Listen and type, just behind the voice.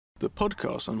The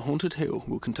podcast on Haunted Hill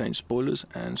will contain spoilers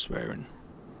and swearing.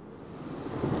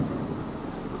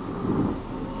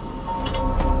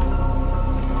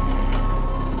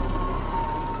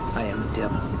 I am the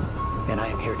devil, and I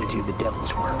am here to do the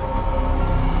devil's work.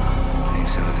 Make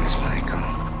some of this, Michael.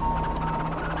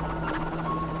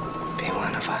 Be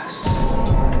one of us.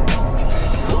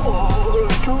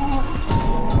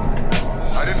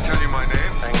 I didn't tell you my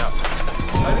name. Hang up.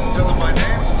 I didn't tell them my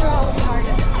name. They're all a part of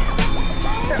it.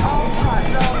 They're all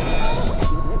parts of it.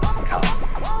 Come.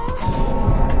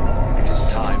 It is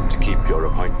time to keep your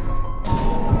appointment.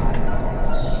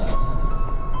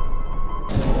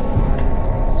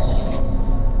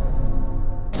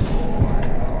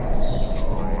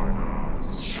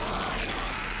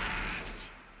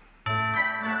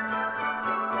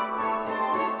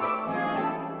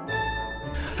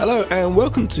 Hello and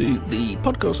welcome to the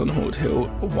podcast on Haunted Hill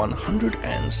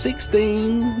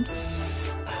 116th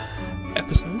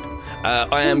episode.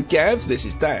 I am Gav, this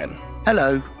is Dan.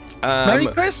 Hello. Merry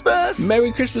Christmas!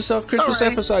 Merry Christmas, our Christmas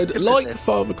Sorry. episode. Good Like visit.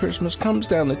 Father Christmas comes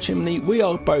down the chimney, we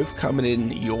are both coming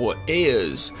in your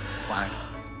ears. Wow.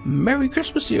 Merry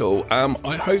Christmas, you all.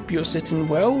 I hope you're sitting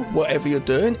well, whatever you're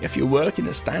doing. If you're working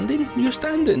and standing, you're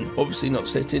standing. Obviously not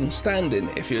sitting, standing.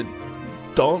 If you're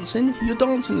dancing, you're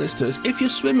dancing, listeners. If you're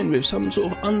swimming with some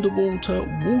sort of underwater,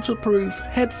 waterproof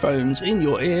headphones in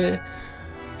your ear,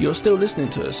 you're still listening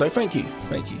to us. So thank you.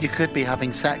 You could be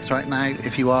having sex right now.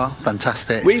 If you are,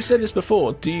 fantastic. We've said this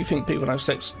before. Do you think people have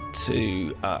sex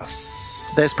to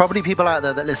us? There's probably people out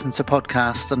there that listen to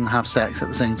podcasts and have sex at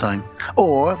the same time.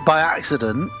 Or, by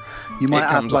accident, you might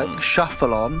have, comes like, on.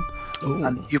 shuffle on, Ooh.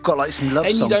 and you've got, like, some love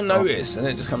And you songs don't on. notice, and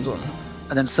it just comes on.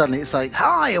 And then suddenly it's like,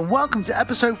 hi, and welcome to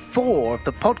episode 4 of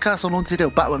the podcast on Haunted Hill.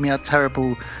 Back when we had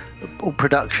terrible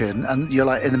production, and you're,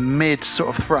 like, in the mid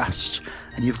sort of thrust,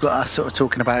 and you've got us sort of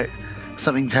talking about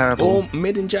something terrible. Or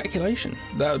mid-ejaculation.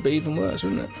 That would be even worse,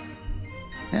 wouldn't it?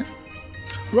 Yeah.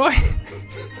 Right.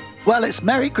 Well, it's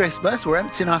Merry Christmas. We're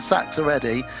emptying our sacks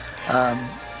already.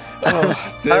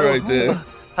 Oh, dear, oh dear.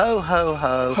 Ho, ho,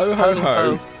 ho. Ho, ho,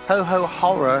 ho. Ho, ho,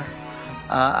 horror.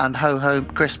 And ho, ho,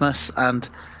 Christmas. And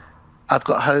I've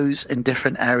got hoes in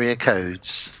different area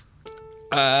codes.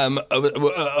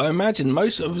 I imagine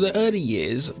most of the early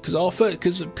years,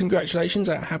 because congratulations,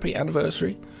 our happy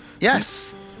anniversary.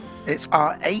 Yes. It's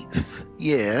our 8th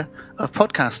year of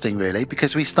podcasting, really,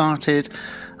 because we started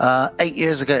 8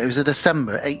 years ago. It was in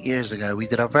December, 8 years ago. We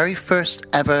did our very first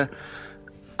ever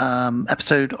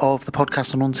episode of the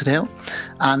podcast on Haunted Hill,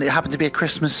 and it happened to be a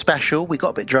Christmas special. We got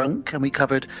a bit drunk and we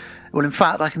covered, well, in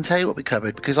fact, I can tell you what we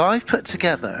covered, because I've put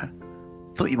together,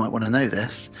 thought you might want to know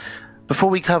this, before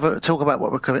we talk about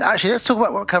what we're covering. Actually, let's talk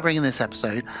about what we're covering in this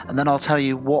episode, and then I'll tell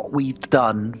you what we've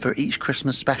done for each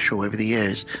Christmas special over the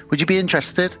years. Would you be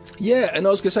interested? Yeah, and I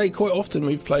was going to say, quite often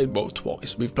we've played, well,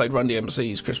 twice, we've played Run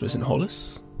DMC's Christmas in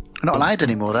Hollis. We're not allowed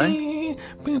anymore, though. Yeah,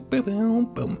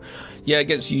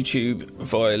 against YouTube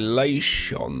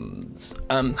violations.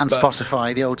 And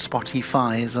Spotify, the old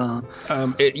Spotify as well.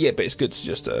 Yeah, but it's good to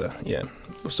just, yeah,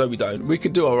 so we don't. We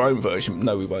could do our own version.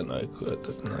 No, we won't, no.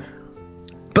 No.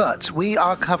 But we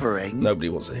are covering... Nobody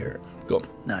wants to hear it. Go on.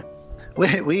 No.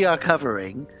 We are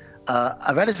covering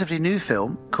a relatively new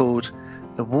film called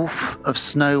The Wolf of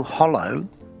Snow Hollow,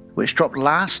 which dropped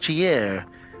last year,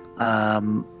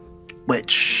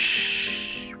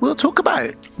 which we'll talk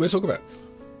about. We'll talk about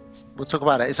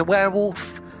it. It's a werewolf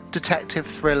detective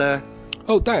thriller.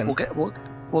 Oh, Dan.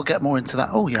 We'll get more into that.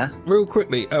 Oh, yeah. Real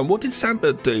quickly, what did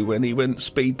Santa do when he went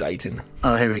speed dating?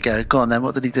 Oh, here we go. Go on, then.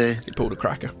 What did he do? He pulled a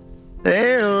cracker.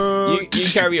 Ew. You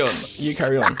carry on. You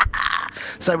carry on.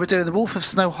 So we're doing The Wolf of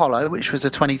Snow Hollow, which was a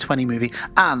 2020 movie.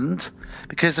 And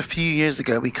because a few years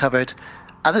ago we covered...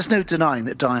 And there's no denying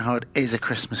that Die Hard is a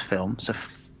Christmas film. So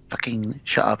fucking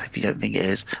shut up if you don't think it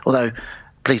is. Although,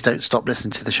 please don't stop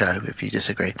listening to the show if you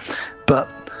disagree. But,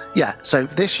 yeah, so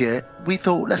this year we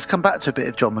thought, let's come back to a bit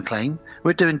of John McClane.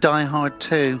 We're doing Die Hard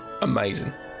 2.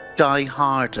 Amazing. Die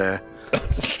Harder.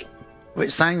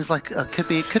 Which sounds like it could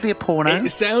be a porno.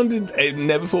 It sounded... I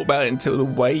never thought about it until the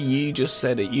way you just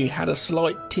said it. You had a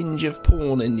slight tinge of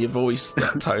porn in your voice,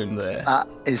 that tone there. That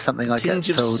is something I Tinge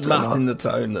get of told a smut lot. in the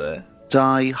tone there.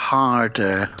 Die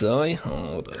Harder. Die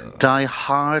Harder. Die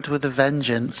Hard with a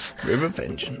Vengeance. River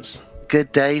Vengeance.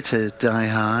 Good day to Die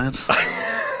Hard.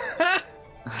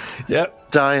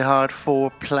 Yep. Die Hard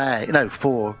 4 No,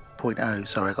 4.0.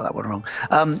 Sorry, I got that one wrong.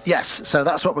 Yes, so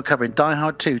that's what we're covering. Die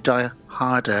Hard 2, Die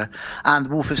Harder, and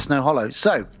Wolf of Snow Hollow.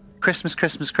 So, Christmas.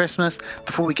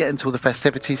 Before we get into all the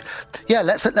festivities, yeah,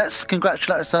 let's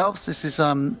congratulate ourselves. This is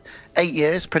 8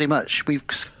 years, pretty much. We've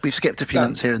skipped a few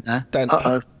months here and there. Dan,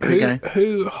 Here we go.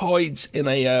 who hides in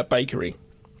a bakery?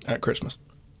 at Christmas?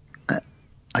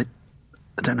 I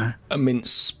don't know. A mince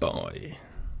spy.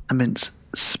 A mince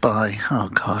spy. Oh,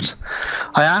 God.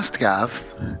 I asked Gav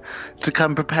to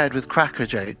come prepared with cracker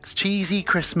jokes, cheesy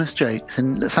Christmas jokes,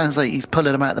 and it sounds like he's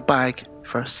pulling them out of the bag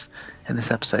for us in this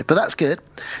episode. But that's good.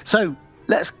 So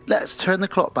let's turn the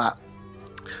clock back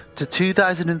to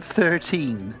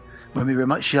 2013, when we were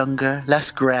much younger, less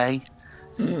grey,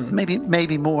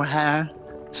 maybe more hair,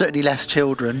 certainly less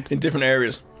children. In different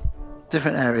areas.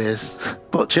 Different areas.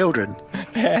 What children?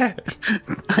 Hair.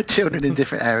 Children in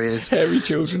different areas. Hairy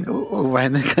children. All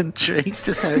around the country.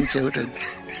 Just hairy children.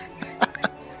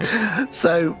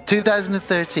 So,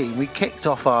 2013, we kicked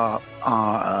off our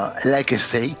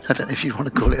legacy. I don't know if you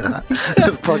want to call it that.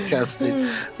 Of podcasting.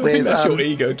 I think that's your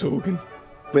ego talking.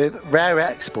 With Rare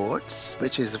Exports,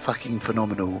 which is a fucking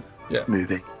phenomenal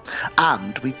movie.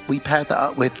 And we paired that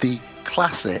up with the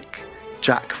classic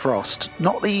Jack Frost,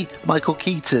 not the Michael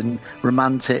Keaton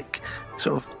romantic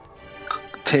sort of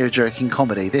tear-jerking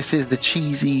comedy. This is the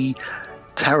cheesy,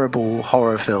 terrible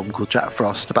horror film called Jack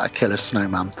Frost about a killer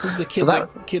snowman. The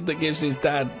kid that gives his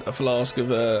dad a flask of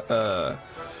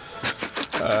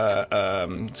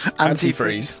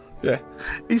antifreeze. Yeah.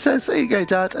 He says, "There you go,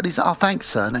 Dad." And he's like, "Oh, thanks,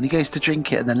 son." And he goes to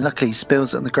drink it, and then luckily he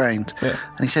spills it on the ground. Yeah.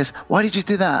 And he says, "Why did you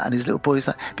do that?" And his little boy's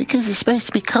like, "Because it's supposed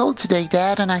to be cold today,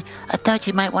 Dad, and I thought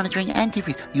you might want to drink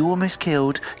antifreeze." You almost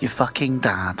killed your fucking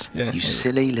dad, you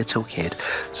silly little kid.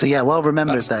 So yeah, well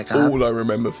remembered there, Gav. All I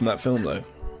remember from that film, though.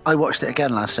 I watched it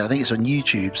again last year. I think it's on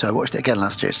YouTube, so I watched it again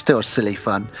last year. It's still silly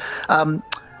fun.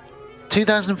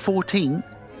 2014,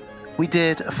 we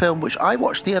did a film which I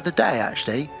watched the other day,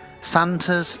 actually.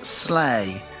 Santa's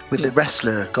Sleigh, with the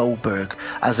wrestler Goldberg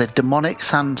as a demonic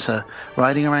Santa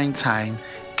riding around town,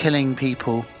 killing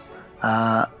people.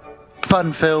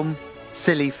 Fun film,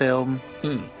 silly film.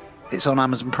 It's on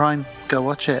Amazon Prime. Go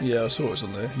watch it. Yeah, I saw it was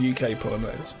on there. UK Prime,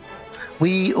 that is.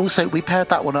 We paired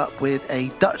that one up with a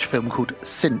Dutch film called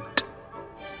Sint.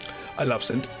 I love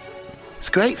Sint. It's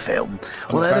a great film.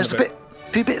 Although there's a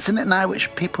few bits in it now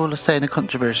which people are saying are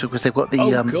controversial because they've got the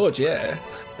God, yeah.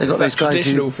 They've got those guys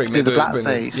who do the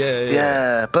blackface.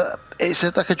 Yeah. But it's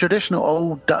like a traditional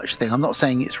old Dutch thing. I'm not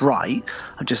saying it's right.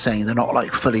 I'm just saying they're not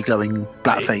like fully going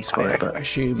blackface for it. But I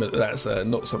assume that that's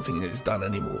not something that's done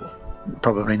anymore.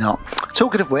 Probably not.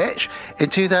 Talking of which,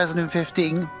 in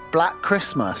 2015, Black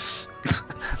Christmas.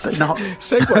 But not...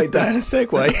 Segue, Dan,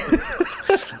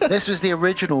 segue. This was the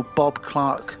original Bob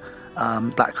Clark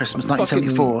Black Christmas,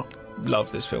 1974.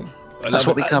 Love this film. That's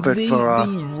what we covered for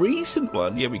the recent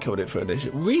one. Yeah, we covered it for an issue.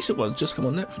 Recent one's just come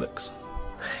on Netflix.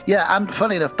 Yeah, and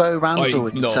funny enough, Bo Ransel...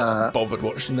 I've not bothered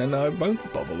watching, and I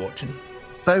won't bother watching.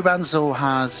 Bo Ransel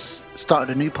has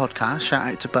started a new podcast, shout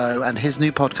out to Bo, and his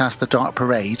new podcast, The Dark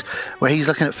Parade, where he's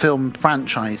looking at film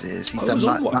franchises. He's done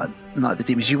Night of the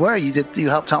Demons. You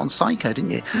helped out on Psycho, didn't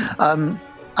you?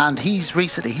 And he's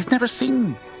never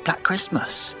seen Black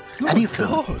Christmas. Any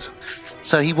film. God.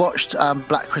 So he watched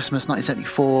Black Christmas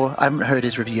 1974. I haven't heard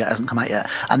his review yet, it hasn't come out yet.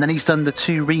 And then he's done the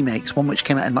two remakes, one which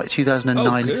came out in like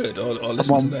 2009. Oh, good. I'll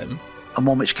listen to them. And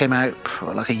one which came out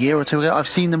like a year or two ago. I've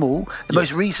seen them all. The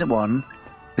most recent one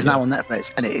is now on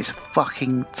Netflix, and it is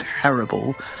fucking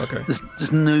terrible. Okay.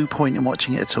 There's no point in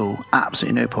watching it at all.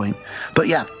 Absolutely no point. But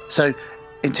yeah, so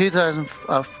in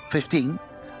 2015,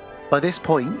 by this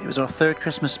point, it was our third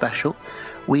Christmas special.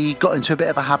 We got into a bit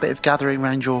of a habit of gathering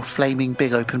around your flaming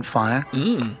big open fire,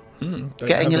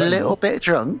 getting a little bit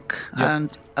drunk,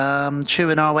 and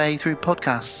chewing our way through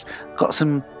podcasts. Got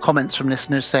some comments from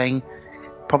listeners saying,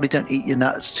 probably don't eat your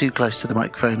nuts too close to the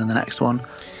microphone in the next one.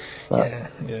 But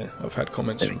yeah. I've had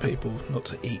comments from people not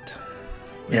to eat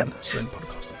when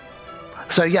podcasting.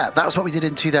 So yeah, that was what we did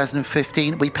in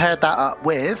 2015. We paired that up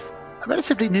with a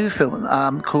relatively new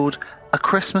film called A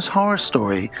Christmas Horror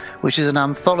Story, which is an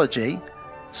anthology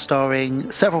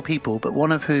starring several people, but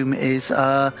one of whom is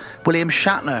William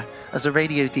Shatner as a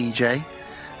radio DJ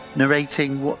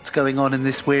narrating what's going on in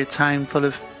this weird town full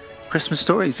of Christmas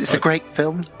stories. It's a great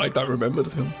film. I don't remember the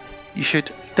film. You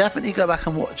should definitely go back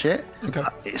and watch it. Okay.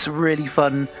 It's a really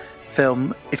fun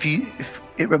film. If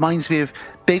it reminds me of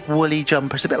big woolly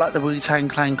jumpers, a bit like the Wu-Tang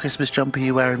Clan Christmas jumper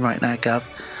you're wearing right now, Gav.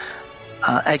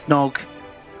 Eggnog,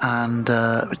 and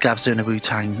Gav's doing a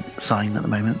Wu-Tang sign at the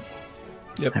moment.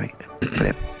 Yep. There we go.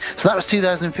 Brilliant. So that was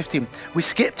 2015. We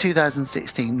skipped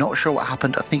 2016. Not sure what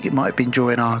happened. I think it might have been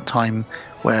during our time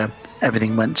where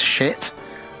everything went to shit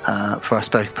for us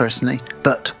both personally.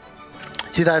 But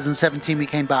 2017 we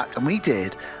came back and we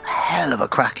did a hell of a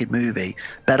cracking movie,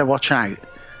 Better Watch Out,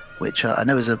 which I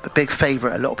know is a big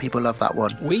favourite. A lot of people love that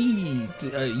one.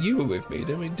 You were with me,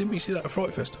 didn't we see that at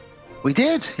Fright Fest? We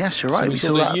did. Yes, you're right. So we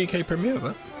saw that the UK premiere of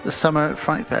that. the summer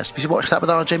Fright Fest. We watched that with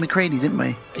RJ McCready, didn't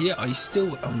we? Yeah, I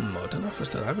still, I don't know if I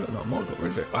still have it or not. I might have got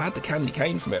rid of it. I had the candy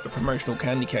cane from it, the promotional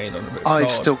candy cane on a bit of I've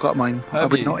card. still got mine. I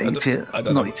Have would you? not eat it. I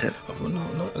don't Not know. eat it.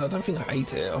 I don't think I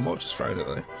ate it. I might have just thrown it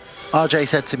though. RJ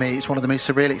said to me it's one of the most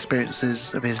surreal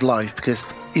experiences of his life because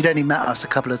he'd only met us a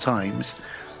couple of times.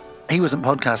 He wasn't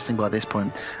podcasting by this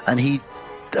point, and he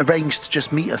arranged to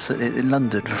just meet us in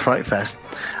London for Fright Fest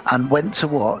and went to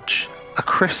watch a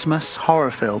Christmas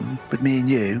horror film with me and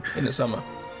you In the summer.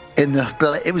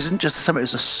 it wasn't just the summer,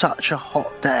 it was such a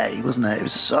hot day, wasn't it? It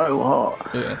was so hot.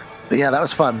 Yeah. But yeah, that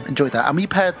was fun. Enjoyed that. And we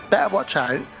paired Better Watch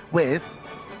Out with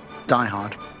Die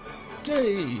Hard.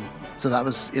 Yay. So that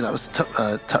was,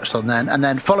 touched on then. And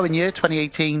then following year,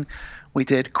 2018, we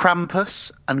did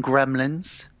Krampus and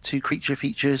Gremlins, 2 creature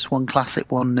features, 1 classic,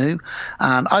 1 new.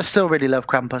 And I still really love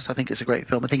Krampus. I think it's a great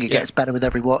film. I think it gets better with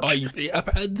every watch.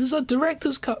 There's a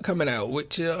director's cut coming out,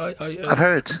 which I've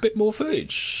heard. A bit more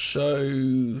footage,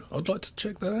 so I'd like to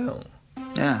check that out.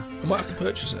 Yeah. I might have to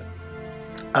purchase it.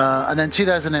 And then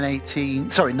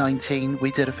 19,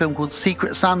 we did a film called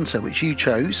Secret Santa, which you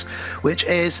chose, which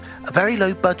is a very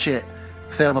low budget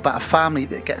film about a family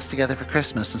that gets together for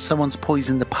Christmas and someone's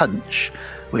poisoned the punch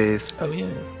with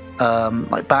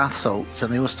like bath salts,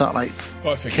 and they all start like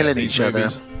killing each other.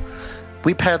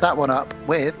 We paired that one up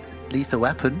with Lethal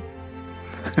Weapon.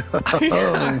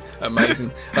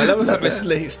 Amazing. I love the fact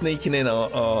we're sneaking in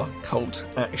our cult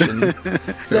action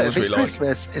films. If it's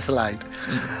Christmas, it's allowed.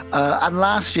 And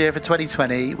last year for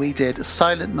 2020 we did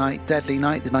Silent Night, Deadly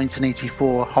Night, the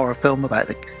 1984 horror film about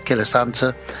the killer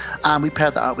Santa, and we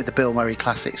paired that up with the Bill Murray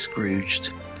classic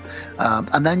Scrooged.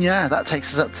 And then that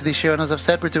takes us up to this year, and as I've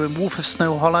said, we're doing Wolf of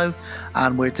Snow Hollow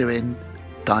and we're doing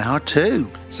Die Hard 2.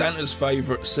 Santa's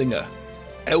favourite singer,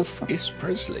 Elvis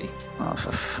Presley. Oh,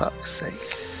 for fuck's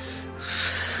sake.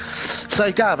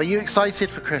 So, Gav, are you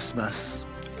excited for Christmas?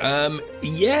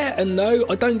 Yeah and no.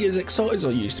 I don't get as excited as I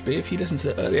used to be. If you listen to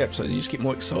the early episodes, you just get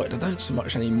more excited. I don't so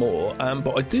much anymore.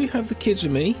 But I do have the kids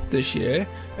with me this year.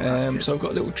 So I've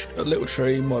got a little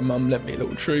tree. My mum lent me a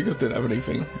little tree because I didn't have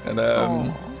anything. And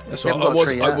that's why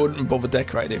I wouldn't bother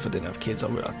decorating it if I didn't have kids.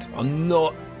 I'm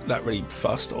not that really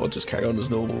fussed. I'll just carry on as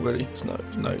normal, really. It's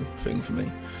no thing for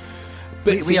me.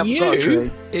 But for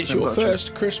you, it's your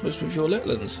first Christmas with your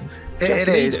little ones. It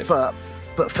is, but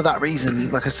for that reason,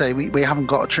 like I say, we haven't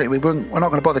got a tree. We're not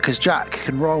going to bother because Jack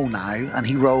can roll now, and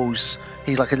he rolls.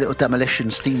 He's like a little demolition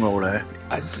steamroller.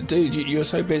 Dude, you're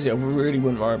so busy. I really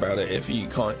wouldn't worry about it if you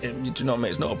can't. Do you know what I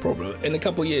mean? It's not a problem. In a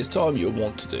couple of years' time, you'll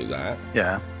want to do that.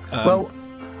 Yeah.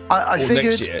 I figured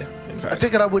next year, in fact. I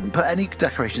figured I wouldn't put any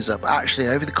decorations up. Actually,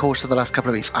 over the course of the last couple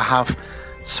of weeks, I have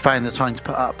found the time to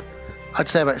put up. I'd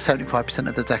say about 75%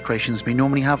 of the decorations we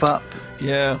normally have up.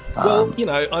 Yeah. Well,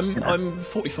 I'm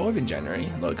 45 in January.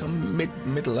 Like, I'm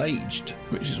middle aged,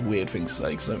 which is a weird thing to say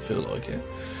because I don't feel like it.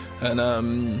 And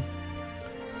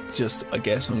I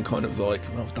guess I'm kind of like,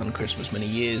 I've done Christmas many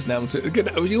years now.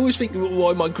 You always think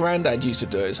why my granddad used to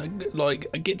do it. So, like,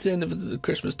 I get to the end of the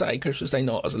Christmas Day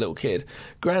night as a little kid.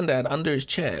 Granddad under his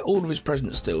chair, all of his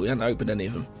presents still. He hadn't opened any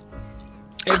of them.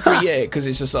 Every year, because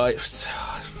it's just like,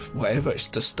 whatever, it's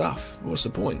just stuff. What's the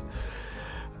point?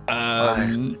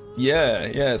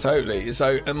 Yeah, totally.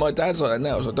 So, and my dad's like that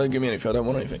now. So don't give me anything. I don't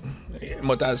want anything.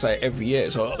 My dad say it every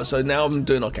year. So now I'm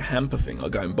doing like a hamper thing. I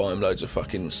go and buy him loads of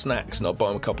fucking snacks, and I'll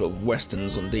buy him a couple of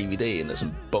westerns on DVD, and there's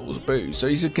some bottles of booze. So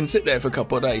he can sit there for a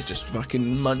couple of days just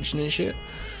fucking munching and shit.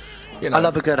 You know? I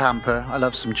love a good hamper. I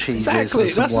love some cheeses. Exactly.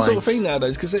 And some That's wines. the sort of thing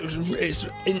nowadays because it's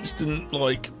instant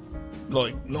like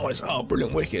nice,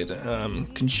 brilliant, wicked,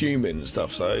 consuming and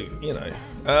stuff. So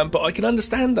but I can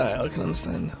understand that.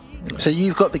 So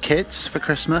you've got the kids for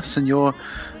Christmas, and you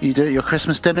do your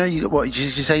Christmas dinner. Did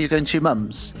you say you're going to your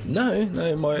mum's? No.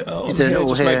 I'm doing it all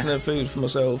just here? making the food for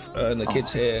myself and the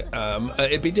kids here.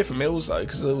 It'd be different meals though,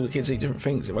 because all the kids eat different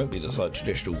things. It won't be just like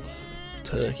traditional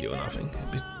turkey or nothing.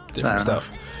 It'd be different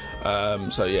stuff.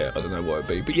 So yeah, I don't know what it'd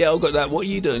be, but yeah, I've got that. What are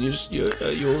you doing?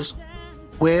 Yours?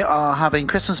 We are having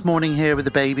Christmas morning here with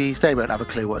the babies. They won't have a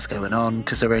clue what's going on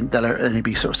because they'll only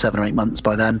be sort of 7 or 8 months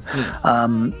by then.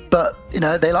 But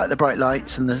they like the bright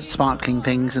lights and the sparkling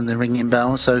things and the ringing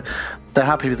bells, so they're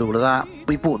happy with all of that.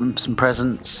 We bought them some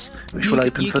presents, which we'll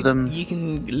open for them. You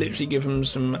can literally give them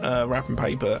some wrapping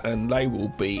paper, and they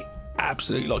will be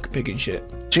absolutely like a pig in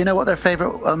shit. Do you know what their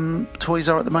favourite toys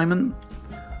are at the moment?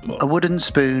 What? A wooden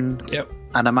spoon. Yep.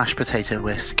 And a mashed potato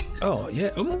whisk. Oh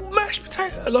yeah, mashed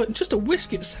potato, like just a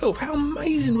whisk itself. How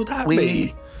amazing would that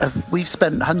be? We've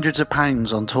spent hundreds of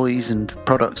pounds on toys and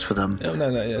products for them. No,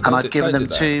 yeah. And I've given them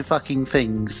 2 fucking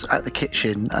things at the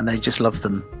kitchen, and they just love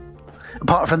them.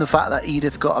 Apart from the fact that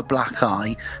Edith got a black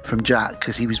eye from Jack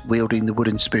because he was wielding the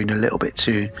wooden spoon a little bit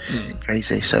too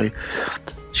crazy, so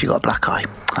she got a black eye.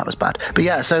 That was bad. But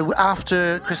yeah, so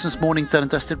after Christmas morning's done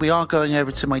and dusted, we are going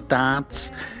over to my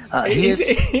dad's. Is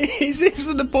this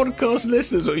for the podcast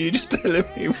listeners, or are you just telling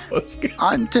me what's going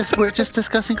on? We're just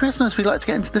discussing Christmas. We like to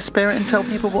get into the spirit and tell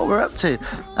people what we're up to.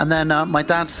 And then my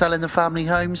dad's selling the family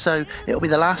home, so it'll be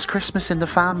the last Christmas in the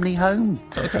family home.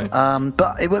 Okay.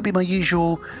 But it won't be my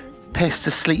usual piss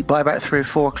to sleep by about 3 or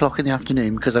 4 o'clock in the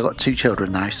afternoon because I've got 2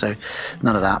 children now, so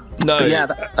none of that. No. But yeah,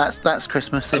 that's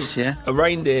Christmas this year. A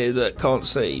reindeer that can't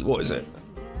see. What is it?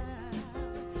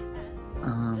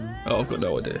 I've got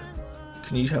no idea.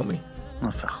 Can you tell me?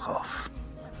 Oh, fuck off.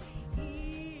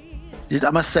 I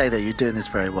must say that you're doing this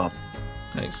very well.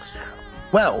 Thanks.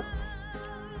 Well,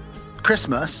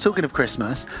 Christmas, talking of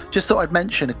Christmas, just thought I'd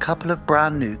mention a couple of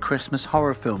brand new Christmas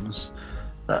horror films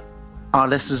that our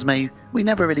listeners we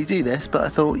never really do this, but I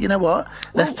thought, you know what?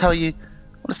 Let's tell you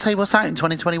what's out in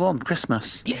 2021,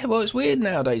 Christmas. Yeah, well, it's weird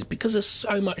nowadays because there's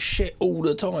so much shit all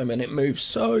the time and it moves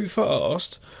so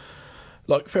fast.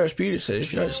 Like Ferris Bueller says,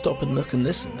 if you don't stop and look and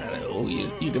listen at it all,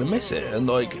 you're going to miss it. And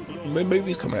like, when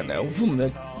movies come out now, boom,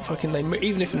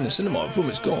 even if in the cinema, boom,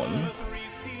 it's gone.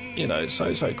 You know,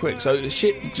 so quick. So the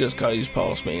shit just goes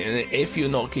past me. And if you're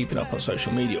not keeping up on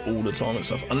social media all the time and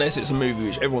stuff, unless it's a movie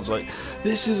which everyone's like,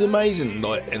 this is amazing,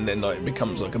 like, and then like it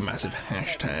becomes like a massive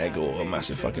hashtag or a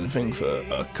massive fucking thing for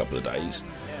a couple of days.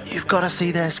 You've got to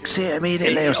see this, see it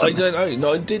immediately or something. I don't know.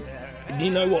 No, I did. You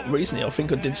know what? Recently, I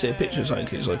think I did see a picture of something.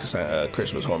 It was like a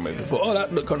Christmas horror movie. I thought, oh,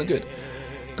 that looked kind of good.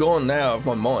 Gone now out of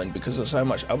my mind because there's so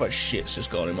much other shit's just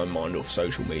gone in my mind off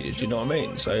social media. Do you know what I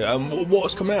mean? So,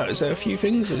 what's coming out? Is there a few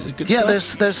things? Is it good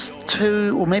stuff? There's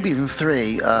 2 or maybe even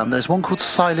 3. There's one called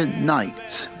Silent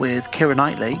Night with Keira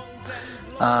Knightley,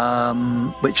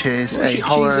 which is a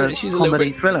horror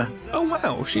comedy thriller. Oh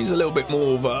wow, she's a little bit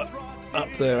more of a up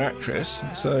there actress.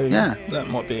 So yeah, that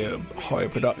might be a higher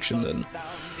production than.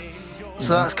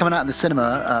 So that's coming out in the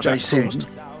cinema very soon.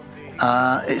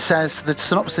 It says, the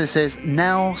synopsis is,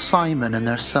 Nell, Simon and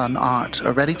their son Art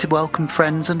are ready to welcome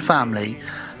friends and family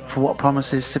for what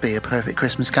promises to be a perfect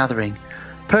Christmas gathering.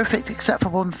 Perfect except for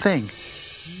one thing.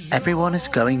 Everyone is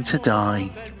going to die.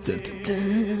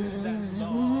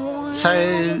 So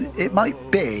it might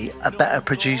be a better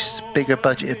produced, bigger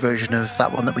budgeted version of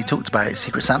that one that we talked about,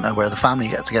 Secret Santa, where the family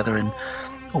get together and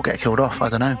all get killed off. I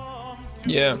don't know.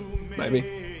 Yeah,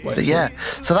 maybe. But yeah,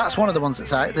 so that's one of the ones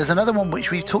that's out. There's another one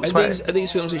which we've talked about. Are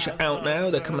these films which are out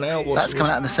now? They're coming out? That's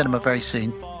coming out in the cinema very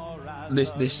soon. This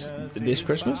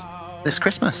Christmas? This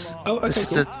Christmas. Oh, okay,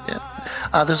 cool.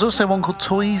 Yeah. There's also one called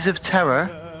Toys of Terror,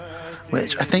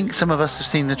 which I think some of us have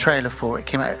seen the trailer for. It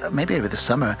came out maybe over the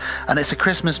summer. And it's a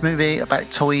Christmas movie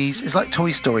about toys. It's like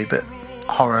Toy Story, but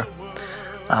horror.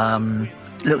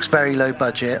 Looks very low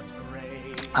budget.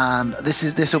 And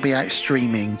this will be out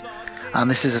streaming. And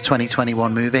this is a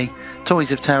 2021 movie.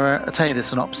 Toys of Terror. I'll tell you the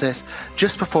synopsis.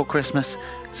 Just before Christmas,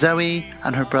 Zoe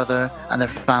and her brother and their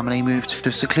family moved to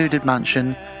a secluded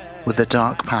mansion with a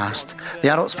dark past. The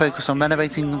adults focus on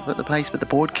renovating the place, but the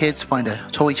bored kids find a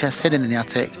toy chest hidden in the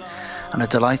attic and are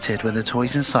delighted when the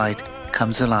toys inside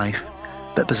come to life.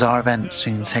 But bizarre events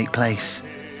soon take place.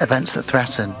 Events that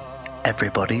threaten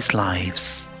everybody's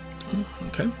lives.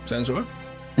 Okay, sounds alright.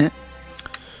 Yeah.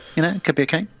 You know, it could be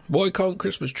okay. Why can't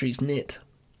Christmas trees knit?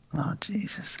 Oh,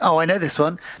 Jesus. Oh, I know this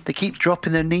one. They keep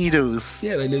dropping their needles.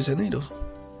 Yeah, they lose their needles.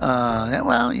 Yeah,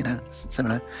 well, you know,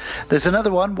 similar. There's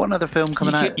one other film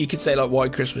coming out. You could say, like, why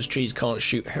Christmas trees can't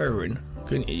shoot heroin,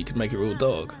 couldn't you? You could make it real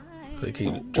dark. They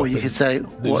keep or you could say,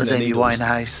 what's Amy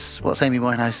Winehouse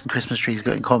and Christmas trees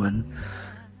got in common?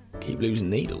 Keep losing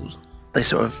needles. They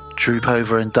sort of droop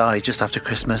over and die just after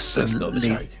Christmas. That's and not the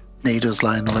joke. Needles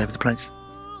lying all over the place.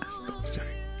 That's not the joke.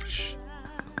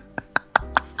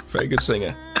 Very good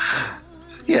singer.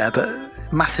 Yeah, but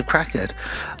massive crackhead.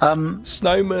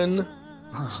 Snowman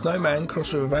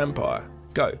crossed with a vampire.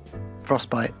 Go.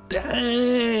 Frostbite.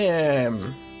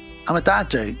 Damn. I'm a dad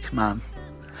joke man.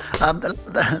 I'm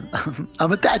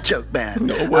a dad joke man.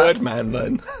 Not a word man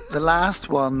then. The last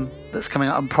one that's coming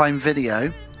out on Prime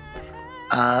Video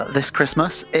this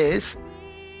Christmas is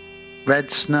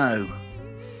Red Snow.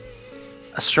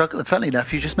 Funny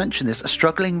enough, you just mentioned this. A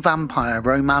struggling vampire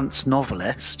romance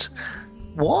novelist.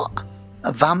 What?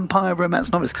 A vampire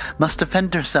romance novelist must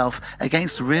defend herself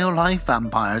against real-life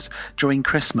vampires during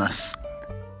Christmas.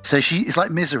 So it's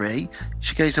like Misery.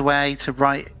 She goes away to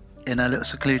write in a little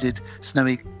secluded,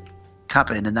 snowy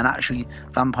cabin, and then actually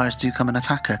vampires do come and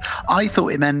attack her. I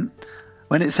thought it meant,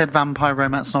 when it said vampire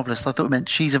romance novelist, I thought it meant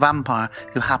she's a vampire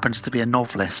who happens to be a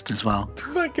novelist as well.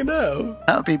 Fucking hell.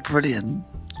 That would be brilliant.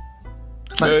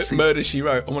 Let's see. Murder, She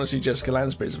Wrote. I want to see Jessica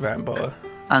Lansbury as a vampire.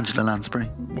 Angela Lansbury.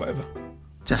 Whatever.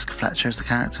 Jessica Fletcher is the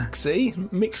character. See?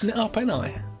 Mixing it up, ain't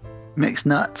I? Mixed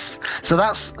nuts. So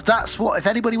that's what, if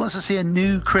anybody wants to see a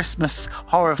new Christmas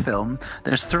horror film,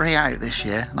 there's 3 out this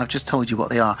year, and I've just told you what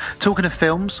they are. Talking of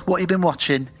films, what have you been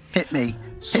watching? Hit me.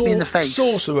 Hit me in the face.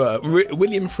 Sorcerer,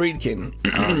 William Friedkin.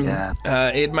 Oh,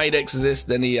 yeah. He had made Exorcist,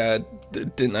 then he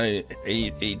didn't know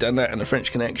he done that and The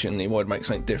French Connection. He wanted to make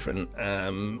something different,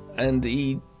 and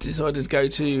he decided to go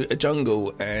to a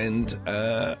jungle and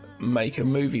make a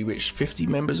movie which 50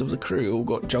 members of the crew all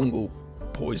got jungle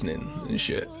poisoning and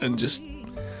shit, and just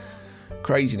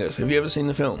craziness. Have you ever seen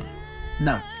the film?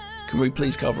 No. Can we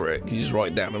please cover it? Can you just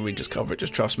write it down and we just cover it?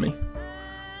 Just trust me.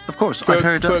 Of course. I've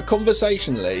heard for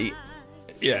conversationally,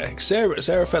 yeah,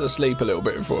 Sarah fell asleep a little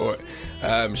bit before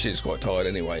it. She's quite tired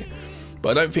anyway,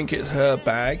 but I don't think it's her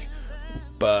bag.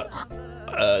 But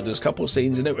there's a couple of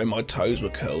scenes in it where my toes were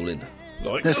curling.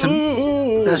 Like, there's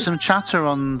some chatter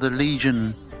on the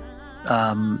Legion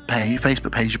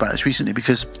Facebook page about this recently,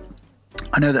 because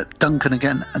I know that Duncan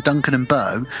and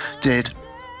Bo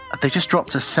they just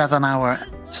dropped a 7-hour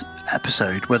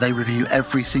episode where they review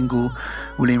every single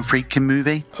William Friedkin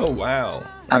movie. Oh wow.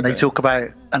 And Okay. they talk about,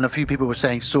 and a few people were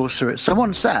saying Sorcerer.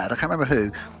 Someone said, I can't remember who,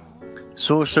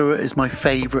 Sorcerer is my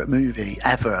favourite movie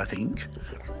ever, I think.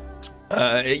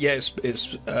 Yeah,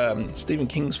 it's Stephen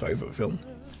King's favourite film,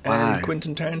 Wow. and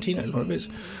Quentin Tarantino's one of his.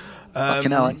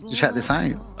 Fucking hell, I need to check this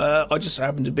out. I just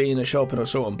happened to be in a shop and I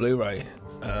saw it on Blu-ray.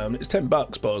 It's $10,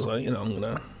 but I was like, I'm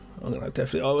gonna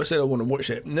definitely. I said I want to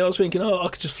watch it. And I was thinking, I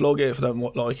could just flog it if I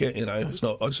don't like it. It's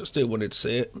not. I just still wanted to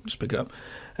see it. Just pick it up,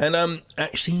 and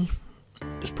actually,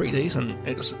 it's pretty decent.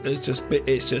 It's just.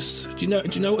 Do you know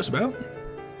what it's about?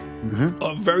 Mm-hmm.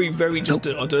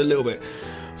 I'll do a little bit.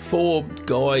 4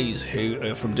 guys who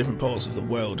are from different parts of the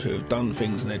world who have done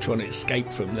things and they're trying to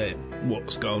escape from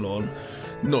what's going on.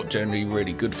 Not generally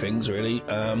really good things, really.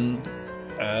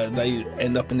 They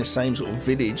end up in the same sort of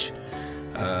village,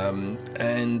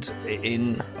 and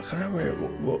in I can't remember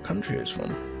what country it's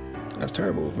from. That's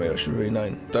terrible of me. I should have really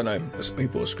known. Don't know.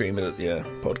 People are screaming at the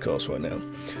podcast right now.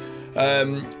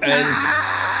 And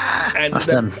That's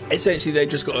them. Essentially, they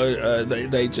just got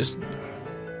they just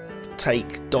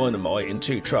take dynamite in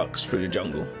 2 trucks through the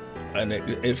jungle, and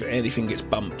if anything gets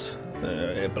bumped,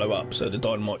 it'll blow up. So the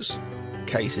dynamite's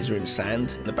cases are in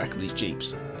sand in the back of these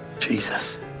jeeps.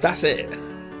 Jesus. That's it.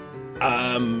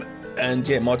 And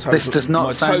yeah, my toes, This does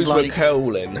not sound were like-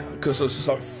 curling because I was just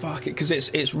like, fuck it, because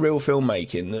it's real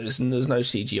filmmaking. There's no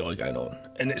CGI going on,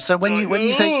 and it's So when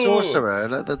you say oh. Sorcerer,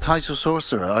 like the title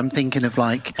Sorcerer, I'm thinking of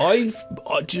like,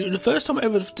 The first time I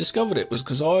ever discovered it was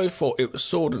because I thought it was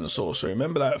Sword and Sorcery.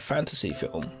 Remember that fantasy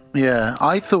film? yeah,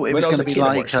 I thought it When was I was going to a be kid, I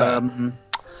like, watched that.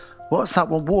 what's that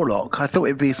one, Warlock? I thought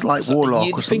it'd be like Warlock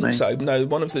You'd or something. think so. No,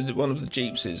 one of the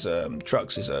jeeps is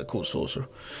trucks is called Sorcerer.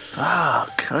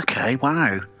 Fuck, okay,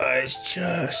 wow. It's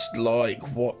just like,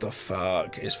 what the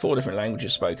fuck? It's 4 different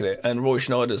languages spoken it, and Roy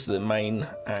Schneider's the main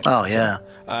actor. Oh, yeah.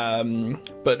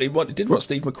 But they did want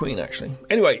Steve McQueen, actually.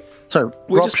 Anyway, So,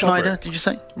 we'll Rob just cover Schneider, it. did you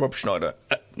say? Rob Schneider.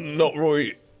 Not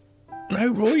Roy... No,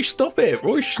 Roy, stop it.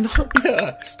 Roy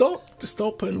Schneider.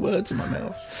 Stop putting words in my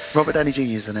mouth. Robert Downey Jr.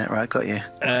 is in it, right, got you.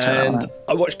 Check that And one out.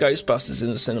 I watched Ghostbusters in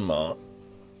the cinema,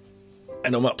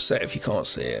 and I'm upset if you can't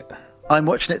see it. I'm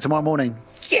watching it tomorrow morning.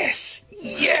 Yes!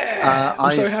 Yeah!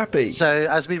 I'm so happy. So,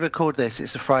 as we record this,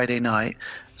 it's a Friday night.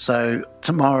 So,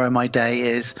 tomorrow my day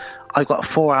is, I've got a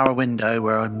 4-hour window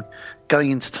where I'm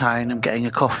going into town, I'm getting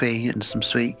a coffee and some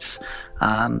sweets,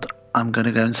 and I'm going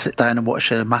to go and sit down and watch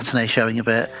a matinee showing of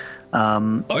it.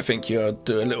 I think you'll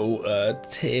do a little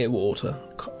tear water,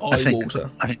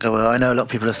 water. I think I will. I know a lot of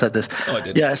people have said this. Oh, I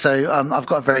did. Yeah, so I've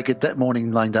got a very good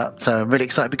morning lined up. So I'm really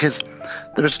excited because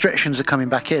the restrictions are coming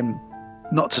back in.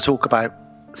 Not to talk about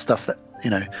stuff that,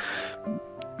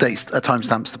 dates,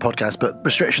 timestamps the podcast, but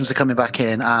restrictions are coming back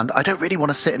in, and I don't really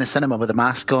want to sit in a cinema with a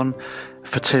mask on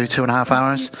for 2.5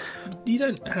 hours. You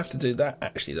don't have to do that,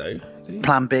 actually, though, do you?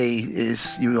 Plan B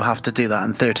is you will have to do that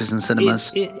in theatres and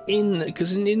cinemas.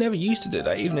 Because you never used to do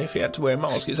that, even if you had to wear a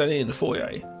mask. It's only in the foyer.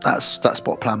 That's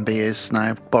what Plan B is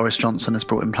now. Boris Johnson has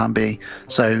brought in Plan B.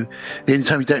 So the only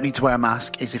time you don't need to wear a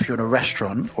mask is if you're in a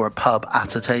restaurant or a pub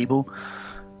at a table.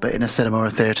 But in a cinema or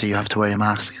a theatre, you have to wear your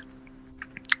mask,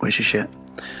 which is shit.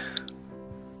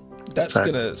 That's So-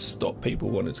 going to stop people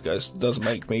wanting to go. It doesn't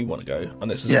make me want to go,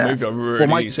 unless it's Yeah. a movie I really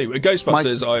Well, need to see.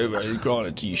 Ghostbusters,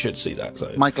 granted, you should see that. So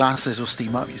My glasses will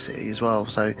steam up, you see, as well.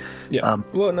 So, yeah.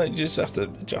 Well, no, you just have to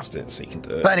adjust it so you can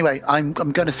do it. but anyway, I'm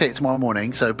going to see it tomorrow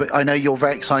morning. So, but I know you're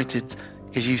very excited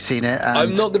because you've seen it. And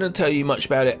I'm not going to tell you much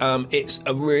about it. It's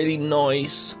a really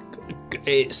nice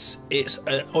it's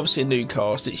obviously a new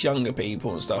cast. It's younger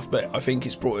people and stuff, but I think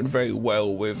it's brought in very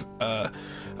well with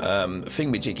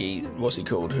Thingamajiggy. What's he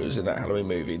called? Who's in that Halloween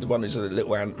movie? The one who's a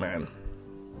little Ant-Man.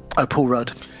 Oh, Paul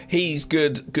Rudd. He's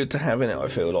good to have in it, I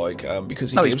feel like,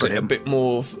 because he he's gives it a brilliant. bit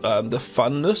more of the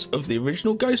funness of the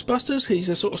original Ghostbusters. He's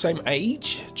the sort of same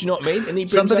age. Do you know what I mean? And he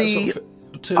brings that sort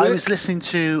of to I it. was listening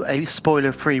to a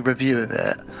spoiler-free review of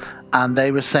it, and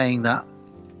they were saying that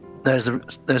there's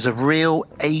a real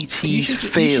 80s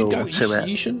feel to it.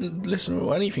 You shouldn't listen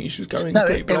to anything. You should go in No,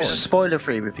 complete it was a blind.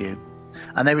 spoiler-free review,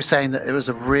 and they were saying that there was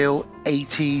a real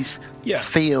 80s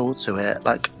feel to it,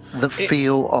 like the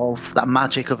feel of that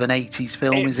magic of an 80s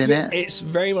film is in it. It's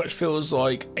very much feels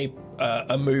like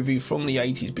a movie from the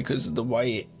 80s because of the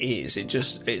way it is.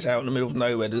 It's out in the middle of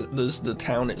nowhere. There's the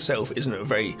town itself isn't a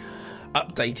very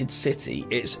updated city.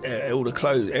 It's all the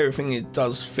clothes, everything it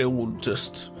does feel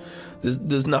just.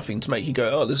 There's nothing to make you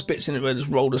go, oh, there's bits in it where there's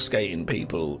roller skating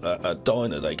people at a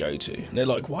diner they go to. And they're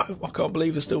like, wow, I can't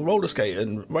believe there's still roller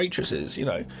skating waitresses, you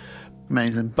know.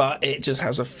 Amazing. But it just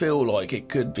has a feel like it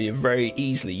could be very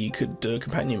easily, you could do a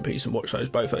companion piece and watch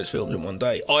both those films in one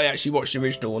day. I actually watched the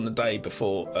original on the day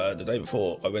before I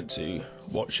went to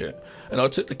watch it. And I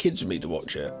took the kids with me to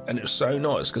watch it. And it was so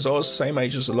nice, because I was the same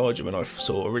age as Elijah when I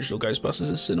saw original Ghostbusters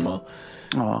in cinema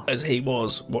as he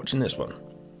was watching this one.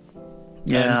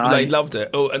 Yeah, and they loved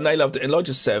it. Oh, and they loved it.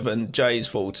 Elijah's 7, Jay's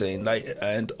 14,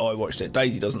 and I watched it.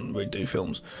 Daisy doesn't really do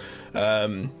films,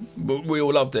 but we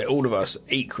all loved it, all of us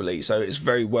equally. So it's a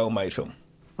very well made film.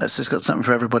 That's just got something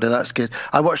for everybody. That's good.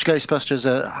 I watched Ghostbusters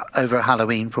over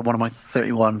Halloween for one of my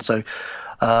 31. So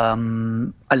I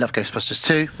love Ghostbusters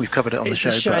 2. We've covered it on the show.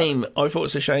 It's a shame. I thought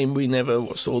it's a shame we never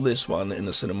saw this one in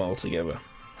the cinema together.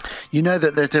 You know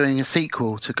that they're doing a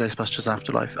sequel to Ghostbusters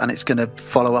Afterlife, and it's going to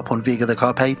follow up on Vigo the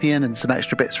Carpathian and some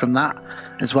extra bits from that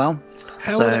as well.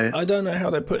 I don't know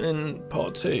how they're putting in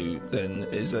part 2 then,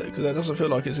 is it? Because that doesn't feel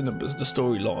like it's in the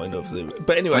storyline of the...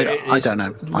 But anyway... I don't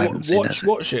know. I haven't seen it.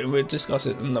 Watch it and we'll discuss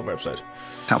it in another episode.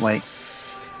 Can't wait.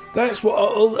 That's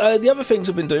what... the other things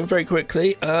I've been doing very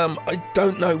quickly, I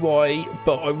don't know why,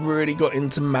 but I really got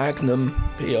into Magnum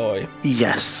PI.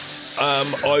 Yes.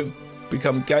 I've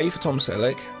become gay for Tom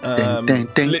Selleck.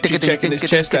 Literally checking his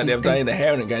chest out the other day in the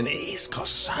hair and going, he's got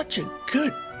such a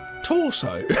good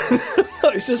torso.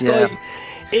 It's just like...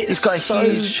 He's got a so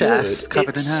huge chest good.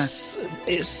 covered in hair.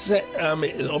 It's set,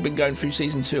 I've been going through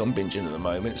season 2. I'm binging at the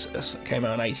moment. It came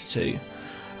out in 82.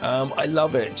 I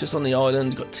love it. Just on the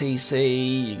island, you've got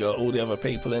TC, you got all the other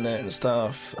people in it and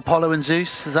stuff. Apollo and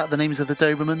Zeus, is that the names of the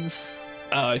Dobermans?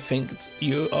 I think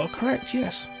you are correct,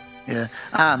 yes. Yeah.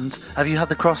 And have you had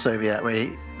the crossover yet?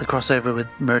 The crossover with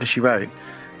Murder, She Wrote?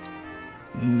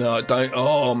 No, don't.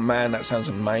 Oh man, that sounds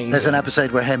amazing. There's an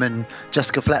episode where him and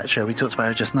Jessica Fletcher, we talked about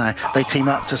her just now, they team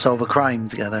up to solve a crime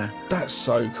together. That's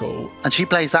so cool. And she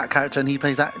plays that character and he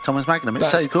plays that Thomas Magnum.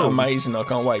 It's That's so cool. Amazing, I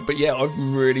can't wait. But yeah, I've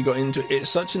really got into it. It's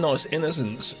such a nice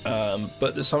innocence,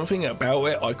 but there's something about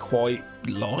it I quite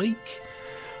like.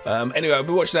 Anyway, I'll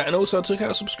be watching that, and also I took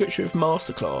out a subscription with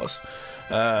Masterclass,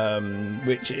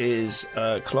 which is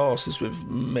classes with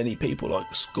many people, like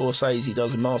Scorsese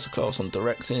does a masterclass on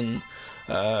directing,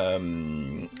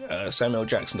 Samuel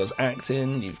Jackson does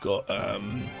acting, you've got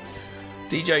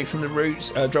DJ from the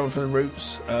Roots, drummer from the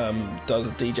Roots, does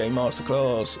a DJ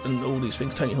masterclass, and all these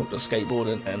things. Tony Hawk does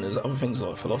skateboarding, and there's other things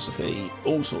like philosophy,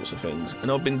 all sorts of things.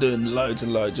 And I've been doing loads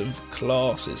and loads of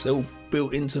classes. They're all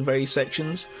built into various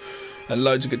sections. And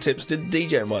loads of good tips. Did the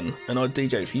DJing one, and I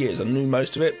DJed for years. I knew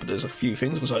most of it, but there's a few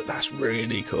things I was like, that's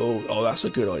really cool. Oh, that's a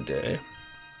good idea.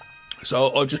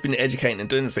 So I've just been educating and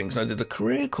doing things, and I did a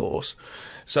career course.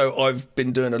 So I've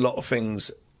been doing a lot of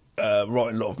things,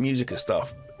 writing a lot of music and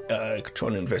stuff,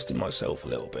 trying to invest in myself a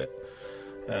little bit.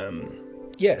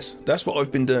 Yes, that's what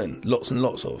I've been doing. Lots and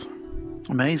lots of.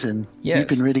 Amazing. Yes. You've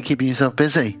been really keeping yourself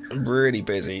busy. I'm really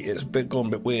busy. It's gone a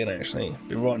bit weird, actually.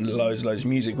 Been writing loads and loads of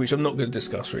music, which I'm not going to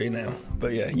discuss really now.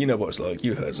 But yeah, you know what it's like.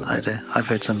 You've heard something. I do. I've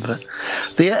heard some of it.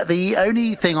 The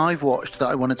only thing I've watched that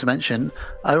I wanted to mention,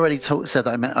 I already said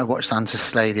that I watched Santa's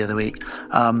Slay the other week.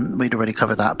 We'd already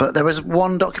covered that. But there was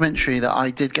one documentary that I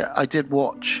did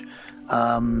watch.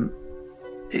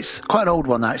 It's quite an old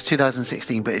one now. It's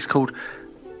 2016, but it's called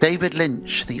David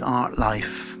Lynch, The Art Life.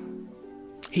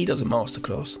 He does a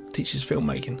masterclass, teaches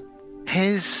filmmaking.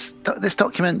 This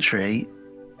documentary,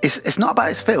 it's not about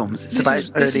his films, it's about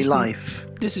his early life.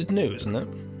 This is new, isn't it?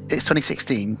 It's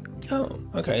 2016. Oh,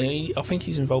 okay. I think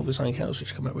he's involved with something else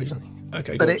which came out recently.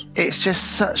 Okay, but it's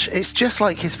just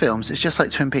like his films. It's just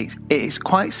like Twin Peaks. It is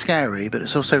quite scary, but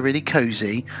it's also really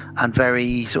cozy and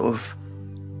very sort of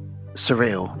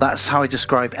surreal. That's how I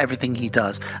describe everything he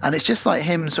does. And it's just like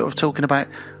him sort of talking about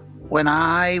when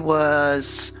I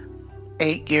was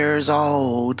 8 years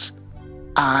old,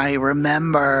 I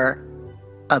remember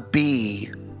a bee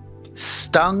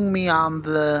stung me on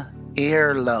the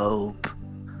earlobe.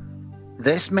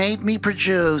 This made me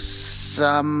produce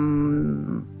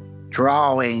some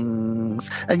drawings.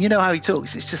 And you know how he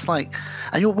talks? It's just like,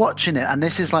 and you're watching it, and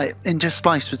this is like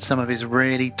interspiced with some of his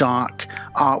really dark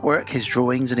artwork, his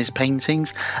drawings and his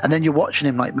paintings. And then you're watching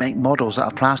him like make models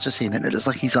out of plasticine, and it looks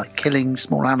like he's like killing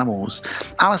small animals.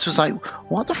 Alice was like,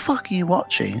 "What the fuck are you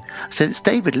watching?" I said, "It's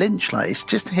David Lynch. Like, it's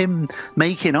just him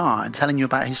making art and telling you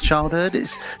about his childhood.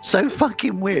 It's so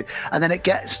fucking weird." And then it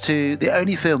gets to the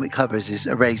only film it covers is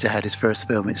Eraserhead, his first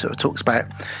film. It sort of talks about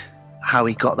how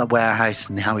he got the warehouse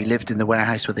and how he lived in the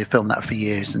warehouse where they filmed that for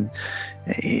years, and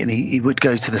he would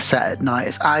go to the set at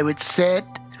night. I would sit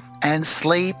and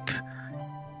sleep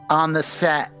on the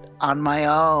set on my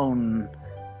own.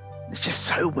 It's just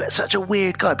so weird, such a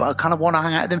weird guy, but I kind of want to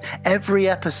hang out with him. Every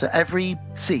episode, every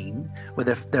scene where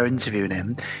they're interviewing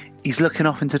him, he's looking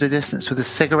off into the distance with a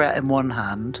cigarette in one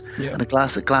hand and a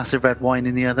glass of red wine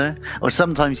in the other, or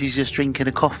sometimes he's just drinking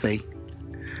a coffee.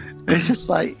 It's just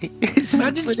like, it's just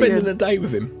imagine spending the day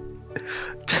with him.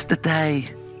 Just a day.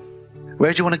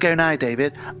 Where do you want to go now,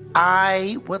 David?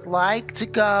 I would like to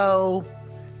go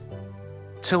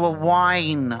to a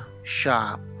wine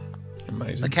shop.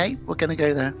 Amazing. Okay, we're going to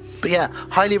go there. But yeah,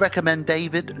 highly recommend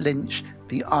David Lynch,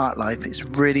 The Art Life. It's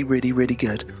really, really, really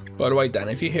good. By the way, Dan,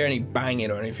 if you hear any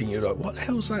banging or anything, you're like, what the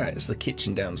hell's that? It's the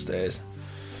kitchen downstairs.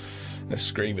 They're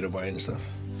screaming away and stuff.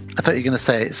 I thought you were going to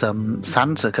say it's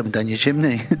Santa coming down your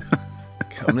chimney.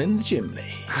 Coming in the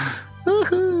chimney.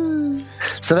 Woohoo!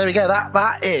 So there we go.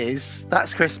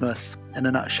 That's Christmas in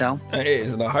a nutshell. It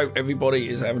is, and I hope everybody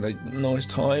is having a nice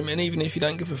time. And even if you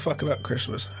don't give a fuck about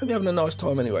Christmas, I hope you're having a nice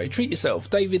time anyway. Treat yourself.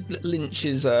 David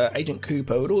Lynch's Agent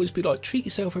Cooper would always be like, treat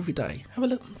yourself every day. Have a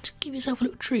look. Just give yourself a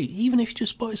little treat, even if you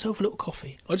just buy yourself a little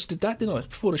coffee. I just did that, didn't I?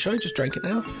 Before the show, just drank it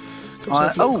now.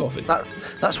 Coffee.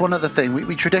 That's one other thing.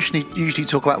 We traditionally usually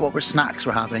talk about what snacks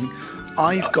we're having.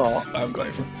 I haven't got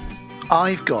anything.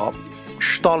 I've got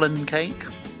Stollen cake.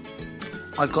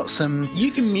 I've got some. You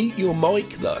can mute your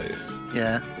mic though.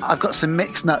 Yeah, I've got some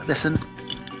mixed nuts. Listen,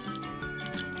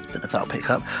 don't know if that'll pick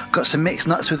up. I've got some mixed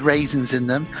nuts with raisins in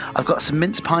them. I've got some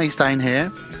mince pies down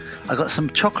here. I've got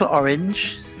some chocolate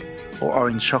orange, or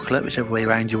orange chocolate, whichever way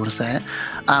around you want to say it.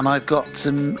 And I've got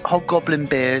some Hobgoblin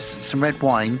beers, some red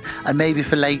wine, and maybe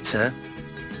for later,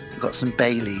 I've got some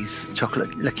Bailey's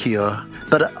chocolate liqueur.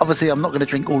 But obviously, I'm not going to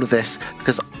drink all of this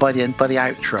because by the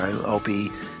outro, I'll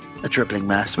be a dribbling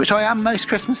mess, which I am most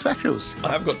Christmas specials.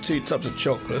 I have got 2 tubs of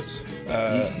chocolates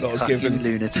that I was given.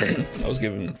 Lunatic. I was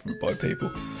given by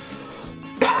people.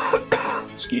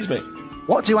 Excuse me.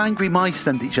 What do angry mice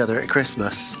send each other at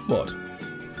Christmas? What?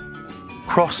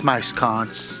 Cross mouse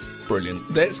cards.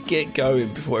 Brilliant. Let's get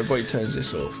going before everybody turns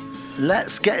this off.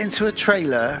 Let's get into a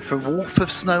trailer for Wolf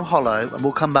of Snow Hollow, and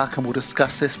we'll come back and we'll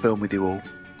discuss this film with you all.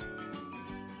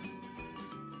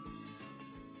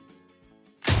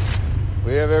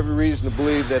 We have every reason to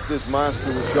believe that this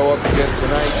monster will show up again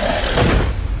tonight.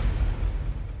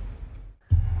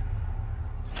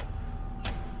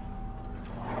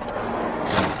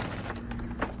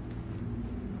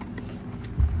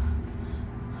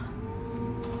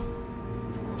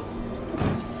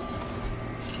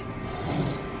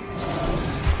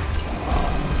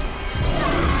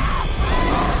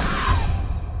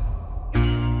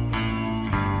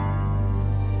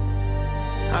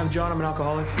 I'm John, I'm an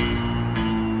alcoholic.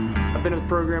 I've been in the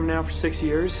program now for 6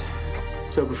 years,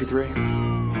 sober for 3.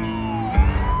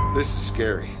 This is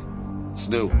scary. It's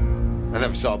new. I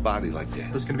never saw a body like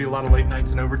that. There's gonna be a lot of late nights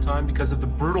and overtime because of the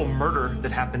brutal murder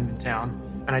that happened in town.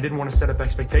 And I didn't want to set up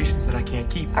expectations that I can't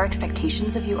keep. Our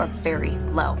expectations of you are very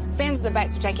low. Spans of the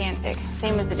bites are gigantic,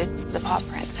 same as the distance of the paw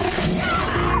prints.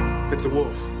 It's a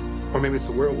wolf. Or maybe it's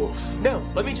a werewolf. No,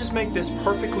 let me just make this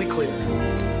perfectly clear.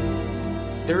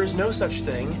 There is no such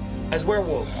thing as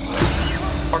werewolves.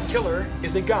 Our killer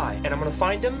is a guy, and I'm gonna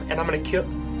find him, and I'm gonna kill...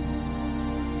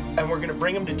 And we're gonna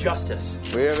bring him to justice.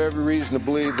 We have every reason to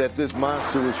believe that this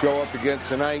monster will show up again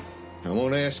tonight. I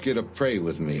won't ask you to pray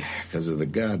with me, because of the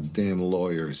goddamn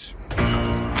lawyers.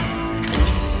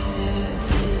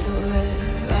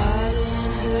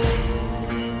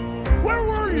 Where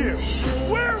were you?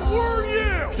 Where were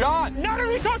you? John! None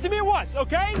of you talk to me at once,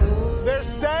 okay? They're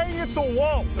saying it's a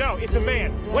wolf. No, it's a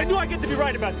man. When do I get to be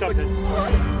right about something?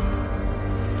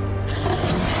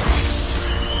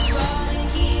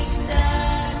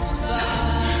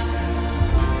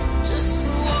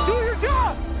 Do your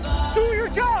job! Do your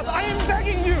job! I am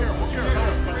begging you!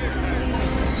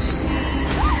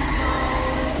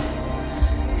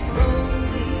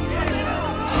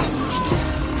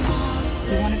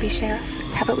 Sheriff.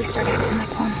 How about we start acting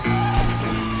like one?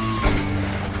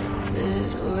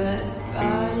 Little Red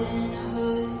Riding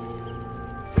Hood,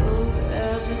 oh,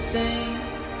 everything,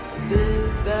 a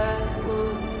big bad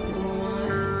wolf, go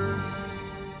on.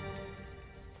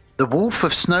 The Wolf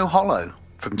of Snow Hollow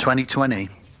from 2020.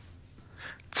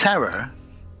 Terror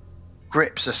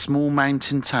grips a small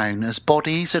mountain town as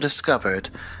bodies are discovered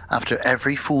after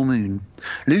every full moon.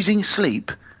 Losing sleep,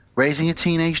 raising a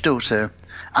teenage daughter,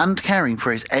 and caring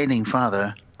for his ailing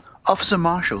father, Officer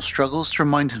Marshall struggles to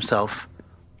remind himself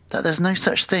that there's no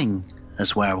such thing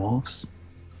as werewolves.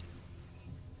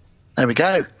 There we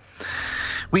go.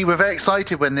 We were very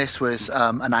excited when this was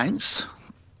announced.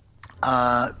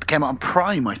 It came out on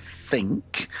Prime, I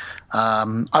think.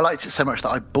 I liked it so much that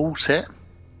I bought it.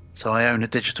 So I own a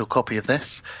digital copy of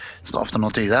this. It's not often I'll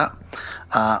do that.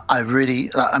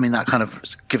 That kind of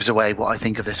gives away what I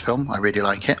think of this film. I really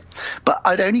like it. But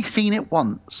I'd only seen it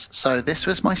once, so this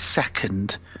was my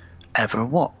second ever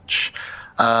watch.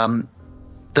 The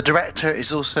director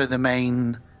is also the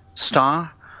main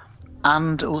star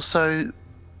and also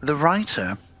the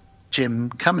writer, Jim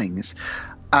Cummings.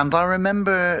 And I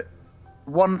remember,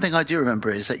 one thing I do remember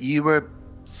is that you were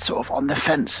sort of on the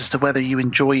fence as to whether you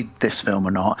enjoyed this film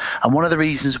or not. And one of the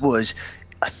reasons was,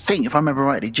 I think, if I remember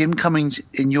rightly, Jim Cummings,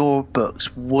 in your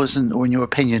books, wasn't, or in your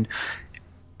opinion,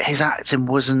 his acting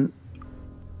wasn't,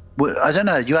 I don't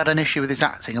know, you had an issue with his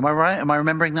acting. Am I right? Am I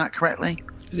remembering that correctly?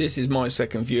 This is my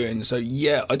second viewing, so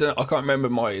yeah, I can't remember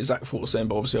my exact thoughts then,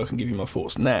 but obviously I can give you my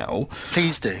thoughts now.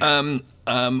 Please do.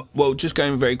 Well, just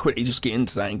going very quickly, just get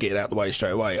into that and get it out of the way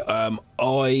straight away.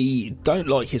 I don't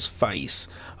like his face.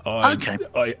 Okay.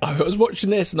 I was watching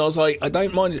this and I was like, I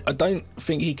don't mind it. I don't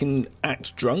think he can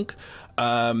act drunk,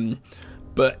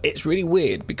 but it's really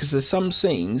weird because there's some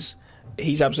scenes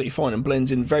he's absolutely fine and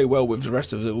blends in very well with the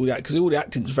rest of all that, because all the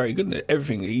acting's very good in it.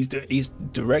 Everything he's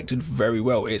directed very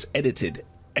well. It's edited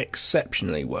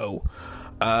exceptionally well.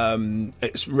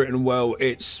 It's written well.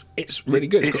 It's really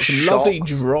good. It's got some lovely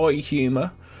dry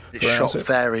humour. It's shot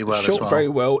very well. Shot very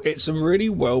well. It's a really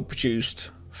well produced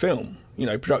film. You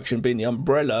know, production being the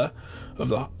umbrella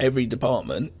of every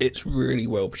department. It's really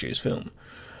well produced film.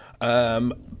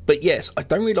 But yes, I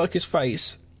don't really like his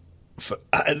face,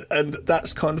 and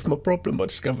that's kind of my problem. I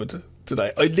discovered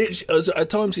today. I literally, at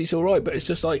times he's all right, but it's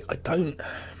just like I don't.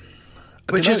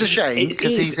 Which is a shame,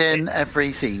 because he's in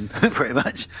every scene, pretty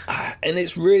much. And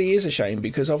it really is a shame,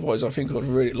 because otherwise I think I'd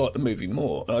really like the movie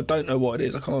more. And I don't know what it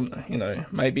is. I can't,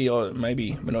 maybe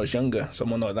when I was younger,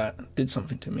 someone like that did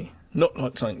something to me. Not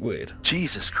like something weird.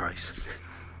 Jesus Christ.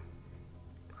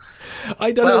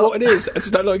 I don't know what it is. I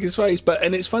just don't like his face.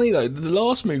 And it's funny, though, the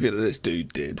last movie that this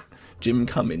dude did, Jim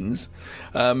Cummings,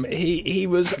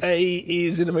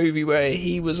 he's in a movie where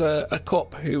he was a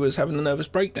cop who was having a nervous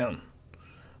breakdown.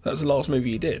 That was the last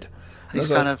movie he did. He's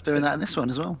kind of doing that in this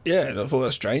one as well. Yeah, and I thought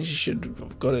that's strange. He should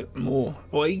have got it more.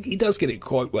 Well, he does get it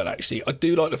quite well, actually. I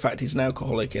do like the fact he's an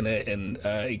alcoholic in it, and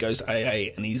he goes to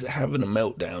AA, and he's having a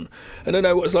meltdown. And I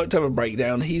know what it's like to have a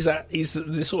breakdown. He's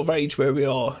this sort of age where we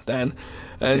are, Dan,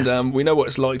 and yes. We know what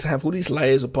it's like to have all these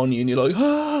layers upon you, and you're like,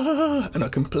 ah! And I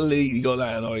completely got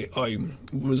that, and I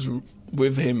was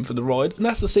with him for the ride. And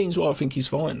that's the scenes where I think he's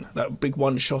fine. That big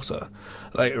one-shotter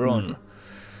later on.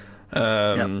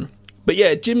 Yep. But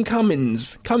yeah, Jim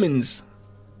Cummings.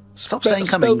 Stop saying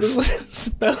Cummings.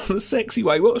 Spell the sexy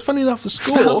way. Well, funny enough, the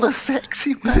score. Spell the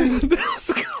sexy way. The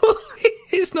score.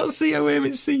 It's not C-O-M,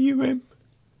 it's C-U-M.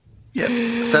 Yeah.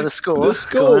 So the score. The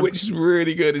score, which is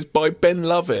really good, is by Ben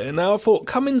Lovett. And now I thought,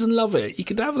 Cummings and Lovett, you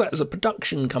could have that as a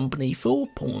production company for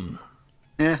porn.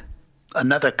 Yeah.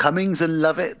 Another Cummings and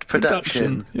Lovett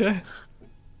production. Yeah.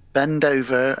 Bend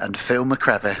Over and Phil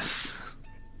McCrevis.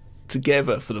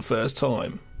 Together for the first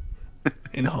time.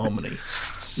 In harmony.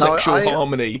 Sexual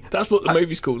harmony. That's what the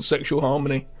movie's called, Sexual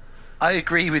Harmony. I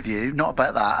agree with you, not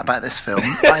about that, about this film.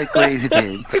 I agree with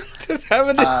you. Just have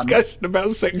a discussion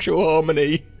about sexual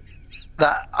harmony.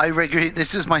 I agree.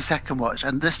 This is my second watch,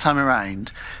 and this time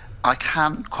around, I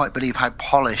can't quite believe how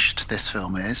polished this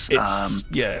film is.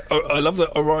 Yeah, I love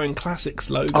the Orion Classics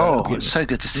logo. Oh, it's so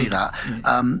good to see that.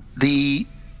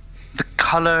 The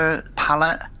colour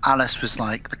palette, Alice was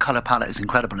like, the colour palette is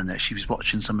incredible in this. She was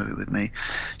watching some of it with me.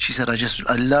 She said,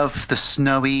 I love the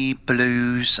snowy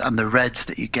blues and the reds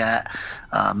that you get.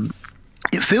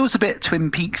 It feels a bit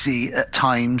Twin Peaksy at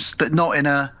times, but not in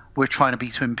a we're trying to be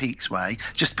Twin Peaks way,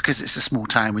 just because it's a small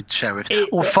town with sheriff.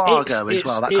 Or Fargo as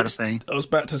well, that kind of thing. I was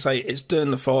about to say, it's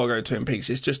doing the Fargo Twin Peaks,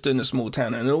 it's just doing a small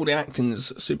town, and all the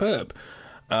acting's superb.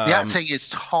 The acting is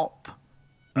top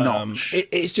notch.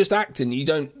 It's just acting. You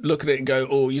don't look at it and go,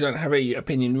 oh, you don't have any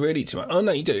opinion really too much. Oh,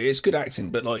 no, you do. It's good acting,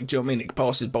 but like, do you know what I mean? It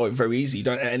passes by very easy. You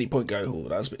don't at any point go, oh,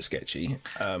 that was a bit sketchy.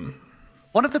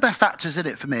 One of the best actors in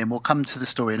it for me, and we'll come to the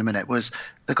story in a minute, was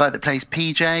the guy that plays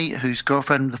PJ, whose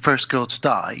girlfriend, the first girl to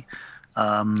die.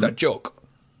 That jock.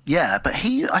 Yeah, but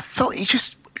I thought he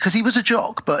just, because he was a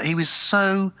jock, but he was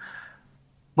so,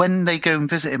 when they go and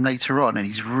visit him later on and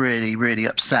he's really, really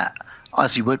upset,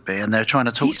 as he would be, and they're trying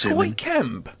to talk to him. He's quite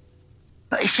camp.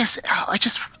 But it's just,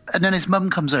 and then his mum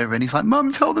comes over and he's like,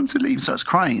 Mum, tell them to leave. Starts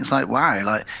crying. It's like, wow,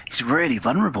 like he's really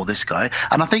vulnerable, this guy.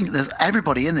 And I think there's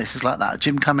everybody in this is like that.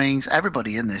 Jim Cummings,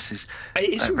 everybody in this is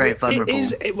very vulnerable.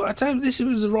 I tell you, this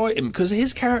was the writing, because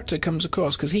his character comes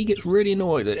across, because he gets really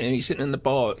annoyed and he's sitting in the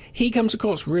bar. He comes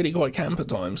across really quite camp at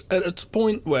times, at a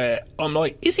point where I'm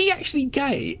like, is he actually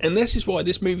gay? And this is why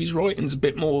this movie's writing's a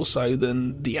bit more so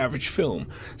than the average film.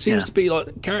 Seems to be like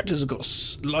the characters have got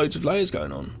loads of layers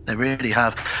going on. They really have.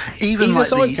 Even he's like a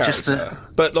side character,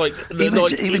 but like,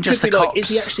 even just the cops. Is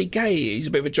he actually gay? He's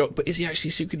a bit of a jock, but is he actually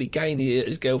secretly gay? And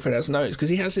his girlfriend has noticed, because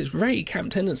he has this very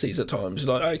camp tendencies at times.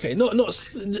 Like, okay, not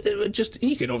just,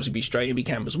 he could obviously be straight and be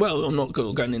camp as well. I'm not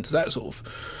going into that sort of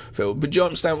field, but do you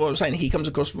understand what I'm saying? He comes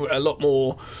across a lot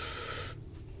more.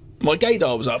 My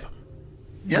gaydar was up.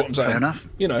 Yeah, fair enough.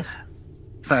 You know.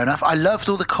 Fair enough. I loved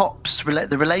all the cops.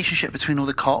 The relationship between all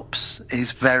the cops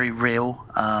is very real.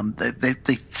 They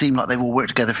seem like they've all worked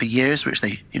together for years, which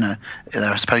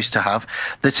they're supposed to have.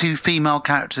 The two female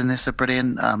characters in this are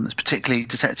brilliant, particularly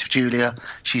Detective Julia.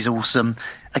 She's awesome.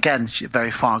 Again, she's a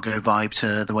very Fargo vibe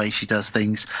to the way she does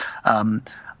things.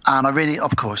 And I really,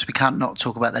 of course, we can't not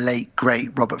talk about the late,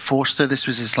 great Robert Forster. This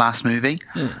was his last movie.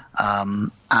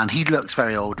 And he looks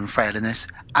very old and frail in this,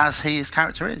 as his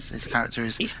character is. His character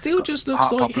is... He still just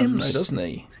looks like him, though, doesn't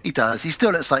he? He does. He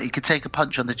still looks like he could take a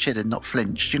punch on the chin and not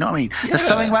flinch. Do you know what I mean? Yeah. There's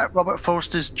something about Robert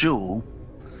Forster's jaw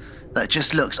that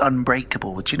just looks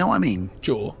unbreakable. Do you know what I mean?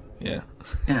 Jaw, yeah.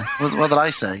 Yeah. What did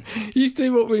I say? You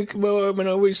do when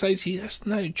I always say to you,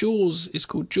 no, Jaws is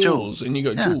called Jaws, and you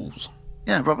go, Jaws.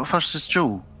 Yeah, Robert Forster's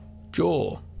jaw.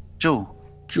 Jaw.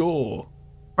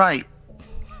 Right.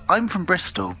 I'm from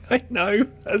Bristol. I know.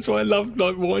 That's why I love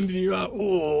winding you up.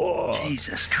 Oh.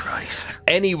 Jesus Christ.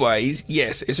 Anyways,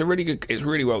 yes, it's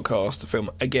really well cast film.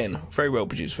 Again, very well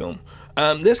produced film.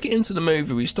 Let's get into the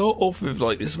movie. We start off with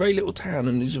like this very little town,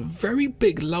 and there's a very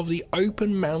big, lovely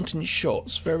open mountain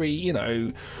shots. Very,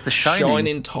 the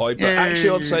shining type. But actually,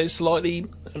 I'd say slightly,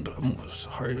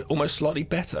 almost slightly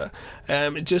better.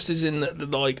 Just as in that,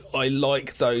 like, I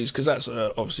like those, because that's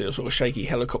obviously a sort of shaky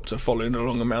helicopter following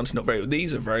along a mountain.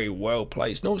 These are very well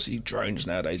placed. And obviously, drones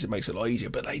nowadays, it makes it a lot easier.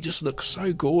 But they just look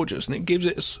so gorgeous, and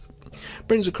it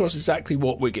brings across exactly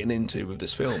what we're getting into with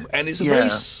this film. And it's a very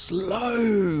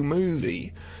slow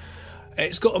movie.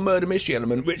 It's got a murder mystery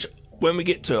element, which when we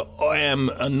get to, I am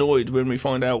annoyed when we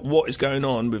find out what is going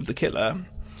on with the killer.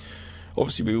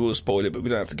 Obviously we will spoil it, but we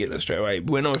don't have to get there straight away.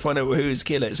 But when I find out who is the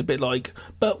killer, it's a bit like,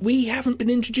 but we haven't been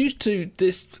introduced to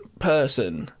this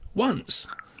person once.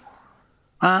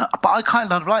 But I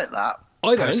kind of like that.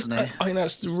 I don't. I think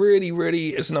that's really, really,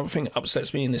 it's another thing that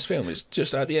upsets me in this film. It's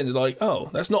just at the end, like,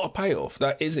 oh, that's not a payoff.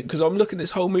 That isn't, because I'm looking,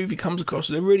 this whole movie comes across,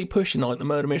 they're really pushing like the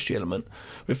murder mystery element,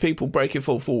 with people breaking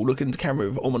full fall, looking into the camera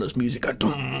with ominous music.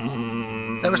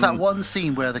 There was that one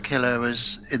scene where the killer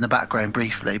was in the background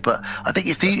briefly, but I think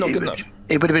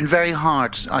it would have been very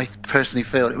hard, I personally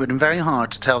feel, it would have been very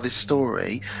hard to tell this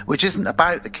story, which isn't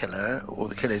about the killer or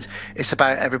the killers, it's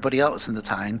about everybody else in the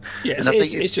town. Yeah, and I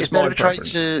think it's just my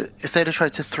preference. If they'd have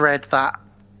tried to thread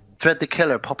the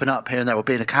killer popping up here and there, or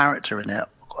being a character in it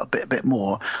a bit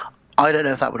more, I don't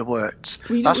know if that would have worked.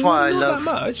 That's why I love...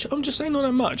 Not that much. I'm just saying not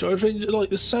that much. I think, like,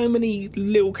 there's so many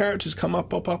little characters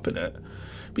pop up in it.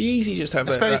 Be easy just to have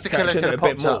that character in it a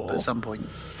bit more at some point.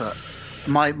 But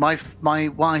my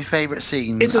favourite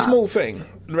scene. It's a small thing.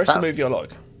 The rest of the movie I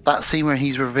like. That scene where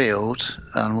he's revealed,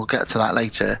 and we'll get to that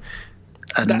later.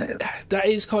 And that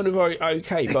is kind of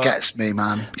okay. It gets me,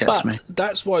 man.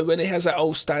 That's why when it has that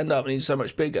old stand up and he's so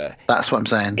much bigger. That's what I'm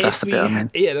saying. That's the bit I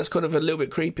mean. Yeah, that's kind of a little bit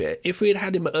creepier. If we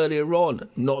had him earlier on,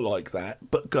 not like that,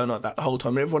 but going like that the whole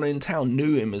time, everyone in town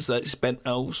knew him as that spent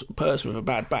old person with a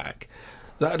bad back,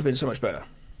 that would have been so much better.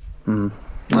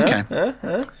 Okay.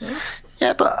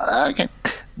 Yeah, but okay.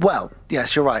 Well,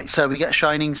 yes, you're right. So we get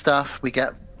shining stuff. We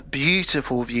get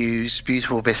beautiful views,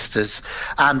 beautiful vistas,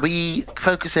 and we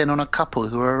focus in on a couple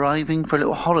who are arriving for a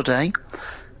little holiday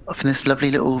from this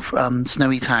lovely little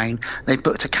snowy town. They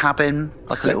booked a cabin,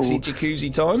 like sexy a little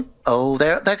jacuzzi time. Oh,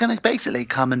 they're going to basically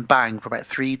come and bang for about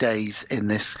 3 days in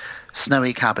this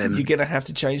snowy cabin. You're going to have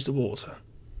to change the water.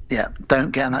 Yeah,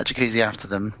 don't get in that jacuzzi after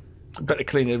them. Better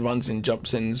cleaner runs in,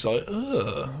 jumps in, is like,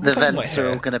 ugh. The vents are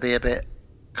all going to be a bit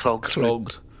clogged.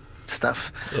 Clogged.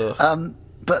 Stuff. Ugh.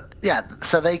 But yeah,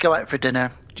 so they go out for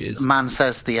dinner. Jizz. The man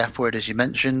says the F word, as you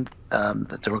mentioned,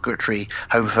 the derogatory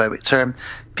homophobic term.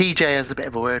 PJ has a bit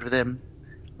of a word with him,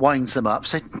 winds them up.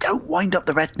 So don't wind up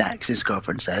the rednecks, his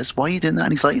girlfriend says. Why are you doing that?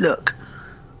 And he's like, look,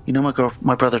 you know,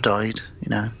 my brother died, you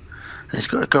know. And his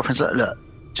girlfriend's like, look,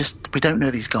 we don't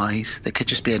know these guys. They could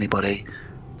just be anybody.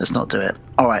 Let's not do it.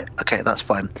 All right, okay, that's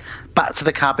fine. Back to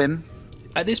the cabin.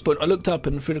 At this point, I looked up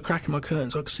and through the crack in my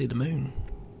curtains, I could see the moon.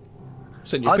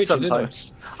 Sent you a picture, didn't I?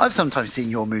 I've sometimes seen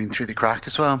your moon through the crack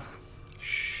as well.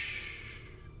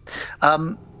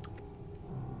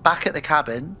 Back at the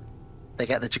cabin, they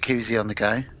get the jacuzzi on the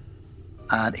go,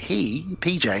 and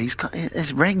PJ, he's got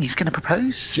his ring. He's going to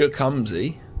propose.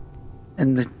 Jacuzzi.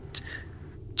 In the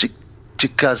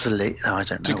jacuzzi. No, I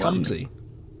don't know. Jacuzzi.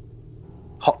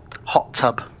 Hot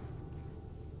tub.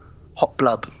 Hot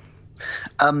blub.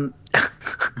 Hot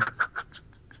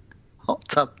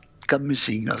tub cum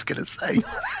machine, I was going to say.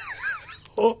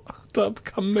 Hot tub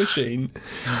cum machine.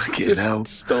 Just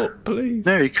stop, please.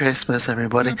 Merry Christmas,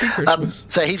 everybody. Happy Christmas.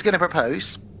 So he's going to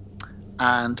propose,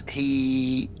 and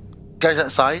he goes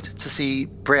outside to see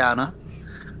Brianna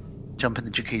jump in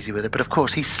the jacuzzi with her, but of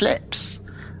course he slips,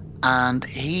 and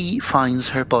he finds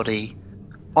her body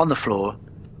on the floor,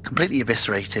 completely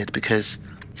eviscerated, because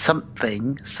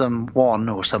someone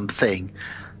or something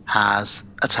has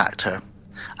attacked her.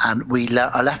 And we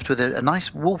are left with a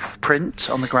nice wolf print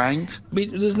on the ground.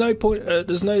 There's no point.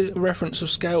 There's no reference of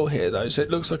scale here, though, so it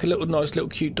looks like a nice little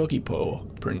cute doggy paw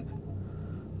print.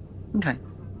 Okay.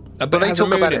 But they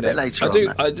talk about it a bit later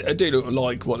on. I do look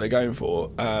like what they're going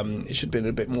for. It should have been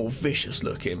a bit more vicious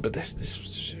looking, but that's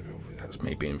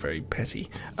me being very petty.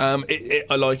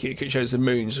 I like it. It shows the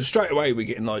moon, so straight away we're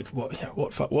getting like,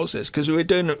 what fuck was this? Because we're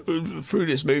doing through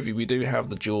this movie, we do have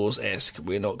the Jaws-esque.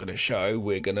 We're not going to show.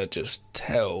 We're going to just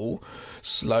tell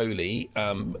slowly,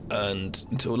 and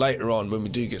until later on when we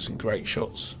do get some great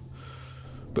shots,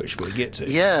 which we'll get to.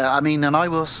 Yeah, I mean, and I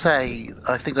will say,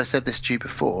 I think I said this to you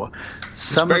before.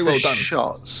 Some of the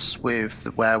shots with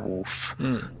the werewolf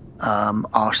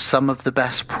are some of the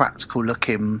best practical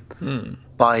looking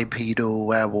bipedal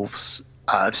werewolves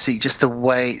I've seen. Just the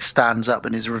way it stands up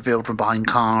and is revealed from behind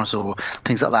cars or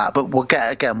things like that. But we'll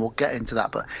get into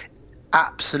that. But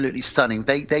absolutely stunning.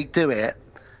 They do it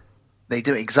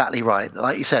exactly right.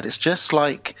 Like you said, it's just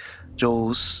like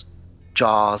Jaws.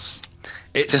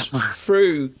 It's just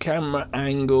through camera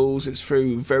angles. It's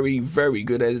through very, very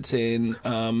good editing.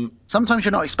 Sometimes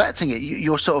you're not expecting it.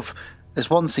 You're sort of. There's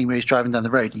one scene where he's driving down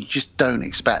the road and you just don't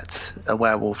expect a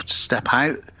werewolf to step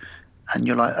out. And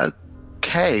you're like,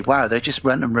 okay, wow, they just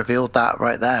went and revealed that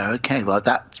right there. Okay, well,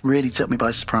 that really took me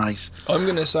by surprise. I'm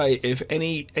going to say, if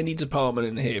any department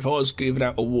in here, if I was giving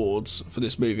out awards for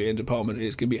this movie in department,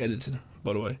 it's going to be edited,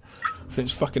 by the way. I think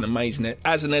it's fucking amazing.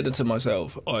 As an editor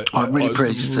myself, I'm really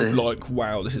pleased too. Like,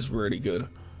 wow, this is really good.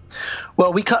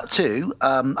 Well, we cut to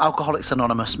Alcoholics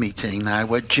Anonymous meeting now,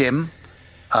 where Jim...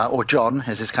 or John,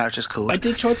 as his character's called. I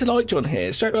did try to like John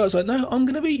here. Straight away I was like, no, I'm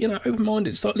going to be,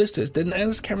 open-minded, start listening. Then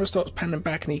as the camera starts panning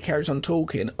back and he carries on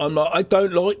talking, I'm like, I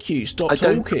don't like you, stop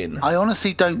talking. I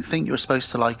honestly don't think you're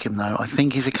supposed to like him, though. I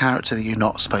think he's a character that you're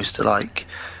not supposed to like.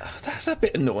 That's a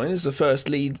bit annoying. It's the first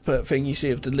lead thing you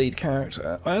see of the lead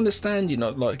character. I understand you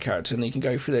not like a character and you can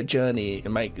go through their journey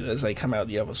and make as they come out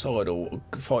the other side or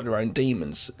fight their own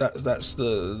demons. That's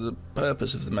the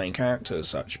purpose of the main character as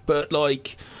such. But,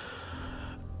 like...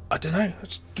 I don't know. I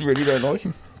just really don't like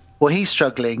him. Well, he's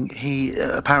struggling. He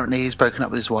apparently he's broken up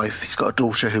with his wife. He's got a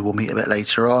daughter who we'll meet a bit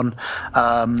later on.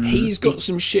 He's got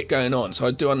some shit going on, so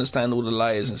I do understand all the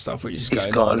layers and stuff which is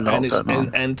going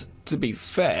on. And to be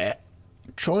fair,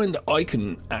 trying to I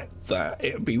can act that,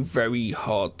 it would be very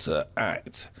hard to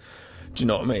act. Do you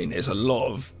know what I mean? There's a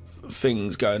lot of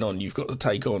things going on you've got to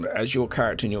take on as your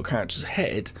character in your character's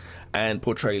head and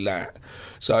portray that.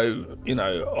 So,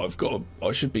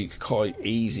 I should be quite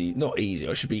easy. Not easy,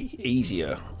 I should be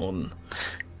easier on...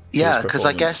 Yeah, because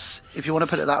I guess, if you want to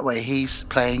put it that way, he's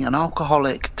playing an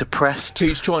alcoholic, depressed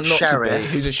who's trying not sheriff, to be,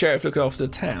 who's a sheriff looking after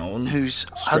the town. Who's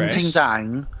hunting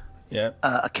down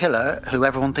a killer who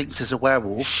everyone thinks is a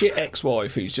werewolf. Shit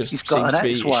ex-wife who's just seems to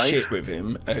be shit with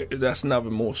him. That's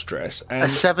another more stress. And a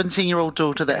 17-year-old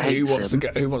daughter that hates him.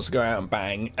 Who wants to go out and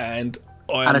bang, and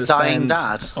a dying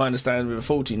dad. I understand with a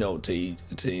 14-year-old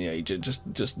teenager,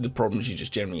 just the problems you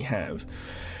just generally have.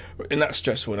 And that's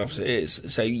stressful enough as it is.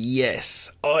 So, yes,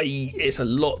 it's a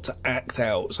lot to act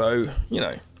out. So,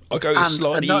 I go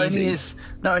slightly easy.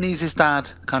 Not only is his dad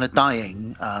kind of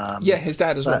dying. Yeah, his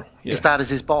dad as well. Yeah. His dad is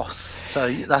his boss,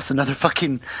 so that's another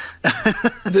fucking.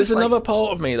 There's another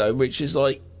part of me though, which is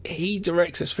like he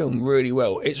directs this film really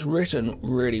well. It's written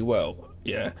really well.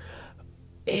 Yeah.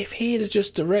 If he had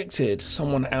just directed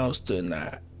someone else doing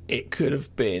that, it could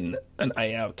have been an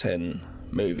 8 out of 10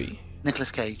 movie.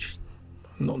 Nicolas Cage.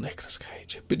 Not Nicolas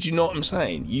Cage, but do you know what I'm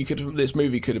saying? This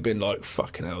movie could have been like,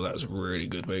 fucking hell, that was a really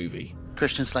good movie.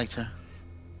 Christian Slater.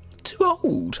 Too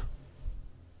old.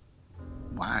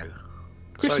 Wow.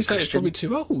 Christian Slater's probably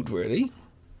too old, really.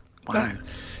 Wow.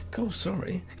 God,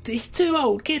 sorry. He's too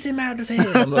old. Get him out of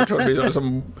here. I'm not trying to be like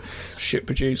some shit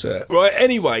producer. Right.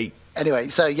 Anyway,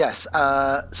 so yes.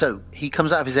 So he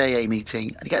comes out of his AA meeting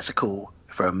and he gets a call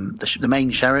from the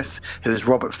main sheriff, who is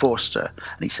Robert Forster,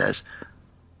 and he says,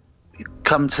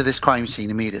 come to this crime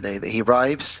scene immediately. That he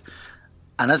arrives,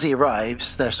 and as he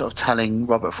arrives, they're sort of telling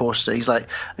Robert Forster, he's like,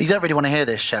 you don't really want to hear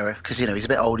this, Sheriff, because he's a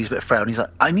bit old, he's a bit frail, and he's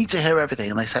like, I need to hear everything.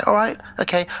 And they say, all right,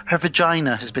 okay, her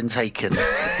vagina has been taken.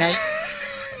 Okay.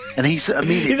 And he's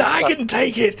immediately like, I can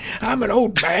take it. I'm an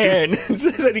old man.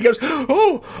 And he goes,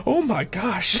 oh my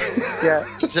gosh. Yeah,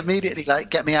 he's immediately like,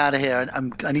 get me out of here.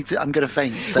 I'm going to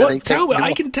faint. So what? Tell me,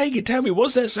 I can take it. Tell me,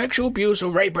 was there sexual abuse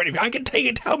or rape or anything? I can take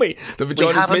it. Tell me. The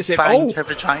vagina's missing. We haven't found her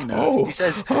vagina. He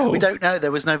says, we don't know.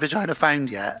 There was no vagina found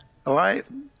yet. All right.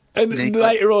 And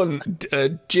later on,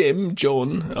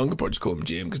 John, I'm going to probably just call him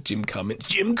Jim, because Jim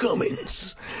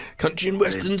Cummins, country and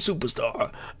western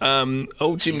superstar,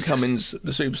 old Jim Cummins,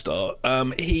 the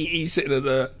superstar, he's sitting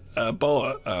at a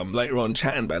bar later on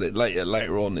chatting about it,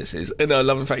 later on this is, and I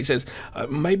love the fact he says,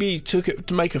 maybe he took it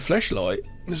to make a fleshlight.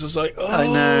 This is like, I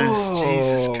know,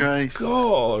 Jesus Christ.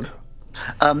 God.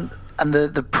 And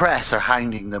the press are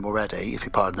hounding them already, if you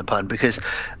pardon the pun, because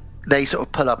they sort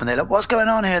of pull up and they're like, what's going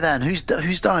on here then? Who's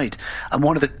died? And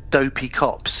one of the dopey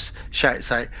cops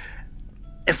shouts out,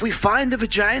 if we find the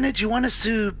vagina, do you want us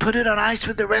to put it on ice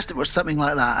with the rest of it, or something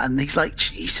like that? And he's like,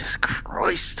 Jesus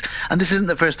Christ. And this isn't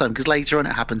the first time, because later on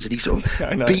it happens and he sort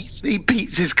of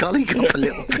beats his colleague up a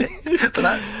little bit.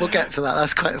 But we'll get to that.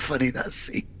 That's quite funny, that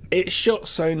scene. It's shot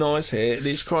so nice here,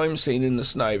 this crime scene in the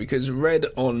snow, because red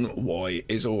on white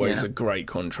is always a great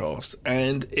contrast,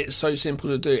 and it's so simple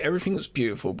to do. Everything looks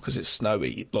beautiful because it's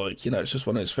snowy. Like, it's just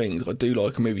one of those things. I do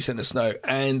like a movie set in the snow,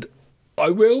 and I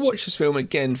will watch this film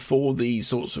again for these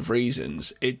sorts of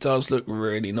reasons. It does look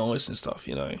really nice and stuff,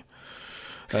 Back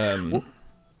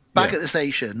at the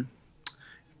station,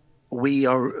 we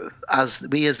as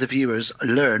the viewers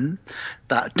learn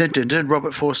that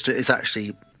Robert Forster is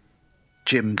actually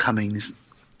Jim Cummings'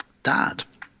 dad,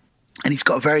 and he's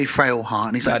got a very frail heart,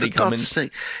 and he's Daddy like, for God's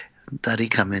sake, Daddy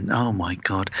Cummings, oh my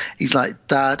God, he's like,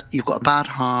 Dad, you've got a bad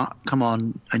heart, come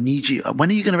on, I need you,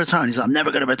 when are you going to retire? And he's like, I'm never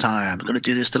going to retire, I'm going to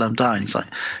do this till I'm dying. He's like,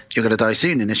 you're going to die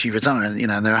soon unless you retire,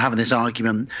 and they're having this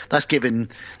argument. That's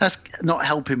not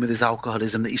helping with his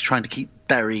alcoholism that he's trying to keep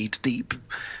buried deep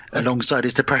alongside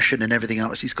his depression and everything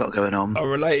else he's got going on. I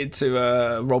related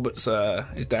to Robert's,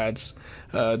 his dad's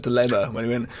dilemma when he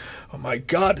went, oh my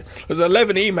God, there's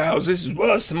 11 emails, this is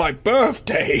worse than my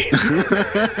birthday.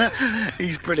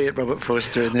 He's brilliant, Robert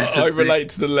Forster, in this. I relate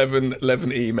to the 11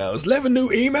 emails. 11 new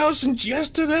emails since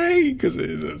yesterday, because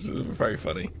it's very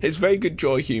funny. It's very good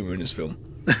dry humour in this film.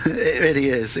 It really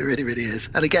is, it really, really is.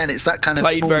 And again, it's that kind of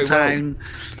played small town...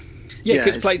 Well. Yeah,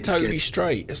 because it's played totally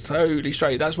straight. It's totally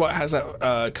straight. That's why it has that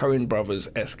Coen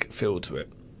Brothers-esque feel to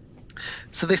it.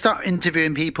 So they start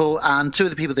interviewing people, and two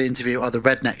of the people they interview are the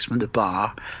rednecks from the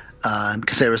bar,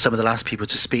 because they were some of the last people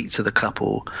to speak to the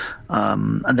couple.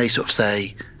 And they sort of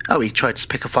say, oh, he tried to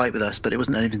pick a fight with us, but it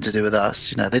wasn't anything to do with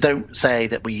us. They don't say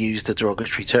that we used a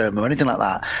derogatory term or anything like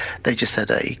that. They just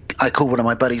said, I called one of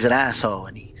my buddies an asshole,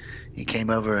 and he came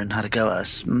over and had a go at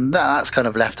us. That's kind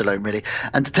of left alone, really.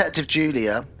 And Detective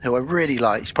Julia, who I really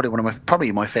like, she's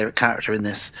probably my favourite character in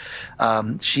this.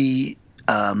 She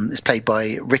is played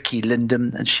by Ricky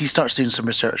Lindham, and she starts doing some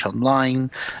research online,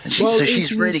 and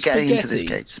she's really getting into this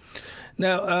case.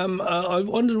 Now, I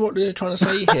wondered what they're trying to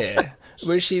say here.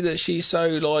 Was she that she's so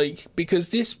like, because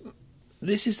this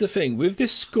is the thing with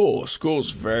this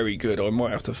score's very good. I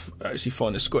might have to actually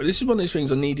find a score. This is one of those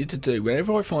things I needed to do.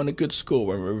 Whenever I find a good score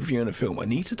when we're reviewing a film, I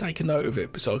need to take a note of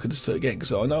it so I can just do it again,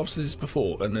 because I know I've said this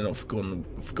before and then I've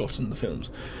forgotten the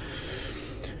films.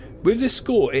 With this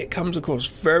score, it comes across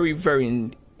very,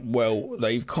 very well.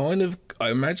 They've kind of, I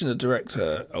imagine the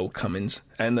director, old Cummins,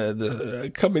 and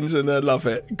the Cummins and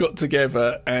Lovett got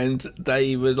together, and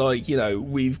they were like,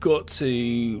 we've got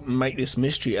to make this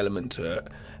mystery element to it.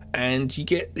 And you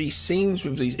get these scenes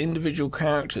with these individual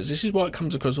characters. This is why it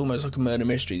comes across almost like a murder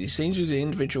mystery. These scenes with the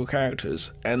individual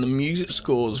characters, and the music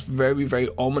score's very, very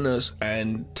ominous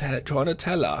and trying to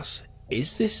tell us,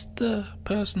 is this the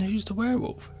person who's the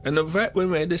werewolf? And the fact when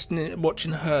we're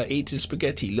watching her eating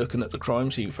spaghetti, looking at the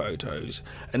crime scene photos,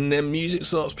 and then music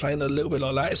starts playing a little bit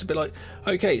like that, it's a bit like,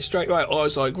 okay, straight away, I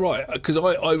was like, right, because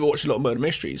I watch a lot of murder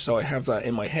mysteries, so I have that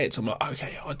in my head. So I'm like,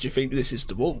 okay, do you think this is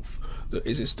the wolf?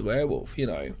 Is this the werewolf? You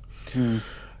know,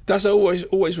 that's always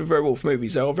with werewolf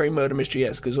movies. They are very murder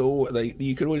mystery-esque because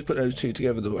you could always put those two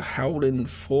together. The Howling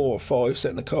 4 or 5 set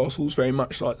in the castle's very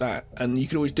much like that, and you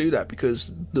can always do that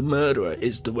because the murderer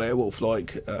is the werewolf,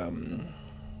 like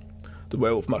the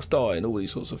werewolf must die and all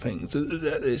these sorts of things.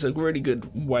 It's a really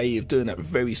good way of doing that,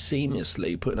 very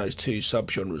seamlessly putting those two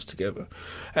subgenres together,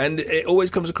 and it always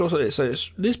comes across like this. So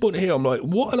at this point here, I'm like,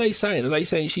 what are they saying? Are they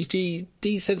saying she's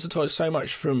desensitized so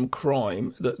much from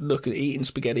crime that looking at eating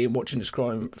spaghetti and watching this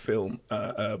crime film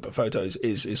photos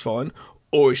is fine,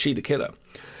 or is she the killer?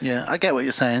 Yeah, I get what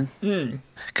you're saying.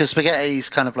 Because spaghetti's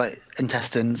kind of like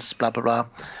intestines, blah blah blah.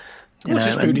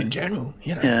 Just food in general,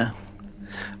 you know. Yeah.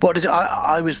 What did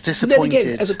I was disappointed. But then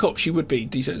again, as a cop, she would be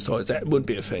desensitised. That would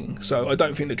be a thing. So I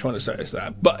don't think they're trying to say us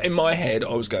that. But in my head,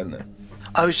 I was going there.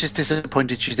 I was just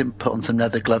disappointed she didn't put on some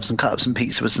leather gloves and cut up some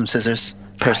pizza with some scissors.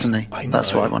 Personally,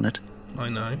 that's what I wanted. I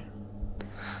know.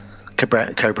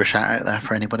 Cobra shout out there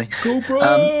for anybody.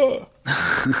 Cobra.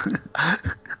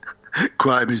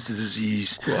 Crime is the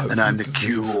disease, and I'm the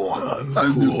cure.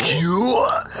 I'm the cure.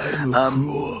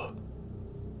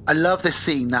 I love this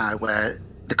scene now where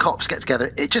the cops get together,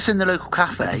 just in the local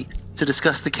cafe, to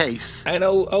discuss the case. And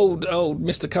old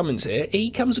Mr. Cummins here, he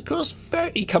comes across,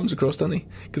 doesn't he?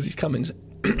 Because he's Cummins.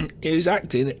 He's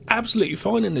acting absolutely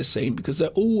fine in this scene because they're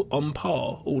all on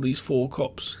par, all these 4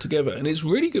 cops together, and it's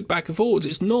really good back and forwards.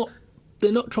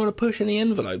 They're not trying to push any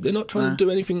envelope. They're not trying to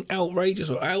do anything outrageous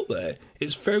or out there.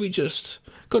 It's very just,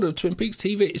 God, of Twin Peaks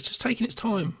TV, it's just taking its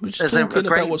time. We're just talking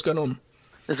about what's going on.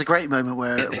 There's a great moment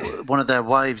where one of their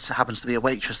wives happens to be a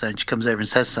waitress there, and she comes over and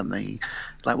says something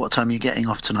like, "What time are you getting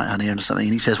off tonight, honey?" or something,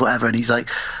 and he says whatever, and he's like,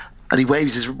 and he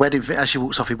waves his wedding, as she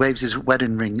walks off, he waves his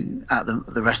wedding ring at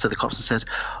the rest of the cops and says,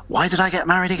 "Why did I get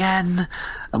married again?"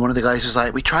 And one of the guys was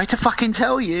like, "We tried to fucking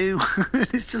tell you."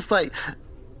 It's just like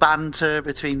banter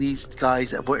between these guys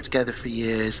that have worked together for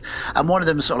years, and one of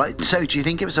them was sort of like, "So do you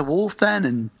think it was a wolf then?"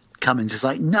 And Cummins is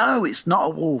like, "No, it's not a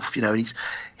wolf," you know, and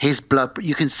his blood,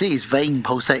 you can see his vein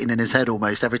pulsating in his head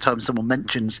almost every time someone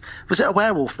mentions, was it a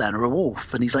werewolf then or a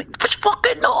wolf? And he's like, it's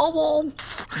fucking not a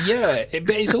wolf. Yeah,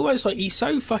 but it's almost like he's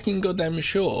so fucking goddamn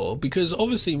sure, because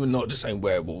obviously we're not just saying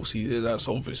werewolves, that's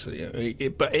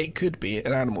obviously, but it could be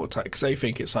an animal attack because they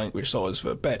think it's something which size for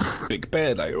a big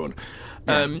bear later on.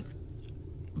 Yeah.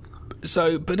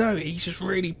 But no, he's just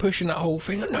really pushing that whole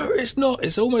thing. No, it's not.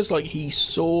 It's almost like he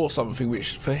saw something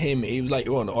which, for him, he was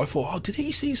later on, I thought, oh, did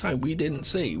he see something we didn't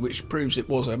see? Which proves it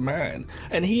was a man.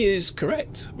 And he is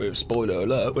correct. With spoiler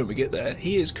alert, when we get there,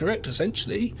 he is correct,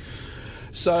 essentially.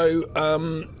 So,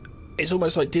 it's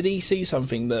almost like, did he see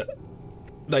something that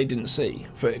they didn't see?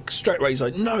 For straight away, he's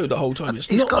like, no, the whole time.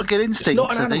 He's got a good instinct. It's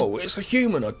not an animal, it's a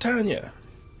human, I tell you.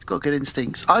 Got good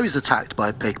instincts. I was attacked by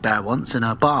a big bear once in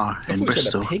a bar in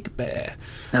Bristol. A pig bear.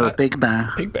 No, a big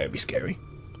bear. Big bear would be scary.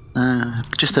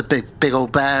 Just a big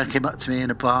old bear came up to me in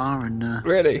a bar and.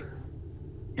 Really?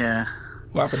 Yeah.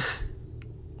 What happened?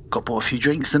 Got bought a few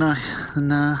drinks, didn't I?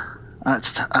 And I had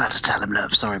to tell him,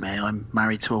 "Look, sorry, mate, I'm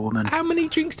married to a woman." How many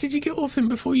drinks did you get off him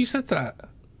before you said that?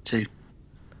 2.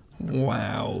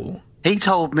 Wow. He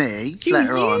told me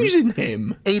later on.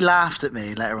 He laughed at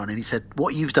me later on and he said,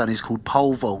 "What you've done is called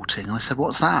pole vaulting." And I said,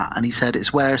 "What's that?" And he said,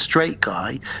 "It's where a straight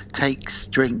guy takes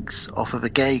drinks off of a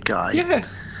gay guy." Yeah.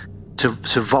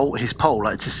 To vault his pole,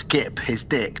 like to skip his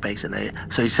dick, basically.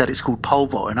 So he said it's called pole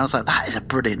vaulting. I was like, that is a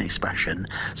brilliant expression.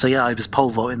 So yeah, I was pole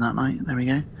vaulting that night. There we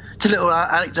go. It's a little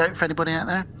anecdote for anybody out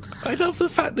there. I love the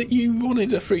fact that you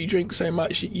wanted a free drink so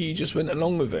much that you just went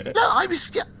along with it. No, I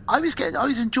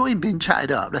was enjoying being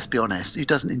chatted up. Let's be honest. Who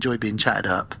doesn't enjoy being chatted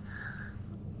up?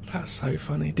 That's so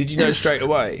funny. Did you know straight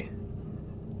away?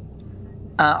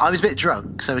 I was a bit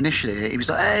drunk, so initially he was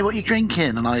like, "Hey, what are you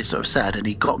drinking?" And I sort of said, and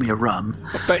he got me a rum.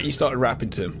 I bet you started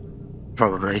rapping to him.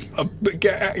 Probably. But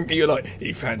you're like,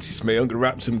 he fancies me, I'm going to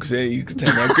rap to him because he's going to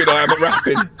tell me how good I am at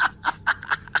rapping.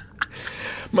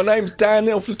 My name's Dan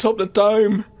off the top of the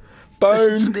dome.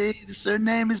 Bone. Listen to me, the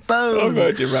surname is Bone. I've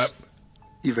heard you rap.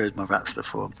 You've heard my raps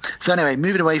before. So anyway,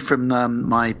 moving away from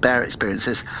my bear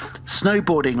experiences,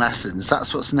 snowboarding lessons,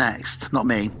 that's what's next. Not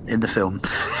me, in the film.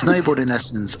 Snowboarding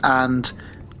lessons. And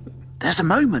there's a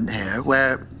moment here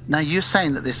where Now, you're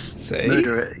saying that this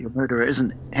murderer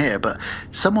isn't here, but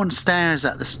someone stares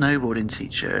at the snowboarding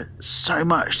teacher so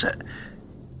much that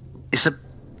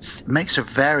makes her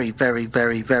very, very,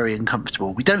 very, very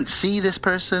uncomfortable. We don't see this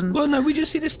person. Well, no, we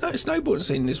just see this snowboarding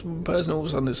scene. This person all of a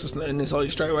sudden, and it's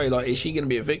like straight away, like, is she going to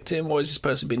be a victim? Why is this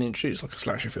person being introduced? Like a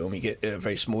slasher film, you get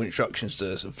very small introductions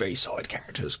to some very side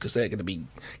characters because they're going to be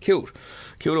killed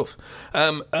off.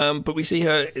 But we see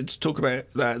her talk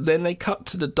about that. Then they cut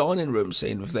to the dining room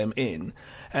scene with them in,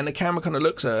 and the camera kind of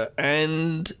looks at her.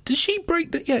 And does she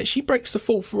break the? Yeah, she breaks the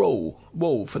fourth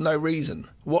wall for no reason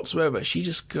whatsoever. She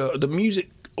just the music.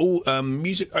 All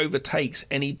music overtakes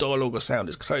any dialogue or sound.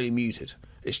 It's totally muted.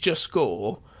 It's just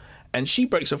score, and she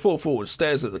breaks her fourth wall and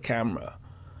stares at the camera.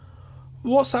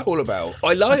 What's that all about?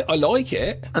 I like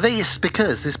it. I think it's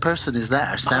because this person is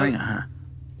there staring at her.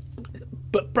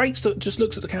 But just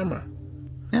looks at the camera.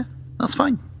 Yeah, that's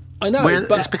fine. I know.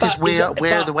 It's because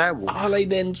we're the werewolf. Are they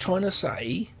then trying to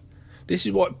say? This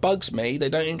is what bugs me. They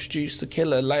don't introduce the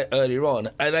killer earlier on.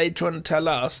 Are they trying to tell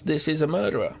us this is a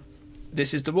murderer?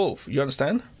 This is the wolf. You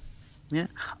understand? Yeah.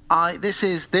 This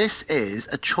is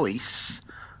a choice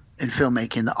in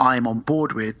filmmaking that I'm on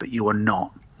board with, but you are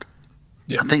not.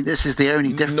 Yeah. I think this is the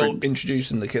only difference. Not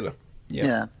introducing the killer.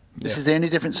 Yeah. This is the only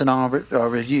difference in our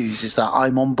reviews, is that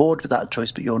I'm on board with that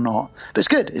choice, but you're not. But it's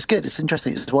good. It's good. It's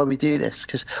interesting. It's why we do this,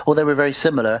 because although we're very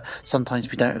similar,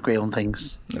 sometimes we don't agree on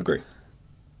things. Agree.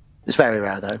 It's very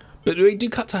rare, though. But we do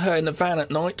cut to her in the van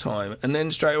at night time, and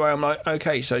then straight away I'm like,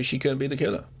 okay, so she couldn't be the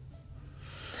killer.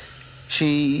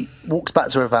 She walks back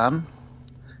to her van,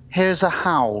 hears a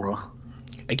howl.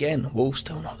 Again, wolf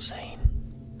still not seen.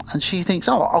 And she thinks,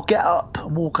 oh, I'll get up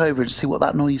and walk over and see what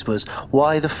that noise was.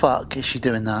 Why the fuck is she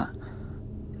doing that?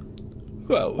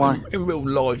 Well, in real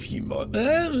life you might.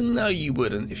 No, you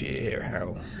wouldn't if you hear a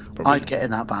howl. Probably. I'd get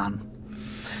in that van.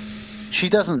 She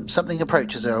doesn't. Something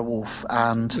approaches her, a wolf,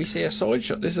 and... We see a side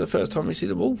shot. This is the first time we see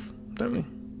the wolf, don't we?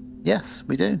 Yes,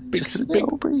 we do. Big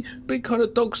kind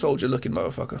of dog soldier looking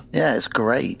motherfucker. Yeah, it's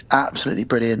great. Absolutely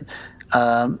brilliant.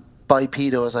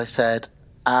 Bipedal, as I said.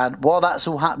 And while that's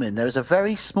all happening, there is a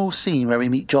very small scene where we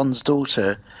meet John's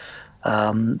daughter.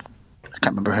 I can't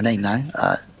remember her name now.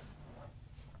 That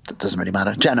doesn't really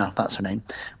matter. Jenna, that's her name.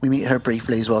 We meet her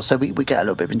briefly as well, so we get a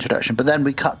little bit of introduction. But then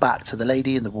we cut back to the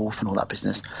lady and the wolf and all that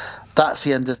business. That's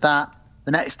the end of that.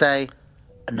 The next day,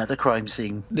 another crime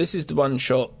scene. This is the one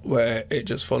shot where it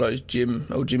just follows Jim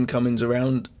Cummings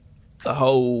around the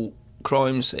whole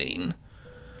crime scene.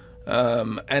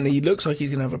 And he looks like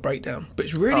he's going to have a breakdown. But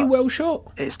it's really well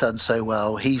shot. It's done so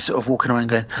well. He's sort of walking around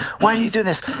going, why are you doing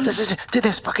this? Do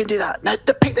this, fucking do that. No,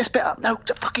 pick this bit up. No,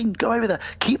 fucking go over there.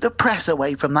 Keep the press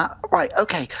away from that. Right,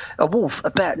 okay. A wolf,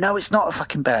 a bear. No, it's not a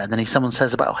fucking bear. And then someone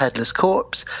says about a headless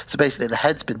corpse. So basically the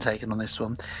head's been taken on this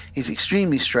one. He's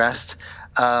extremely stressed.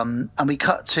 And we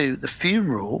cut to the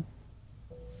funeral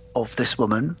of this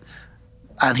woman.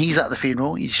 And he's at the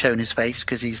funeral. He's shown his face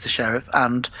because he's the sheriff.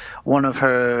 And one of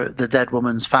the dead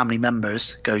woman's family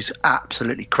members goes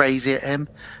absolutely crazy at him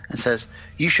and says,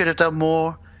 you should have done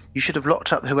more. You should have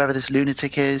locked up whoever this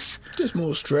lunatic is. Just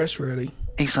more stress, really.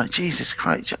 He's like, Jesus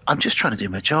Christ, I'm just trying to do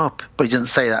my job. But he doesn't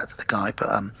say that to the guy.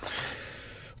 But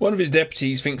one of his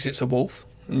deputies thinks it's a wolf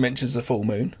and mentions the full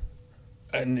moon.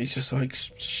 And he's just like,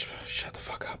 shut the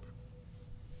fuck up.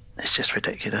 It's just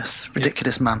ridiculous.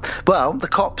 Ridiculous, man. Well, the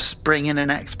cops bring in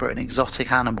an expert in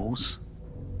exotic animals.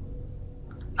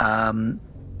 And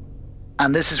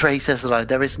this is where he says the line,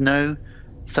 there is no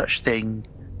such thing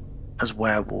as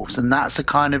werewolves. And that's a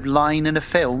kind of line in a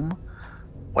film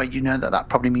where you know that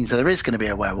probably means that there is going to be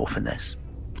a werewolf in this.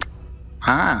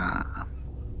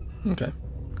 Okay.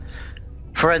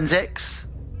 Forensics.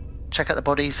 Check out the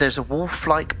bodies. There's a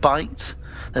wolf-like bite.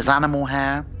 There's animal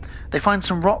hair. They find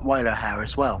some Rottweiler hair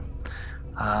as well.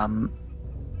 The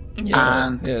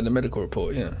medical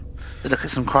report, yeah. They look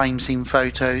at some crime scene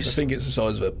photos. I think it's the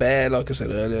size of a bear, like I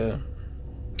said earlier.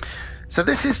 So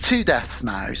this is 2 deaths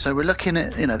now. So we're looking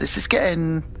at, this is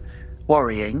getting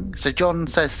worrying. So John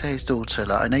says to his daughter,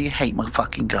 like, I know you hate my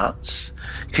fucking guts.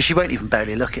 Because she won't even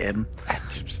barely look at him.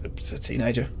 It's a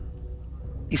teenager.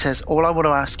 He says, all I want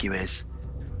to ask you is,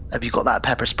 have you got that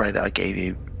pepper spray that I gave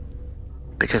you?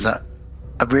 Because I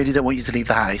really don't want you to leave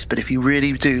the house, but if you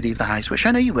really do leave the house, which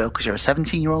I know you will because you're a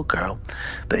 17-year-old girl,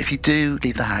 but if you do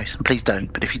leave the house, and please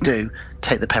don't, but if you do,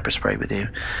 take the pepper spray with you.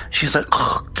 She's like,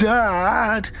 oh,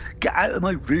 Dad, get out of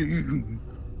my room.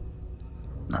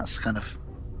 That's kind of,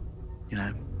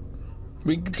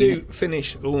 We do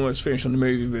almost finish on the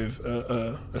movie with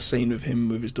a scene with him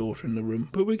with his daughter in the room,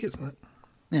 but we get to that.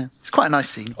 Yeah, it's quite a nice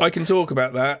scene. I can talk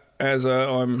about that as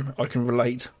I can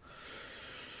relate.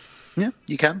 Yeah,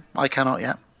 you can. I cannot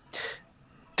yet.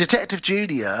 Detective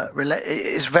Julia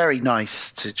is very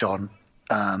nice to John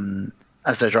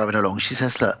as they're driving along. She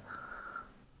says, look,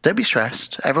 don't be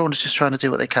stressed. Everyone's just trying to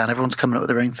do what they can. Everyone's coming up with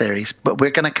their own theories. But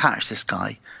we're going to catch this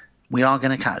guy. We are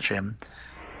going to catch him.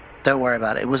 Don't worry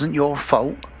about it. It wasn't your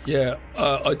fault. Yeah,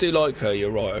 I do like her. You're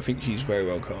right. I think she's very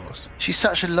well cast. She's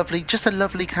such a lovely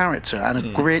character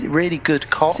and a really, really good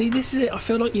cop. See, this is it. I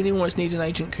feel like you almost need an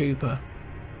Agent Cooper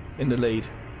in the lead.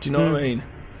 Do you know what I mean?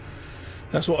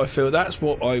 That's what I feel. That's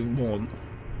what I want.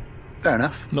 Fair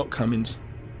enough. Not Cummings.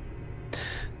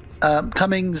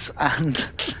 Cummings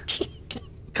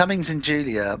and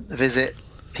Julia visit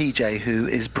PJ, who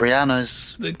is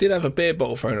Brianna's... They did have a beer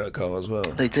bottle thrown at a car as well.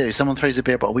 They do. Someone throws a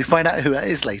beer bottle. We find out who it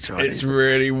is later on. It's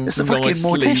really It's a fucking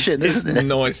mortician, isn't it? It's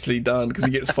nicely done, because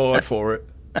he gets fired for it.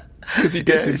 Because he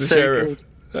disses the sheriff.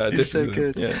 It's so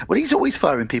good. Yeah. Well, he's always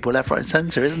firing people left, right and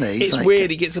centre, isn't he? It's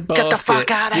weird. He gets a basket. Get the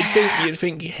fuck out of here! You'd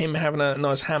think him having a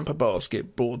nice hamper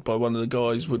basket bought by one of the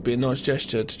guys would be a nice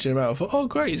gesture to chill him out. I thought, oh,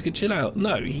 great, he's going to chill out.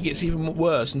 No, he gets even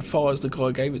worse and fires the guy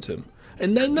who gave it to him.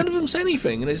 And then none of them say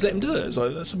anything, and they just let him do it.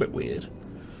 So that's a bit weird.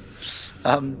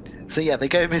 So yeah, they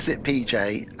go visit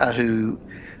PJ, who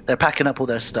they're packing up all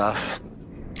their stuff,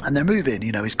 and they're moving.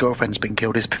 You know, his girlfriend's been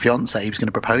killed. His fiance, he was going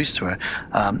to propose to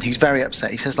her. He's very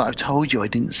upset. He says, like, I've told you I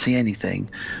didn't see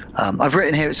anything. I've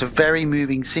written here, it's a very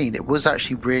moving scene. It was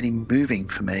actually really moving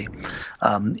for me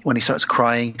when he starts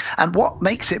crying. And what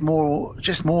makes it more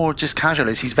casual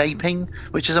is he's vaping,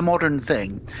 which is a modern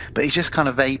thing. But he's just kind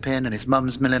of vaping, and his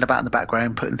mum's milling about in the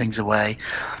background, putting things away.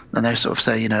 And they sort of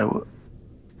say, you know,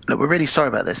 look, we're really sorry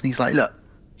about this. And he's like, look,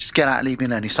 just get out, leave me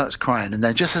alone. He starts crying. And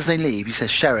then just as they leave, he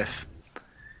says, Sheriff,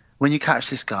 when you catch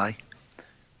this guy,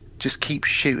 just keep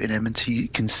shooting him until you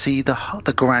can see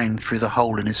the ground through the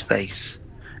hole in his face.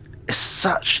 It's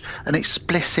such an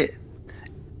explicit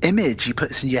image he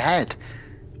puts in your head.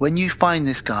 When you find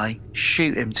this guy,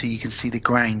 shoot him till you can see the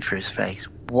ground through his face.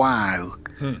 Wow.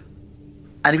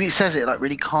 And he says it like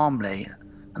really calmly.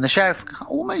 And the sheriff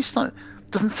almost like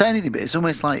doesn't say anything, but it's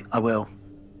almost like, I will.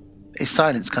 His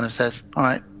silence kind of says, all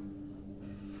right.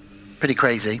 Pretty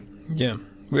crazy. Yeah.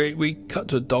 We cut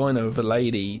to a diner with a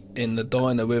lady in the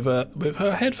diner with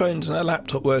her headphones and her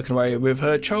laptop working away with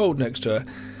her child next to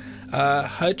her.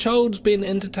 Her child's been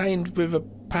entertained with a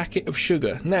packet of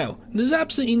sugar. Now, there's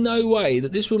absolutely no way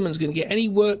that this woman's going to get any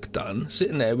work done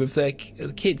sitting there with their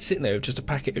kids sitting there with just a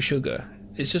packet of sugar.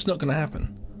 It's just not going to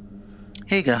happen.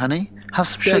 Here you go, honey. Have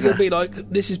some sugar. They're going to be like,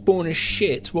 this is boring as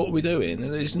shit. What are we doing?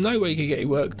 And there's no way you could get your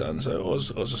work done. So I was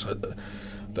just like,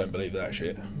 don't believe that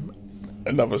shit.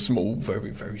 Another small,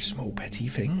 very, very small petty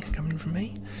thing coming from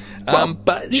me.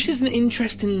 But this is an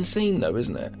interesting scene, though,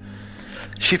 isn't it?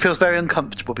 She feels very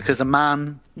uncomfortable because a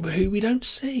man... who we don't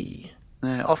see.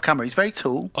 Off camera. He's very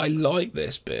tall. I like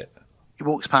this bit. He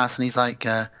walks past and he's like...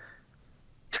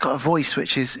 he's got a voice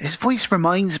which is... His voice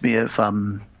reminds me of... I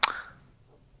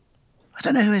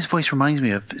don't know who his voice reminds me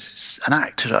of. It's an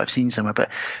actor that I've seen somewhere, but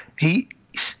he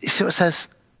sort of says...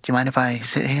 Do you mind if I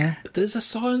sit here? There's a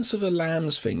Silence of the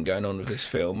Lambs thing going on with this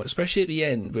film, especially at the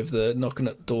end with the knocking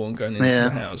at the door and going into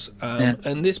the house.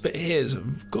 And this bit here has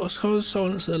got a kind of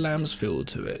Silence of the Lambs feel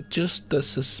to it. Just the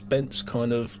suspense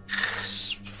kind of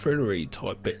thrillery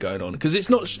type bit going on. Because it's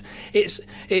not... It's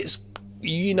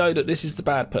you know that this is the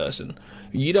bad person.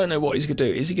 You don't know what he's going to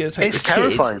do. Is he going to take the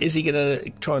terrifying. kid? Is he going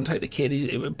to try and take the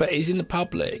kid? But he's in the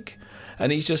public.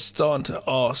 And he's just starting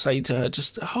to say to her,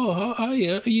 just, oh,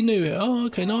 yeah, you knew it. Oh,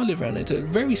 okay, no, I live around here.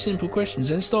 Very simple questions.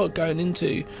 And start going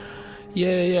into,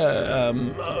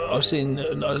 I've seen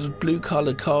a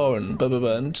blue-coloured car and blah, blah,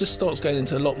 blah. And just starts going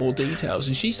into a lot more details.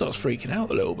 And she starts freaking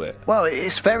out a little bit. Well,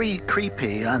 it's very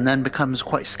creepy and then becomes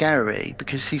quite scary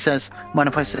because he says, mind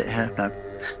if I sit here?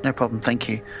 No problem, thank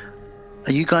you.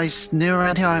 Are you guys new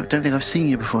around here? I don't think I've seen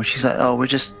you before. She's like, oh,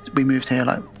 we moved here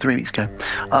like 3 weeks ago.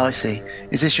 Oh, I see.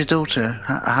 Is this your daughter?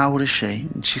 How old is she?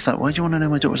 And she's like, why do you want to know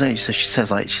my daughter's age? So she says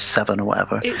like she's 7 or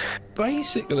whatever. It's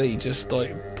basically just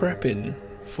like prepping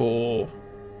for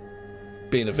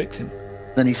being a victim.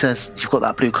 Then he says, you've got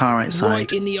that blue car outside.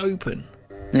 Right in the open.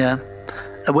 Yeah.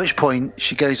 At which point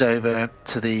she goes over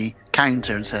to the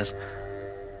counter and says,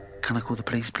 can I call the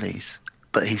police, please?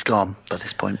 But he's gone by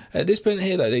this point. At this point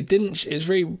here, though, it's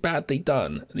very badly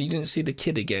done. You didn't see the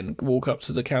kid again walk up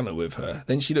to the counter with her.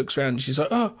 Then she looks around and she's like,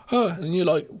 oh, and you're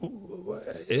like,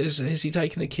 is he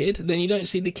taking the kid? Then you don't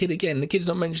see the kid again. The kid's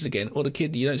not mentioned again. Or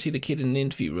you don't see the kid in the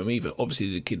interview room either.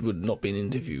 Obviously, the kid would not be in the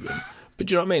interview room. But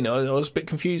do you know what I mean? I was a bit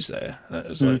confused there. It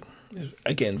was like,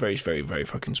 again, very, very, very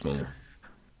fucking small.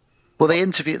 Well,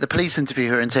 the police interview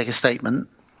her and take a statement.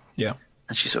 Yeah.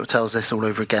 And she sort of tells this all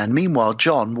over again. Meanwhile,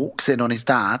 John walks in on his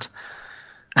dad.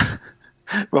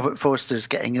 Robert Forster's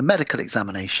getting a medical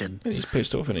examination. And he's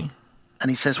pissed off, isn't he? And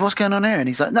he says, "What's going on here?" And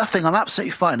he's like, "Nothing, I'm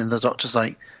absolutely fine." And the doctor's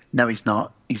like, "No, he's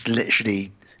not. He's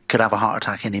literally could have a heart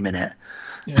attack any minute."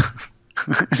 Yeah.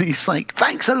 And he's like,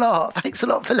 "Thanks a lot for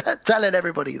telling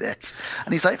everybody this."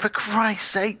 And he's like, "For Christ's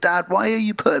sake, Dad, why are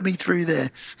you putting me through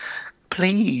this?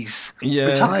 Please,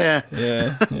 retire."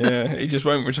 Yeah. He just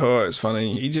won't retire. It's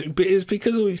funny. But it's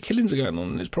because all these killings are going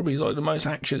on. It's probably like the most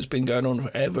action that's been going on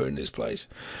forever in this place.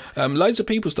 Loads of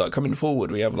people start coming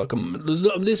forward. We have like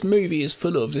this movie is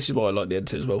full of. This is why I like the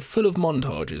editor as well. Full of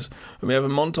montages. And we have a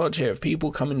montage here of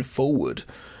people coming forward,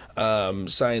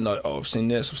 saying like, "Oh, I've seen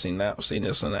this, I've seen that, I've seen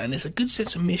this and that," and there's a good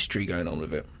sense of mystery going on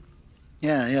with it.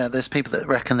 Yeah. There's people that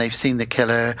reckon they've seen the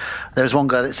killer. There's one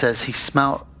guy that says he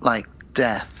smelt like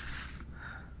death.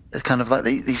 It's kind of like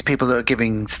these people that are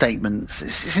giving statements.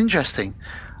 It's interesting.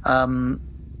 The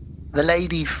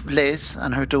lady Liz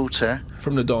and her daughter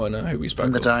from the diner who we spoke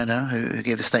from the of. diner who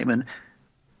gave the statement.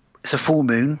 It's a full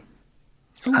moon,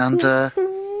 and you're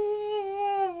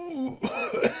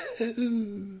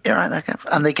right there, Kev.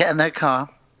 And they get in their car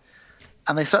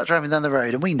and they start driving down the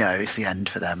road, and we know it's the end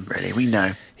for them. Really, we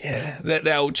know. Yeah, that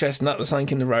old chestnut that's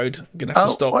sank in the road. Gonna have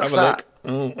to stop, have a look.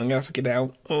 Oh, I'm gonna have to get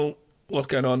out. Oh. What's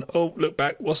going on? Oh, look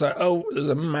back. What's that? Oh, there's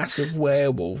a massive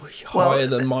werewolf higher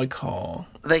than my car.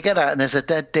 They get out and there's a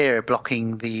dead deer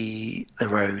blocking the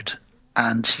road.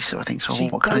 And she sort of thinks, "Oh,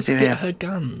 what can I do here?" She does get her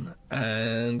gun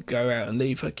and go out and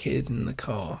leave her kid in the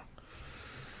car.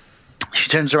 She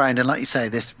turns around and, like you say,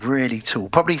 this really tall,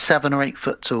 probably 7 or 8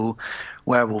 foot tall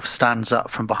werewolf stands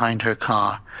up from behind her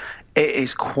car. It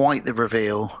is quite the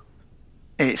reveal.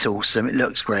 It's awesome. It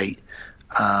looks great.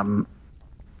 And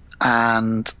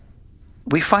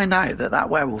we find out that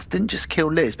werewolf didn't just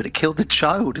kill Liz, but it killed the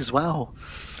child as well.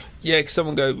 Yeah, because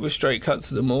someone with straight cut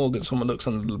to the morgue and someone looks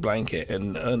under the blanket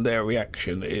and their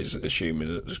reaction is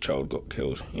assuming that the child got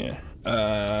killed. Yeah.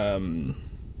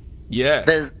 Yeah.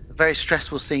 There's a very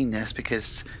stressful scene, this,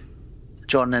 because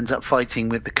John ends up fighting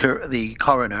with the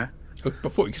coroner.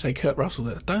 Before you could say Kurt Russell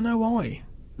there. Don't know why.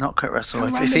 Not Kurt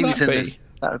Russell. If he was in this,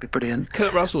 that would be brilliant.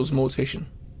 Kurt Russell's a mortician.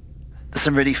 There's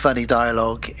some really funny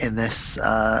dialogue in this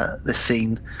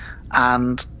scene,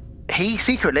 and he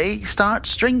secretly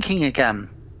starts drinking again.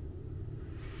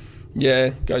 Yeah,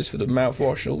 goes for the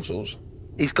mouthwash and all sorts.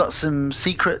 He's got some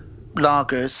secret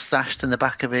lagers stashed in the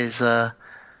back of his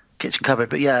kitchen cupboard,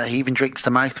 but yeah, he even drinks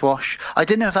the mouthwash. I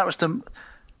didn't know if that was to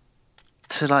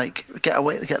like get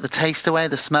the taste away,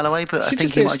 the smell away, but I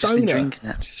think he might just be drinking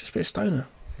it. Should just be a stoner.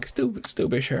 Still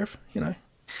be a sheriff, you know.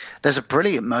 There's a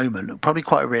brilliant moment, probably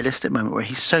quite a realistic moment, where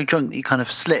he's so drunk that he kind of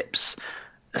slips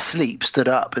asleep, stood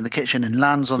up in the kitchen, and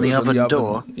lands on the oven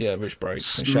door. Yeah, which breaks.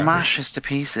 Smashes to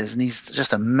pieces, and he's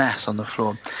just a mess on the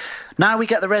floor. Now we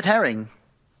get the red herring.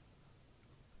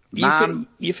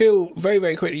 You feel very,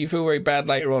 very quickly, you feel very bad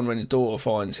later on when his daughter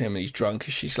finds him and he's drunk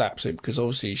and she slaps him, because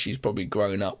obviously she's probably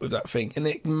grown up with that thing. And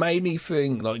it made me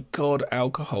think, like, God,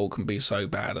 alcohol can be so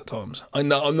bad at times. I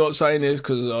know I'm not saying this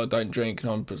because I don't drink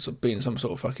and I'm being some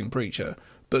sort of fucking preacher,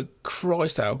 but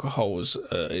Christ, alcohol is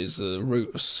the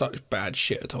root of such bad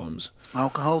shit at times.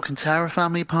 Alcohol can tear a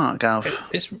family apart, Gav.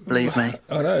 Believe me.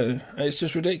 I know. It's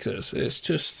just ridiculous. It's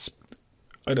just,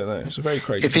 I don't know. It's a very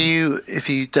crazy If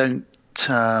you don't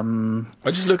I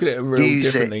just look at it real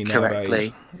differently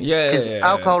nowadays. Yeah,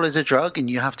 alcohol is a drug, and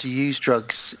you have to use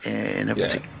drugs in a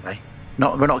particular way.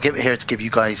 We're not here to give you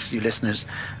guys, you listeners,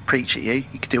 preach at you.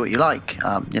 You can do what you like,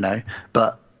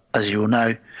 But as you all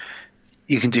know,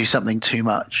 you can do something too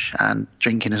much, and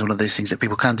drinking is one of those things that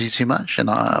people can do too much. And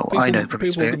I know from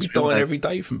experience, people could be dying every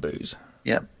day from booze.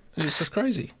 Yep, it's just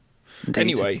crazy. Indeed.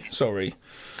 Anyway, sorry.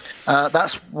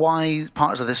 That's why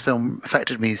parts of this film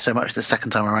affected me so much the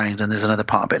second time around, and there's another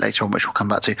part a bit later on which we'll come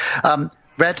back to.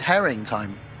 Red herring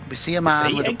time. We see a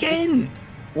man with a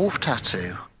wolf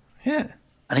tattoo. Yeah.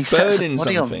 And he sets a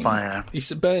body on fire.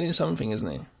 He's burning something, isn't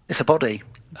he? It's a body.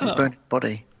 It's a burning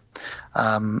body.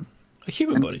 A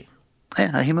human body?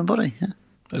 Yeah, a human body, yeah.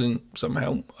 I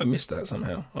missed that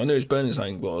somehow. I knew he was burning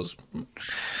something, but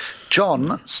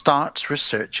John starts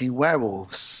researching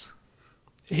werewolves.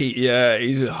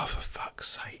 He's for fuck's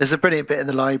sake. There's a brilliant bit in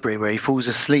the library where he falls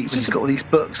asleep and he's got all these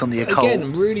books on the occult.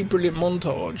 Again, really brilliant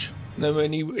montage. And then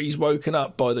when he's woken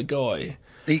up by the guy,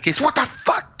 he goes, "What the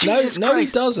fuck? Jesus no,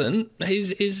 Christ." He doesn't.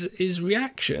 His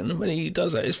reaction when he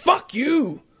does that is "fuck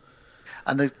you."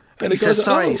 And he says,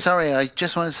 "Sorry, I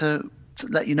just wanted to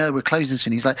let you know we're closing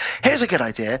soon." He's like, "Here's a good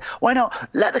idea. Why not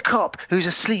let the cop who's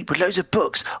asleep with loads of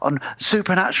books on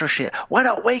supernatural shit, why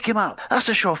not wake him up? That's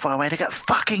a surefire way to get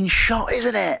fucking shot,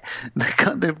 isn't it?"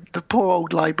 The poor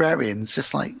old librarian's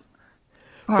just like,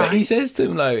 But he says to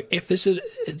him, though, if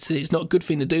it's not a good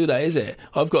thing to do that, is it?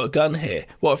 I've got a gun here.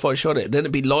 What if I shot it? Then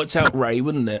it'd be lights out Ray,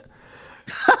 wouldn't it?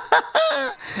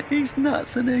 He's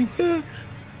nuts, isn't he? Yeah.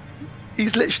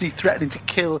 He's literally threatening to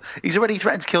kill... He's already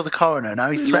threatened to kill the coroner.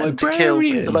 Now he's threatened to kill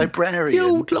the librarian. The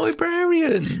old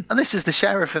librarian. And this is the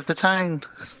sheriff of the town.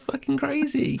 That's fucking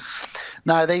crazy.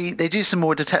 Now, they do some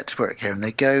more detective work here, and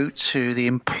they go to the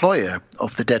employer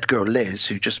of the dead girl, Liz,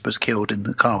 who just was killed in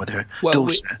the car with her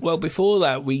daughter. Before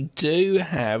that, we do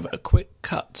have a quick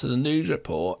cut to the news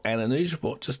report, and a news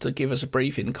report, just to give us a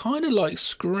briefing, kind of like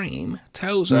Scream,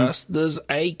 tells us there's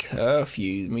a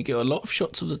curfew. We get a lot of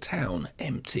shots of the town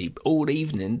empty all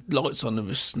evening, lights on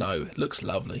with snow. It looks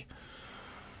lovely.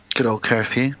 Good old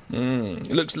curfew.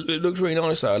 It looks really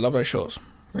nice, though. I love those shots.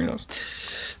 Really nice.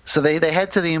 So they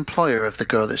head to the employer of the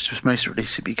girl that's just most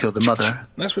recently killed, the mother.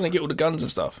 That's when they get all the guns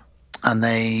and stuff. And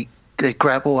they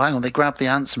grab... Oh, hang on. They grab the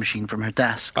answer machine from her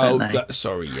desk, don't they?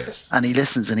 Sorry, yes. And he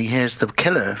listens and he hears the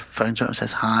killer phone to him and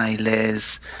says, "Hi,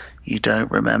 Liz. You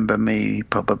don't remember me,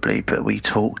 probably, but we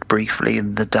talked briefly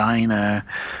in the diner."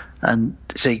 And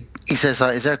so he says,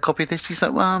 like, "Is there a copy of this?" She's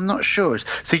like, "Well, I'm not sure." So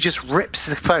he just rips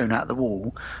the phone out the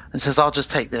wall and says, "I'll just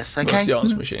take this, okay?" Well, it's the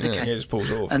answer machine, isn't it? He just pulls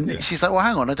it off. And she's like, "Well,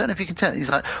 hang on, I don't know if you can take it." He's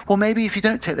like, "Well, maybe if you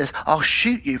don't take this, I'll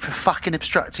shoot you for fucking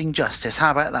obstructing justice. How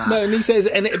about that?" No, and he says,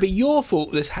 "And it'd be your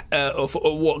fault this of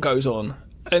what goes on."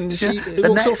 And she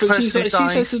walks off and she says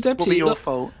to the deputy, your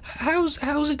fault. How's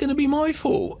it going to be my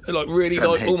fault? Like, really,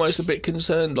 like, almost a bit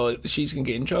concerned, like she's going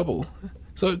to get in trouble.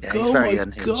 So, oh my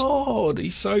God,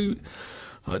 he's so...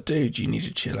 Like, dude, you need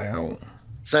to chill out.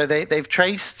 So they've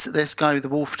traced this guy with the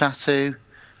wolf tattoo,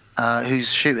 who's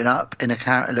shooting up in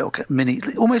a little mini,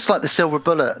 almost like the Silver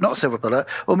Bullet, not Silver Bullet,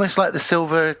 almost like the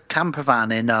silver camper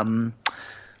van in the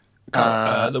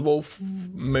Wolf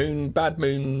Moon, Bad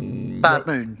Moon.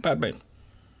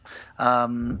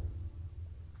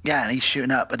 Yeah, and he's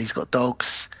shooting up, and he's got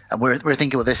dogs, and we're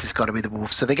thinking, well, this has got to be the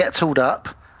wolf. So they get tooled up.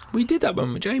 We did that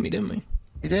one with Jamie, didn't we?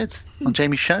 We did on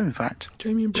Jamie's show, in fact.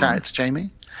 Jamie and Brian. Shout out to Jamie.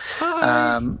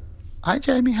 Hi. Hi,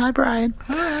 Jamie. Hi, Brian.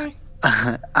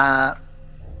 Hi.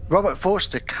 Robert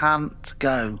Forster can't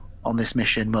go on this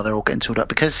mission while they're all getting tooled up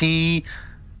because he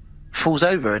falls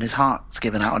over and his heart's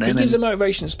given out on him. He gives a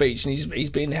motivation speech, and he's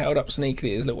being held up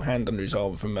sneakily, his little hand under his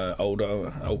arm from old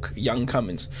young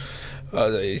Cummins.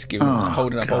 He's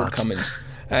holding up old Cummins.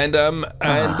 And as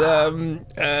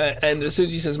soon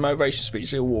as he says motivation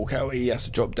speech, he'll walk out. He has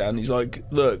to drop down. He's like,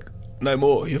 "Look, no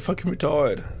more. You're fucking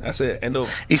retired. That's it. End of."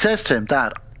 He says to him,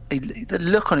 "Dad," the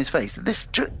look on his face. This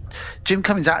Jim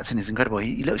Cummings' acting is incredible.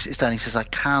 He looks at his dad and he says, "I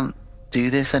can't do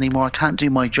this anymore. I can't do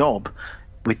my job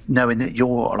with knowing that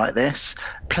you're like this.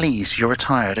 Please, you're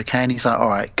retired, okay?" And he's like, "All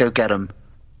right, go get him."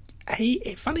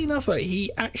 Funny enough,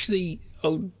 he actually,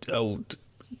 old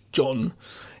John,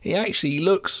 he actually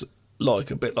looks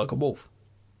a bit like a wolf.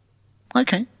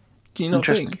 Okay. Do you not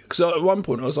think? Because at one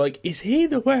point I was like, "Is he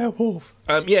the werewolf?"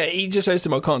 Yeah, he just says to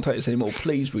him, "I can't take this anymore.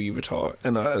 Please, will you retire?"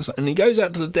 And he goes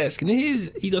out to the desk, and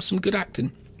he does some good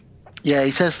acting. Yeah, he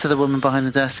says to the woman behind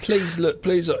the desk, "Please look,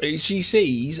 please." She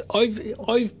sees.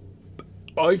 I've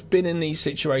been in these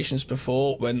situations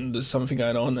before when there's something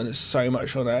going on and there's so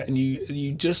much on that, and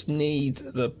you just need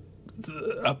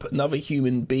another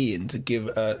human being to give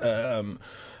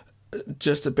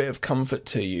just a bit of comfort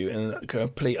to you and a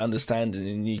complete understanding,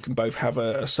 and you can both have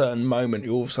a certain moment.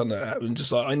 You all of a sudden and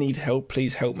just like, "I need help,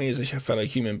 please help me," as a fellow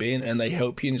human being, and they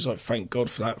help you, and it's like, "Thank God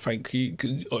for that, thank you,"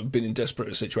 because I've been in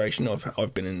desperate situations.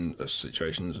 I've been in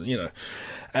situations,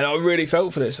 and I really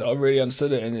felt for this. I really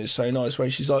understood it, and it's so nice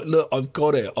where she's like, "Look, I've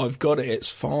got it, it's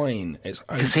fine, it's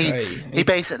okay." He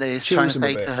basically is trying to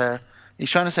say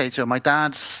to her, "My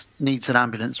dad needs an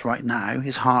ambulance right now.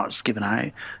 His heart's given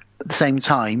out. At the same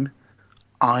time,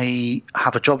 I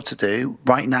have a job to do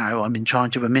right now. I'm in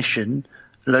charge of a mission.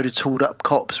 A load of tooled up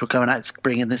cops were going out to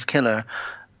bring in this killer,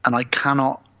 and I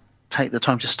cannot take the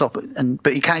time to stop it."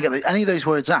 But he can't get any of those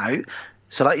words out.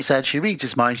 So, like you said, she reads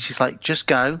his mind. She's like, "Just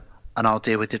go, and I'll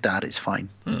deal with your dad. It's fine."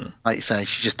 Like you say,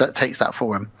 she just takes that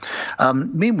for him.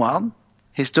 Meanwhile,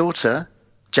 his daughter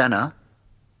Jenna,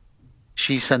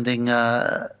 she's sending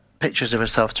pictures of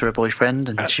herself to her boyfriend,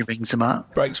 and she rings him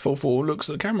up. Breaks 4-4, looks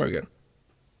at the camera again.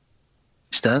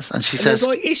 She does, and she says,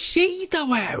 like, "Is she the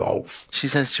werewolf?" She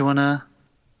says, "Do you wanna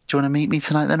meet me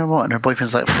tonight then, or what?" And her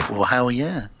boyfriend's like, "Well, hell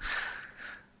yeah."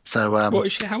 So, what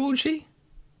is she? How old is she?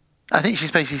 I think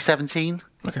she's basically 17,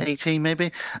 18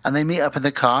 maybe. And they meet up in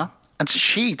the car, and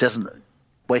she doesn't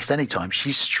waste any time.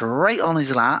 She's straight on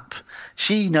his lap.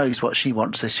 She knows what she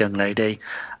wants, this young lady,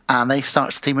 and they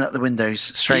start steaming up the windows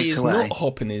straight away. He's not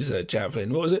hopping his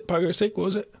javelin. What was it? Pogo stick? What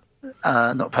was it?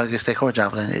 Not pogo stick or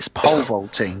javelin. It's pole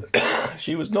vaulting.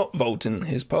 she was not vaulting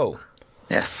his pole.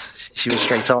 Yes, she was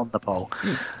straight on the pole.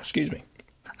 Excuse me.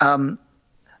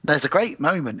 There's a great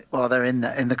moment while they're in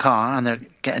the car and they're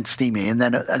getting steamy, and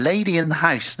then a lady in the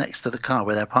house next to the car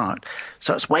where they're parked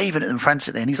starts waving at them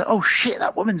frantically, and he's like, "Oh shit,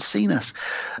 that woman's seen us!"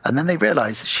 And then they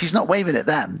realise she's not waving at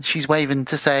them; she's waving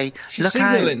to say, "Look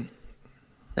out!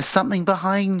 There's something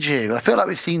behind you." I feel like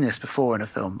we've seen this before in a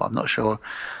film, but I'm not sure.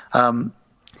 That's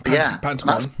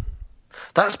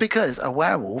because a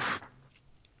werewolf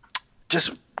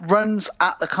just runs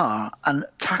at the car and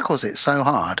tackles it so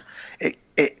hard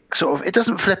it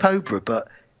doesn't flip over, but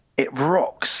it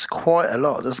rocks quite a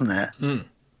lot, doesn't it?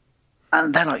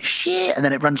 And they're like, shit, and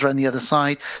then it runs around the other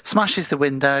side, smashes the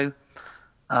window.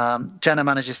 Jenna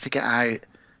manages to get out.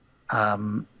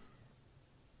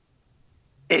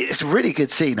 It's a really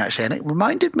good scene, actually, and it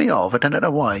reminded me of, I don't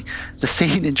know why, the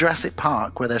scene in Jurassic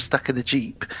Park where they're stuck in the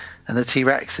Jeep and the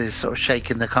T-Rex is sort of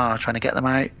shaking the car trying to get them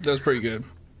out. That was pretty good.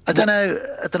 I don't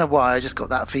know why, I just got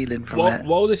that feeling from it.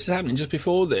 While this is happening, just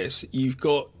before this, you've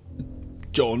got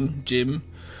Jim,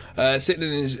 sitting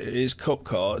in his cop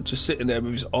car, just sitting there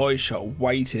with his eyes shut,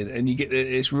 waiting, and you get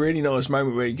this really nice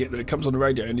moment where it comes on the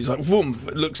radio, and he's like, "Vroom!"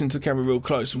 looks into the camera real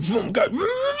close, and vroom, go,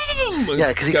 vroom, yeah,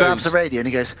 because he grabs the radio and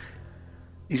he goes,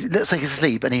 he looks like he's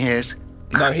asleep, and he hears,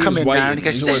 "No, he come was in waiting." now, and he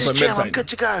goes, "This is Jim, I'm good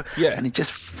to go." Yeah, and he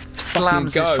just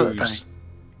slams his foot down.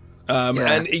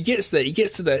 And he gets there, and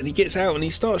he gets out, and he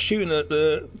starts shooting at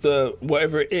the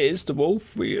whatever it is, the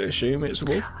wolf. We assume it's a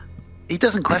wolf. He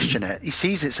doesn't question it. He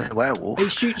sees it's a werewolf. He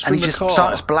shoots and from he the just car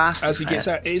starts blasting as he gets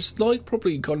out. It's like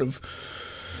probably kind of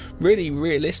really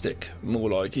realistic, more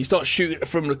like. He starts shooting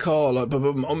from the car, like, but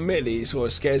admittedly, it sort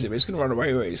of scares him. He's going to run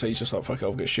away with it, so he's just like, fuck it,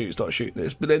 I'll start shooting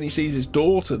this. But then he sees his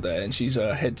daughter there, and she's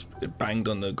head banged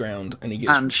on the ground, and he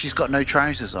gets... And she's got no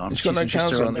trousers on. She's got no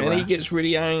trousers on, and he gets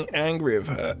really angry with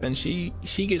her, and she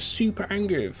gets super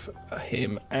angry with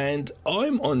him, and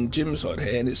I'm on Jim's side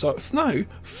here, and it's like, no,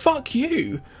 fuck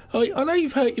you. Like, I know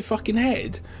you've hurt your fucking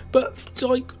head, but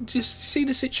like, just see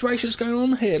the situation that's going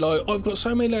on here. Like, I've got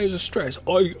so many layers of stress.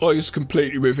 I was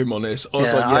completely with him on this. I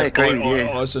was like, yeah, I agree with you.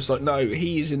 I was just like, no,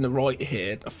 he is in the right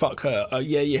here. Fuck her.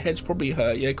 Yeah, your head's probably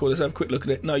hurt. Yeah, cool. Let's have a quick look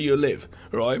at it. No, you'll live.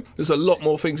 Right? There's a lot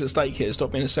more things at stake here.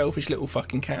 Stop being a selfish little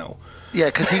fucking cow. Yeah,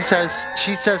 because she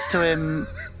says to him,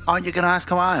 "Aren't you going to ask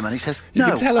how I am?" And he says, "No,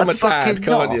 you can tell I'm a dad,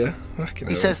 can't you?"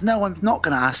 He says, "No, I'm not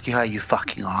going to ask you how you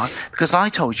fucking are, because I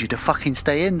told you to fucking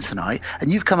stay in tonight, and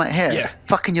you've come out here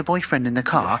fucking your boyfriend in the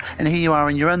car, and here you are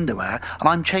in your underwear, and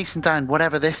I'm chasing down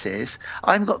whatever this is.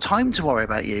 I haven't got time to worry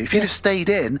about you. If you'd have stayed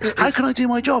in, how can I do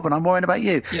my job? And I'm worrying about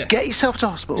you. Get yourself to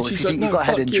hospital if you think you've got a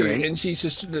head injury." And she's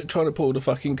just trying to pull the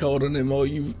fucking card on him. Or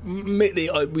you, admittedly,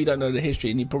 we don't know the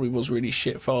history, and he probably was a really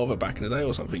shit father back in the day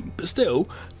or something. But still,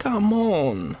 come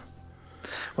on.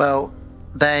 Well,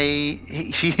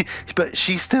 but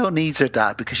she still needs her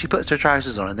dad, because she puts her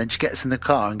trousers on and then she gets in the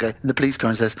car and the police car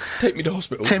and says, "Take me to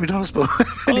hospital."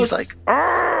 And he's like,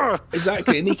 "Argh!"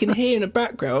 Exactly, and he can hear in the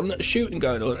background shooting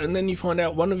going on, and then you find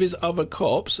out one of his other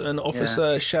cops, an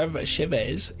officer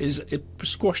Chavez, is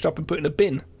squashed up and put in a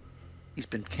bin. He's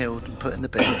been killed and put in the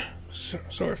bin.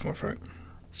 Sorry for my throat.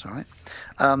 It's all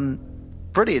right.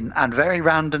 Brilliant and very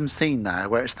random scene there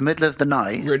where it's the middle of the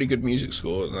night. Really good music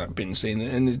score in that bin scene,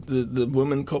 and the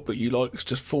woman cop that you like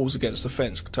just falls against the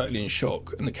fence totally in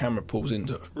shock, and the camera pulls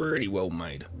into it. Really well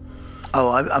made. Oh,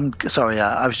 I'm sorry,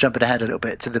 I was jumping ahead a little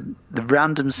bit to the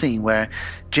random scene where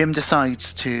Jim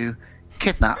decides to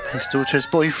kidnap his daughter's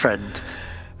boyfriend.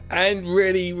 And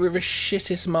really with the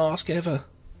shittest mask ever.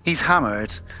 He's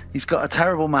hammered, he's got a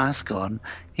terrible mask on,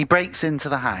 he breaks into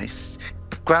the house,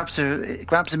 grabs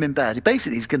him in bed.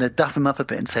 Basically, he's going to duff him up a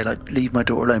bit and say, like, "Leave my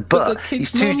daughter alone." But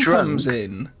he's too drunk. Comes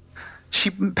in. She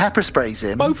pepper sprays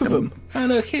him. Both of them,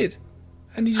 and her kid.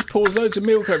 And he just pours loads of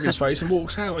milk over his face and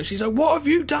walks out. And she's like, "What have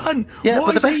you done? Yeah, why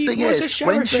but the best thing is,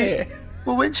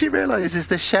 when she realises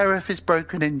the sheriff is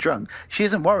broken in drunk, she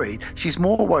isn't worried. She's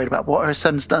more worried about what her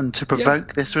son's done to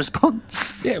provoke this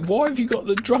response. Yeah, why have you got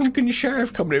the drunken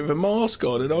sheriff coming in with a mask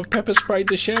on, and I've pepper sprayed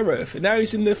the sheriff, and now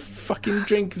he's in the fucking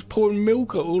drink pouring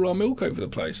milk, all our milk over the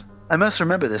place. I must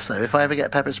remember this, though. If I ever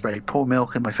get pepper sprayed, pour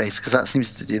milk in my face, because that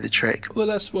seems to do the trick. Well,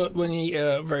 that's what, when you eat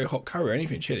a very hot curry or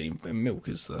anything chilly, milk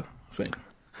is the thing.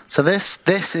 So this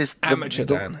is amateur,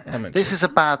 Dan. Amateur. This is a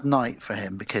bad night for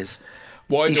him, because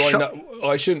why do I know?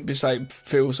 I shouldn't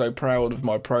feel so proud of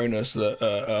my proness that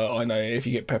I know if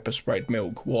you get pepper sprayed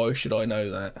milk. Why should I know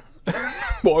that?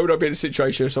 Why would I be in a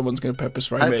situation if someone's going to pepper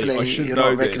spray me? I should you're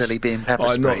know not regularly this. Being pepper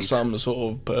I'm sprayed. not some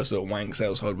sort of person that wanks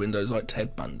outside windows like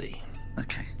Ted Bundy.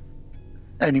 Okay.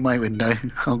 Only my window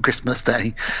on Christmas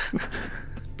Day.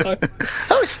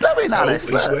 Oh, it's snowing, Alice.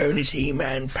 He's wearing his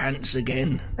He-Man pants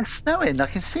again. It's snowing. I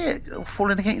can see it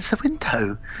falling against the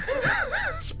window.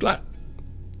 Splat.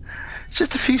 It's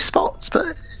just a few spots,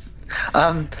 but...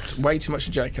 It's way too much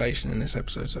ejaculation in this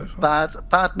episode so far.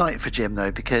 Bad night for Jim,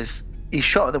 though, because he's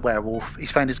shot at the werewolf.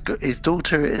 He's found his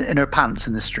daughter in her pants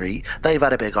in the street. They've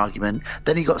had a big argument.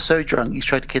 Then he got so drunk, he's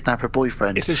tried to kidnap her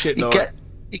boyfriend. It's a shit night.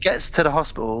 He gets to the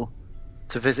hospital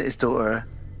to visit his daughter,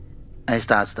 and his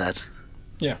dad's dead.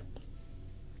 Yeah.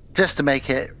 Just to make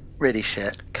it really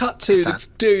shit. Cut to the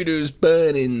dude who's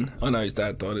burning. I know his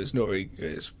dad died. It's not really.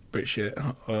 It's a bit shit.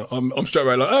 I'm straight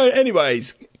away like, oh,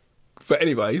 anyways. But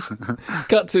anyways,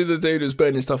 cut to the dude who's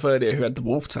burning stuff earlier who had the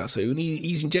wolf tattoo, and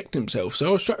he's injecting himself. So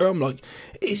I was straight around like,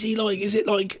 is it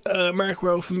like Mark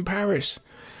from Paris?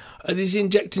 And is he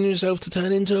injecting himself to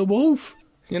turn into a wolf?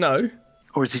 You know?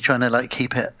 Or is he trying to like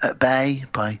keep it at bay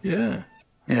by? Yeah.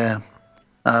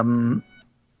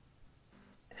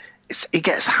 He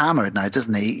gets hammered now,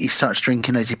 doesn't he? He starts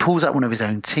drinking as he pulls out one of his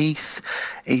own teeth.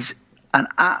 He's an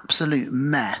absolute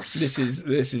mess. This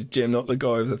is Jim, not the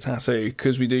guy with the tattoo,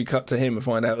 because we do cut to him and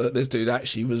find out that this dude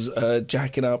actually was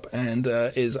jacking up and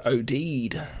is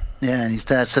OD'd. Yeah, and he's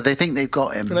dead. So they think they've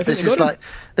got him. This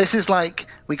is like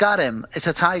we got him. It's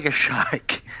a tiger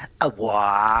shark. A what?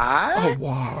 A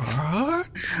what?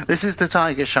 This is the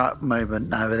tiger shark moment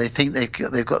now, where they think they've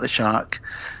got the shark,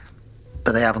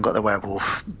 but they haven't got the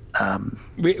werewolf.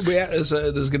 There's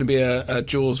going to be a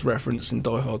Jaws reference in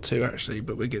Die Hard 2, actually,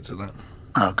 but we'll get to that.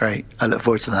 Oh, great. I look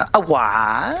forward to that. A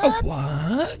what? A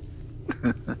what?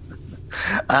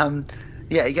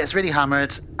 Yeah, he gets really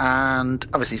hammered, and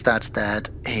obviously his dad's dead.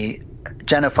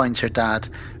 Jenna finds her dad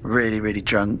really, really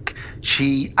drunk.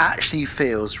 She actually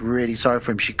feels really sorry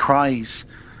for him. She cries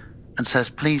and says,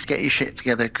 please get your shit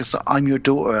together because I'm your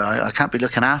daughter. I can't be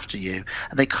looking after you.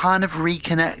 And they kind of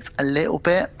reconnect a little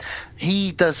bit.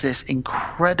 He does this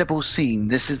incredible scene.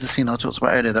 This is the scene I talked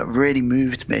about earlier that really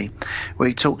moved me, where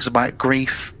he talks about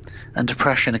grief and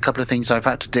depression, a couple of things I've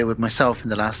had to deal with myself in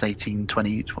the last 18,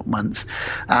 20 months.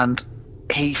 And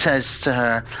he says to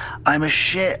her, I'm a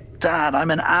shit dad,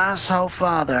 I'm an asshole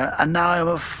father, and now I'm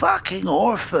a fucking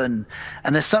orphan.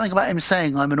 And there's something about him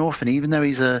saying I'm an orphan, even though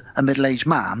he's a middle-aged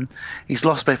man. He's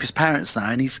lost both his parents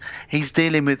now, and he's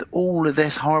dealing with all of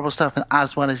this horrible stuff,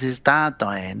 as well as his dad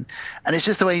dying. And it's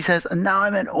just the way he says, and now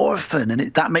I'm an orphan.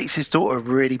 And that makes his daughter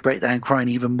really break down crying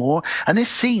even more. And this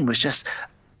scene was just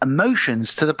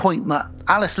emotions to the point that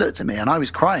Alice looked at me, and I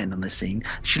was crying on this scene.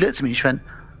 She looked at me and she went,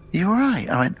 you all right?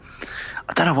 I went,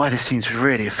 I don't know why this scene's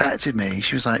really affected me.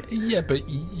 She was like, yeah, but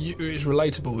it's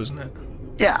relatable, isn't it?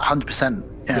 Yeah, 100%.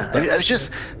 Yeah, it was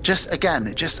just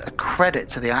again, just a credit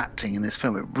to the acting in this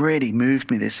film. It really moved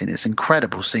me. This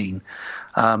incredible scene.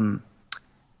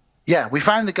 Yeah, we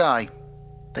found the guy.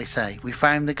 They say we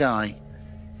found the guy.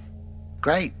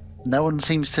 Great. No one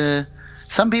seems to.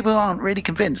 Some people aren't really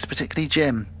convinced, particularly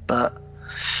Jim. But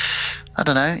I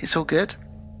don't know. It's all good.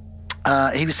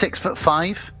 He was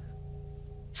 6'5".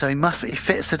 So he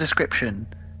fits the description.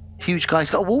 Huge guy.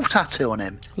 He's got a wolf tattoo on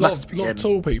him. A lot of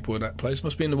tall people in that place.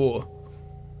 Must be in the water.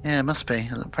 Yeah, it must be.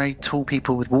 Very tall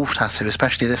people with wolf tattoo,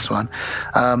 especially this one.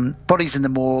 Body's in the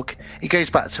morgue. He goes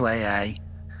back to AA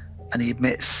and he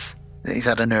admits that he's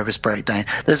had a nervous breakdown.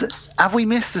 Have we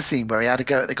missed the scene where he had a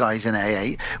go at the guys in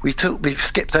AA? We've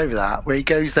skipped over that, where he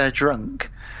goes there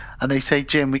drunk and they say,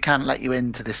 Jim, we can't let you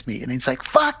into this meeting. And he's like,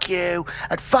 fuck you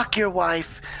and fuck your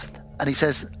wife. And he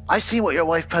says, I've seen what your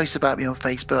wife posts about me on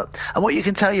Facebook, and what you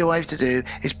can tell your wife to do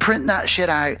is print that shit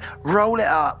out, roll it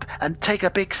up, and take a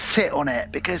big sit on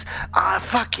it, because,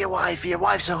 fuck your wife's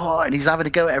a whore. And he's having a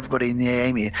go at everybody in the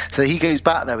AA meeting. So he goes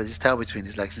back there with his tail between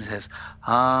his legs and says,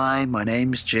 hi, my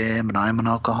name's Jim, and I'm an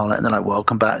alcoholic. And they're like,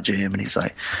 welcome back, Jim. And he's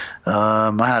like,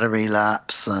 I had a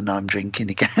relapse, and I'm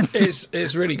drinking again.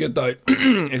 It's really good, though.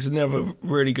 It's another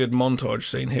really good montage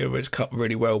scene here, which cut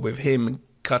really well with him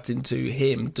cutting to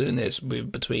him doing this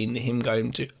between him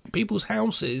going to people's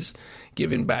houses,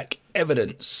 giving back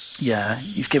evidence. Yeah,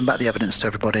 he's giving back the evidence to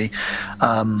everybody.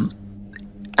 And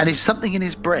it's something in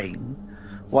his brain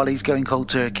while he's going cold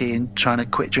turkey and trying to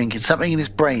quit drinking. Something in his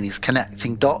brain is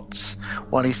connecting dots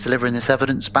while he's delivering this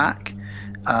evidence back.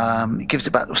 He gives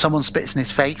it back. Someone spits in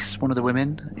his face, one of the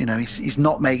women. You know, he's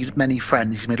not made many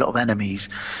friends. He's made a lot of enemies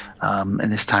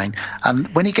in this town. And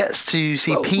when he gets to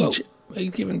see PJ...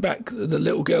 he's giving back the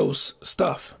little girl's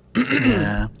stuff.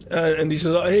 Yeah. And he's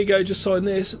like, here you go, just sign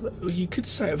this. You could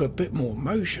say it with a bit more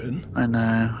emotion. I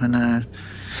know.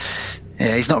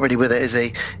 Yeah, he's not really with it, is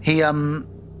he? He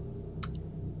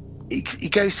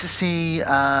goes to see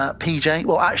PJ.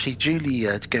 Well, actually,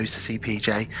 Julia goes to see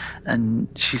PJ, and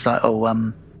she's like,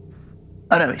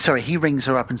 Oh no, sorry. He rings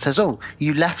her up and says, "Oh,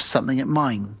 you left something at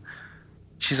mine."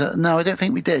 She's like, "No, I don't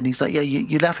think we did." And he's like, "Yeah,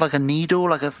 you left like a needle,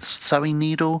 like a sewing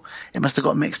needle. It must have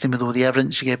got mixed in with all the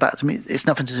evidence you gave back to me. It's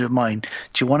nothing to do with mine.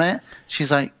 Do you want it?" She's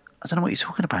like, "I don't know what you're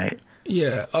talking about."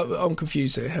 Yeah, I'm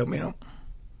confused here. Help me out.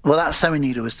 Well, that sewing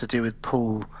needle was to do with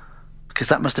Paul, because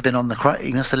that must have been on the crime.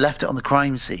 He must have left it on the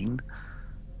crime scene.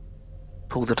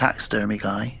 Paul, the taxidermy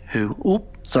guy,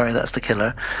 sorry, that's the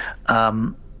killer.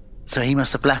 So he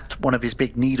must have left one of his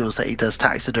big needles that he does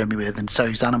taxidermy with and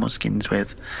sews animal skins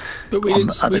with. But we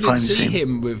didn't see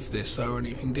him with this though or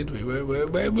anything, did we?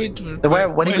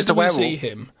 When he was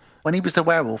the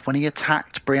werewolf, when he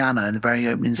attacked Brianna in the very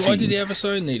opening scene. Why did he have a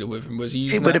sewing needle with him? Was he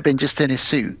using it? Would have been just in his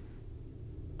suit.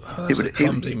 Oh, that's a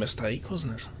clumsy mistake,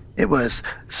 wasn't it? It was.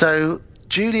 So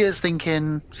Julia's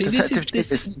thinking. This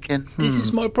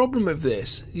is my problem with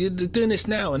this. You're doing this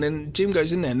now, and then Jim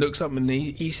goes in there and looks up, and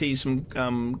he sees some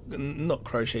not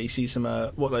crochet. He sees some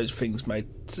what those things made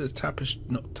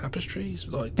tapestries,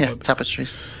 like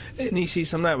tapestries. And he sees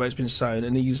some of that where it's been sewn,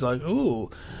 and he's like,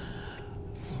 "Oh."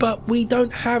 But we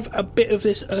don't have a bit of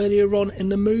this earlier on in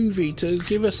the movie to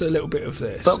give us a little bit of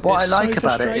this. But what I like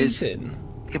about it is.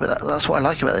 Yeah, but that's what I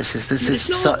like about this.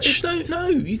 No,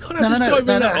 you can't have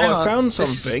I found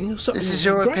something. This is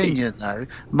your opinion, though.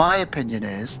 My opinion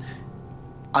is,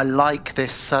 I like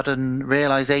this sudden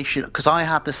realization, because I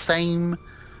had the same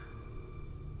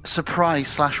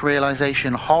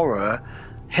surprise/realization horror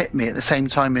hit me at the same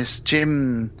time as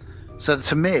Jim. So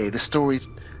to me, the story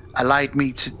allowed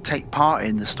me to take part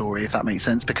in the story, if that makes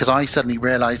sense, because I suddenly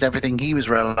realized everything he was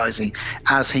realizing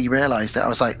as he realized it. I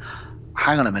was like,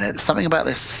 hang on a minute, something about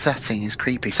this setting is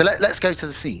creepy. So let's go to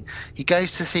the scene. He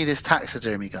goes to see this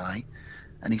taxidermy guy,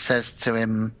 and he says to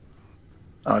him,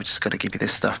 "Oh, I've just got to give you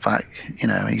this stuff back."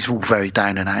 And he's all very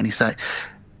down and out, and he's like,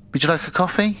 "Would you like a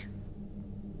coffee?"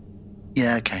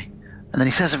 "Yeah, okay." And then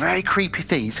he says a very creepy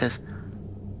thing. He says,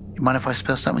 "You mind if I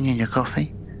spill something in your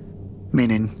coffee?"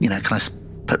 Meaning, can I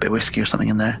put a bit of whiskey or something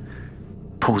in there?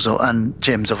 Paul's and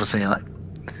Jim's obviously like,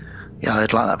 "Yeah,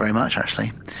 I'd like that very much,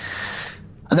 actually."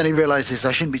 And then he realises,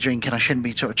 I shouldn't be drinking, I shouldn't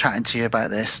be sort of chatting to you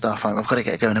about this stuff. I've got to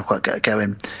get going, I've got to get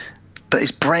going. But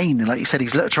his brain, like you said,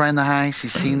 he's looked around the house,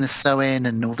 he's seen the sewing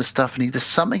and all the stuff, and there's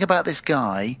something about this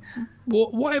guy.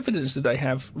 What evidence did they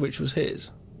have which was his?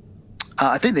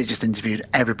 I think they just interviewed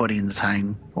everybody in the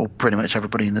town, or pretty much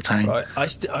everybody in the town. Right.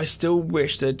 I still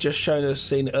wish they'd just shown us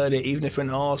scene earlier, even if we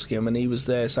didn't ask him, and he was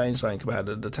there saying something about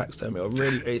the taxidermy. I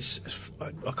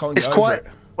can't get over it.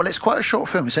 Well, it's quite a short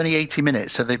film. It's only 80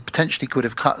 minutes, so they potentially could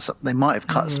have they might have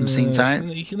cut some scenes out.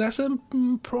 That's a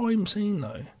prime scene,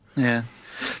 though. Yeah.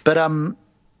 But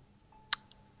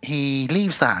he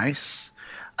leaves the house,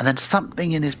 and then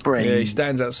something in his brain... Yeah, he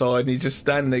stands outside, and he's just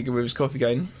standing there with his coffee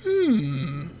going,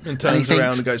 and turns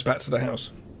around and goes back to the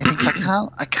house. He thinks,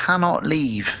 I cannot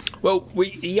leave. Well,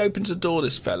 he opens the door,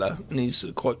 this fella, and he's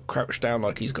quite crouched down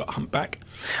like he's got a humpback.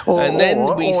 And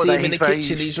then we see him in the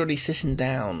kitchen, he's already sitting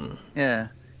down. Yeah.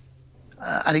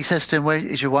 And he says to him, "Where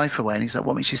is your wife away?" And he's like,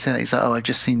 "What makes you say that?" He's like, "Oh, I've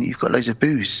just seen that you've got loads of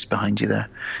booze behind you there."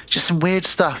 Just some weird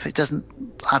stuff. It doesn't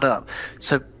add up.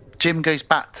 So Jim goes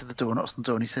back to the door, knocks on the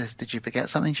door, and he says, "Did you forget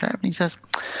something, Sheriff?" And he says,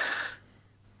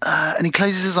 and he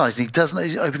closes his eyes, and he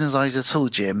doesn't open his eyes at all,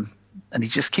 Jim. And he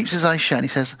just keeps his eyes shut, and he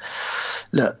says,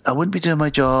 "Look, I wouldn't be doing my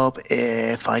job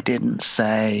if I didn't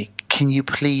say, can you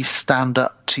please stand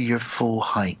up to your full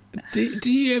height?"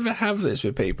 Do you ever have this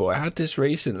with people? I had this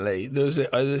recently. There was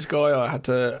this guy I had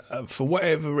to, for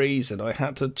whatever reason, I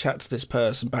had to chat to this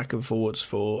person back and forwards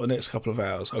for the next couple of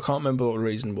hours. I can't remember what the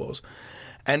reason was.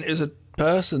 And it was a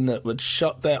person that would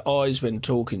shut their eyes when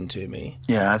talking to me.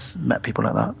 Yeah, I've met people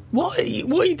like that. What are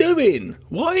you doing?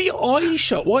 Why are your eyes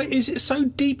shut? Why is it so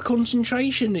deep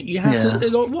concentration that you have to...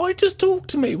 Like, why just talk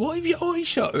to me? Why have your eyes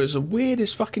shut? It was the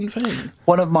weirdest fucking thing.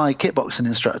 One of my kickboxing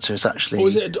instructors, actually... Or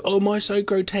is it, am I so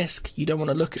grotesque? You don't want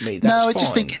to look at me? That's no, I fine.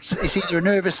 just think it's either a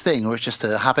nervous thing or it's just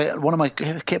a habit. One of my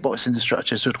kickboxing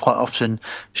instructors would quite often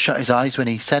shut his eyes when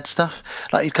he said stuff.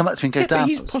 Like, he'd come up to me and go, "Damn." But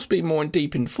he's possibly more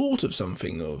deep in thought of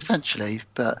something. Potentially,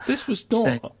 but... This was not...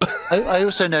 So, I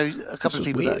also know a couple of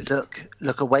people weird. that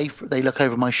look away. They look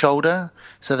over my shoulder,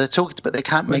 so they're talking, but they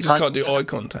can't make eye contact. They just can't do eye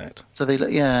contact. So they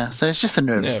look, so it's just a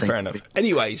nervous thing. Fair enough.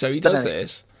 Anyway, so he does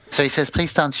this. So he says,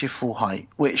 "Please stand to your full height,"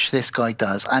 which this guy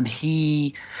does, and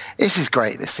this is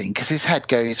great, this scene, because his head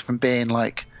goes from being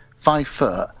like 5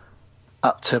 foot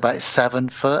up to about 7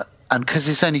 foot, and because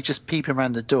it's only just peeping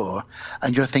around the door,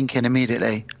 and you're thinking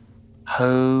immediately,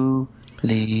 holy.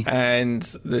 And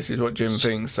this is what Jim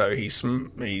thinks. So he's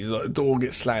like, the door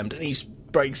gets slammed, and he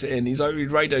breaks it in. His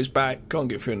radio's back, can't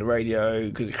get through on the radio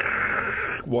because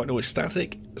white noise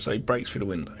static. So he breaks through the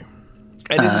window.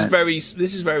 And this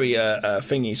is very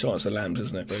thingy Silence of the Lambs,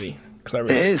 isn't it? Really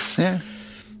clever. It is, yeah.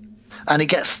 And he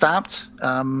gets stabbed.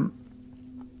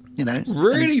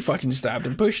 Really fucking stabbed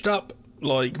and pushed up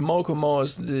like Michael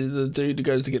Myers, the dude who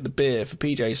goes to get the beer for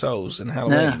PJ Souls and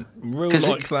Halloween. Yeah.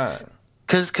 Like that.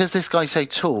 Because this guy's so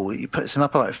tall, he puts him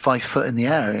up about 5 foot in the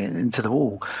air into the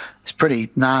wall. It's pretty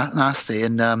nasty.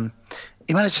 And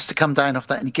he manages to come down off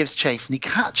that, and he gives chase, and he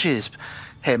catches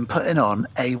him putting on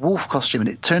a wolf costume. And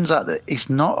it turns out that he's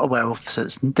not a werewolf. So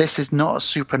this is not a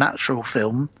supernatural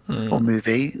film or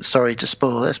movie. Sorry to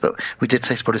spoil this, but we did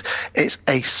say spoilers. It's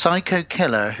a psycho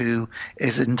killer who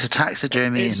is into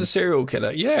taxidermy. It's a serial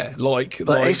killer, yeah.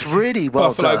 But it's really well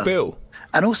Buffalo done. Bill.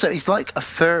 And also, he's like a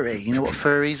furry. You know what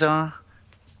furries are?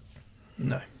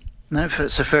 No,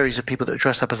 so furries are people that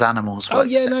dress up as animals for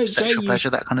sexual pleasure,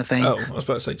 that kind of thing. Oh, I was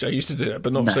about to say Jay used to do that,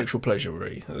 but not sexual pleasure,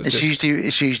 really. It's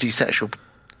usually sexual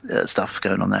stuff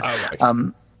going on there.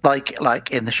 Oh, right. Like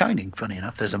in The Shining, funny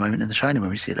enough, there's a moment in The Shining where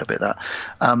we see a little bit of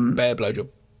that. Bear blowjob.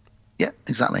 Yeah,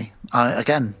 exactly.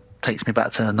 Again, takes me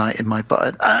back to the night in my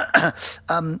butt.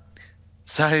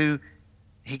 So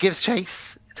he gives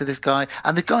chase to this guy,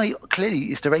 and the guy clearly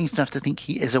is deranged enough to think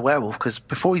he is a werewolf, because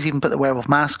before he's even put the werewolf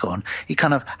mask on, he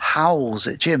kind of howls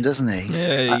at Jim, doesn't he?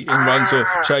 Yeah, he runs off,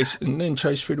 chase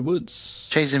through the woods.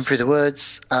 Chase him through the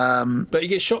woods. But he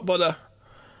gets shot by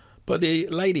the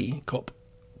lady cop.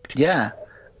 Yeah,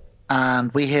 and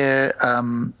we hear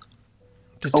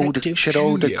should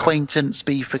old acquaintance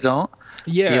be forgot?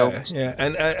 Yeah, yeah,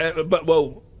 and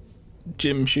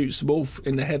Jim shoots the wolf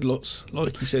in the head lots,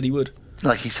 like he said he would.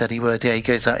 Like he said he would, yeah. He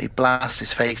goes out, he blasts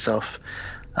his face off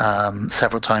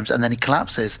several times, and then he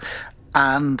collapses.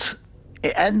 And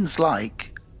it ends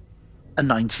like a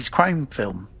 90s crime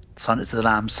film. Silence of the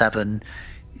Lambs 7.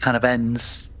 It kind of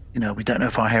ends, we don't know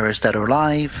if our hero's dead or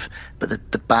alive, but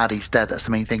the baddie's dead, that's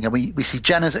the main thing. And we see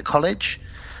Jenna's at college,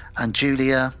 and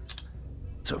Julia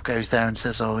sort of goes there and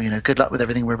says, good luck with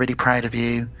everything, we're really proud of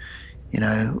you.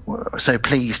 We're so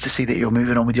pleased to see that you're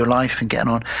moving on with your life and getting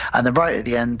on. And then right at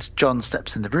the end, John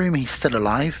steps in the room. He's still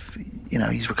alive.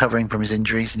 He's recovering from his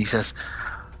injuries, and he says,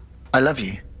 I love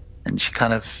you. And she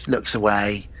kind of looks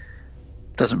away,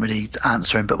 doesn't really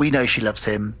answer him, but we know she loves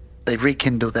him. They've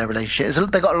rekindled their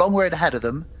relationship. They've got a long road ahead of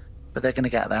them, but they're going to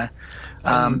get there.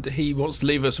 And he wants to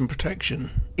leave her some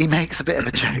protection. He makes a bit of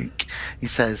a joke. He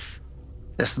says,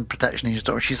 there's some protection in your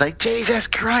door. She's like, Jesus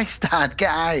Christ, Dad, get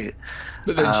out.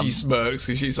 But then she smirks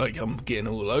because she's like, I'm getting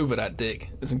all over that dick.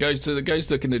 And goes to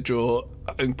look in the drawer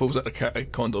and pulls out the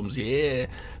condoms. Yeah.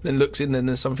 Then looks in, and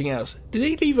there's something else. Did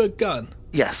he leave her a gun?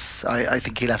 Yes, I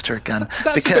think he left her a gun.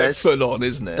 That's a bit full on,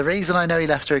 isn't it? The reason I know he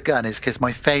left her a gun is because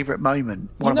my favourite moment,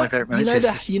 one of my favourite moments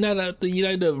is...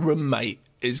 the roommate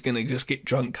is going to just get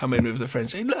drunk, come in with the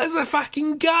friends, say, look, there's a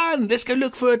fucking gun, let's go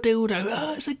look for a dildo.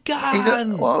 Oh, it's a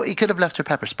gun. He could have left her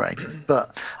pepper spray,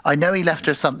 but I know he left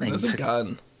her something. There's a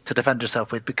gun to defend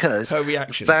herself with, because her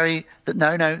reaction.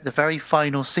 The very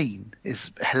final scene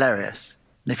is hilarious.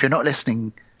 And if you're not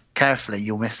listening carefully,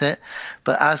 you'll miss it.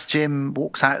 But as Jim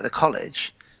walks out of the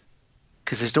college,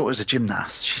 because his daughter's a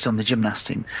gymnast, she's on the gymnast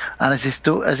team, and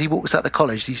as he walks out the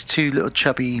college, these two little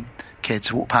chubby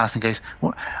kids walk past and goes,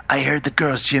 well, I heard the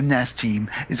girls' gymnast team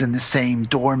is in the same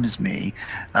dorm as me.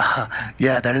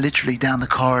 Yeah, they're literally down the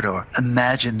corridor.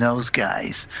 Imagine those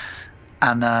guys.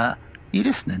 And you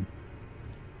listening?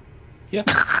 Yeah.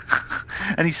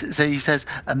 And he says,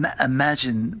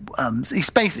 imagine, he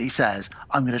basically says,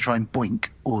 I'm going to try and boink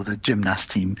all the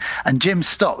gymnast team. And Jim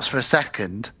stops for a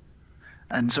second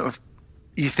and sort of,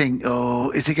 you think,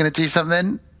 is he going to do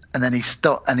something? And then he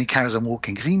stops and he carries on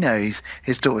walking, because he knows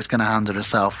his daughter's going to handle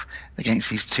herself against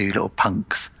these two little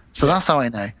punks. So that's how I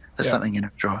know there's something in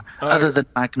her drawer, other than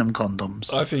Magnum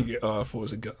condoms. I think, I thought it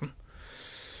was a gun.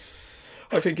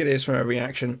 I think it is from her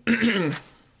reaction.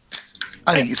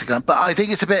 I think it's a gun, but I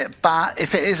think it's a bit bad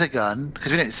if it is a gun,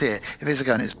 because we don't see it. If it's a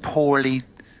gun, it's poor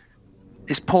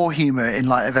humour in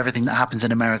light of everything that happens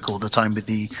in America all the time with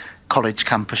the college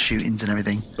campus shootings and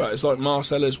everything. But it's like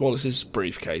Marcellus Wallace's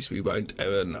briefcase. We won't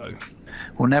ever know.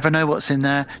 We'll never know what's in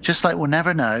there, just like we'll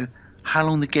never know how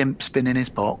long the gimp's been in his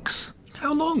box.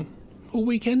 How long? All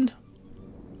weekend?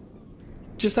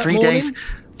 Just that 3 morning? days.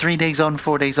 3 days on,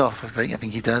 4 days off, I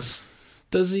think he does.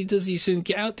 Does he soon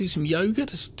get out, do some yoga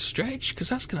to stretch? Because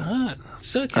that's going to hurt.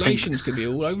 Circulation's going to be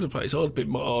all over the place. I'd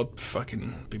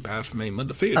fucking be bad for me. My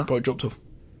feet would probably dropped off.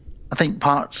 I think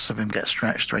parts of him get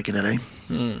stretched regularly.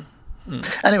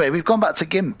 Anyway, we've gone back to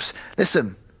Gimps.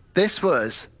 Listen, this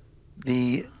was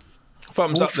the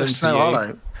thumbs up then Snow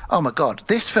Hollow. Oh my God,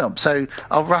 this film. So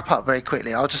I'll wrap up very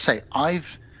quickly. I'll just say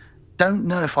I've don't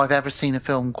know if I've ever seen a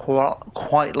film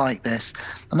quite like this.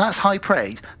 And that's high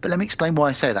praise. But let me explain why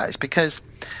I say that. It's because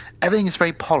everything is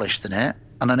very polished in it.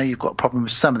 And I know you've got a problem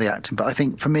with some of the acting, but I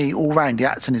think for me, all round, the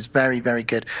acting is very, very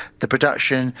good. The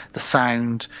production, the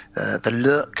sound, the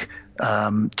look,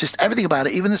 just everything about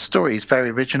it. Even the story is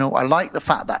very original. I like the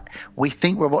fact that we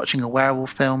think we're watching a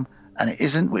werewolf film and it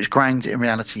isn't, which grounds it in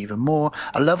reality even more.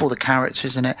 I love all the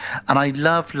characters in it. And I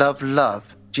love, love, love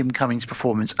Jim Cummings'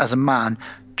 performance as a man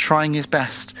trying his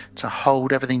best to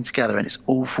hold everything together, and it's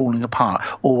all falling apart,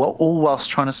 all whilst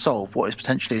trying to solve what is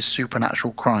potentially a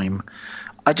supernatural crime.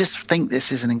 I just think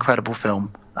this is an incredible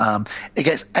film. It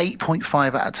gets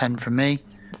 8.5 out of 10 from me.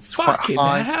 It's Fucking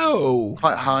hell!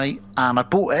 Quite high. And I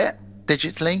bought it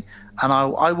digitally, and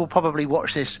I will probably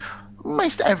watch this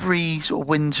almost every sort of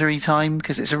wintry time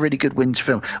because it's a really good winter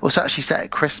film. Also actually set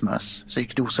at Christmas, so you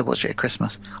could also watch it at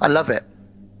Christmas. I love it.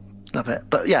 Love it.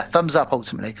 But yeah, thumbs up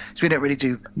ultimately. So we don't really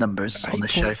do numbers on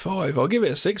this show. 8.5. I'll give it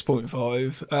a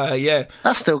 6.5. Yeah.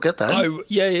 That's still good though.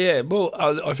 Yeah. Well,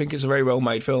 I think it's a very well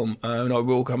made film, and I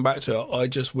will come back to it. I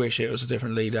just wish it was a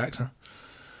different lead actor.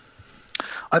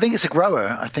 I think it's a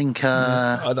grower. I think.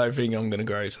 I don't think I'm going to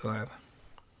grow to that.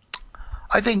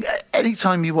 I think any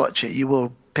time you watch it, you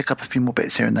will pick up a few more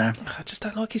bits here and there. I just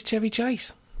don't like his Chevy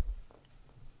Chase.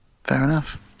 Fair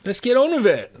enough. Let's get on with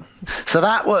it. So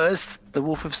that was The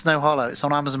Wolf of Snow Hollow. It's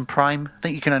on Amazon Prime. I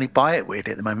think you can only buy it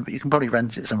weirdly at the moment, but you can probably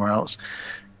rent it somewhere else.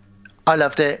 I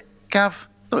loved it. Gav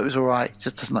thought it was all right.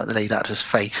 Just doesn't like the lead actor's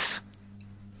face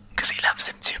because he loves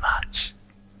him too much.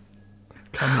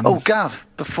 Oh, Gav,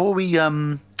 before we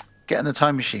get in the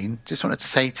time machine, just wanted to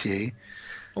say to you.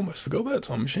 Almost forgot about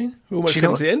Time Machine. We almost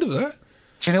come to the end of that.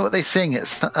 Do you know what they sing at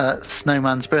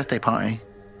Snowman's birthday party?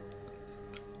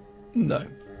 No.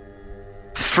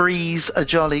 Freeze a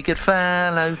jolly good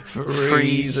fellow.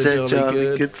 Freeze a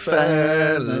jolly good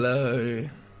fellow.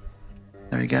 There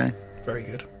we go. Very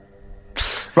good.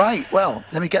 Right, well,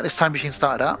 let me get this time machine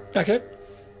started up. Okay.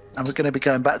 And we're going to be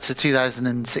going back to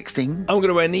 2016. I'm going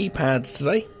to wear knee pads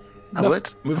today. I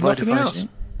would. With nothing else.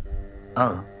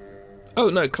 Oh. Oh,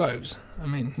 no, clothes. I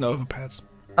mean, no other pads.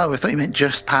 Oh, I thought you meant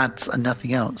just pads and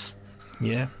nothing else.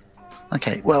 Yeah.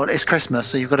 Okay, well, it's Christmas,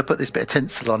 so you've got to put this bit of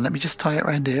tinsel on. Let me just tie it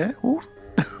around here. Ooh.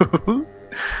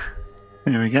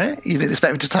 There we go. You didn't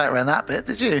expect me to tie it around that bit,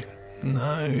 did you?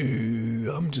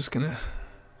 No, I'm just going to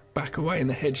back away in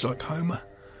the hedge like Homer.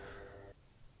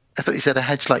 I thought you said a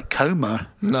hedge like Coma.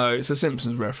 No, it's a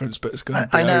Simpsons reference, but it's going to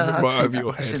be over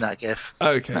your head. I've seen that gif.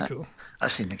 Okay, cool.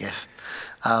 I've seen the gif.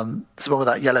 It's the one with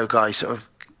that yellow guy sort of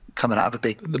coming out of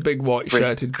the big white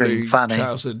shirted blue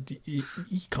trousered,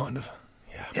 kind of.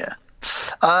 Yeah.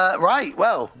 Right,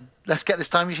 well, let's get this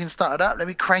time machine started up. Let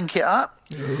me crank it up.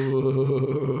 You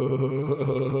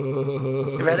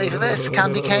ready for this?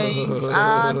 Candy canes,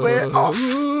 and we're off.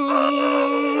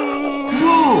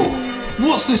 Whoa!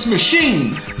 What's this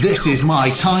machine? This is my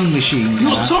time machine.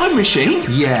 Your time machine?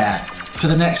 Yeah. For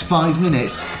the next 5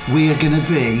 minutes, we are going to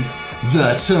be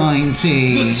the Time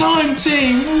Team. The Time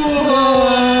Team! Whoa!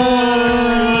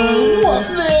 What's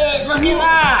this? Look at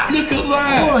that! Look at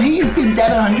that! Oh, he's been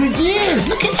dead 100 years.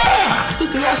 Look at that!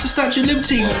 Look at that's the Statue of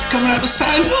Liberty coming out of the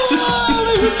sand. Oh,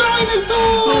 there's a dinosaur!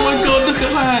 Oh my god, look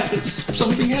at that! It's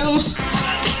something else.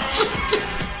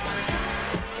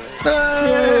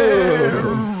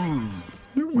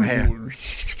 We're here.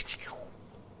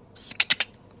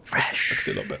 Fresh. I could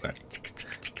do a lot better.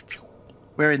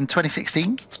 We're in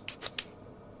 2016.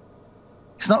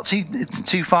 It's not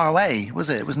too far away, was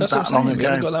it? It wasn't that long ago. We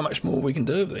haven't got that much more we can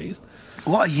do of these.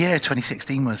 What a year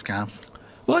 2016 was, Gav.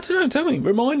 Well, I don't know. Tell me.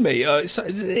 Remind me.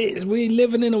 We're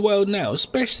living in a world now,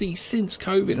 especially since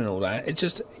COVID and all that. It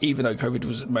just, even though COVID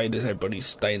was made as everybody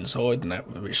stay inside and that,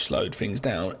 which slowed things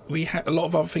down, a lot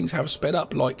of other things have sped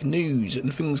up, like news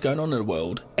and things going on in the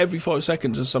world. Every 5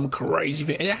 seconds there's some crazy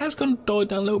thing. It has died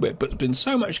down a little bit, but there's been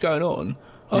so much going on.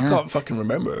 I can't fucking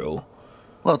remember it all.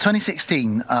 Well,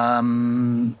 2016,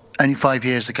 only 5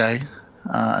 years ago,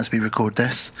 as we record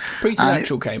this.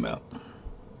 Preternatural came out.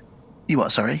 You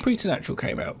what, sorry? Preternatural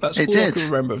came out. That's all I can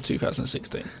remember of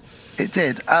 2016. It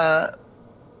did.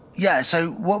 Yeah,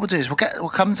 so what we'll do is we'll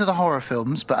come to the horror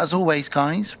films, but as always,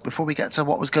 guys, before we get to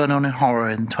what was going on in horror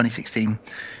in 2016,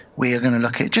 we are going to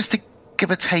look at, just to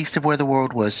give a taste of where the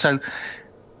world was. So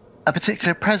a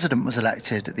particular president was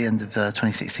elected at the end of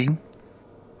 2016,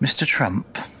 Mr.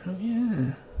 Trump. Oh,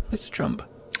 yeah. Mr. Trump.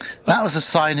 That was a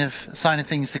sign of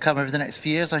things to come over the next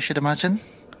few years, I should imagine.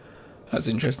 That's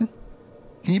interesting.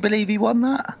 Can you believe he won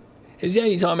that? It's the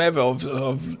only time ever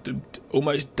I've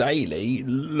almost daily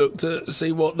looked to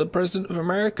see what the President of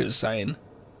America is saying.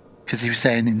 Because he was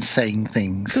saying insane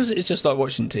things. Because it's just like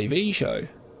watching a TV show.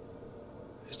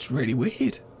 It's really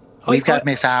weird. We've got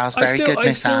Miss House, very good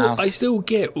Miss House. I still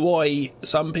get why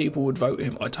some people would vote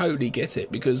him. I totally get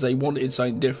it, because they wanted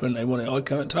something different. I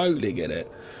can't totally get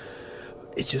it.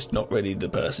 It's just not really the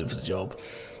person for the job.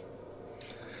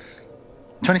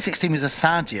 2016 was a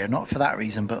sad year, not for that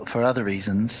reason, but for other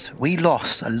reasons. We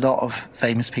lost a lot of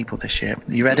famous people this year.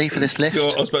 Are you ready for this list?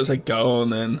 I was about to say, go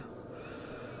on then.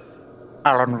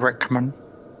 Alan Rickman.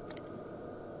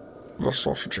 The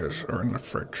sausages are in the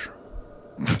fridge.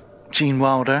 Gene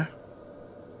Wilder.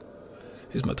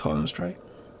 Is my time straight?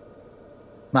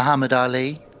 Muhammad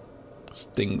Ali.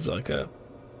 Stings like a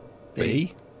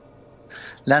bee.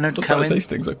 Leonard Cohen. I say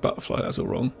stings like butterfly, that's all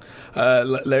wrong.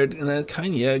 Leonard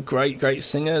Cohen, yeah, great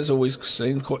singer. Has always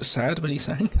seemed quite sad when he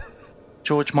sang.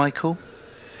 George Michael.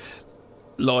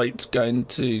 Liked going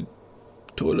to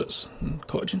toilets and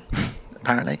cottaging.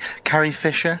 Apparently. Carrie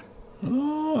Fisher.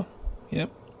 Oh,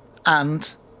 yep. And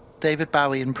David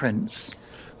Bowie and Prince.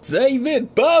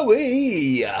 David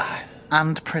Bowie!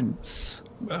 And Prince.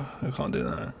 Oh, I can't do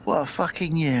that. What a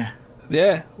fucking year.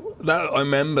 Yeah, I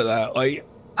remember that.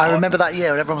 I remember that year,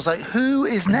 and everyone was like, who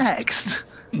is next?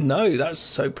 No, that's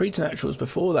so Preternatural was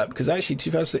before that, because actually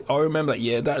 2006, I remember that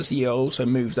year. That's the year I also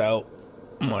moved out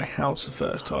my house the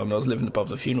first time, and I was living above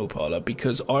the funeral parlour,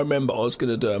 because I remember I was going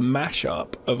to do a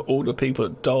mashup of all the people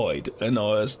that died, and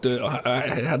I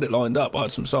had it lined up. I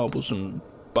had some samples from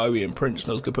Bowie and Prince, and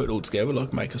I was going to put it all together,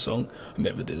 like make a song. I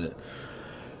never did it.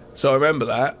 So I remember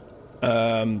that.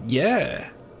 Yeah.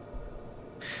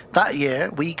 That year,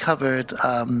 we covered,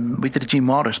 we did a Gene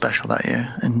Wilder special that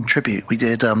year in tribute. We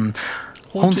did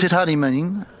Haunted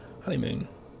Honeymoon.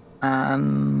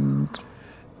 And...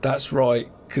 That's right,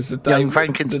 because the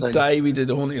day we did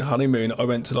the Haunted Honeymoon, I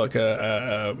went to like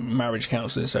a marriage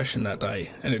counselling session that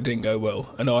day, and it didn't go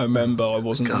well. And I remember I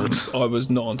was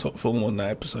not on top form on that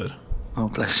episode. Oh,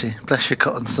 bless you. Bless your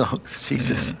cotton socks.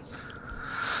 Jesus. Yeah.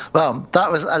 Well, that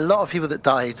was a lot of people that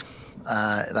died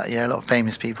that year, a lot of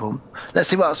famous people. Let's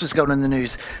see what else was going on in the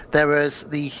news. There was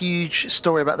the huge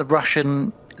story about the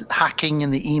Russian hacking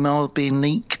and the email being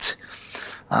leaked.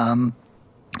 That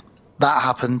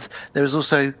happened. There was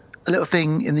also a little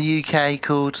thing in the UK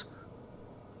called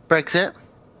Brexit.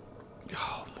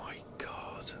 Oh my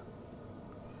God.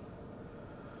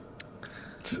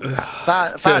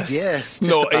 Bad year.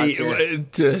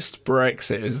 Just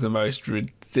Brexit is the most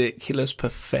ridiculous,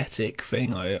 pathetic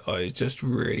thing. I just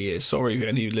really is. Sorry for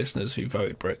any listeners who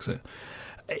voted Brexit.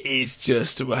 It's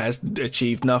just has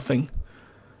achieved nothing.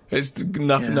 It's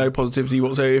nothing, no positivity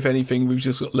whatsoever. If anything, we've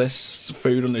just got less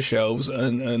food on the shelves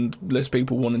and less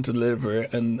people wanting to deliver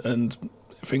it, and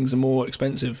things are more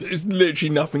expensive. It's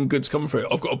literally nothing good's come for it.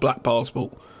 I've got a black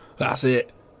passport. That's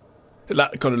it.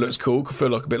 That kind of looks cool. Could feel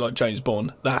like a bit like James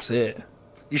Bond. That's it.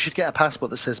 You should get a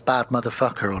passport that says "bad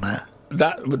motherfucker" on it.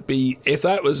 That would be, if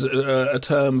that was a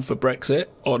term for Brexit,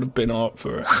 I'd have been up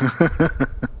for it.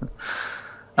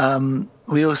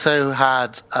 We also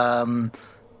had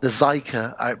the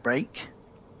Zika outbreak.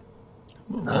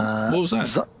 What was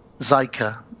that?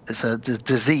 Zika. It's a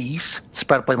disease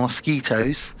spread by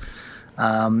mosquitoes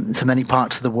to many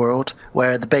parts of the world,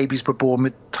 where the babies were born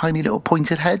with tiny little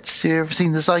pointed heads. You ever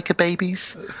seen the Zika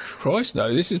babies? Christ,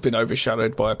 no. This has been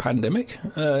overshadowed by a pandemic.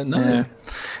 No. Yeah.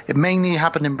 It mainly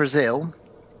happened in Brazil,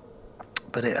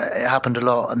 but it happened a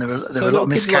lot, and there were a lot of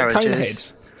miscarriages. Like cone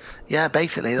heads. Yeah,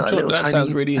 basically. Like little that tiny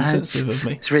sounds really heads. insensitive of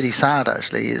me. It's really sad,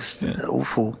 actually. It's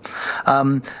awful.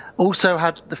 Also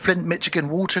had the Flint, Michigan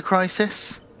water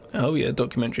crisis. Oh, yeah,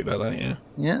 documentary about that, yeah.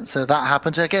 Yeah, so that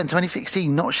happened. Again,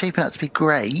 2016, not shaping out to be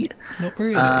great. Not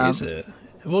really, is it?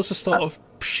 What's the start of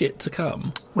shit to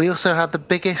come? We also had the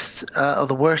biggest or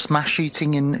the worst mass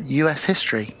shooting in US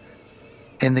history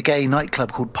in the gay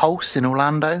nightclub called Pulse in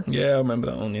Orlando. Yeah, I remember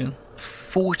that one, yeah.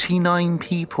 49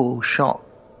 people shot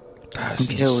and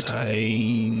killed. That's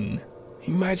insane.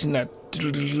 Imagine that,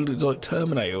 like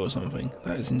Terminator or something.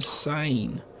 That is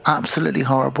insane. Absolutely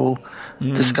horrible,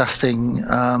 disgusting,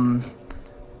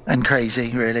 and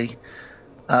crazy, really.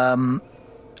 What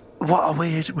a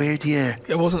weird year.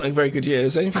 It wasn't a very good year.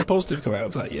 Has anything positive come out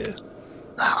of that year?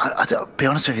 I'll be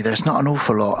honest with you, there's not an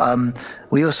awful lot.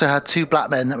 We also had 2 black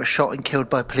men that were shot and killed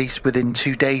by police within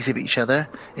 2 days of each other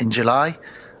in July.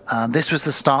 This was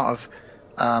the start of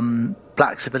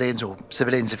black civilians or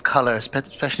civilians of colour,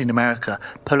 especially in America,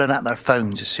 pulling out their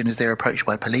phones as soon as they were approached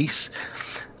by police.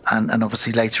 And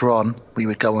obviously later on, we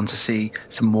would go on to see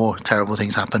some more terrible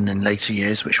things happen in later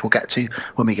years, which we'll get to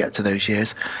when we get to those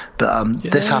years. But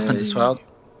this happened as well.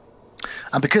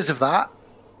 And because of that,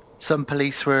 some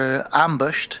police were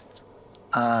ambushed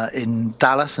in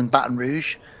Dallas and Baton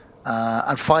Rouge,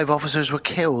 and 5 officers were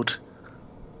killed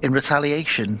in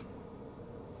retaliation.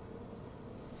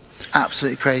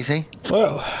 Absolutely crazy.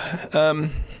 Well,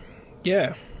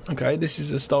 yeah. Okay, this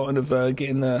is the starting of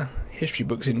getting the history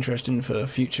books interesting for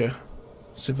future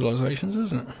civilizations,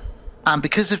 isn't it? And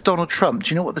because of Donald Trump, do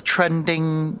you know what the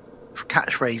trending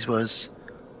catchphrase was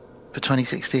for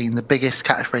 2016? The biggest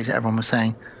catchphrase that everyone was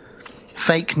saying?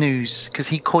 Fake news, because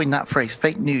he coined that phrase,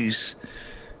 fake news.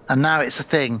 And now it's a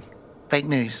thing. Fake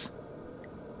news.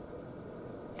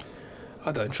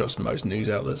 I don't trust most news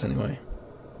outlets anyway.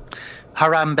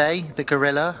 Harambe, the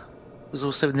gorilla, was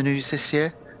also in the news this year.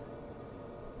 Do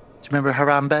you remember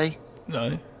Harambe?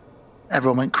 No.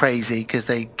 Everyone went crazy because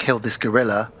they killed this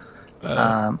gorilla.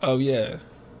 Oh, yeah.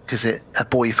 Because a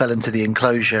boy fell into the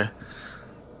enclosure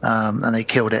and they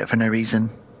killed it for no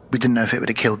reason. We didn't know if it would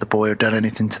have killed the boy or done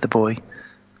anything to the boy.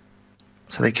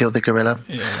 So they killed the gorilla.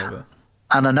 Yeah,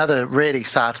 and another really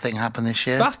sad thing happened this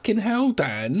year. Fucking hell,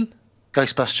 Dan.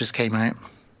 Ghostbusters came out.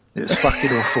 It was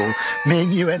fucking awful. Me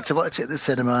and you went to watch it at the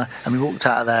cinema and we walked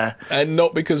out of there. And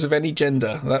not because of any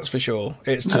gender, that's for sure.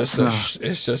 It's just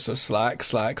a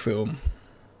slack film.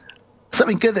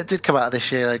 Something good that did come out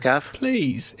this year, though, Gav.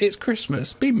 Please, it's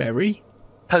Christmas. Be merry.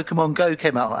 Pokemon Go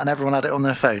came out and everyone had it on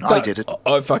their phone. I didn't.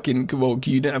 Well,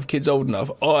 you didn't have kids old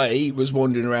enough. I was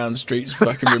wandering around the streets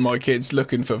fucking with my kids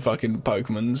looking for fucking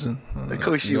Pokemons. And, of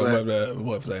course you were.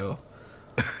 Whatever they are.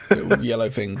 Little yellow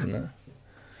things and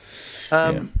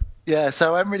that. Yeah,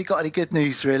 so I haven't really got any good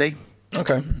news, really.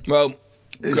 Okay, well,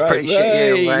 it was a pretty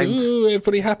shit year. Ooh,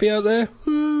 everybody happy out there?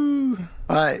 Woo.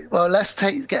 Right, well, let's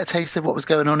get a taste of what was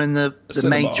going on in the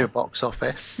major box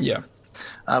office. Yeah.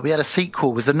 We had a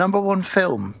sequel. It was the #1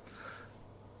 film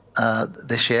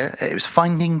this year. It was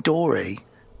Finding Dory.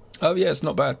 Oh, yeah, it's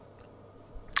not bad.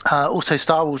 Also,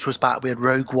 Star Wars was back. We had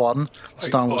Rogue One,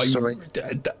 Star Wars story.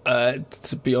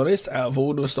 To be honest, out of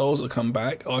all the Star Wars that come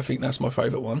back, I think that's my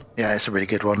favourite one. Yeah, it's a really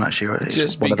good one, actually. It's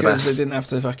just one because of the best. They didn't have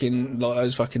to fucking, like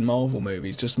those fucking Marvel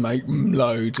movies, just make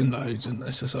loads and loads, and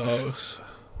it's just, oh,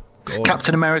 God.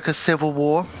 Captain America Civil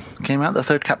War came out, the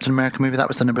third Captain America movie. That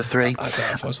was the #3. I don't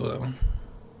know if I saw that one.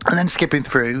 And then skipping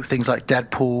through things like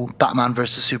Deadpool, Batman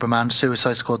vs Superman,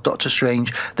 Suicide Squad, Doctor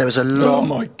Strange. There was a lot. Oh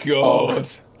my God.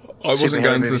 I wasn't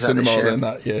going to the cinema then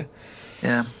that year.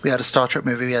 Yeah, we had a Star Trek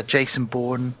movie. We had Jason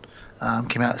Bourne,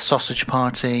 came out, Sausage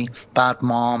Party, Bad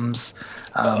Moms.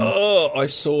 I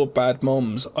saw Bad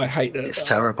Moms. I hate that. It's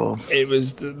terrible. It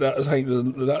was that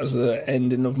was the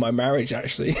ending of my marriage,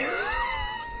 actually,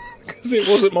 because it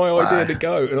wasn't my idea to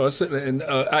go, and I was sitting there and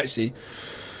actually.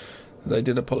 They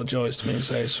did apologise to me and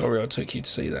say, sorry I took you to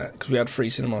see that, because we had free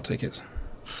cinema tickets.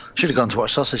 Should have gone to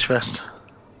watch Sausage Fest.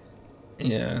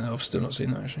 Yeah, I've still not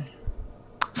seen that, actually.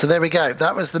 So there we go.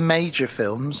 That was the major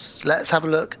films. Let's have a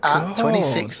look at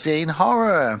 2016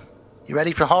 horror. You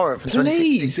ready for horror from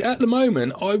 2016? Please, at the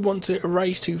moment, I want to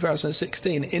erase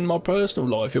 2016. In my personal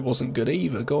life, it wasn't good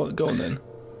either. Go on then.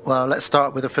 Well, let's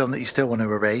start with a film that you still want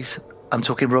to erase. I'm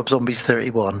talking Rob Zombie's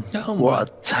 31. Oh, what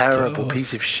a terrible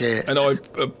piece of shit. And I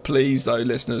please, though,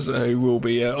 listeners who will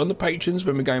be on the patrons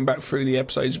when we're going back through the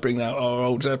episodes, bringing out our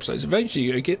old episodes. Eventually,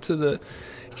 you get to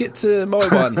my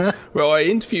one where I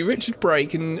interview Richard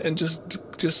Brake and just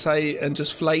say and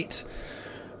just flate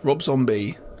Rob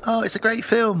Zombie. Oh, it's a great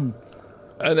film.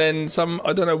 And then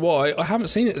I don't know why, I haven't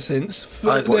seen it since.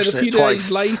 I've watched then a few it twice.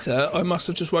 days later, I must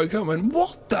have just woken up and went,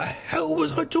 what the hell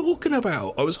was I talking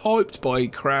about? I was hyped by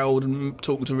crowd and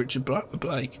talking to Richard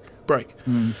Brake.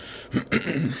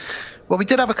 Well, we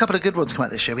did have a couple of good ones come out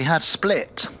this year. We had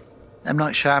Split. M.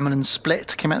 Night Shyamalan's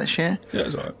Split came out this year. Yeah,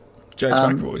 it's all right. James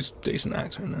McAvoy's a decent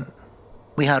actor in that.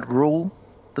 We had Rule,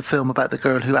 the film about the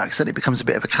girl who accidentally becomes a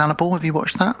bit of a cannibal. Have you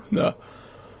watched that? No.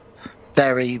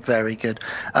 Very, very good.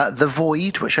 The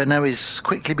Void, which I know is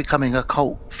quickly becoming a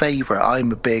cult favourite.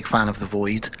 I'm a big fan of The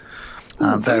Void.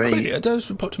 Very quickly, it does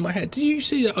popped in my head. Did you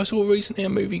see that? I saw recently a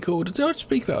movie called. Did I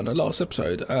speak about it in the last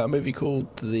episode? A movie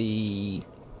called The.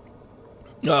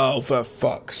 Oh, for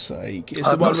fuck's sake! It's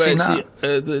the one where it's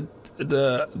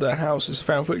the house is a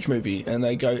found footage movie, and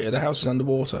they go. The house is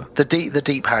underwater. The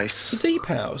Deep House. The Deep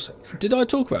House. Did I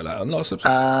talk about that on last episode?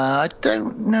 I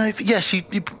don't know. Yes, you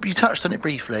touched on it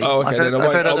briefly. Oh, okay.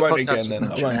 I won't again.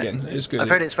 Then I won't again. It's good. I've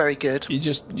heard it's very good. You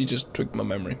just twigged my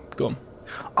memory. Go on.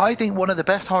 I think one of the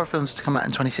best horror films to come out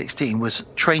in 2016 was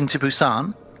Train to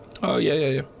Busan. Oh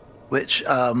yeah. Which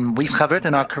we've covered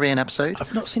in our Korean episode.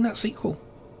 I've not seen that sequel.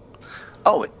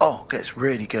 Oh, it's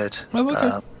really good.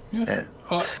 Oh, okay.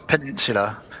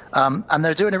 Peninsula. And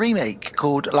they're doing a remake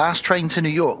called Last Train to New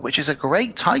York, which is a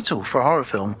great title for a horror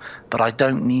film, but I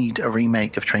don't need a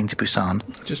remake of Train to Busan.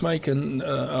 Just make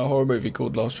a horror movie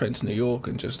called Last Train to New York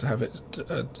and just have it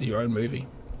your own movie.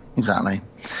 Exactly.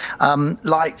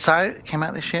 Lights Out came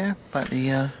out this year. About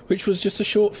the which was just a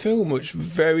short film, which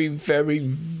very, very,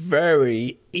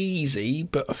 very easy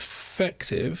but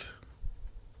effective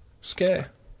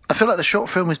scare. I feel like the short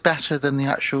film was better than the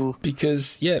actual...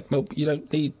 Because, well, you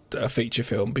don't need a feature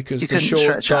film because You the couldn't short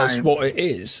stretch does out. what it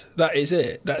is. That is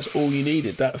it. That's all you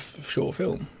needed, that short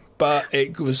film. But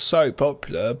it was so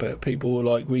popular, but people were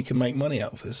like, we can make money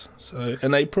out of this. So,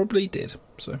 and they probably did.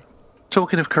 So,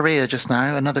 Talking of Korea just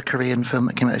now, another Korean film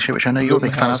that came out this year, which I know you're a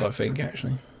big fan House, of. I think,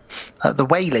 actually. The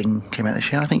Wailing came out this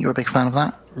year. I think you're a big fan of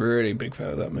that. Really big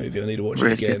fan of that movie. I need to watch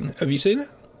Really it again. good. Have you seen it?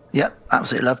 Yep,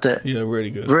 absolutely loved it. Yeah, really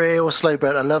good. Real slow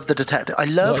burn. I love the detective. I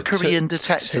love Like Korean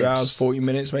detectives. 2 hours, 40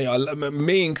 minutes, mate.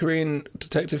 Me and Korean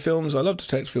detective films, I love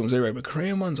detective films anyway, but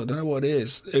Korean ones, I don't know what it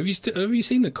is. Have you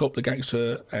seen The Cop, The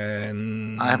Gangster,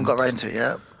 and... I haven't got right into it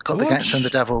yet. Got The Watch. Gangster and the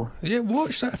Devil. Yeah,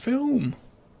 watch that film.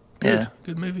 Good. Yeah.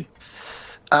 Good movie.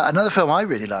 Another film I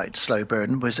really liked, slow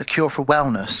burn, was A Cure for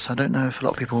Wellness. I don't know if a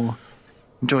lot of people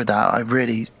enjoyed that.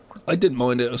 I didn't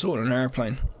mind it. I saw it on an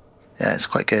airplane. Yeah, it's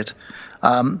quite good.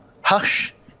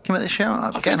 Hush came out this year.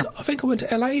 I think I went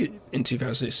to LA in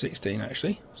 2016,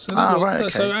 actually. So right, okay.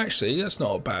 So actually, that's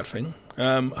not a bad thing.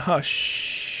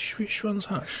 Hush. Which one's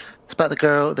Hush? It's about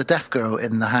the deaf girl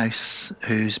in the house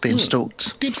who's been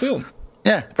stalked. Good film.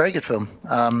 Yeah, very good film.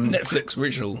 Netflix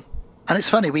original. And it's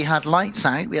funny, we had Lights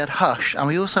Out, we had Hush, and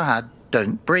we also had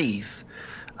Don't Breathe,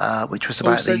 which was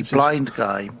about the blind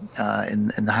guy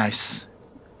in the house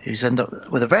who's ended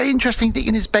up with a very interesting thing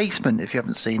in his basement. If you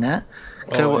haven't seen it,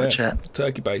 go watch it.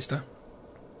 Turkey baster.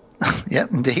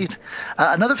 Yep, indeed.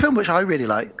 Another film which I really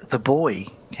like, The Boy,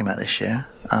 came out this year,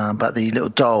 about the little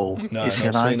doll. No, Is he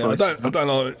I've an seen it. eye I don't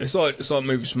like. It's like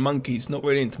movies with monkeys. Not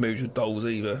really into movies with dolls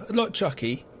either. I like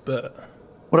Chucky, but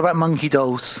What about monkey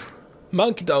dolls?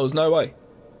 Monkey dolls, no way.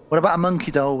 What about a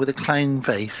monkey doll with a clown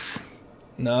face?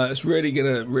 No, it's really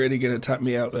gonna tap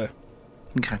me out there.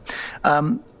 Okay.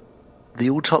 The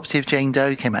Autopsy of Jane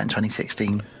Doe came out in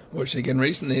 2016. Watched it again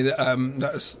recently.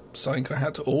 That's something I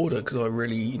had to order because I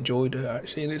really enjoyed it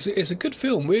actually, and it's a good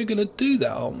film. We're going to do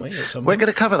that, aren't we? We're going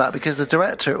to cover that because the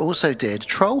director also did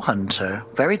Troll Hunter,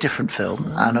 very different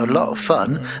film and a lot of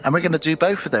fun. And we're going to do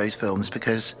both of those films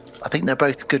because I think they're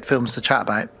both good films to chat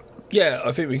about. Yeah,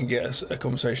 I think we can get a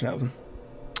conversation out of them.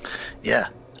 Yeah.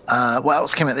 What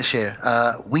else came out this year?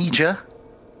 Ouija,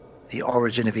 The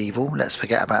Origin of Evil. Let's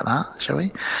forget about that, shall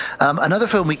we? Another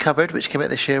film we covered, which came out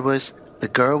this year, was The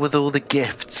Girl with All the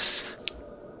Gifts.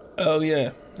 Oh,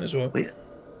 yeah, as well.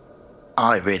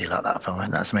 I really like that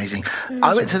film. That's amazing.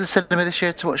 I went to the cinema this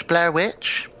year to watch Blair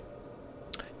Witch.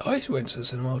 I went to the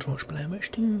cinema to watch Blair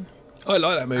Witch too. I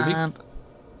like that movie. And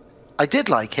I did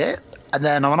like it, and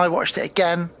then when I watched it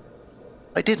again,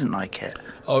 I didn't like it.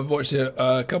 I've watched it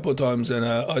a couple of times, and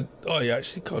I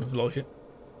actually kind of like it.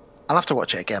 I'll have to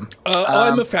watch it again.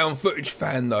 I'm a found footage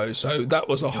fan, though, so that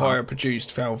was a higher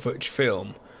produced found footage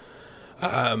film.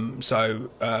 In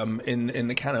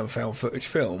the canon of found footage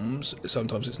films,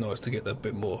 sometimes it's nice to get a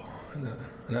bit more. And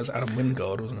that's Adam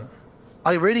Wingard, wasn't it?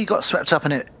 I really got swept up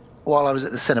in it while I was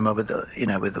at the cinema with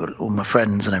all my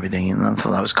friends and everything, and I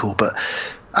thought that was cool. But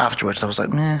afterwards, I was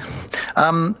like, meh.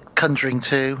 Conjuring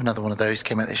 2, another one of those,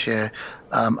 came out this year.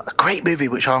 A great movie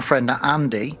which our friend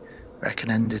Andy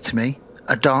recommended to me,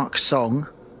 A Dark Song.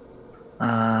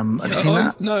 Have you seen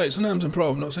that? No, it's on Amazon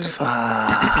Prime. I've not seen it.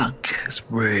 It's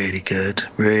really good.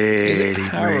 Really,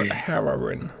 really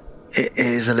harrowing. It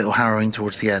is a little harrowing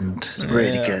towards the end.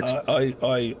 Really good.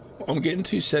 I'm getting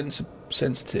too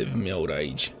sensitive in my old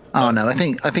age. Oh no, I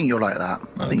think you're like that.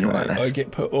 I think you're like that. I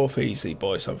get put off easily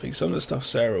by something. Some of the stuff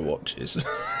Sarah watches.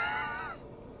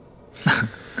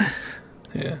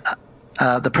 Yeah.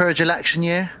 The Purge election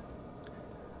year.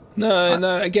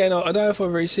 No. Again, I don't know if I've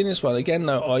already seen this one. Again,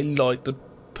 no, I like the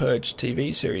Purge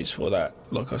TV series for that.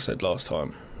 Like I said last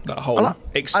time, that whole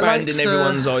expanding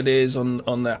everyone's ideas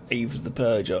on that Eve of the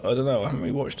Purge. I don't know. I haven't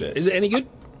really watched it. Is it any good?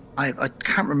 I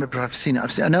can't remember if I've seen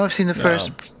it. I know I've seen the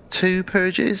first 2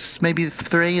 Purges, maybe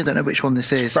 3. I don't know which one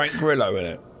this is. Frank Grillo in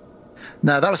it.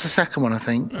 No, that was the second one, I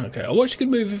think. Okay, I watched a good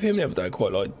movie with him the other day. I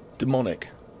quite like Demonic.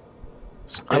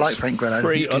 I like Frank Grillo.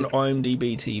 Free on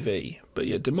IMDb TV. But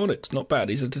yeah, Demonic's not bad.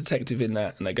 He's a detective in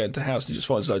that, and they go into a house and he just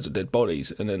finds loads of dead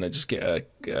bodies, and then they just get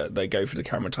they go through the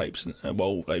camera tapes, and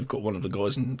while they've got one of the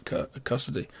guys in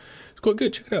custody. It's quite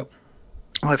good. Check it out.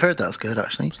 I've heard that's good,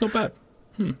 actually. It's not bad.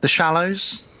 The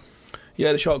Shallows.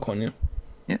 Yeah, the shark one. Yeah.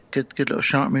 Yeah, good little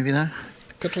shark movie there.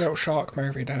 Good little shark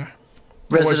movie there.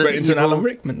 Resident Evil. Alan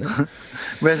Rickman. Then.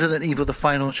 Resident Evil: The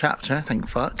Final Chapter. Thank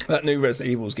fuck. That new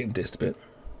Resident Evil's getting dissed a bit.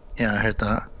 Yeah, I heard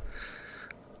that.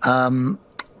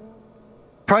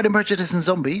 Pride and Prejudice and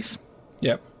Zombies.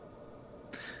 Yep.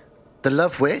 The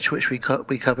Love Witch, which we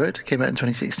covered, came out in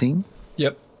 2016.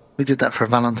 Yep. We did that for a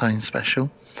Valentine's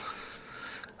special.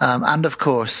 And of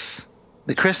course,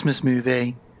 the Christmas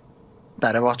movie,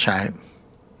 Better Watch Out.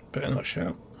 Better Watch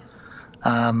Out.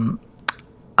 Ibiza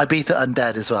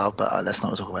Undead as well, but let's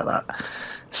not talk about that.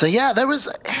 So yeah,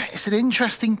 it's an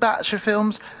interesting batch of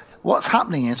films. What's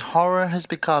happening is horror has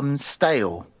become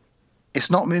stale.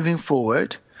 It's not moving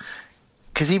forward.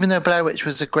 Because even though Blair Witch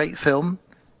was a great film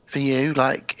for you,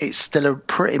 like, it's still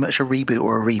pretty much a reboot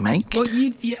or a remake. Well,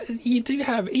 you do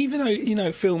have, even though, you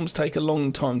know, films take a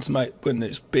long time to make, when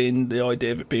it's been the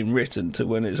idea of it being written to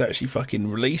when it's actually fucking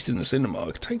released in the cinema,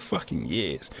 it could take fucking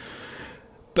years.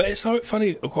 But it's so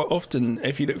funny, quite often,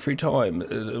 if you look through time,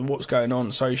 what's going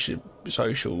on, social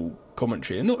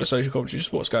commentary, and not the social commentary,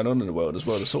 just what's going on in the world as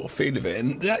well, the sort of feel of it.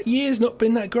 And that year's not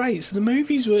been that great. So the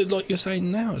movies were, like you're saying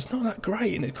now, it's not that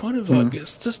great. And it's kind of like,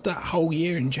 it's just that whole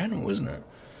year in general, isn't it?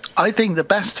 I think the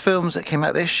best films that came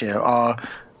out this year are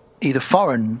either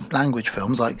foreign language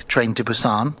films, like Train to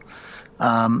Busan,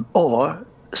 or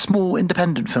small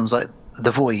independent films like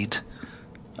The Void,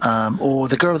 or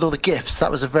The Girl with All the Gifts.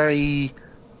 That was a very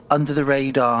under the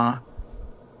radar,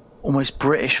 almost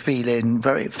British feeling.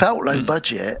 It felt low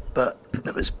budget, but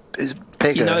it was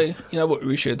bigger. You know what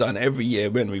we should have done every year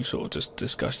when we've sort of just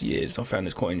discussed years. I found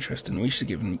this quite interesting. We should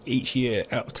give them each year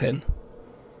out of 10.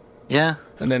 Yeah.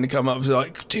 And then it come up with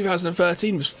like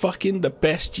 2013 was fucking the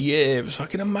best year. It was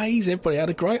fucking amazing. Everybody had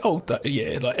a great old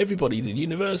year. Like everybody did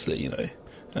universally. You know,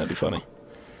 that'd be funny.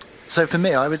 So for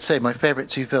me, I would say my favourite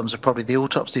two films are probably The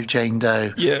Autopsy of Jane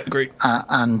Doe. Yeah, agreed.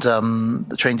 And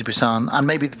The Train to Busan, and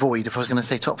maybe The Void, if I was going to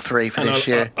say top three for this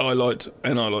year. I liked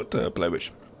Blair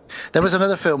Witch. There was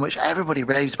another film which everybody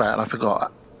raves about, and I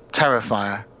forgot.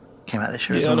 Terrifier came out this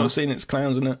year as well. Yeah, I've not seen it. It's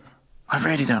clowns, isn't it? I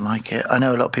really don't like it. I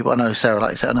know a lot of people. I know Sarah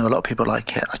likes it. I know a lot of people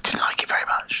like it. I didn't like it very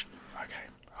much. Okay,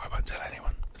 I won't tell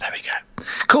anyone. There we go.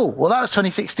 Cool. Well, that was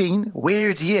 2016.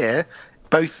 Weird year,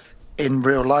 both in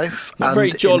real life and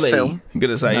very jolly, in film. I'm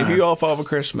going to say, if you are Father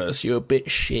Christmas, you're a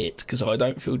bit shit, because I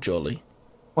don't feel jolly.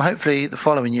 Well, hopefully the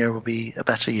following year will be a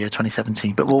better year,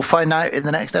 2017. But we'll find out in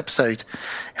the next episode.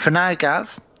 For now,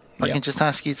 Gav, I can just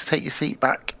ask you to take your seat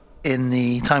back in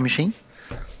the time machine.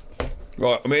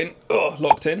 Right, I'm in. Oh,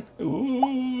 locked in.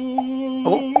 Ooh.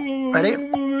 Oh, ready?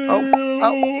 Oh.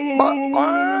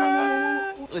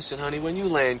 Listen, honey, when you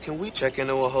land, can we check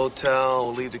into a hotel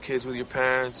or leave the kids with your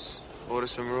parents? Order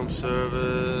some room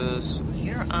service.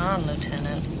 You're on,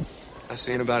 Lieutenant. I'll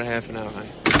see you in about a half an hour,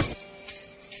 honey.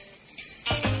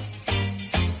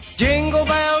 Jingle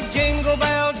bell, jingle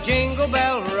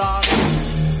bell rock.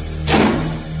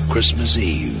 Christmas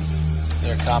Eve. Is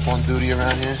there a cop on duty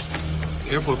around here?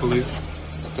 Airport police.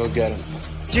 Go get him.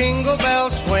 Jingle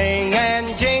bells swing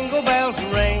and jingle bells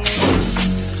ring.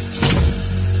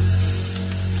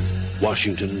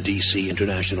 Washington, D.C.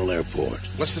 International Airport.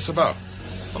 What's this about?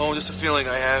 Oh, just a feeling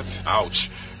I have. Ouch.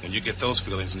 When you get those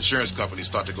feelings, insurance companies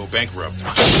start to go bankrupt.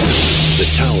 The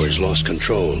towers lost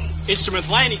control. Instrument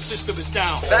landing system is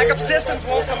down. Backup systems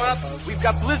won't come up. We've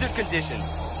got blizzard conditions.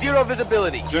 Zero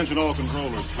visibility. Attention all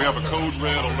controllers. We have a code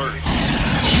red alert.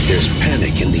 There's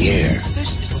panic in the air.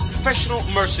 This is a professional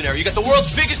mercenary. You got the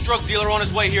world's biggest drug dealer on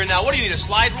his way here now. What do you need, a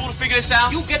slide rule to figure this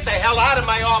out? You get the hell out of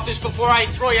my office before I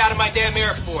throw you out of my damn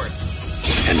airport.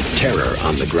 And terror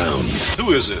on the ground.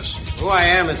 Who is this? Who I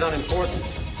am is unimportant.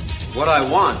 What I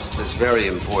want is very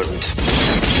important.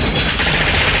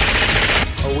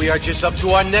 Oh, we are just up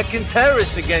to our neck in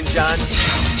terrorists again, John.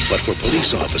 But for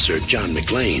police officer John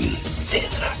McClane,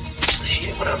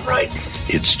 When I'm right.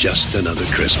 it's just another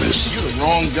Christmas. You're the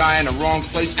wrong guy in the wrong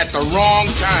place at the wrong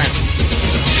time.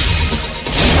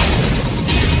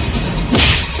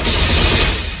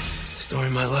 Story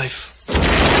of my life.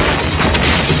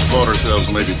 Bought ourselves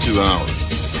maybe 2 hours.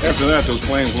 After that, those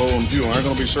planes low on fuel aren't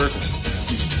going to be circling.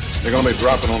 They're going to be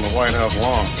dropping on the White House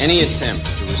lawn. Any attempt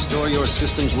to restore your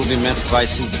systems will be met by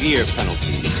severe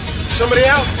penalties. Somebody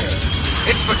out there.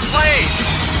 It's McClane.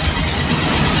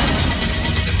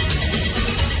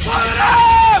 Blow it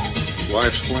up!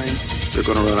 Wife's plane, they're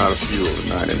going to run out of fuel in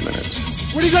 90 minutes.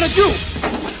 What are you going to do?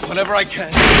 Whatever I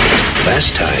can.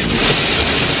 Last time,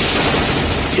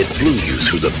 it blew you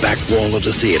through the back wall of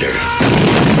the theater.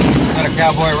 Not a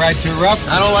cowboy ride too rough?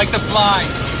 I don't like to fly.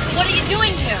 What are you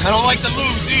doing here? I don't like to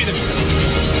lose either.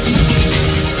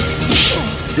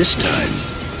 This time,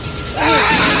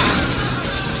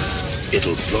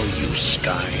 it'll blow you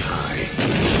sky high.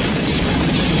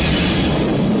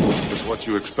 Is what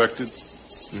you expected?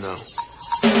 No.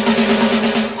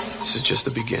 This is just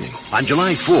the beginning. On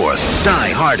July 4th, Die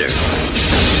Harder.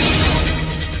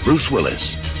 Bruce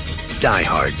Willis, Die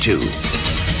Hard 2.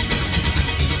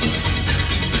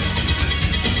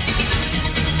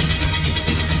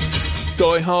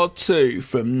 Die Hard 2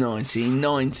 from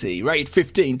 1990. Rated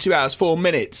 15, 2 hours, 4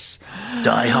 minutes.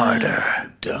 Die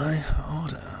Harder. Die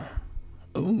Harder.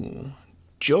 Ooh.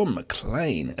 John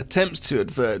McClane attempts to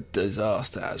avert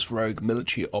disaster as rogue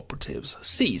military operatives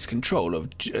seize control of...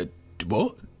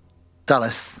 what?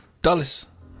 Dulles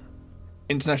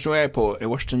International Airport in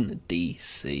Washington,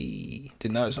 D.C.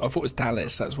 Didn't know. I thought it was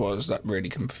Dallas. That's why that really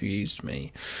confused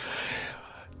me.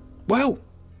 Well,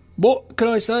 what can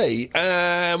I say?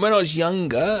 When I was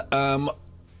younger,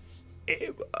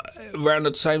 around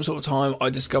the same sort of time I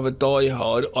discovered Die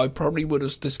Hard, I probably would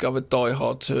have discovered Die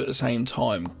Hard 2 at the same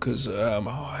time, because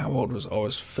how old was I? I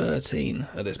was 13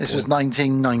 at this point. This was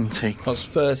 1990. I was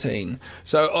 13.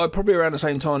 So I probably around the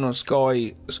same time on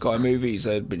Sky Movies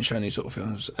they'd been showing these sort of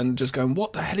films and just going,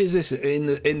 what the hell is this? In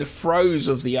the throes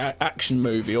of the action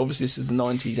movie. Obviously this is the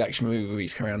 90s action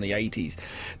movies came around in the 80s.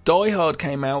 Die Hard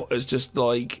came out as just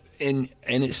like and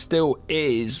it still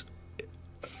is,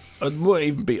 it wouldn't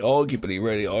even be arguably,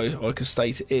 really, I could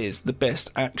state it is the best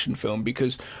action film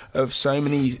because of so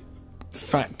many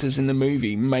factors in the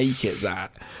movie make it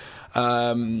that.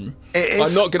 I'm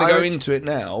not going to go into it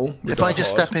now. If I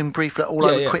just step in briefly, I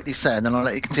would quickly say, and then I'll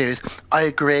let you continue, is I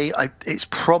agree. It's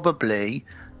probably...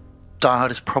 Die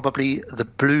Hard is probably the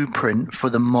blueprint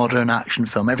for the modern action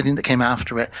film. Everything that came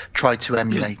after it tried to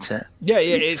emulate it. Yeah,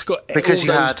 it's got because all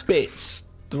you those had bits,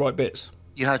 the right bits.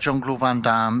 You had Jean-Claude Van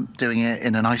Damme doing it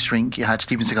in an ice rink. You had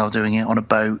Steven Seagal doing it on a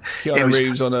boat. Keanu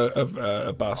Reeves on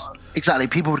a bus. Exactly.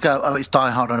 People would go, oh, it's Die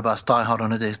Hard on a bus, Die Hard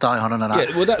on a this, Die Hard on a that.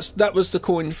 Yeah, well, that was the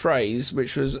coined phrase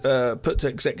which was put to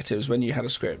executives when you had a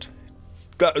script.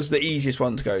 That was the easiest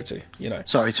one to go to, you know.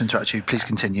 Sorry to interrupt you. Please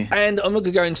continue. And I'm not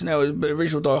going to go into now, but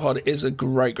original Die Hard is a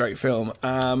great film.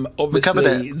 Obviously, we covered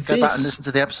it. Go back and listen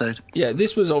to the episode. Yeah,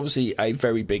 this was obviously a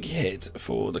very big hit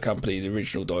for the company, the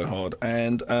original Die Hard.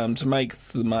 And to make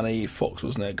the money, Fox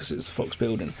wasn't there because it's the Fox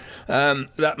building.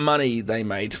 That money they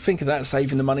made, think of that,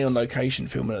 saving the money on location,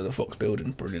 filming at the Fox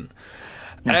building. Brilliant.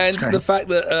 Yeah, and the fact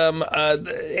that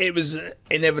it was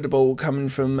inevitable coming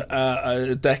from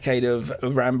a decade of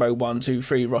Rambo 1, 2,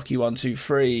 3, Rocky 1, 2,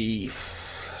 3,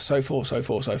 so forth,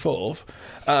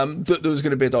 that there was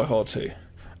going to be a Die Hard 2.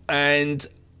 And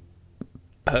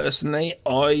personally,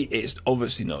 it's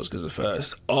obviously not as good as the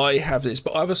first. I have this,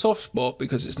 but I have a soft spot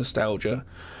because it's nostalgia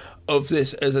of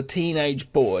this as a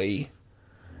teenage boy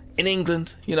in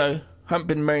England, you know. I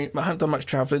haven't done much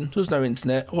travelling. There was no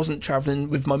internet. I wasn't travelling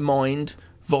with my mind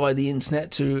via the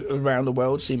internet to around the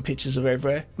world, seeing pictures of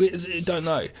everywhere. I don't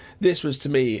know. This was, to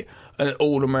me, an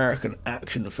all-American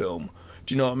action film.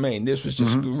 Do you know what I mean? This was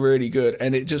just really good,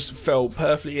 and it just fell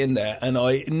perfectly in there, and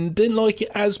I didn't like it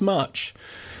as much.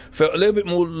 Felt a little bit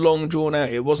more long drawn out.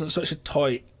 It wasn't such a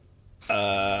tight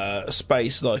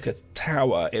space like a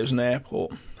tower. It was an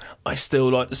airport. I still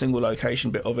like the single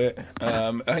location bit of it.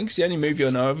 I think it's the only movie I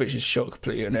know of which is shot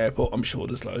completely at an airport. I'm sure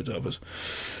there's loads of others.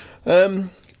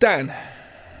 Dan,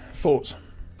 thoughts?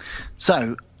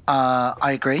 So,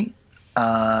 I agree.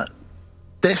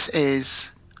 This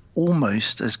is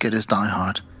almost as good as Die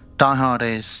Hard. Die Hard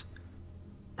is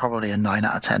probably a 9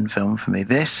 out of 10 film for me.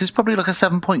 This is probably like a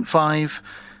 7.5,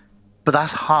 but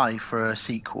that's high for a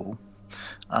sequel.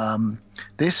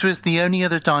 This was the only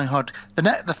other Die Hard.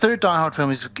 The third Die Hard film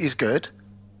is good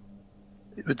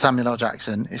with Samuel L.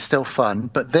 Jackson. It's still fun,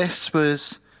 but this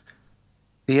was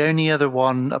the only other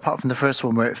one apart from the first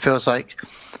one where it feels like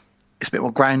it's a bit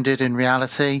more grounded in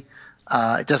reality.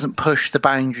 It doesn't push the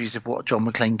boundaries of what John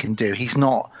McClane can do.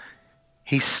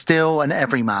 He's still an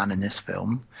everyman in this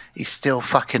film. He's still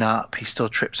fucking up. He still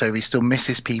trips over. He still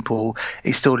misses people.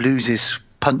 He still loses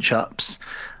punch-ups.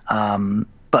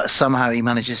 But somehow he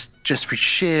manages, just for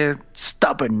sheer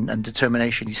stubborn and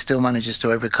determination, he still manages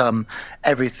to overcome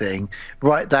everything,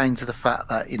 right down to the fact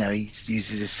that, you know, he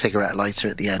uses his cigarette lighter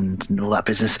at the end and all that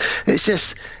business.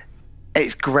 It's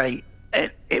great.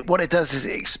 What it does is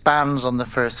it expands on the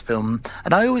first film.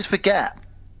 And I always forget,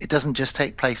 it doesn't just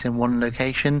take place in one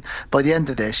location. By the end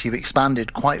of this, you've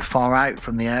expanded quite far out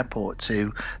from the airport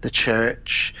to the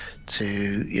church, to,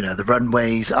 you know, the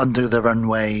runways, under the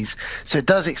runways. So it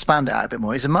does expand it out a bit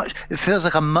more. It feels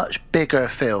like a much bigger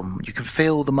film. You can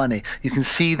feel the money. You can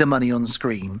see the money on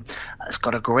screen. It's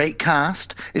got a great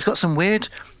cast. It's got some weird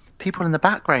people in the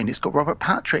background. It's got Robert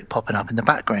Patrick popping up in the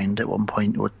background at one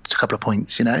point, or a couple of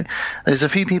points, you know. There's a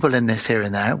few people in this here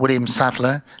and there. William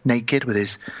Sadler, naked with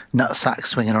his nutsack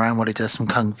swinging around while he does some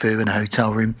kung fu in a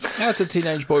hotel room. As a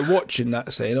teenage boy watching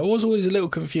that scene, I was always a little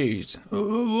confused.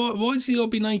 Why does he got to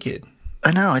be naked?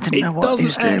 I know, I didn't know what he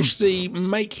was doing. It doesn't actually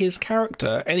make his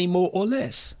character any more or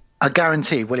less. I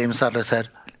guarantee William Sadler said,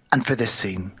 and for this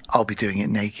scene, I'll be doing it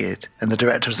naked. And the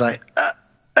director was like,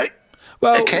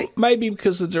 Well, maybe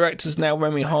because the director's now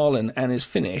Remy Harlan and is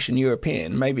Finnish and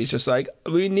European, maybe it's just like,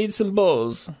 we need some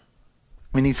balls.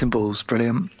 We need some balls,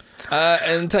 brilliant.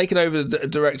 And taking over the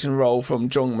directing role from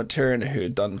John McTiernan, who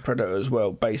had done Predator as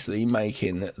well, basically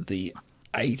making the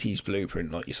 80s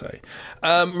blueprint, like you say.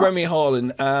 Remy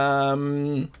Harlan,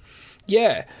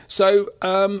 so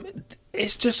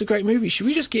it's just a great movie. Should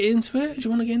we just get into it? Do you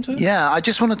want to get into it? Yeah, I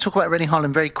just want to talk about Remy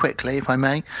Harlan very quickly, if I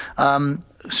may.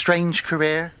 Strange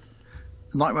career,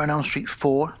 Nightmare on Elm Street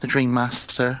 4, The Dream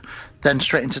Master, then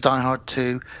straight into Die Hard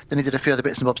 2. Then he did a few other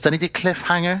bits and bobs. Then he did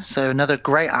Cliffhanger, so another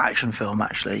great action film,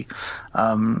 actually.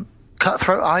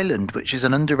 Cutthroat Island, which is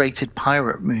an underrated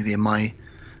pirate movie in my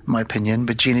opinion,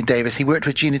 with Gina Davis. He worked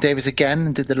with Gina Davis again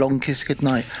and did The Long Kiss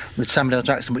Goodnight with Samuel L.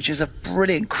 Jackson, which is a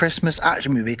brilliant Christmas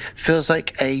action movie. Feels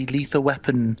like a Lethal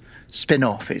Weapon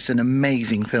spin-off. It's an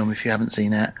amazing film if you haven't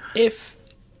seen it.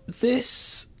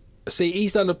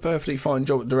 He's done a perfectly fine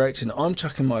job at directing. I'm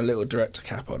chucking my little director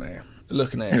cap on here.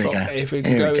 Looking at if we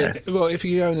can go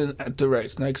in and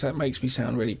direct, no, because that makes me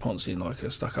sound really poncy and like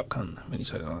a stuck-up cunt when you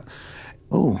say that.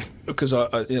 Oh, because I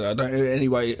don't in any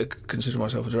way consider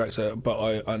myself a director,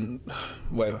 but I'm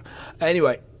whatever.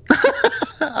 Anyway,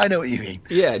 I know what you mean.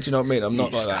 Yeah, do you know what I mean? I'm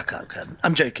not like that. Stuck-up cunt.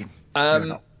 I'm joking.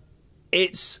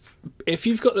 It's if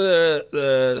you've got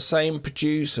the same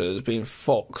producers being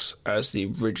Fox as the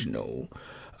original,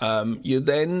 you're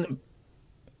then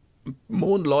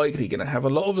more than likely going to have a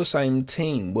lot of the same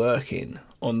team working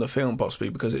on the film, possibly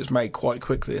because it's made quite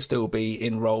quickly to still be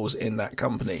in roles in that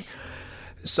company.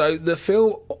 So the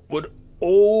film would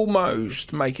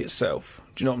almost make itself.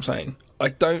 Do you know what I'm saying? I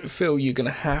don't feel you're going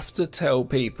to have to tell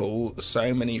people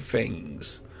so many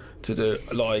things to do.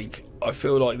 Like, I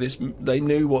feel like they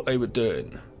knew what they were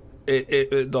doing.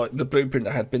 It like the blueprint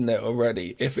had been there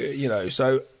already.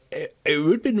 So it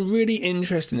would have been really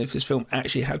interesting if this film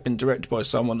actually had been directed by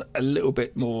someone a little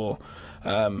bit more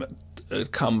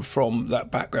come from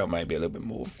that background, maybe a little bit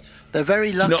more. They're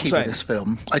very lucky with this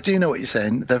film. I do know what you're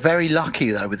saying. They're very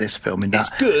lucky, though, with this film. In that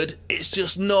it's good, it's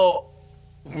just not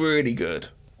really good.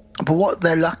 But what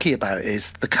they're lucky about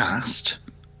is the cast,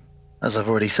 as I've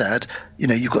already said.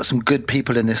 You've got some good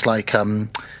people in this, like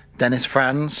Dennis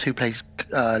Franz, who plays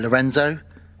Lorenzo.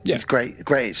 Yeah. He's great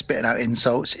at spitting out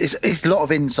insults. It's a lot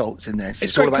of insults in this.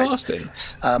 It's great all about casting.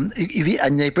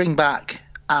 And they bring back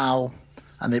Al,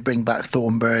 and they bring back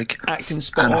Thornburg, acting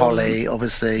spot and on. Holly,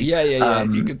 obviously.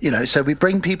 Yeah. So we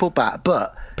bring people back,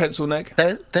 but pencil neck.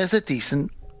 There's a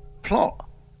decent plot.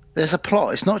 There's a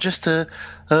plot. It's not just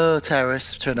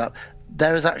terrorists turned up.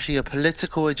 There is actually a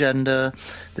political agenda.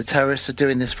 The terrorists are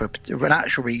doing this for an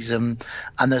actual reason,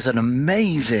 and there's an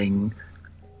amazing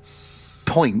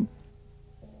point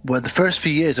where the first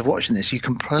few years of watching this, you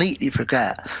completely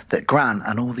forget that Grant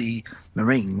and all the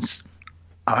Marines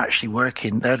are actually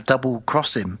working. They're double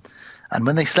crossing, and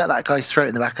when they slit that guy's throat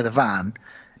in the back of the van,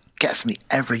 it gets me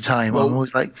every time. I'm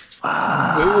always like,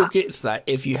 fuck. We will get to that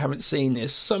if you haven't seen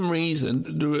this. Some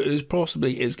reason there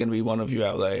possibly is going to be one of you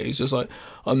out there who's just like,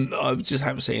 I just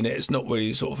haven't seen it. It's not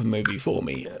really sort of a movie for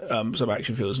me. Some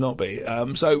action films not be.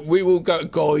 So we will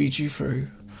guide you through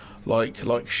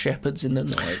like shepherds in the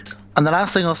night. And the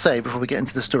last thing I'll say before we get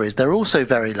into the story is they're also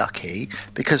very lucky,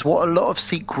 because what a lot of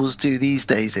sequels do these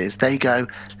days is they go,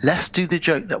 let's do the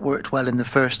joke that worked well in the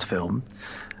first film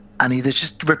and either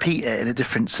just repeat it in a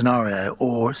different scenario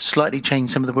or slightly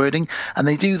change some of the wording. And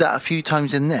they do that a few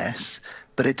times in this,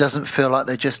 but it doesn't feel like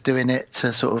they're just doing it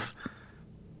to sort of,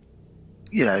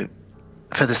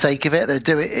 for the sake of it. They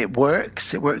do it, it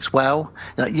works well.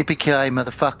 Like, yippee-ki-yay,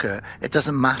 motherfucker. It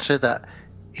doesn't matter that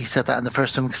he said that in the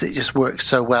first film because it just works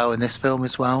so well in this film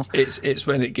as well. It's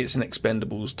when it gets in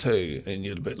Expendables too, and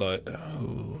you're a bit like,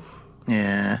 oh,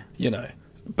 yeah,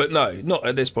 But no, not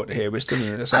at this point here. We're still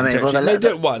in the same territory. They did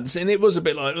it once, and it was a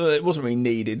bit like it wasn't really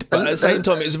needed. But at the same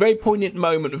time, it was a very poignant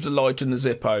moment of the light and the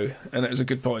Zippo, and it was a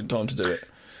good point in time to do it.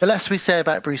 The less we say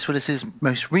about Bruce Willis's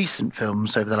most recent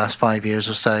films over the last 5 years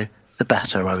or so, the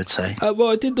better, I would say. Well,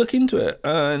 I did look into it,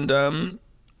 and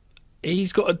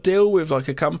he's got a deal with like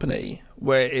a company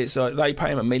where it's like they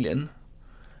pay him $1 million,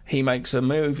 he makes a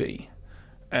movie,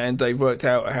 and they've worked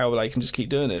out how they can just keep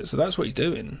doing it. So that's what he's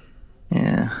doing.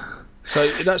 Yeah. So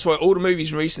that's why all the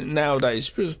movies recent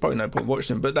nowadays, there's probably no point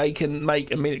watching them, but they can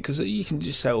make $1 million because you can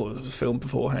just sell a film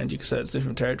beforehand. You can sell it to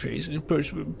different territories, and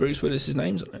Bruce Willis's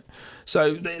name's on it.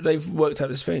 So they've worked out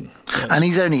this thing. Yes. And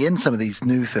he's only in some of these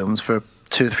new films for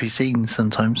 2 or 3 scenes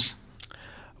sometimes.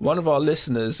 One of our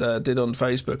listeners did on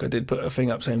Facebook, I did put a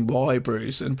thing up saying, why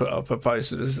Bruce, and put up a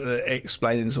post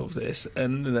explaining sort of this.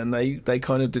 And then they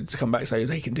kind of did come back and say,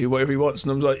 he can do whatever he wants.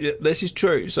 And I was like, yeah, this is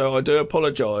true. So I do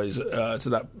apologise to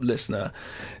that listener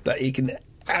that he can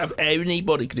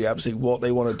Anybody can do absolutely what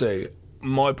they want to do.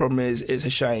 My problem is, it's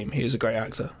a shame. He was a great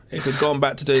actor. If he'd gone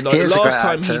back to do like the last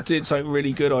time he did something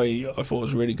really good, I thought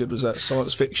was really good was that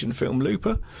science fiction film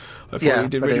Looper. I thought he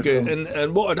did really good.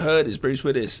 And what I'd heard is Bruce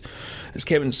Willis, as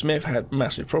Kevin Smith had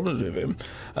massive problems with him.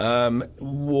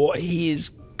 What he is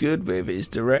good with is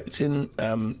directing,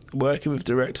 working with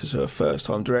directors who are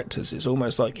first-time directors. It's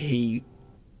almost like he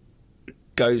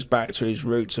goes back to his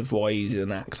roots of why he's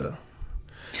an actor.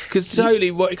 Because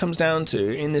totally what it comes down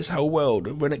to in this whole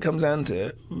world, when it comes down to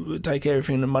it, take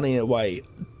everything the money away,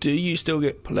 do you still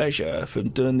get pleasure from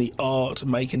doing the art,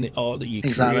 making the art that you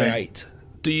create?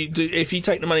 If you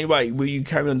take the money away, will you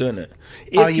carry on doing it?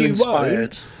 If Are you inspired?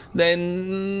 Won't,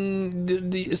 then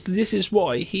this is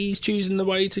why he's choosing the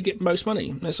way to get most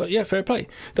money. And it's like, yeah, fair play.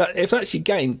 If that's your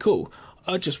game, cool.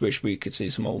 I just wish we could see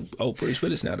some old Bruce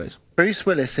Willis nowadays. Bruce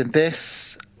Willis in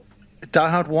this, Die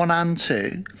Hard 1 and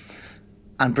 2,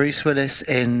 and Bruce Willis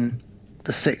in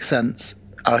The Sixth Sense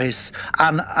are his,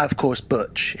 and of course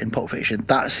Butch in Pulp Fiction.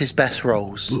 That's his best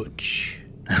roles. Butch.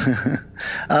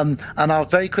 And I'll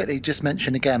very quickly just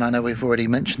mention again, I know we've already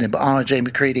mentioned him, but R.J.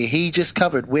 McCready, he just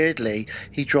covered, weirdly,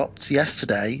 he dropped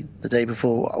yesterday, the day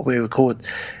before we record,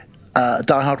 Die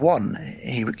Hard 1.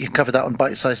 He covered that on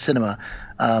Bite Size Cinema.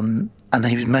 And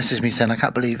he messaged me saying, I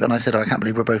can't believe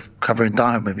we're both covering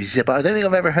Die Hard movies. He said, but I don't think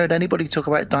I've ever heard anybody talk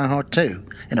about Die Hard 2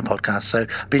 in a podcast, so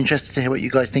I'd be interested to hear what you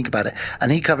guys think about it.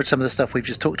 And he covered some of the stuff we've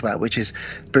just talked about, which is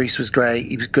Bruce was great,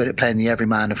 he was good at playing the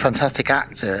everyman, a fantastic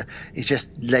actor. It's just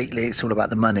lately it's all about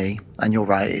the money, and you're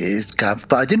right, it is, Gav.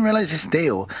 But I didn't realise this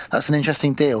deal. That's an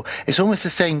interesting deal. It's almost the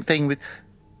same thing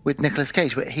with Nicolas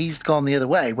Cage, but he's gone the other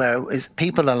way, where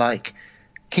people are like,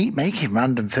 keep making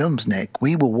random films, Nick.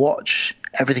 We will watch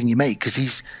everything you make,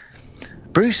 because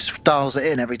Bruce dials it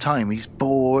in every time. He's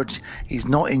bored, he's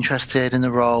not interested in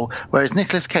the role, whereas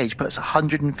Nicolas Cage puts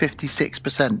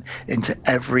 156% into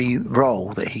every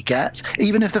role that he gets,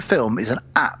 even if the film is an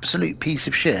absolute piece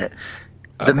of shit.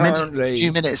 The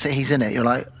few minutes that he's in it, you're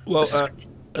like, well,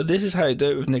 this is how you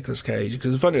do it with Nicolas Cage,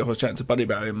 because it's funny, I was chatting to Buddy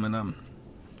about him, and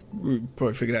we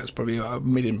probably figured out it's probably £1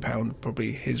 million,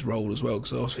 probably his role as well,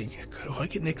 because I was thinking, could I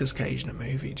get Nicolas Cage in a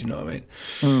movie? Do you know what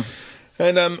I mean?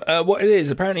 And what it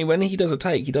is, apparently when he does a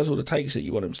take, he does all the takes that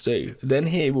you want him to do. Then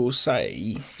he will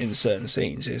say, in certain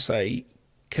scenes, he'll say,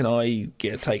 can I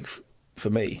get a take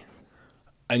for me?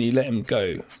 And you let him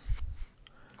go.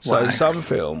 So some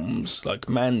films, like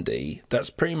Mandy,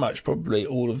 that's pretty much probably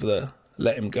all of the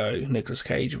let him go Nicolas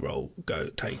Cage role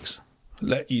takes.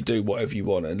 Let you do whatever you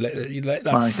want and let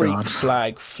that freak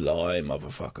flag fly,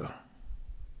 motherfucker.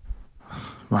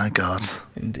 My God.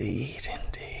 Indeed.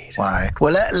 Why?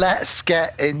 Well, let's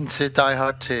get into Die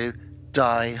Hard 2,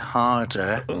 Die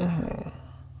Harder. Oh.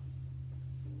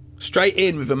 Straight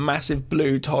in with a massive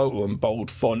blue title and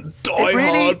bold font.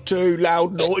 Hard 2,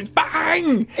 loud noise,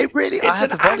 bang! It's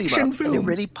an action film. It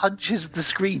really punches the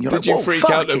screen. Did you freak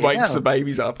out and wakes the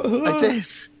babies up? I did.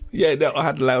 Yeah, no, I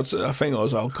had a loud thing. I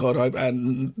was, oh God,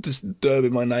 I'm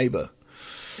disturbing my neighbour.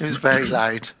 It was very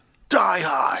loud. Die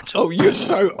Hard. Oh, you're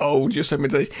so old. You're so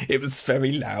many. It was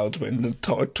very loud when the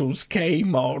titles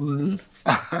came on.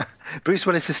 Bruce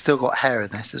Willis has still got hair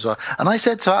in this as well. And I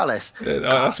said to Alice,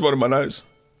 that's one of my notes.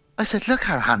 I said, look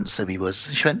how handsome he was.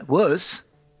 And she went, was?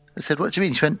 I said, what do you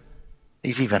mean? She went,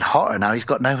 he's even hotter now. He's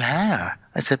got no hair.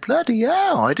 I said, bloody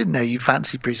hell, I didn't know you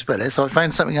fancied Bruce Willis. So I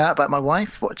found something out about my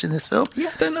wife watching this film.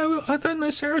 Yeah, I don't know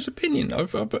Sarah's opinion.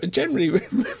 But generally,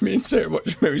 me and Sarah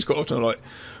watch movies quite often. I'm like,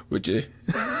 would you?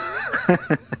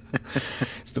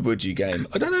 It's the would you game.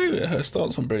 I don't know her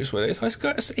stance on Bruce Willis.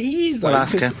 He is, though.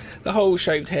 The whole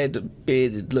shaved head,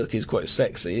 bearded look is quite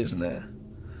sexy, isn't it?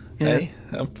 Yeah. Hey,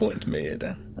 I'm pointing to me here,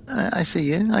 Dan. I see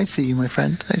you. I see you, my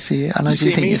friend. I see you. And I do see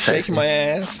think me you're sexy. shaking my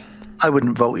ass. I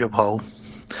wouldn't vote your poll.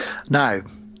 Now,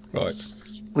 right.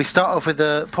 We start off with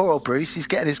poor old Bruce. He's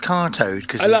getting his car towed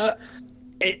because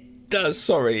it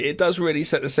does really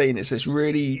set the scene. It's this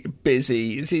really busy.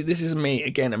 You see, this is me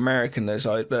again, American. There's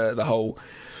like the whole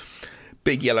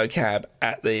big yellow cab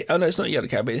at the. Oh no, it's not a yellow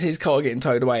cab. It's his car getting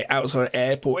towed away outside an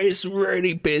airport. It's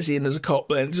really busy and there's a cop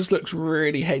there. And it just looks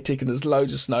really hectic and there's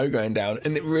loads of snow going down.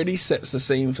 And it really sets the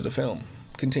scene for the film.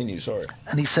 Continue, sorry.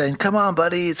 And he's saying, "Come on,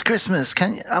 buddy, it's Christmas.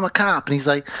 I'm a cop." And he's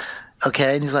like,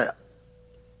 "Okay." And he's like,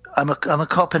 I'm a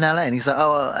cop in LA. And he's like,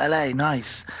 "Oh, LA,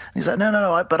 nice." And he's like,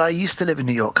 no, but I used to live in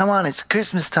New York. Come on, it's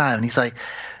Christmas time. And he's like,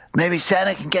 "Maybe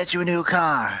Santa can get you a new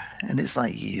car." And it's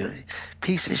like, you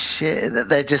piece of shit.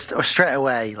 They're just straight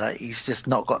away, like, he's just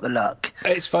not got the luck.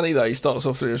 It's funny though, he starts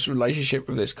off with this relationship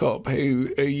with this cop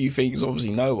who you think is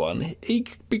obviously no one. He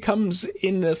becomes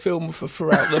in the film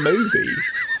throughout the movie.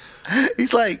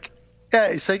 He's like, Yeah,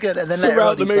 it's so good. And then later throughout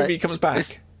on, the he's movie, like, he comes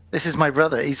back. This is my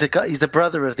brother. He's the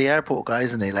brother of the airport guy,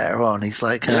 isn't he? Later on, he's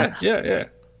like, yeah.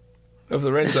 Of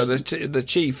the Renzo, the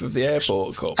chief of the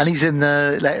airport cops. And he's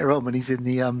later on when he's in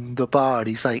the bar, and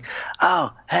he's like,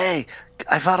 "Oh, hey,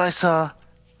 I thought I saw,"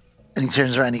 and he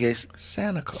turns around and he goes,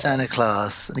 Santa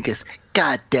Claus, and he goes,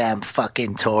 "Goddamn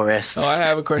fucking tourists." Oh, I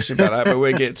have a question about that, but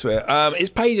we'll get to it. His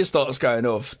pager starts going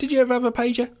off. Did you ever have a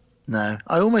pager? No,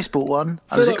 I almost bought one.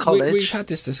 I was at college. We've had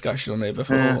this discussion on it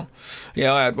before.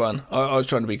 Yeah, I had one. I was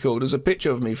trying to be cool. There's a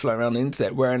picture of me floating around the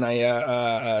internet wearing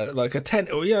like a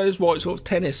those white sort of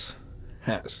tennis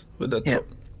hats with the top,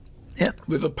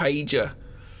 with a pager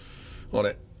on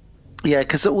it. Yeah,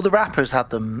 because all the rappers had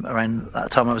them around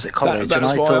that time I was at college.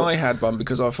 That's why I had one,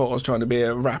 because I thought I was trying to be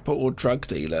a rapper or drug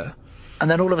dealer. And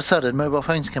then all of a sudden, mobile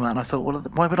phones came out, and I thought, well,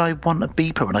 why would I want a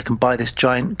beeper when I can buy this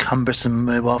giant, cumbersome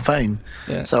mobile phone?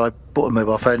 Yeah. So I bought a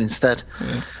mobile phone instead.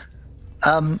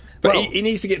 Yeah. But he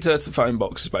needs to get to the phone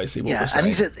boxes, basically. What we're saying.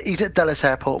 And he's at Dulles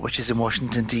Airport, which is in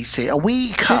Washington DC. And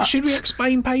we cut. Should we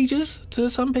explain pagers to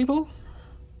some people?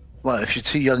 Well, if you're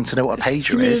too young to know what a pager is,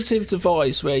 cumulative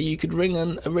device where you could ring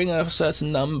a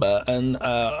certain number and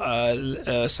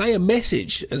say a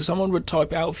message, and someone would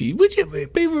type it out for you. Would you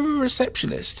be with a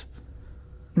receptionist?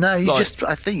 No,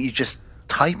 I think you just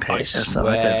type it. I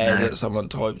swear that someone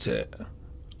typed it.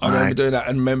 I remember doing that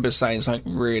and remember saying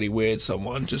something really weird,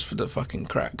 someone, just for the fucking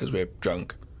crack because we're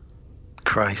drunk.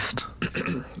 Christ.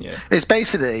 Yeah. It's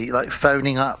basically like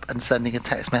phoning up and sending a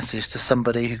text message to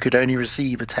somebody who could only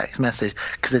receive a text message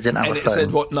because they didn't have a phone. And it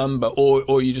said what number,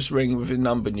 or you just ring with your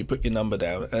number and you put your number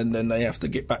down, and then they have to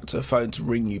get back to a phone to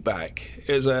ring you back.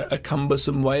 It was a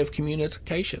cumbersome way of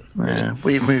communication. Yeah,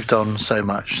 we've moved on so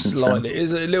much. Slightly.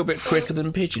 It's a little bit quicker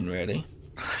than pigeon, really.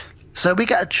 So we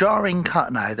get a jarring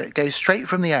cut now that goes straight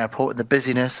from the airport and the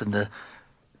busyness and the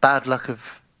bad luck of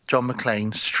John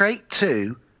McClane straight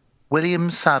to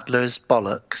William Sadler's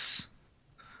bollocks.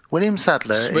 William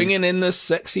Sadler swinging in the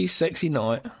sexy, sexy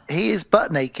night. He is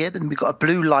butt naked, and we've got a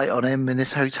blue light on him in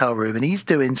this hotel room, and he's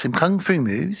doing some kung fu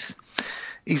moves.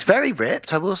 He's very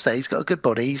ripped, I will say. He's got a good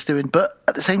body. But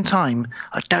at the same time,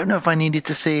 I don't know if I needed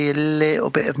to see a little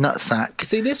bit of nutsack.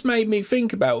 See, this made me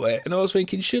think about it, and I was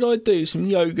thinking, should I do some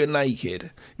yoga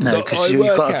naked? No, because you've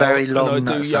got a very long and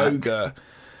I do nutsack. Yoga.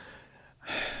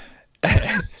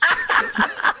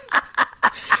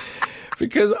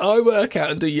 Because I work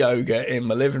out and do yoga in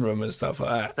my living room and stuff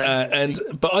like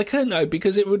that. But I couldn't know,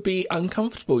 because it would be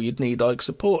uncomfortable. You'd need like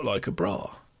support, like a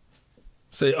bra.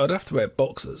 So I'd have to wear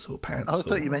boxers or pants. I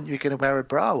thought you meant you were going to wear a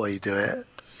bra while you do it.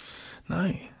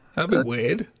 No, that'd be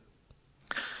weird.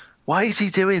 Why is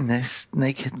he doing this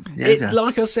naked yoga?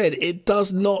 Like I said, it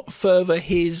does not further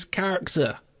his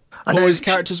character or his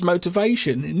character's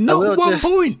motivation. Not at one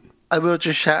point. I will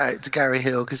just shout out to Gary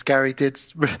Hill, because Gary did,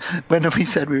 when we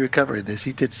said we were covering this,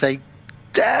 he did say,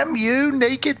 "Damn you,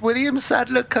 naked William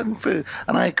Sadler Kung Fu."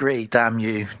 And I agree, damn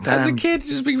you. As a kid,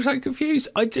 just being so confused.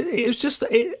 It was just,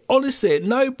 honestly, at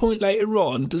no point later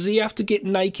on does he have to get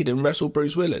naked and wrestle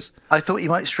Bruce Willis. I thought he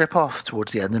might strip off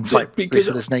towards the end and fight Bruce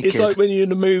Willis naked. It's like when you're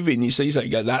in a movie and you see something,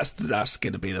 you go, that's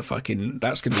going to be that's going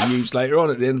to be used later on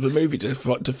at the end of the movie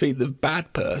to defeat the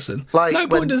bad person. Like no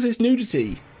point does this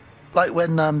nudity. Like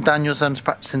when Daniel-san's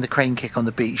practicing the crane kick on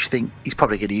the beach, you think he's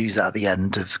probably going to use that at the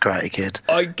end of Karate Kid.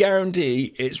 I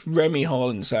guarantee it's Remy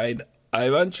Holland saying, "I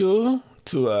want you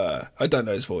to," I don't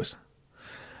know his voice.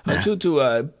 "I want you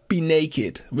to be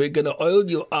naked. We're going to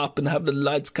oil you up and have the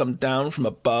lights come down from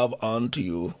above onto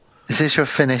you." Is this your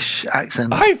Finnish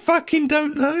accent? I fucking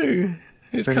don't know.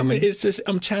 It's Brilliant. coming. It's just,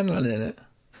 I'm channeling it.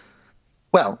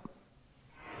 Well,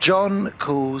 John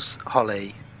calls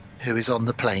Holly, who is on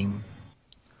the plane.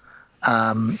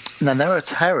 And then there are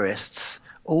terrorists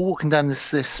all walking down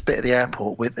this bit of the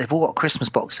airport they've all got Christmas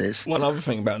boxes. One other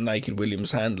thing about naked William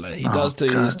Sandler, he does do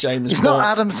his James It's Bond.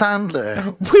 not Adam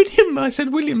Sandler. I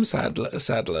said William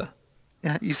Sadler.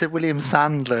 Yeah, you said William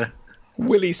Sandler.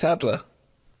 Willie Sadler.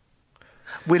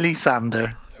 Willie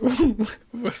Sander.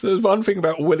 There's one thing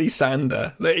about Willie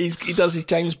Sander, that he does his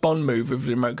James Bond move with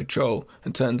the remote control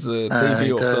and turns the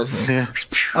TV off, doesn't he? Yeah.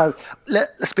 Oh,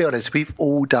 let's be honest, we've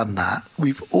all done that.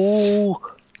 We've all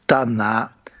done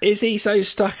that. Is he so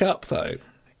stuck up, though?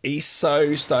 He's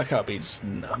so stuck up. I'm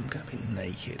going to be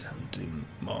naked and do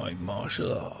my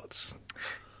martial arts.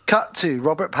 Cut to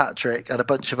Robert Patrick and a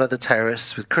bunch of other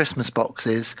terrorists with Christmas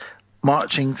boxes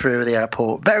marching through the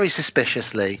airport very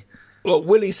suspiciously. Well,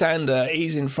 Willie Sander,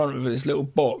 he's in front of his little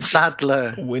box.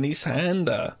 Sadler. Willie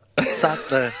Sander.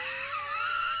 Sadler.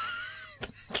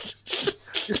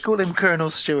 Just call him Colonel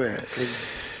Stewart, please.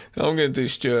 I'm going to do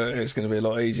Stuart. It's going to be a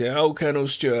lot easier. Oh, Colonel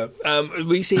Stewart.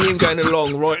 We see him going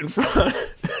along right in front.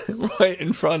 right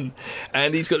in front,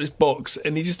 and he's got this box,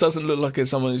 and he just doesn't look like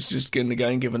someone who's just going to go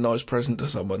and give a nice present to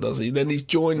someone, does he? Then he's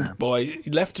joined by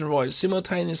left and right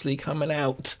simultaneously coming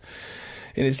out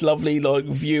in this lovely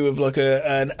view of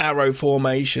an arrow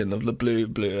formation of the blue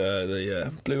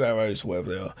arrows,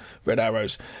 whatever they are, red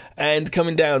arrows, and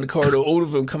coming down the corridor, all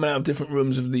of them coming out of different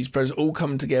rooms of these presents, all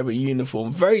coming together in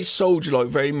uniform, very soldier-like,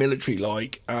 very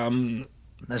military-like.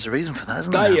 There's a reason for that,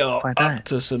 isn't there? They are up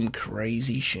to some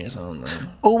crazy shit, aren't they?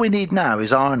 All we need now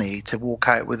is Arnie to walk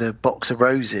out with a box of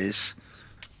roses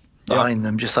behind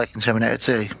them, just like in Terminator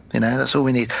 2. That's all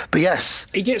we need. But yes,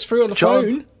 he gets through on the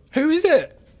phone. Who is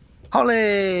it?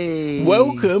 Holly!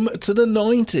 Welcome to the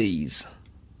 90s.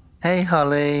 Hey,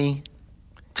 Holly.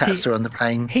 Chats her on the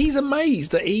plane. He's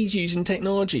amazed that he's using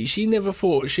technology. She never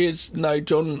thought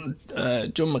John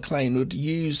McClane would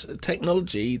use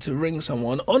technology to ring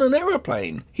someone on an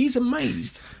aeroplane. He's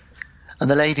amazed. And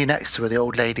the lady next to her, the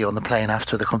old lady on the plane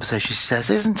after the conversation, she says,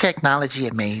 "Isn't technology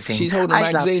amazing?" She's holding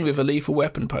a magazine with a Lethal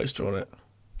Weapon poster on it.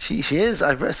 She is.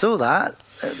 I saw that.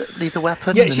 Lethal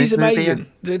Weapon. Yeah, she's amazing.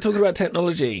 They're talking about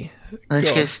technology. And then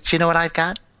she goes, "Do you know what I've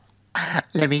got?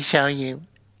 Let me show you."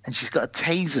 And she's got a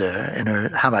taser in her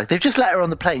handbag. They've just let her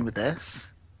on the plane with this,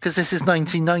 because this is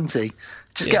 1990.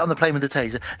 Just get on the plane with the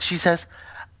taser. She says,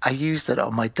 "I used it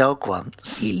on my dog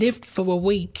once. He lived for a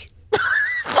week."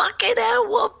 Fucking hell,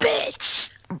 what a bitch.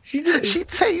 She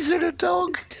tasered a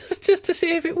dog. Just to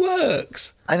see if it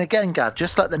works. And again, Gav,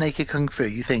 just like the Naked Kung Fu,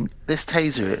 you think this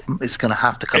taser is going to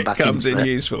have to come back in. It comes in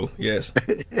useful, yes.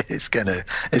 It's going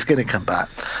to come back.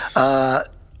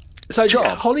 So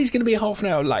Holly's going to be half an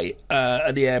hour late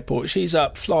at the airport. She's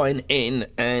up flying in,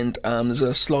 and there's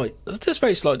a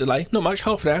very slight delay. Not much,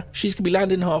 half an hour. She's going to be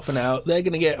landing in half an hour. They're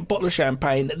going to get a bottle of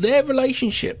champagne. Their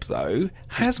relationship, though,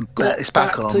 has got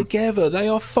back together. They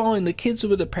are fine. The kids are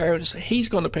with the parents. He's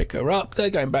going to pick her up. They're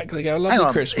going back together.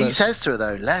 Lovely Christmas. He says to her,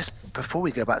 though, before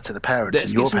we go back to the parents,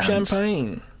 let's get some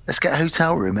champagne. Let's get a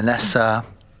hotel room and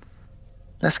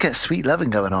let's get sweet loving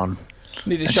going on.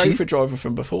 Need a chauffeur driver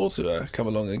from before to come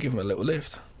along and give him a little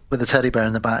lift. With a teddy bear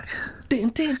in the back.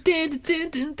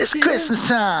 It's Christmas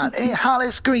time. Hey,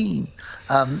 Hollis Green.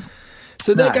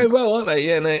 So they're going well, aren't they?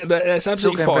 Yeah, that's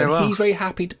absolutely fine. Well. He's very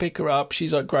happy to pick her up.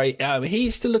 She's like, great.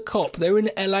 He's still a cop. They're in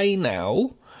LA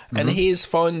now. And he's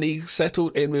finally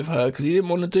settled in with her because he didn't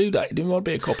want to do that. He didn't want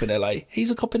to be a cop in LA. He's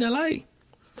a cop in LA.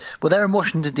 Well, they're in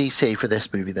Washington, D.C. for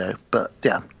this movie, though. But,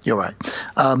 yeah, you're right.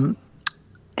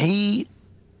 He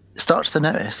starts to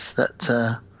notice that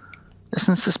there's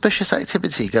some suspicious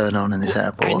activity going on in this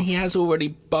airport. And he has already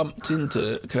bumped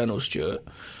into Colonel Stewart.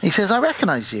 He says, "I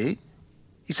recognise you."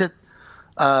 He said,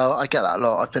 "I get that a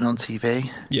lot. I've been on TV."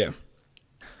 Yeah.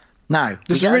 Now,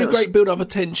 there's a really great build-up of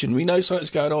tension. We know something's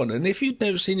going on. And if you'd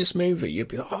never seen this movie, you'd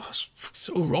be like, "Oh, it's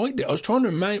all right." I was trying to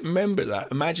remember that,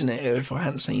 imagine it if I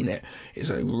hadn't seen it. It's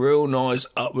a real nice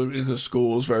upward, the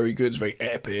score's very good, it's very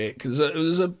epic.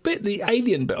 There's a bit, the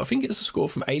Alien bit, I think it's a score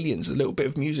from Aliens, a little bit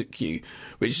of music cue,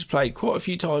 which is played quite a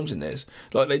few times in this,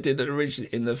 like they did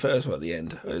originally in the first one at the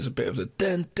end. There's a bit of the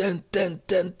dun dun dun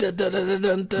dun dun dun dun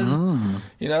dun dun.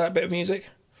 You know that bit of music?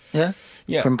 Yeah.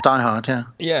 From Die Hard, yeah.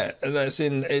 Yeah, and it's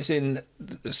in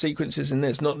the sequences in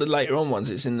this, not the later on ones.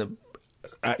 It's in the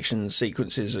action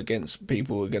sequences against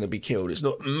people who are going to be killed. It's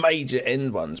not major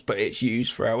end ones, but it's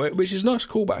used throughout it, which is a nice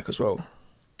callback as well.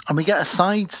 And we get a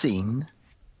side scene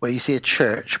where you see a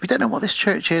church. We don't know what this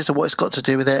church is or what it's got to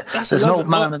do with it. There's an old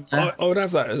man in there. I would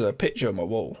have that as a picture on my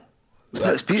wall. It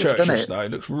looks beautiful, doesn't it? Snow.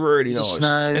 It looks really nice.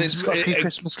 Snow. And it's got a few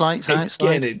Christmas lights outside.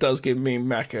 Again, it does give me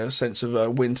back a sense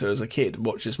of winter as a kid.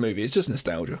 Watch this movie. It's just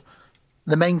nostalgia.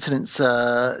 The maintenance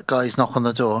guys knock on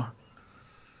the door,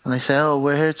 and they say, "Oh,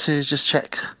 we're here to just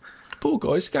check." Poor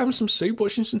guy's having some soup,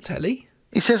 watching some telly.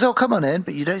 He says, "Oh, come on in,"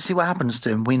 but you don't see what happens to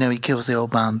him. We know he kills the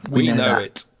old man. We know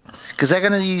it. Because they're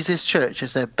going to use this church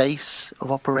as their base of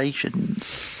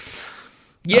operations.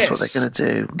 Yes, that's what they're going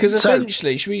to do. Because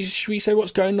essentially, should we say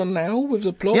what's going on now with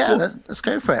the plot? Yeah, let's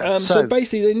go for it. So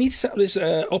basically, they need to set up this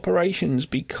operations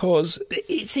because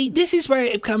this is where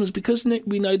it comes, because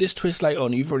we know this twist later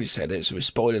on. You've already said it, so we're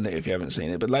spoiling it if you haven't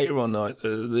seen it. But later on,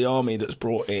 the army that's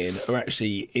brought in are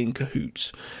actually in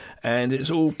cahoots, and it's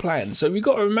all planned. So we've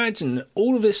got to imagine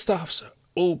all of this stuff's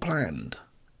all planned.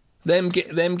 Them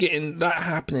getting that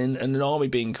happening and an army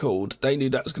being called, they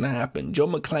knew that was going to happen.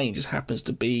 John McClane just happens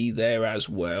to be there as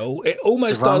well. It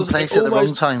almost does. Place at the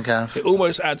wrong time, Gav. It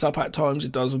almost adds up at times.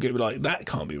 It does get like that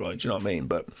can't be right. Do you know what I mean?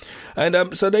 But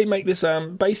so they make this.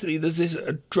 Basically, there's this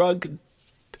drug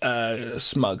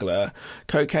smuggler,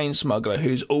 cocaine smuggler,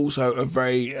 who's also a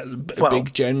very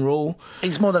big general.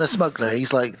 He's more than a smuggler.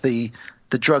 He's like the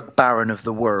the drug baron of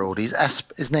the world.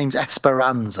 His name's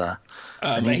Esperanza.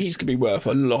 And he's going to be worth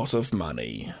a lot of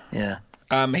money. Yeah.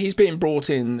 He's been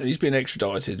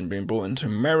extradited and been brought into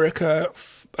America,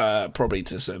 probably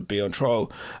to sort of be on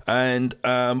trial. And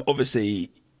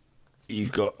obviously,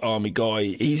 you've got Army Guy.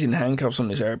 He's in handcuffs on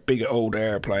this big old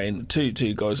airplane. Two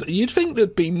guys. You'd think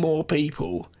there'd be more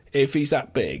people if he's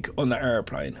that big on that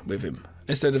airplane with him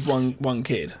instead of one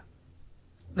kid.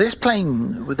 This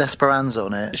plane with Esperanza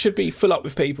on it should be full up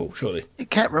with people, surely.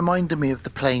 It kept reminding me of the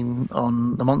plane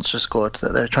on the Monster Squad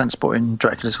that they're transporting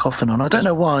Dracula's coffin on. I don't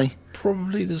know why.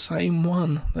 Probably the same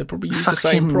one. They probably use Fucking the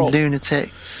same prop.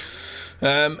 Lunatics.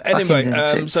 Anyway,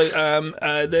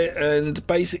 and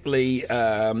basically,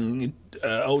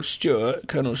 old Stuart,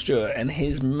 Colonel Stuart, and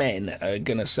his men are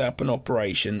going to set up an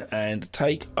operation and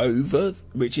take over,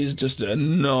 which is just a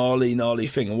gnarly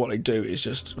thing. And what they do is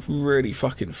just really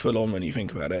fucking full on when you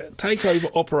think about it. Take over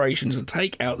operations and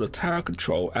take out the tower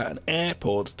control at an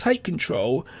airport. Take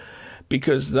control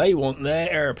because they want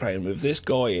their airplane with this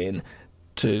guy in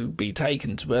to be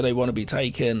taken to where they want to be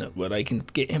taken, where they can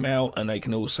get him out and they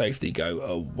can all safely go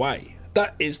away.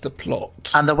 That is the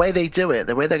plot. And the way they do it,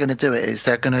 the way they're going to do it is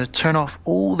they're going to turn off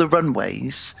all the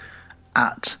runways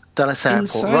at Dulles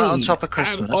Airport right on top of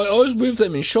Christmas. I was with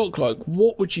them in shock, like,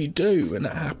 what would you do when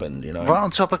that happened, you know? Right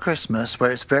on top of Christmas,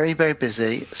 where it's very, very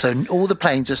busy, so all the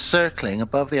planes are circling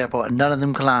above the airport and none of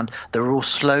them can land. They're all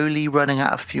slowly running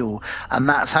out of fuel, and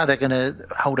that's how they're going to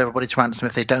hold everybody to ransom.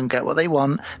 If they don't get what they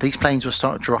want, these planes will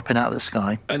start dropping out of the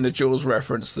sky. And the Jaws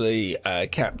reference, the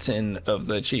captain of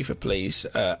the chief of police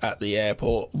at the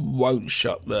airport won't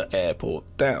shut the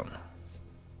airport down.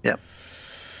 Yep.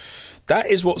 That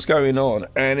is what's going on,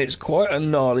 and it's quite a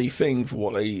gnarly thing for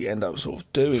what they end up sort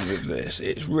of doing with this.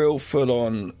 It's real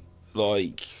full-on,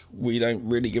 like, we don't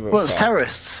really give a fuck. Well, it's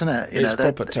terrorists, isn't it? It's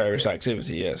proper terrorist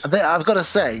activity, yes. I've got to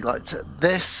say, like,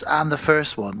 this and the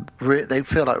first one, they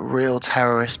feel like real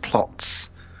terrorist plots.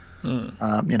 You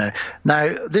know.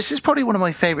 Now, this is probably one of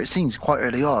my favourite scenes quite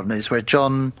early on, is where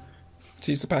John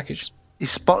sees the package. He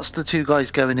spots the two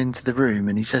guys going into the room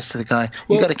and he says to the guy,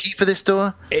 you got a key for this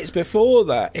door? It's before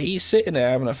that. He's sitting there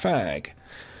having a fag.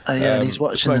 Oh, yeah, and he's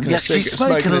watching them. Yes, he's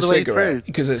smoking all the way through.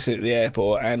 Because it's at the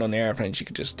airport and on the airplanes, you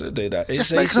could just do that. Just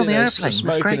smoking on the airplane.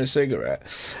 Smoking a cigarette.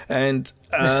 And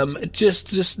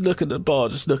just look at the bar,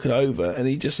 just looking over, and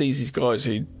he just sees these guys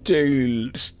who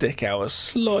do stick out as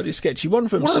slightly sketchy. One of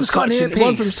them's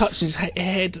touching his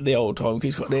head the old time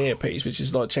because he's got an earpiece, which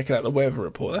is like checking out the weather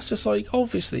report. That's just like,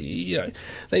 obviously, you know,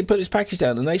 they put his package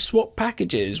down and they swap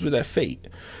packages with their feet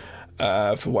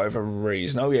for whatever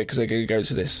reason. Oh, yeah, because they're going to go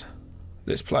to this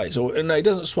place. Or no, he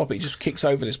doesn't swap it, he just kicks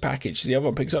over this package. The other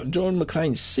one picks up. John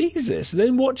McClane sees this and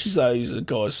then watches those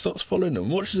guys, starts following them,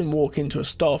 watches them walk into a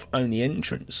staff-only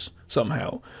entrance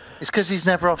somehow. It's because he's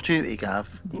never off duty, Gav.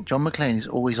 John McClane is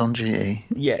always on duty.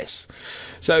 Yes.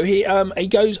 So he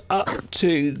goes up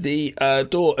to the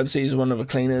door and sees one of the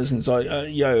cleaners and is like,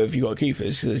 yo, have you got a key for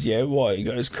this? He says, yeah, why? He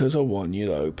goes, because I want you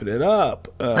to open it up.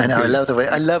 I know,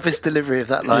 I love his delivery of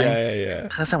that line. Yeah.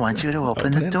 Because I want you to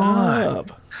open the door.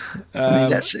 And he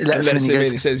lets him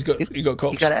in. He says, you got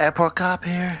cops? You got an airport cop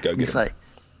here? Go get him. He's like,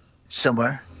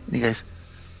 somewhere. And he goes,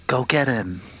 go get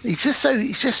him. He's just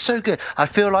so good. I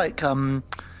feel like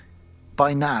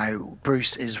by now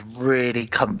Bruce is really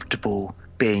comfortable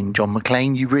being John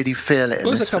McClane. You really feel it. It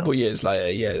was a couple of years later,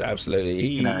 yeah,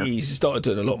 absolutely. He's started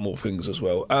doing a lot more things as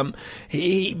well.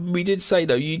 We did say,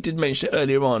 though, you did mention it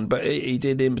earlier on, but he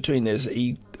did in between this.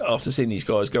 After seeing these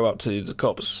guys go up to the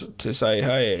cops to say,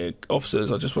 hey,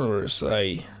 officers, I just wanted to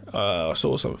say I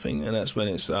saw something, and that's when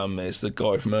it's the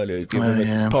guy from earlier giving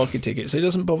him a parking ticket. So he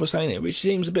doesn't bother saying it, which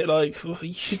seems a bit like, well,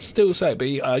 you should still say it, but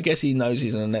I guess he knows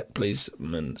he's an inept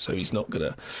policeman, so he's not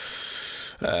going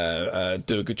to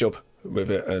do a good job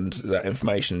with it, and that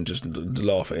information just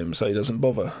laugh at him, so he doesn't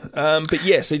bother. But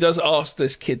yes, he does ask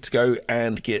this kid to go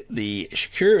and get the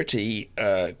security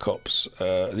cops,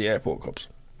 the airport cops.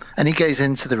 And he goes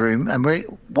into the room, and we're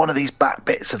one of these back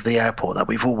bits of the airport that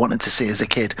we've all wanted to see as a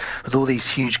kid, with all these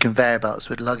huge conveyor belts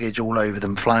with luggage all over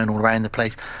them, flying all around the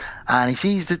place. And he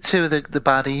sees the two of the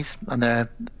baddies, and they're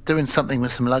doing something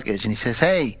with some luggage, and he says,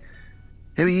 hey,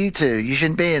 who are you two? You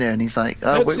shouldn't be in here. And he's like,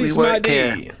 oh, we work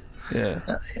here. Yeah.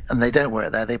 And they don't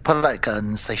work there. They pull out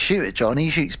guns, they shoot at John, he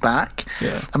shoots back,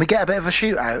 and we get a bit of a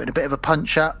shootout and a bit of a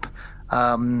punch-up,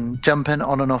 jumping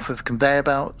on and off of conveyor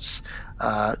belts.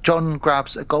 John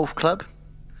grabs a golf club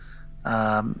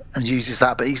and uses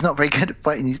that, but he's not very good at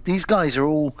fighting. These guys are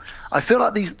all, I feel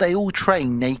like they all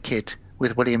train naked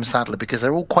with William Sadler because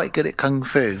they're all quite good at kung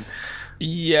fu.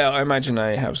 Yeah, I imagine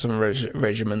they have some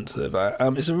regiments of that.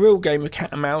 It's a real game of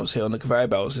cat and mouse here on the conveyor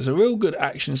belts. It's a real good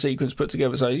action sequence put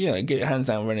together. So, get your hands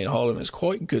down Rennie Harlan. It's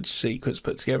quite a good sequence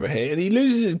put together here. And he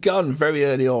loses his gun very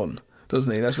early on,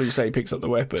 doesn't he? That's what you say he picks up the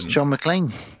weapon. It's John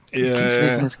McClane. He keeps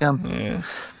losing his gun. Yeah.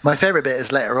 My favourite bit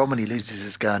is later on when he loses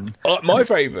his gun. My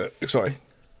favourite, sorry.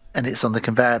 And it's on the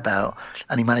conveyor belt,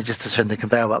 and he manages to turn the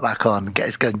conveyor belt back on and get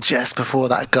his gun just before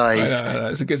that guy's. I know.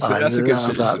 It's a good. That's a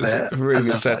good. Really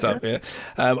good setup. Yeah,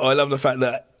 I love the fact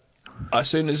that as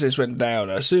soon as this went down,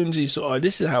 as soon as he saw,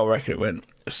 this is how I reckon it went.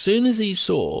 As soon as he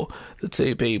saw the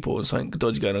two people and something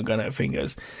dodgy going out of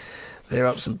fingers, they're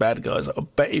up some bad guys. I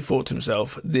bet he thought to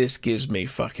himself, "This gives me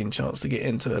fucking chance to get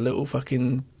into a little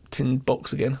fucking tin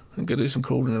box again and go do some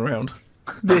crawling around."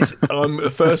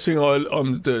 The first thing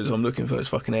I'm do is I'm looking for those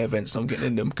fucking air vents and I'm getting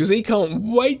in them because he can't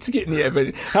wait to get in the air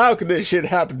vent. How can this shit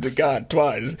happen to God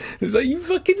twice? It's like, you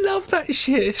fucking love that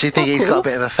shit. Do you think he's got a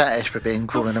bit of a fetish for being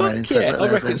crawling around inside?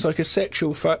 I reckon it's like a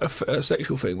sexual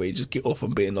thing where you just get off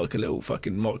on being like a little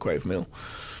fucking microwave mill.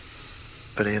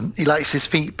 Brilliant. He likes his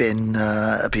feet being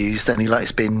abused, and he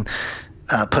likes being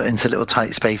put into little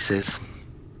tight spaces.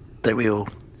 Don't we all?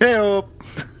 Help!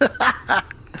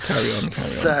 Carry on.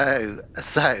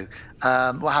 So,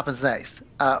 what happens next?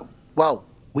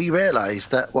 We realise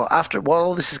that while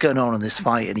all this is going on in this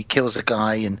fight, and he kills a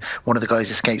guy, and one of the guys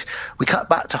escapes, we cut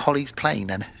back to Holly's plane,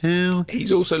 and who?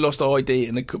 He's also lost ID,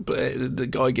 and the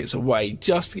guy gets away.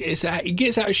 He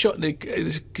gets out of shot, and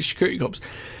the security cops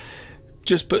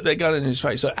just put their gun in his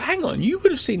face. So, hang on, you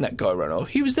would have seen that guy run off.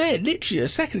 He was there literally a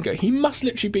second ago. He must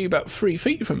literally be about 3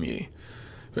 feet from you.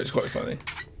 But it's quite funny.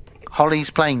 Holly's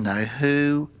plane, though,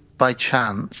 who by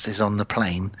chance is on the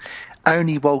plane?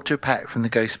 Only Walter Peck from the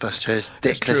Ghostbusters.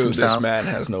 It's true, himself. This man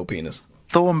has no penis.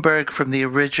 Thornburg from the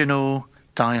original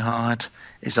Die Hard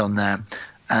is on there.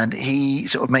 And he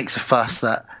sort of makes a fuss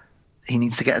that he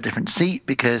needs to get a different seat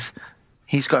because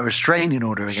he's got a restraining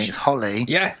order against Holly.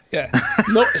 Yeah.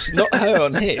 Not her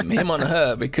on him on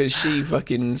her, because she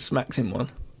fucking smacks him one.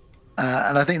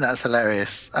 And I think that's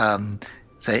hilarious.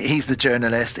 So he's the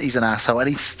journalist, he's an asshole, and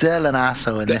he's still an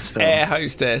asshole in this film. The air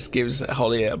hostess gives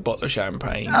Holly a bottle of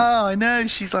champagne. Oh, I know.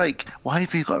 She's like, why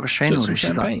have you got a restraining order?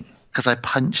 She's like, because I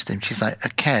punched him. She's like,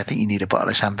 okay, I think you need a bottle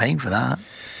of champagne for that.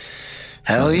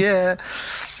 Hell yeah.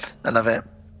 I love it.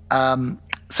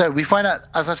 So we find out,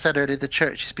 as I've said earlier, the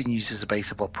church has been used as a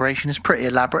base of operation. It's pretty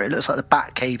elaborate. It looks like the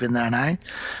Batcave in there now.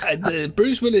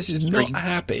 Bruce Willis is not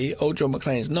happy. Old John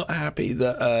McClane is not happy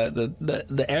that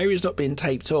the area's not being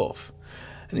taped off.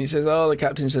 And he says, the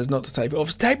captain says not to tape it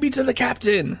off. Take me to the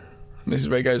captain! And this is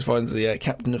where he goes, finds the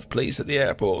captain of police at the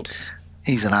airport.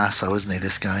 He's an arsehole, isn't he,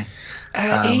 this guy?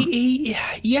 He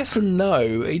yes and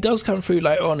no. He does come through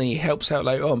later on, and he helps out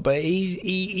later on, but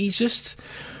he's just...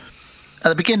 At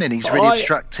the beginning, he's really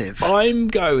obstructive. I'm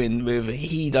going with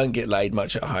he don't get laid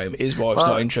much at home. His wife's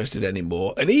not interested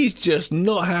anymore, and he's just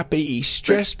not happy. He's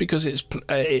stressed because it's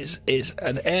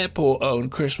an airport on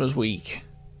Christmas week.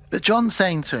 But John's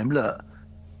saying to him, look,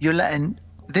 you're letting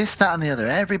this, that, and the other,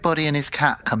 everybody and his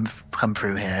cat come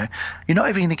through here. You're not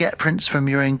even going to get prints from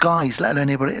your own guys, let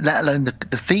alone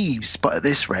the thieves. But at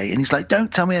this rate, and he's like,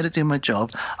 "Don't tell me how to do my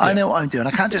job. I know what I'm doing.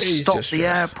 I can't just stop the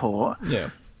airport." Yeah.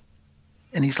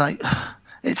 And he's like,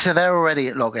 so they're already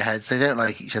at loggerheads. They don't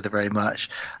like each other very much.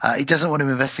 He doesn't want to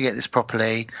investigate this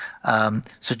properly.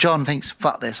 So John thinks,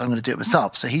 fuck this, I'm going to do it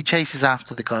myself. So he chases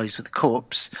after the guys with the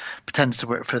corpse, pretends to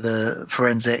work for the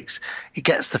forensics. He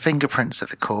gets the fingerprints of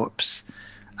the corpse,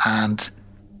 and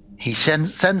he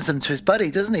sends them to his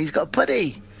buddy, doesn't he? He's got a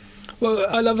buddy. Well,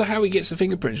 I love how he gets the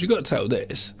fingerprints. You've got to tell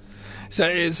this.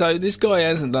 So this guy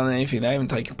hasn't done anything. They haven't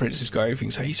taken prints, this guy,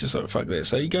 anything. So he's just like, fuck this.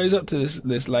 So he goes up to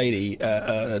this lady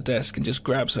at a desk and just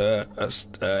grabs her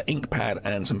ink pad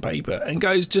and some paper and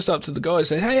goes just up to the guy and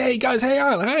says, hey guys, hang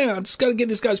on, just got to get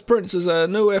this guy's prints as a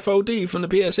new FOD from the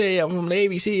PSA, from the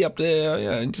ABC up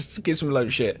there, and just gives him a load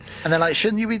of shit. And they're like,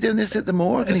 shouldn't you be doing this at the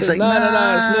morgue? And he's like,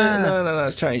 no,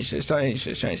 it's changed.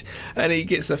 And he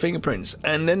gets the fingerprints,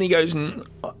 and then he goes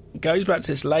back to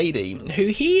this lady who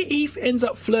he ends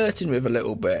up flirting with a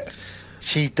little bit.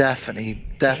 She definitely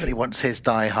wants his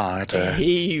Die Hard.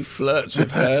 He flirts with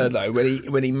her though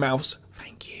when he mouths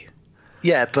 "thank you."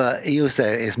 Yeah, but he also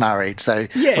is married, so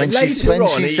yeah.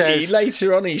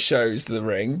 Later on, he shows the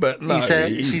ring, but no,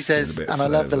 she says, and I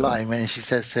love the line when she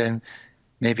says to him,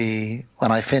 "Maybe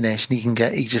when I finish," and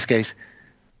he just goes,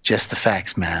 Just the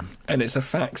facts, man. And it's a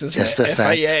fax, isn't Just it? the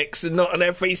facts. FAX and not an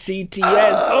FACTS.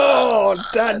 Oh,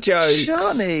 dad jokes.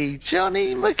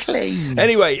 Johnny McLean.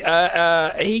 Anyway,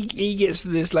 he gets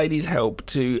this lady's help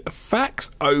to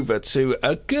fax over to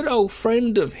a good old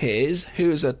friend of his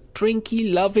who's a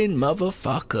Twinkie-loving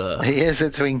motherfucker. He is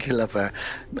a Twinkie lover.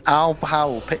 Al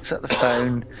Powell picks up the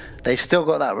phone. They've still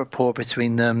got that rapport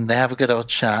between them. They have a good old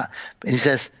chat. And he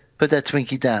says, put that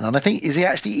Twinkie down. And I think, is he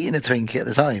actually eating a Twinkie at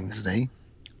the time, isn't he?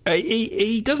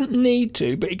 He doesn't need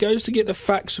to, but he goes to get the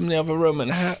fax from the other room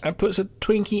and puts a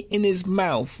Twinkie in his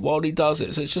mouth while he does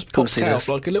it. So it's just popped out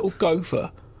like a little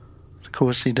gopher. Of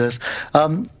course he does.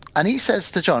 And he says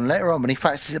to John later on when he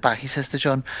faxes it back, he says to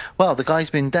John, well, the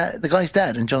guy's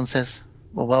dead. And John says,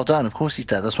 well done. Of course he's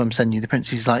dead. That's why I'm sending you the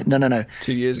prints. He's like, no.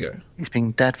 2 years ago. He's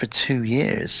been dead for 2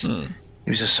 years. He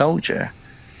was a soldier.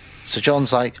 So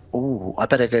John's like, oh, I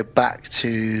better go back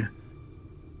to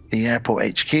the airport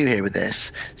HQ here with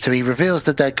this. So he reveals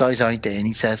the dead guy's ID and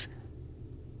he says,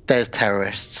 there's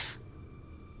terrorists.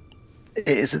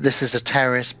 This is a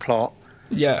terrorist plot.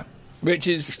 Yeah, which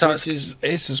is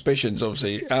his suspicions,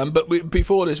 obviously. But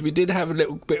before this, we did have a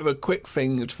little bit of a quick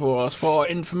thing for our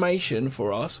information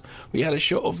for us. We had a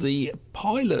shot of the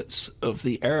pilots of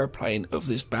the airplane of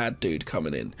this bad dude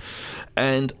coming in.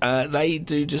 And they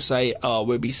do just say,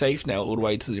 we'll be safe now all the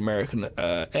way to the American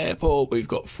airport. We've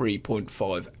got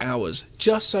 3.5 hours.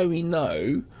 Just so we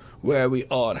know where we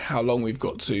are and how long we've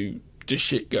got to just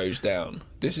shit goes down.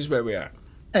 This is where we're at.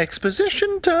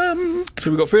 Exposition time.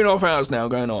 So we've got 3.5 hours now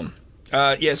going on.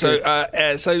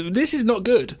 So this is not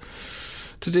good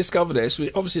to discover this.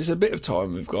 Obviously, it's a bit of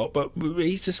time we've got, but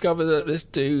he's discovered that this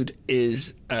dude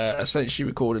is essentially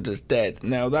recorded as dead.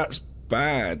 Now, that's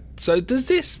bad. So does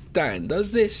this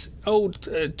old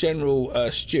Colonel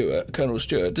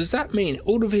Stewart, does that mean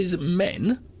all of his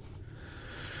men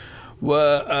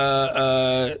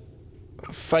were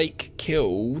fake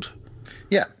killed?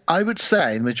 Yeah, I would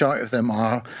say the majority of them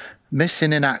are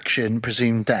missing in action,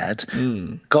 presumed dead,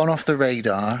 gone off the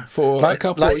radar for a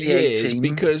couple of years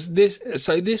because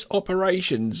this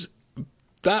operation's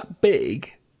that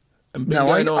big and been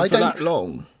going on for that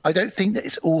long. I don't think that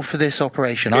it's all for this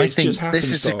operation. I think this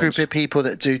is a group of people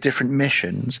that do different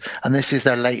missions, and this is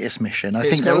their latest mission. I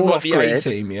think they're all off grid. The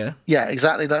A-team, yeah? Yeah,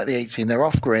 exactly like the A-team. They're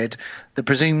off grid. The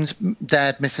presumed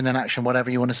dead, missing in action, whatever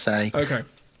you want to say. Okay.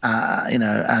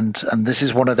 And this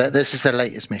is this is their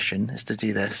latest mission, is to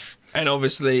do this. And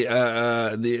obviously,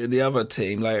 the other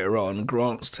team later on,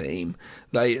 Grant's team,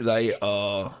 they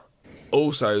are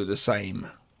also the same.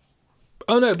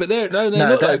 Oh no, but they're not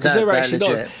because they're actually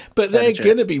legit. Not. But they're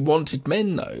going to be wanted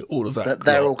men though. All of that. But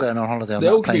they're all going on holiday.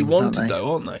 They're all going to be wanted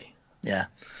though, aren't they? Yeah.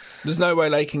 There's no way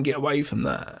they can get away from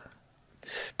that.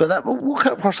 But we'll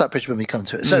cross that bridge when we come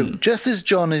to it. So just as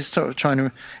John is sort of trying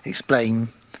to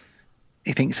explain,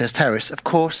 he thinks there's terrorists. Of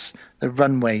course, the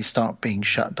runways start being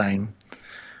shut down.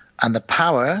 And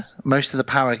most of the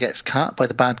power gets cut by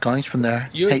the bad guys from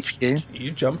their HQ.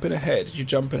 You're jumping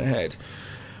ahead.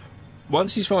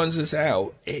 Once he finds this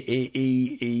out,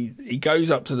 he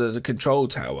goes up to the control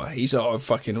tower. He's like, oh,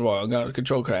 fucking right, I'm going to the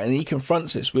control tower. And he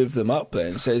confronts this with them up there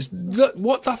and says, look,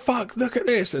 what the fuck? Look at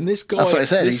this. And this guy... That's what I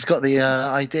said. He's got the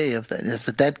ID of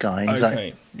the dead guy. He's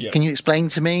like, can you explain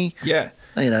to me? Yeah.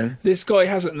 This guy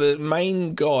hasn't the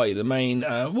main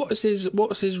what's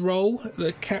his role?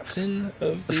 The captain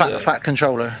of the fat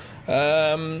controller.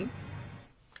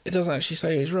 It doesn't actually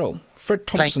say his role. Fred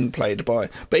Thompson played by,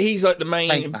 but he's like the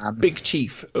main big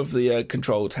chief of the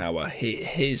control tower.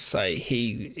 His say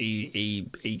he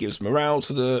gives morale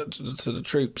to the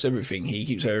troops, everything. He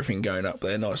keeps everything going up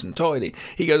there nice and tidy.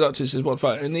 He goes up to says, "What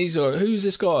fuck?" And these are who's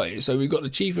this guy? So we've got the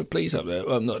chief of police up there.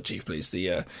 Well, not chief of police,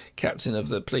 the captain of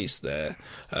the police there,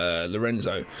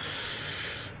 Lorenzo.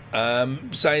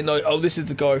 Saying like, oh, this is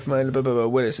the guy from blah, blah, blah,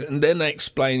 Willis, and then they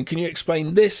explain, can you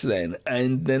explain this then?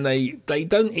 And then they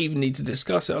don't even need to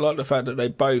discuss it. I like the fact that they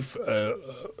both are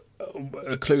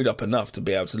clued up enough to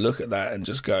be able to look at that and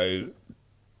just go,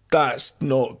 that's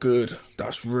not good,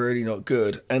 that's really not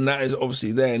good. And that is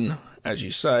obviously then, as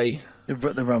you say, the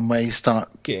runways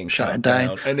start getting shutting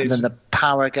down. And then the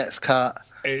power gets cut.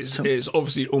 It's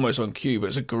obviously almost on cue, but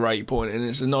it's a great point, and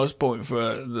it's a nice point for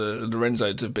the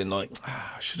Lorenzo to have been like,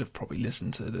 I should have probably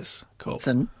listened to this cop.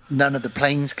 So none of the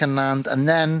planes can land, and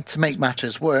then to make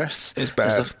matters worse, it's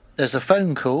bad. There's a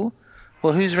phone call.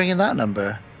 Well, who's ringing that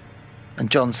number?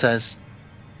 And John says,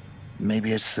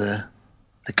 maybe it's the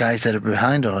guys that are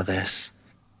behind all of this.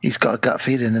 He's got a gut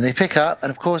feeling, and they pick up, and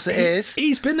of course it is.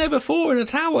 He's been there before in a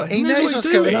tower. He knows what's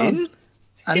going on,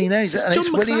 and he knows it. And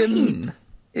it's William.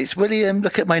 It's William,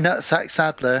 look at my nutsack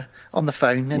Sadler on the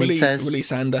phone, and he says... Willie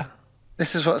Sander.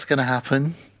 This is what's going to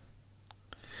happen.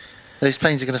 Those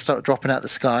planes are going to start dropping out of the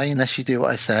sky unless you do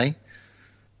what I say.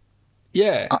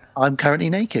 Yeah. I'm currently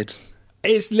naked.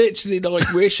 It's literally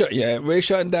like we're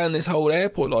shutting down this whole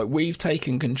airport. Like, we've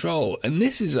taken control, and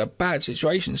this is a bad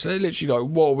situation. So they're literally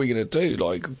like, what are we going to do?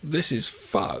 Like, this is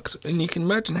fucked. And you can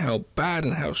imagine how bad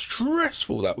and how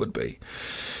stressful that would be.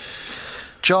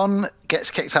 John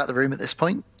gets kicked out of the room at this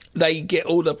point. They get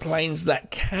all the planes that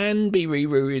can be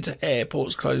rerouted to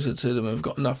airports closer to them and have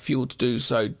got enough fuel to do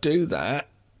so, do that.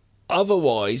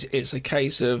 Otherwise, it's a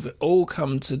case of all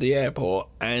come to the airport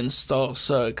and start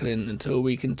circling until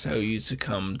we can tell you to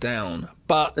come down.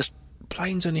 But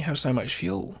planes only have so much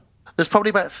fuel. There's probably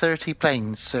about 30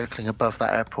 planes circling above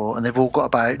that airport, and they've all got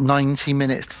about 90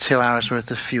 minutes to 2 hours worth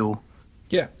of fuel.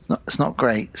 Yeah. It's not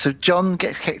great. So John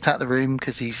gets kicked out of the room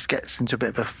because he gets into a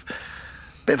bit of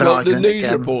an argument. The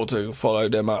news reporter who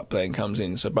followed them up then comes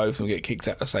in, so both of them get kicked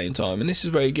out at the same time. And this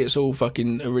is where he gets all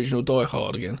fucking original Die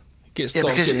Hard again.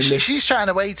 Because she's chatting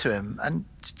away to him, and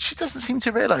she doesn't seem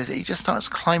to realise it. He just starts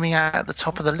climbing out at the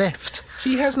top of the lift.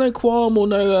 She has no qualm or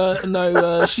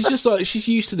no. She's just like, she's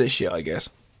used to this shit, I guess.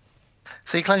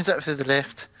 So he climbs up through the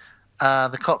lift.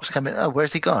 The cops come in. Oh,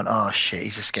 where's he gone? Oh shit,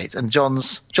 he's escaped. And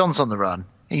John's on the run.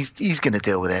 He's going to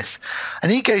deal with this, and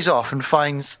he goes off and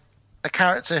finds a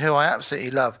character who I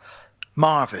absolutely love,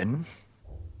 Marvin,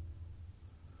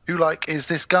 who is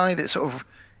this guy that sort of.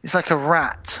 He's like a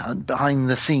rat behind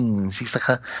the scenes.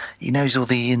 He knows all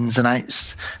the ins and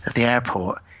outs of the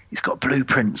airport. He's got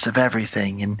blueprints of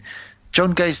everything. And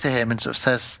John goes to him and sort of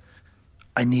says,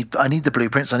 I need the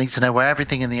blueprints. I need to know where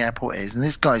everything in the airport is. And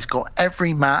this guy's got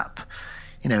every map.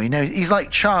 He knows. He's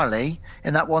like Charlie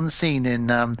in that one scene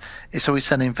in It's Always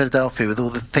Sunny in Philadelphia with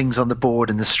all the things on the board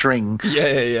and the string.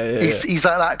 Yeah. He's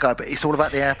like that guy, but it's all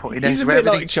about the airport. He knows he's a bit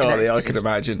like Charlie, I can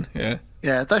imagine. Yeah.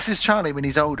 Yeah, this is Charlie when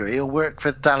he's older. He'll work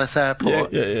for Dallas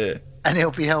Airport. Yeah. And he'll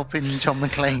be helping John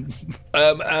McClane.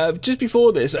 Just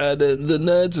before this, the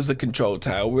nerds of the control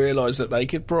tower realised that they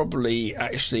could probably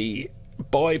actually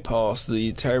bypass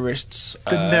the terrorists.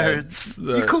 The nerds.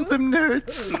 You call them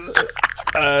nerds.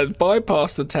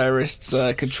 Bypass the terrorists'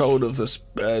 control of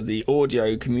the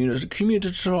audio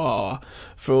communicator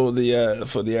for the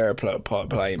airplane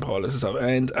pilots and stuff,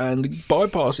 and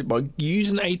bypass it by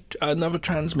using another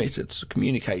transmitter to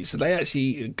communicate. So they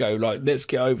actually go like, let's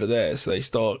get over there. So they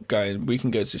start going, we can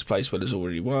go to this place where there's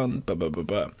already one. Blah blah blah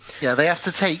blah. Yeah, they have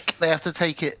to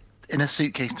take it in a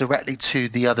suitcase directly to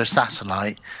the other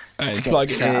satellite and plug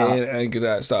it in and get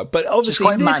that stuff. But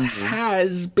obviously this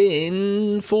has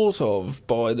been thought of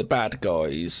by the bad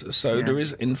guys. So there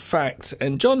is, in fact,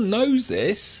 and John knows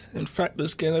this, in fact,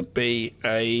 there's going to be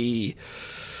an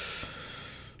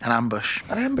ambush.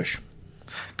 An ambush.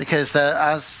 Because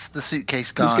as the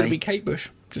suitcase guy... There's going to be Kate Bush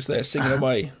just there singing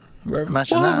away.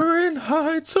 Imagine Wuthering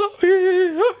Heights are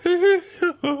here.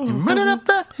 Running up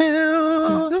that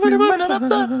hill. Running up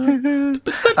that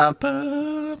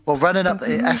hill. Well, running up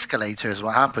the escalator is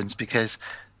what happens, because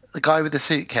the guy with the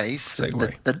suitcase,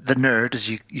 the nerd, as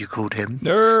you called him.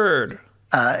 Nerd.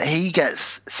 He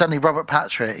gets, suddenly Robert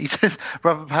Patrick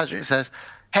says,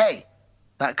 hey,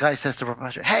 that guy says to Robert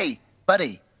Patrick, hey,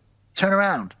 buddy, turn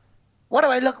around. What do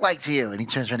I look like to you? And he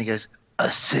turns around and he goes,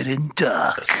 a sitting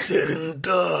duck. A sitting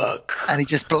duck. And he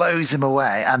just blows him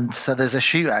away. And so there's a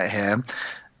shootout here.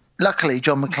 Luckily,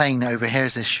 John McClane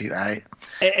overhears this shootout.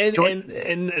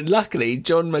 And luckily,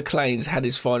 John McClane's had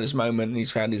his finest moment and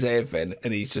he's found his air vent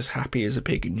and he's just happy as a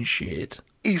pig in shit.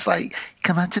 He's like,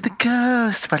 come out to the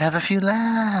coast, we'll have a few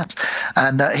laps.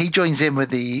 And he joins in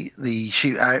with the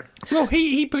shootout. Well,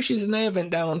 he pushes an air vent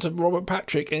down onto Robert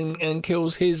Patrick and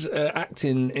kills his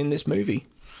acting in this movie.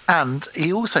 And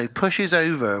he also pushes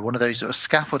over one of those sort of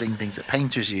scaffolding things that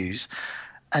painters use,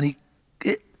 and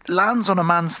it lands on a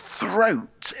man's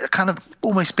throat. It kind of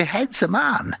almost beheads a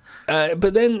man.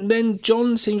 But then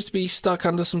John seems to be stuck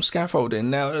under some scaffolding.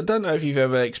 Now, I don't know if you've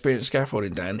ever experienced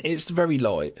scaffolding, Dan. It's very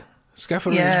light.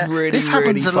 Scaffolding is really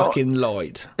fucking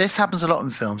light. This happens a lot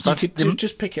in films. You could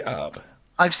just pick it up.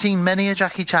 I've seen many a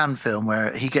Jackie Chan film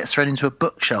where he gets thrown into a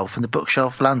bookshelf and the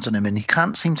bookshelf lands on him and he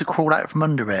can't seem to crawl out from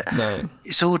under it. No.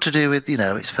 It's all to do with,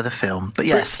 it's for the film. But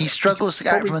yes, he struggles to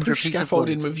get out from under a piece of wood.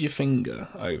 Scaffolding with your finger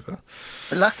over.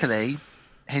 But luckily,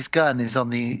 his gun is on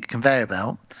the conveyor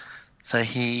belt, so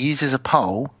he uses a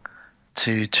pole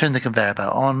to turn the conveyor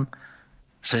belt on.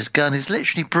 So his gun is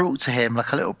literally brought to him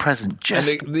like a little present. Just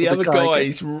and the other guy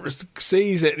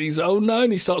sees it and he's oh no,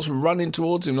 and he starts running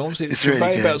towards him. And obviously the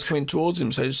conveyor belt's coming towards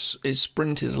him, so his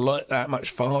sprint is like that much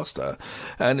faster.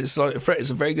 And it's a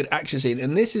very good action scene.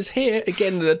 And this is here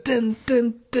again, the dun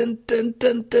dun dun dun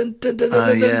dun dun dun dun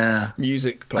dun yeah.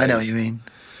 Music plays. I know what you mean.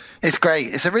 It's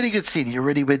great. It's a really good scene. You're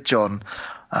really with John.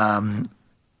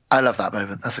 I love that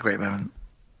moment. That's a great moment.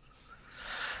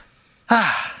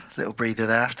 Little breather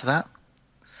there after that.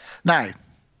 Now,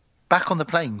 back on the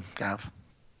plane, Gav.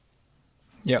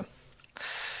 Yeah.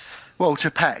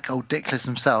 Walter Peck, old Dickless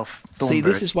himself. See, Thornburg.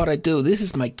 this is what I do. This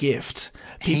is my gift.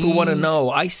 People want to know.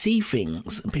 I see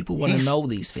things, and people want to know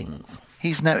these things.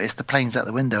 He's noticed the planes out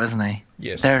the window, hasn't he?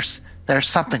 Yes. There's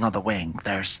something on the wing.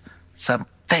 There's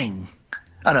something.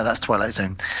 Oh, no, that's Twilight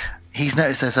Zone. He's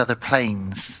noticed there's other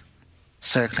planes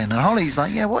circling. And Holly's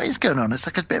like, yeah, what is going on? It's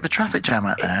like a bit of a traffic jam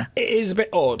out there. It is a bit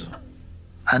odd.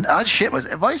 And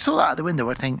if I saw that out the window,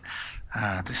 I'd think,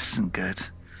 this isn't good.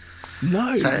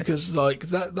 No, because like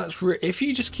that's if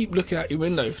you just keep looking out your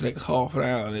window for the next half an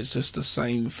hour and it's just the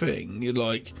same thing, you're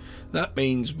like, that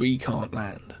means we can't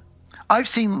land. I've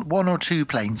seen 1 or 2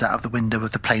 planes out of the window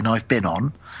of the plane I've been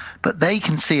on, but they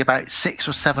can see about 6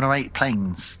 or 7 or 8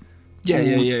 planes.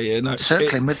 Yeah. No,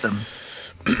 circling with them.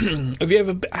 Have you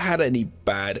ever had any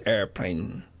bad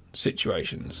airplane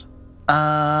situations?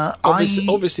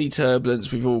 Obviously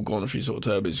turbulence. We've all gone through sort of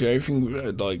turbulence. Everything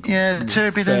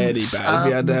turbulence. Fairly bad. Have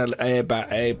you had an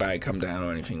airbag come down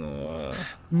or anything? Or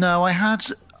no, I had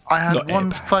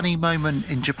one funny moment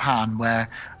in Japan where,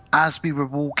 as we were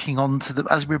walking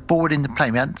as we were boarding the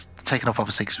plane, we hadn't taken off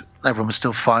obviously because everyone was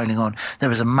still filing on. There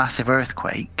was a massive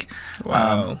earthquake.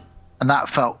 Wow. And that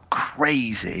felt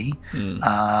crazy.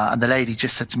 And the lady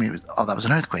just said to me, that was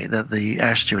an earthquake. The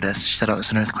air stewardess, she said,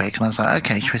 it's an earthquake. And I was like,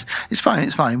 okay, it's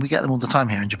fine. We get them all the time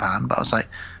here in Japan. But I was like,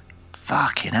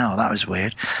 fucking hell, that was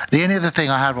weird. The only other thing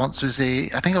I had once was I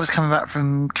think I was coming back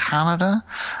from Canada,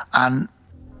 and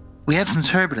we had some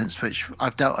turbulence, which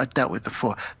I'd dealt with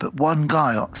before. But one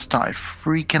guy started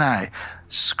freaking out,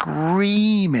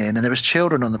 screaming, and there was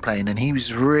children on the plane, and he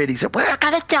was really said, we're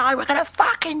gonna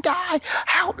fucking die,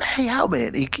 help me.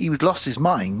 And he lost his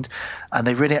mind, and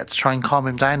they really had to try and calm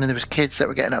him down, and there was kids that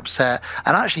were getting upset.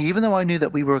 And actually, even though I knew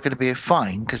that we were going to be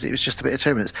fine because it was just a bit of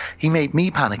turbulence, he made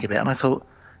me panic a bit, and I thought,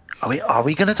 are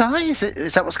we going to die? Is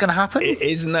that what's going to happen?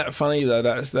 Isn't that funny though?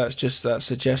 That's just that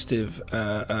suggestive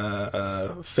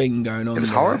thing going on. It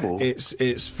was horrible.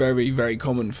 It's very, very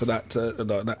common for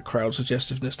that crowd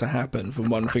suggestiveness to happen, from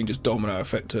one thing just domino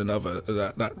effect to another.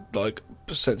 That like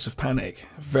sense of panic.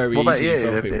 Very what easy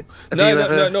about for you? people.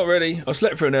 No, not really. I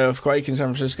slept through an earthquake in San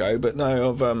Francisco, but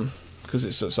no, because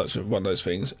it's such one of those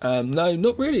things. No,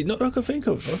 not really. Not that I can think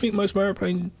of. I think most of my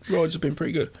airplane rides have been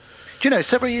pretty good. Do you know,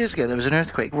 several years ago there was an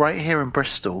earthquake right here in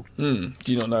Bristol. Do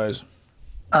you not know?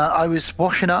 I was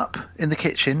washing up in the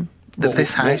kitchen of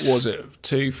this house. What was it?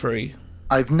 2, 3?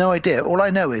 I've no idea. All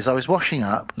I know is I was washing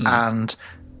up and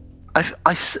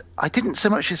I didn't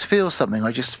so much as feel something.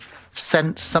 I just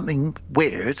sensed something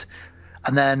weird,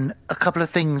 and then a couple of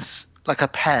things like a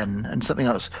pen and something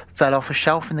else fell off a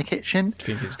shelf in the kitchen.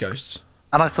 Do you think it's ghosts?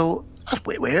 And I thought, that's a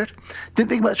bit weird. Didn't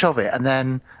think much of it. And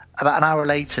then about an hour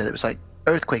later, it was like,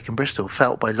 earthquake in Bristol,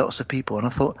 felt by lots of people, and I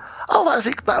thought,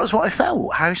 that was what I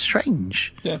felt. How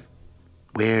strange. Yeah.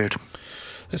 Weird.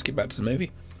 Let's get back to the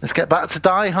movie. Let's get back to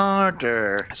Die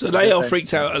Harder. So they are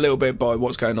freaked out a little bit by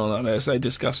what's going on out there, so they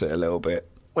discuss it a little bit.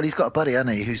 Well, he's got a buddy,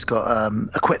 hasn't he, who's got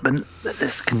equipment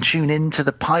that can tune into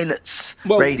the pilot's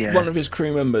radio. One of his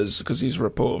crew members, because he's a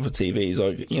reporter for TV, he's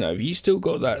like, have you still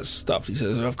got that stuff? He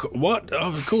says, what?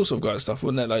 Oh, of course I've got stuff.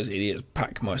 Wouldn't let those idiots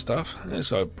pack my stuff? It's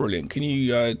so brilliant. Can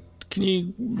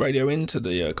you radio into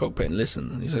the cockpit and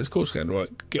listen? He says, of course I can.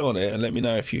 Right, get on it and let me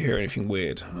know if you hear anything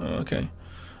weird. Oh, okay.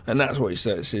 And that's what he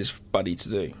sets his buddy to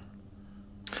do.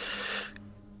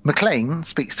 McClane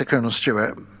speaks to Colonel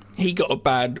Stewart. He got a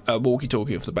bad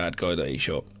walkie-talkie off the bad guy that he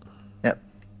shot. Yep.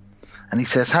 And he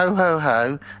says, ho, ho,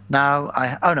 ho. Now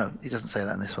oh, no, he doesn't say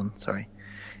that in this one. Sorry.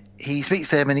 He speaks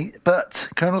to him, but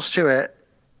Colonel Stewart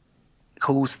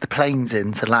calls the planes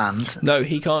in to land. No,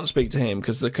 he can't speak to him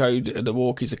because the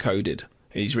walkies are coded.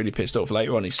 He's really pissed off.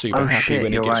 Later on, he's super happy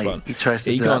when he gets one. He tries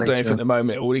to he can't do anything at the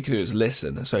moment. All he can do is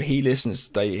listen. So he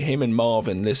listens. Him and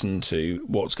Marvin listen to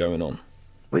what's going on,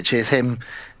 which is him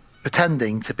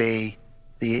pretending to be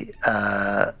the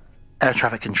air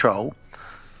traffic control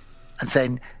and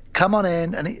saying, come on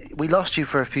in, and we lost you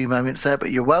for a few moments there, but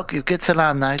you're welcome. You're good to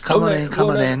land now. Come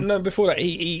on in. No, before that,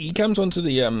 he comes onto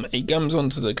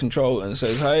the control and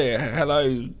says, "Hey,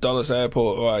 hello, Dulles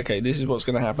Airport. Right, okay, this is what's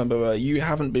going to happen, but you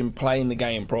haven't been playing the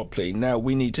game properly. Now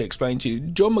we need to explain to you."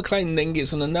 John McClane then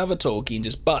gets on another talkie and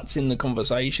just butts in the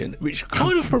conversation, which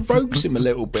kind of provokes him a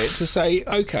little bit to say,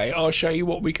 "Okay, I'll show you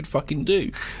what we could fucking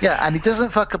do." Yeah, and he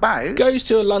doesn't fuck about. Goes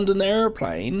to a London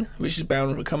airplane, which is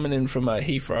coming in from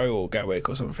Heathrow or Gatwick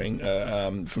or something.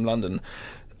 From London,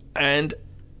 and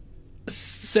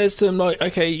says to him, like,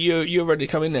 okay, you're ready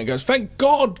to come in there. Goes, thank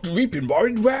God, we've been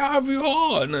worried wherever you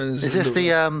are. And is this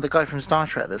the guy from Star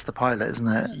Trek that's the pilot, isn't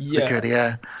it? Yeah. The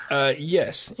Courtier.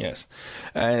 Yes.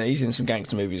 He's in some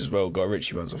gangster movies as well, Guy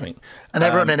Ritchie ones, I think. And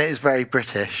everyone in it is very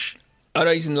British. I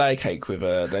know he's in Layer Cake with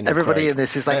Daniel Everybody Craig. in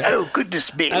this is like, oh,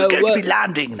 goodness me, we're going to be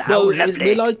landing now. Well, lovely.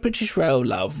 we're like British Rail,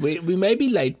 love. We may be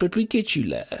late, but we get you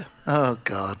there. Oh,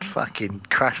 God, fucking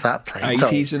crash that plane.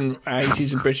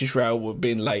 80s and British Rail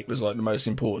being late was like the most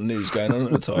important news going on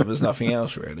at the time. There's nothing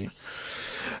else, really.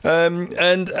 So they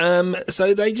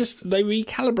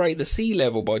recalibrate the sea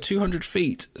level by 200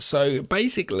 feet. So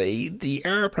basically, the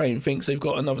aeroplane thinks they've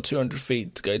got another 200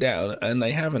 feet to go down, and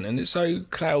they haven't. And it's so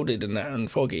clouded and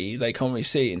foggy, they can't really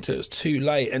see it until it's too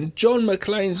late. And John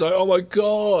McClane's like, oh my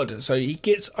God. So he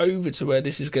gets over to where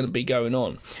this is going to be going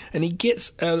on. And he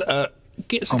gets a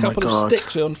couple of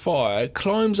sticks on fire,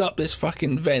 climbs up this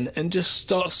fucking vent and just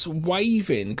starts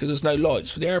waving because there's no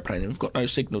lights for the airplane and we've got no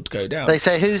signal to go down. They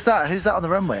say, who's that? Who's that on the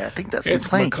runway? I think that's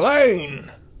McClane.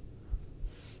 McClane!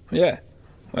 Yeah.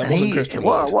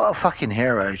 What a fucking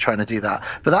hero trying to do that.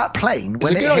 But that plane,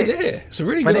 when it's a good idea. It's a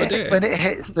really good idea. When it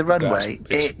hits the runway,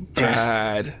 it's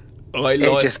bad.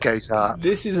 It just goes up.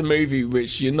 This is a movie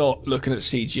which you're not looking at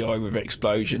CGI with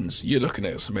explosions. You're looking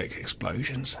at some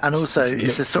explosions. And also,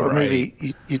 it's the sort of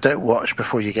movie you don't watch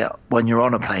when you're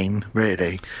on a plane,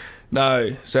 really.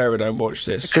 No, Sarah, don't watch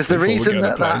this. Because the reason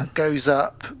that goes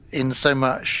up in so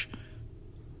much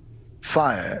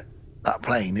fire, that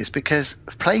plane, is because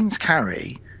planes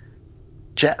carry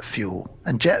jet fuel.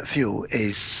 And jet fuel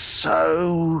is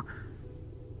so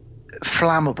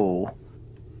flammable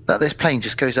that this plane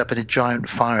just goes up in a giant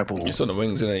fireball. It's on the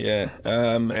wings, isn't it? Yeah.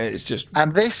 It's just...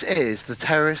 And this is the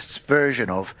terrorists' version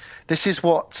of... This is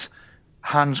what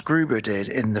Hans Gruber did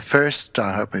in the first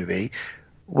Die Hard movie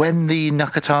when the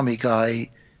Nakatomi guy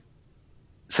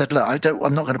said, look,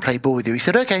 I'm not going to play ball with you. He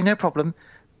said, okay, no problem.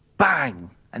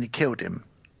 Bang! And he killed him.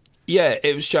 Yeah,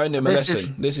 it was showing them a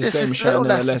lesson. This is them showing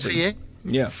them a lesson. For you.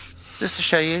 Yeah. Just to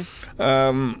show you.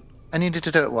 I needed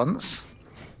to do it once.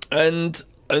 And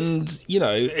you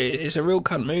know, it's a real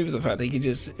cunt move, the fact that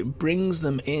it brings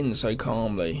them in so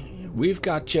calmly. We've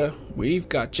got you.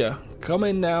 Come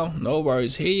in now. No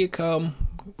worries. Here you come.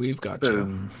 We've got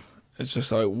you. It's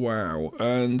just like, wow.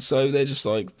 And so they're just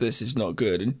like, this is not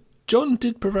good. And John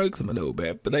did provoke them a little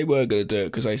bit, but they were going to do it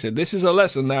because they said, this is a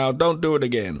lesson now. Don't do it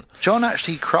again. John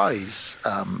actually cries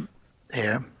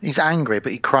here. He's angry,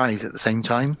 but he cries at the same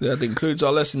time. That includes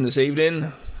our lesson this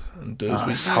evening.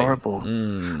 It's horrible.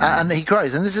 And he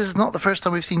cries, and this is not the first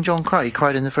time we've seen John cry. He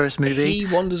cried in the first movie. He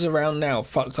wanders around now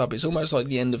fucked up. It's almost like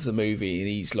the end of the movie and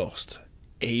he's lost.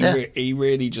 He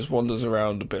really just wanders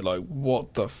around a bit like,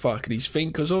 what the fuck? And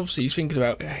because obviously he's thinking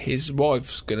about his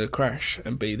wife's going to crash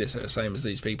and be the same as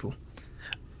these people.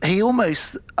 He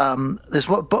almost there's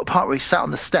what part where he sat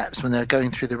on the steps when they're going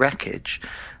through the wreckage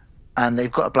and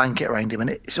they've got a blanket around him, and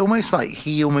it's almost like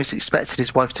he almost expected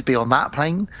his wife to be on that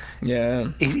plane.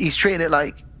 Yeah, he's treating it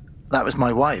like that was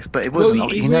my wife, but it wasn't. Well,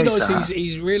 he realised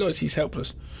he's realised he's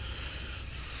helpless.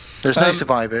 There's no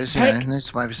survivors, no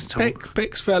survivors at all.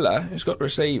 Peck's fella, who's got the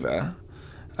receiver,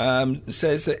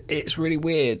 says that it's really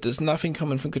weird. There's nothing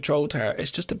coming from control tower.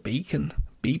 It's just a beacon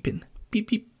beeping, beep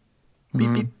beep,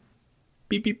 beep beep,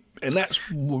 beep beep, and that's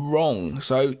wrong.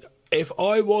 So. If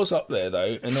I was up there,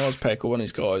 though, and I was Peck or one of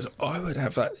these guys, I would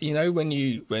have that, you know, when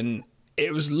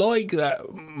it was like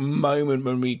that moment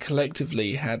when we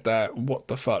collectively had that, what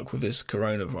the fuck with this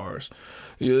coronavirus.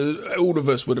 All of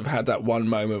us would have had that one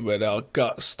moment where our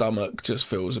gut stomach just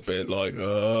feels a bit like,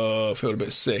 feel a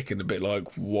bit sick and a bit like,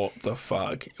 what the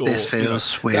fuck? This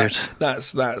feels weird.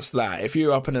 That's that. If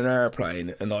you're up in an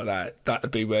airplane and like that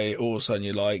would be where all of a sudden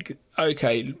you're like,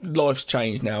 okay, life's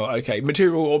changed now. Okay,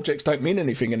 material objects don't mean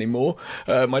anything anymore.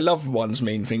 My loved ones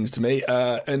mean things to me.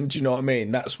 And do you know what I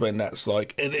mean? That's when that's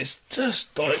like, and it's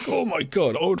just like, oh my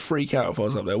God, I would freak out if I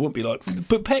was up there. I wouldn't be like,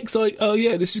 but Peck's like, oh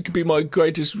yeah, this could be my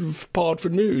greatest part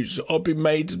for news. I'll be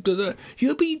made,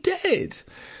 you'll be dead.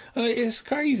 It's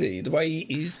crazy the way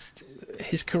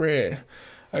his career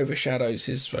overshadows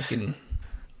his fucking...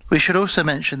 We should also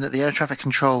mention that the air traffic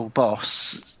control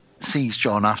boss sees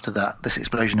John after this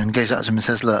explosion and goes up to him and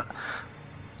says, look,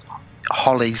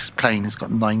 Holly's plane has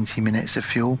got 90 minutes of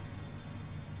fuel.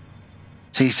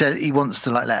 So he says he wants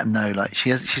to let him know, like,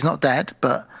 she's not dead,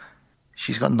 but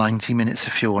she's got 90 minutes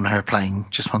of fuel on her plane.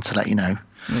 Just want to let you know.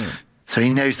 So he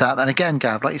knows that. And again,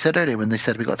 Gav, like you said earlier, when they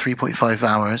said we got 3.5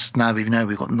 hours, now we know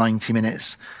we've got 90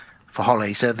 minutes for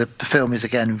Holly. So the film is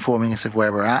again informing us of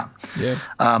where we're at. Yeah.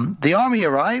 The army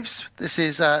arrives. This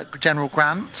is General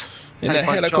Grant. In their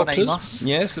helicopters. John Amos.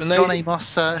 Yes. And John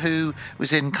Amos, who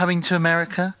was in Coming to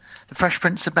America, The Fresh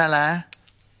Prince of Bel-Air.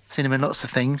 Seen him in lots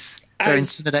of things. Very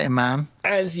intimidating man.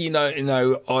 As you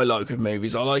know, I like with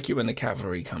movies. I like it when the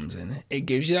cavalry comes in. It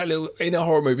gives you that little. In a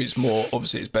horror movie, it's more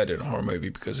obviously it's better in a horror movie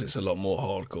because it's a lot more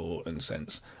hardcore in a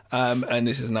sense. And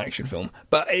this is an action film,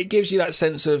 but it gives you that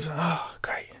sense of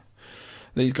great.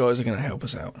 These guys are going to help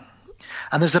us out.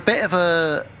 And there's a bit of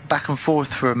a back and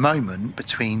forth for a moment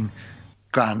between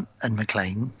Grant and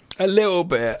McClane. A little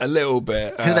bit.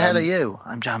 Who the hell are you?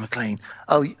 I'm John McClane.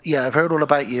 Oh, yeah, I've heard all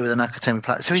about you with the Nakatomi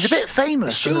Plaza. So he's a bit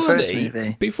famous in the first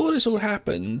movie. Before this all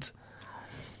happened,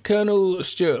 Colonel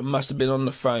Stewart must have been on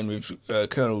the phone with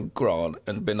Colonel Grant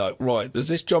and been like, right, there's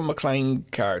this John McClane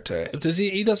character.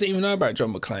 He doesn't even know about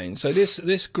John McClane. So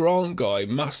this Grant guy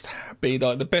must be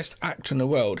like the best actor in the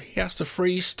world. He has to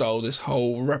freestyle this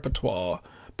whole repertoire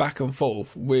back and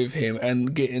forth with him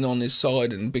and getting on his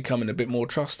side and becoming a bit more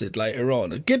trusted later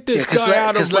on. Get this guy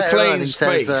out of McClane's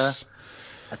face.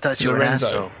 I thought you were an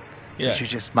asshole. Yeah. You're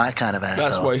just my kind of asshole.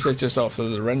 That's what he says just after the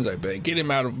Lorenzo bit. Get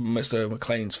him out of Mr.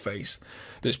 McClane's face.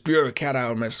 This bureaucrat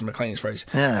out of Mr. McClane's face.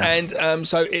 Yeah. And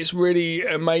so it's really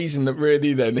amazing that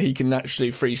really then he can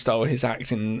naturally freestyle his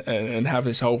acting and have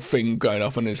this whole thing going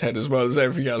up on his head as well as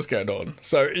everything else going on.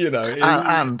 So, you know.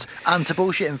 And to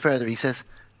bullshit him further, he says,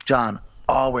 John,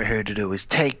 all we're here to do is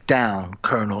take down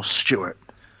Colonel Stewart.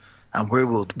 And we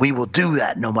will do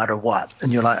that no matter what.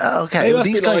 And you're like, oh, okay, well,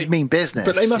 these guys mean business.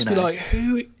 But they must be like,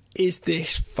 who is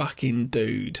this fucking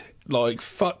dude? Like,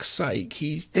 fuck's sake. Who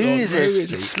is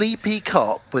this sleepy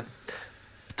cop with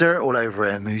dirt all over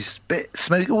him who's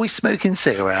always smoking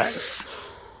cigarettes?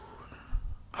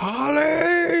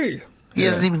 Harley! He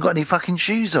hasn't even got any fucking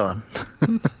shoes on.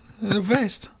 And a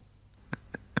vest.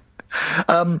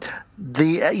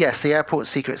 The airport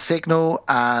secret signal,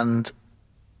 and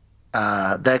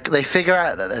they figure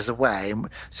out that there's a way.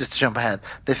 Just to jump ahead,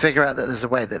 they figure out that there's a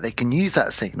way that they can use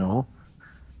that signal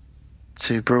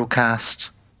to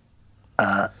broadcast,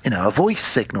 a voice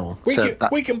signal.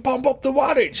 We can pump up the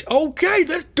wattage. Okay,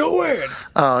 let's do it.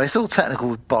 Oh, it's all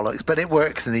technical bollocks, but it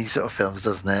works in these sort of films,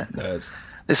 doesn't it? It does.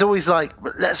 It's always like,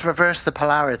 let's reverse the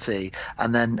polarity,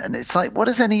 and it's like, what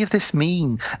does any of this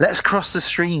mean? Let's cross the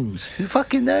streams. Who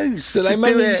fucking knows? So they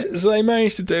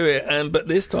managed to do it, but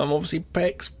this time, obviously,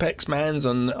 Peck's man's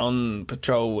on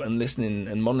patrol and listening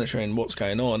and monitoring what's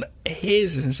going on.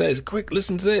 Hears this and says, "Quick,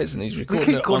 listen to this," and he's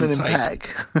recording it on tape. Peck.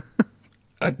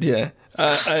 Yeah,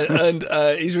 and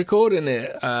he's recording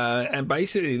it, and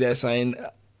basically they're saying,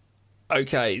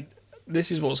 "Okay, this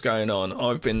is what's going on.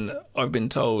 I've been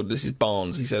told." This is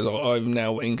Barnes. He says, "I'm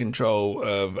now in control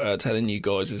of telling you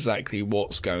guys exactly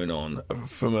what's going on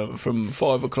from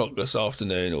 5 o'clock this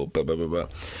afternoon," or blah blah blah blah.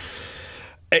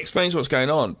 Explains what's going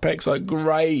on. Peck's like,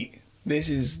 "Great. This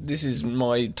is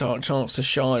my chance to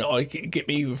shine. I get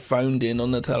me phoned in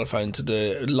on the telephone to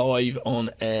the live on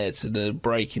air to the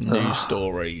breaking news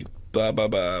story." Blah blah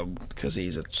blah. Because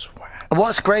he's a twat. And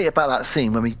what's great about that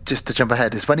scene, just to jump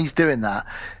ahead, is when he's doing that,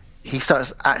 he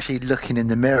starts actually looking in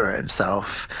the mirror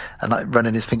himself and like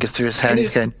running his fingers through his hair, and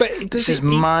he's going, "This is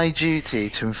my duty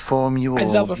to inform you all." I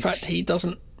love the fact he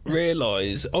doesn't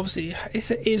realise. Obviously, it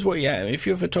is what you am. If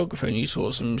you're a photographer and you saw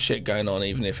some shit going on,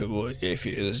 even if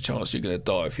there's a chance you're going to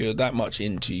die, if you're that much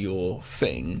into your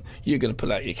thing, you're going to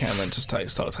pull out your camera and just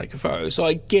start taking photos. So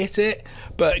I get it,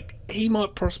 but he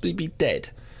might possibly be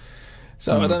dead.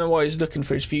 So I don't know why he's looking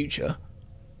for his future.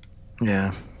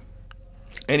 Yeah.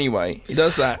 Anyway, he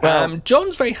does that. Well,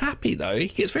 John's very happy though. He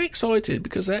gets very excited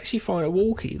because they actually find a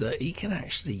walkie that he can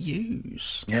actually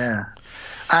use. Yeah,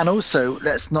 and also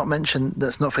let's not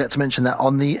forget to mention that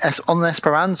on the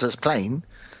Esperanza's plane,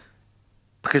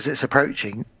 because it's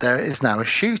approaching, there is now a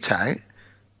shootout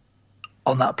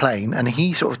on that plane, and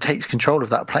he sort of takes control of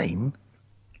that plane.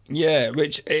 Yeah,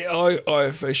 which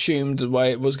I've assumed the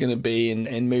way it was going to be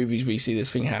in movies. We see this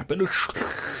thing happen.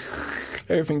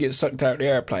 Everything gets sucked out of the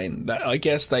airplane. I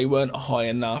guess they weren't high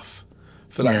enough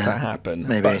for that to happen.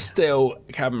 Maybe. But still,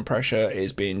 cabin pressure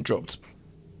is being dropped,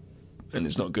 and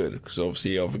it's not good because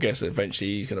obviously, I guess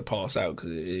eventually he's going to pass out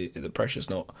because the pressure's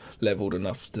not leveled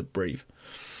enough to breathe.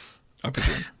 I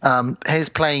presume.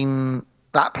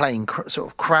 That plane sort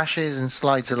of crashes and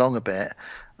slides along a bit,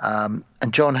 and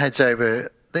John heads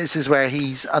over. This is where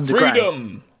he's underground.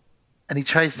 Freedom! And he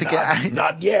tries to get out.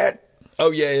 Not yet.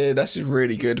 Oh, yeah, that's a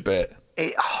really good bit.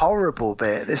 Horrible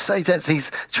bit. It's so tense.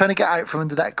 He's trying to get out from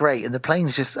under that grate, and the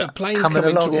plane's just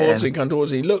coming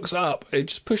towards him. He looks up. It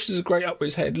just pushes the grate up with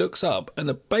his head, looks up,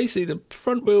 and basically the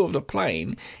front wheel of the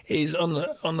plane is on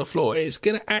the floor. It's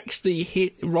going to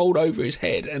actually roll over his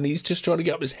head, and he's just trying to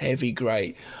get up this heavy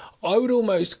grate. I would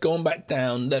almost gone back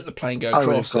down, let the plane go I would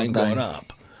across, have then gone gone down.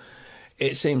 up.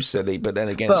 It seems silly, but then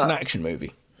again, it's an action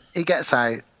movie. He gets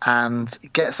out and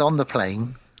gets on the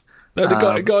plane. No,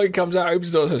 the guy comes out,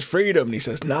 opens the door, says freedom, and he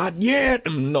says not yet,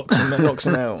 and knocks him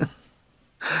out. And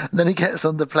then he gets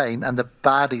on the plane, and the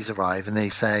baddies arrive, and they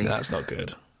say, "That's not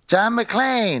good." John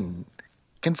McClane,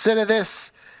 consider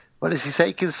this. What does he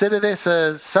say? Consider this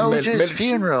a soldier's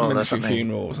funeral or military something.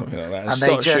 funeral or something like that. And they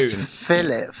start just shooting.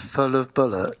 fill it full of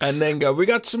bullets. And then go, we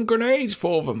got some grenades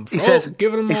for them. He says,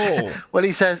 give them all.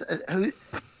 He says,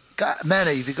 men,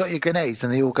 have you got your grenades?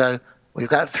 And they all go, we've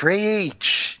got 3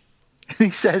 each. And he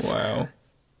says, wow.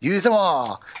 Use them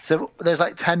all. So there's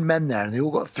like 10 men there, and they all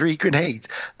got 3 grenades.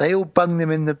 They all bung them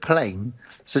in the plane.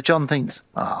 So John thinks,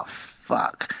 oh,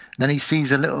 fuck. And then he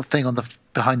sees a little thing on the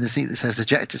behind the seat that says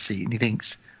ejector seat, and he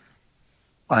thinks,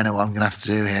 I know what I'm going to have to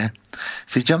do here.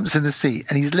 So he jumps in the seat,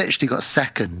 and he's literally got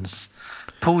seconds,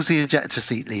 pulls the ejector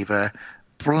seat lever,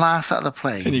 blasts out of the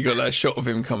plane. And you got that shot of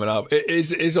him coming up.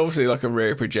 It's obviously like a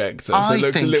rear projector, so I it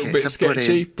looks a think little bit it's sketchy,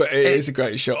 brilliant. but it is a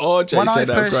great shot. RJ When I said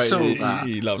how first great saw that-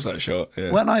 he loves that shot.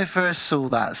 Yeah. When I first saw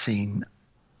that scene,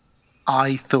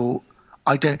 I thought,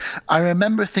 I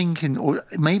remember thinking, or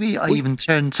maybe I even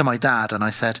turned to my dad and I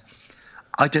said,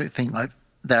 I don't think like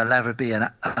there'll ever be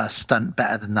a stunt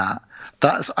better than that.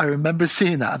 I remember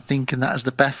seeing that and thinking that was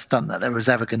the best stunt that there was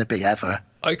ever going to be ever.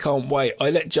 I can't wait.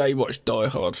 I let Jay watch Die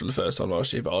Hard for the first time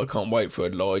last year, but I can't wait for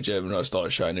Elijah when I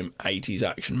start showing him 80s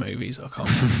action movies. I can't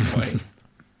fucking wait.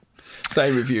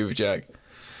 Same with you, Jack.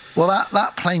 Well,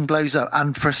 that plane blows up,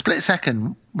 and for a split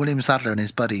second, William Sadler and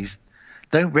his buddies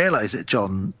don't realise that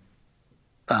John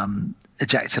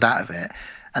ejected out of it,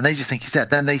 and they just think he's dead.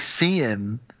 Then they see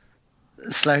him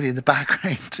slowly in the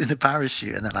background in a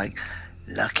parachute, and they're like,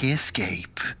 lucky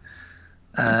escape.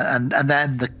 And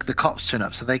then the cops turn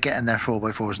up, so they get in their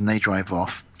 4x4s and they drive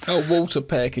off. Oh, Walter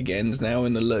Peck again's now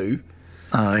in the loo.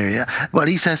 Oh, yeah. Well,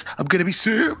 he says, I'm going to be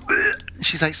sir.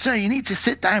 She's like, sir, you need to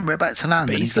sit down. We're about to land.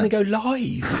 But And he's going to like, go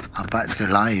live. I'm about to go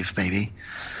live, baby.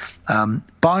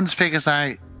 Barnes figures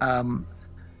out,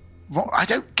 I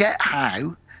don't get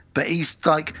how, but he's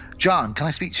like, John, can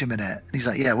I speak to you a minute? And he's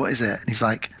like, yeah, what is it? And he's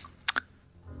like,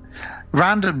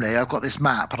 randomly, I've got this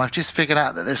map, and I've just figured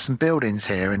out that there's some buildings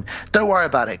here, and don't worry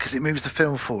about it because it moves the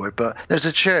film forward, but there's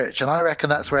a church, and I reckon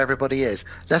that's where everybody is.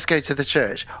 Let's go to the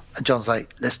church. And John's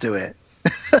like, let's do it.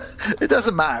 It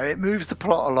doesn't matter. It moves the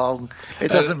plot along. It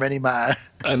doesn't really matter.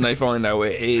 And they find out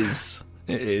it is.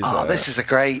 It is. Oh, this is a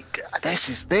great.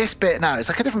 This bit now. It's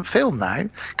like a different film now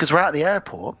because we're at the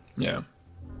airport. Yeah.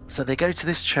 So they go to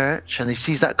this church and he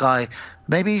sees that guy.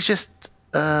 Maybe he's just.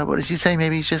 What does he say?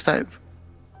 Maybe he's just out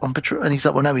on patrol. And he's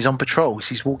like, well, no, he's on patrol. So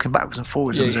he's walking backwards and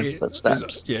forwards on his own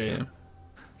footsteps. Yeah.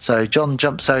 So John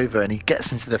jumps over and he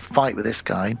gets into the fight with this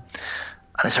guy.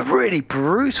 And it's a really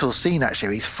brutal scene,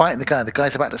 actually. He's fighting the guy. The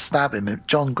guy's about to stab him. And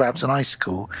John grabs an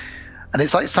icicle. And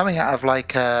it's like something out of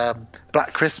like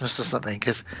Black Christmas or something,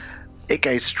 because it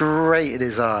goes straight in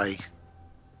his eye.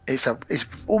 It's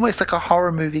almost like a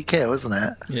horror movie kill, isn't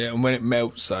it? Yeah, and when it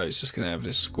melts, though, it's just going to have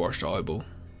this squashed eyeball.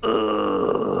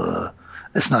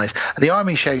 It's nice. The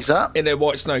army shows up. In their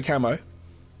white snow camo.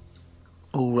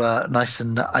 All nice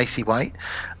and icy white.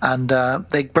 And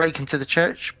they break into the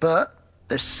church, but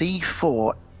there's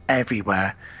C4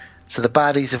 everywhere. So the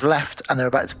baddies have left and they're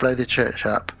about to blow the church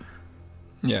up.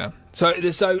 Yeah. So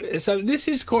this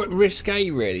is quite risque,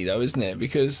 really, though, isn't it?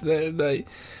 Because the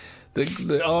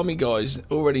army guys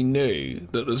already knew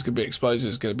that there's going to be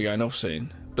explosives going to be going off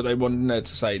soon, but they wanted Ned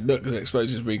to say, "Look, the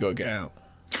explosives, we got to get out."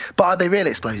 But are they real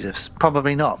explosives?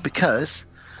 Probably not, because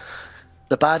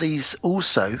the baddies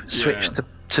also switched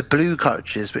to blue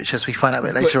cartridges, which, as we find out a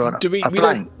bit later on, are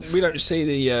blank. We don't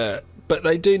see the. But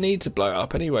they do need to blow it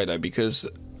up anyway, though, because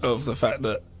of the fact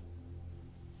that.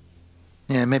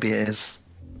 Yeah, maybe it is.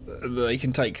 They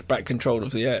can take back control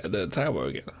of the tower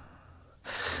again.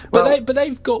 But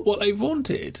they've got what they've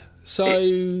wanted, so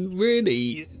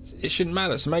really it shouldn't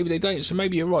matter. So maybe they don't. So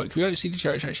maybe you're right, because we don't see the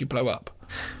church actually blow up.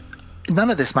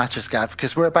 None of this matters, Gav,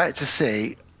 because we're about to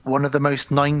see one of the most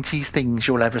 90s things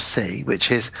you'll ever see,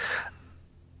 which is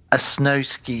a snow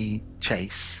ski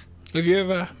chase. Have you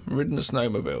ever ridden a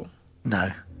snowmobile?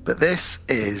 No, but this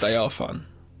is... They are fun.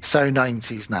 So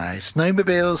 90s now.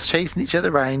 Snowmobiles chasing each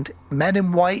other around, men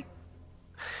in white,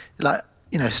 like,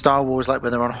 you know, Star Wars, like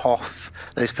when they're on Hoth,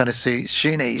 those kind of suits,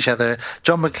 shooting at each other.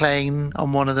 John McClane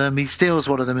on one of them. He steals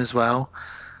one of them as well,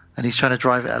 and he's trying to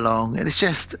drive it along. And it's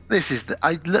just,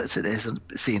 I looked at this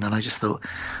scene and I just thought,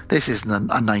 this is a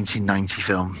 1990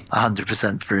 film,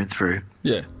 100% through and through.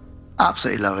 Yeah.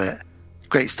 Absolutely love it.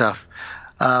 Great stuff.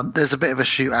 There's a bit of a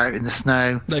shootout in the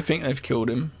snow. They think they've killed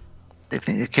him. They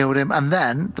think they killed him, and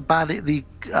then the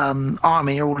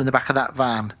army are all in the back of that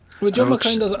van. Well, John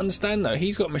McClane doesn't understand though.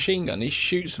 He's got a machine gun. He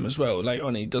shoots them as well. Later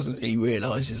on, he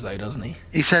realises though, doesn't he?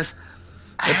 He says,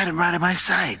 "I had him right in my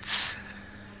sights."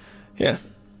 Yeah.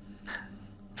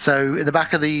 So in the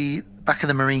back of the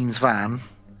Marines van,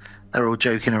 they're all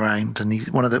joking around, and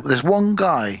there's one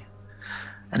guy,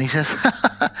 and he says,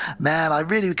 "Man, I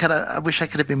wish I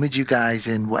could have been with you guys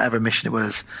in whatever mission it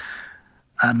was."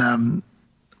 And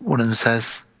one of them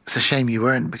says, "It's a shame you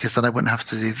weren't, because then I wouldn't have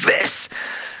to do this."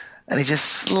 And he just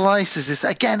slices this.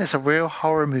 Again, it's a real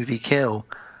horror movie kill.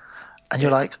 And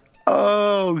you're like,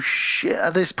 oh, shit.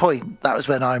 At this point, that was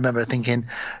when I remember thinking,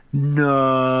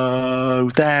 no,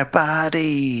 they're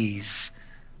baddies.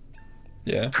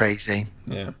 Yeah. Crazy.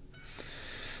 Yeah.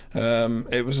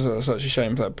 It was such a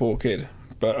shame for that poor kid.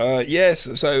 But, yes,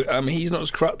 so he's not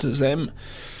as corrupt as them.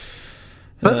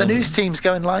 But the news team's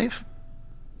going live.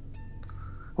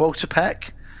 Walter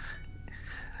Peck.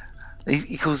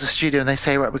 He calls the studio and they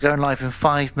say, right, we're going live in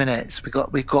 5 minutes. We've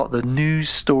got the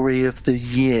news story of the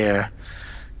year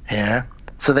here.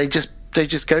 So they just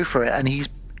go for it, and he's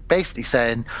basically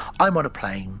saying, I'm on a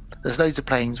plane. There's loads of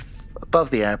planes above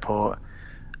the airport.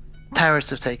 Terrorists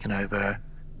have taken over.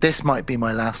 This might be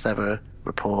my last ever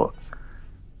report.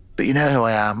 But you know who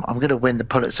I am. I'm going to win the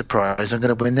Pulitzer Prize. I'm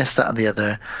going to win this, that, and the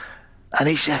other. And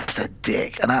he's just a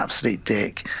dick, an absolute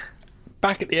dick.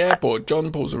 Back at the airport,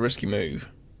 John pulls a risky move.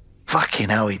 Fucking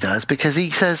hell, he does, because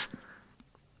he says,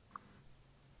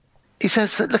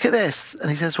 look at this, and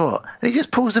he says what? And he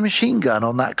just pulls a machine gun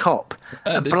on that cop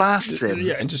and blasts him.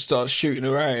 Yeah, and just starts shooting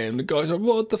around. And the guy's like,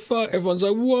 what the fuck? Everyone's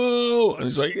like, whoa! And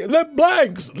he's like, they're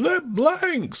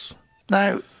blanks.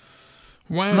 Now,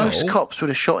 wow. Most cops would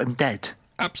have shot him dead.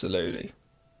 Absolutely.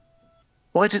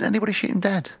 Why didn't anybody shoot him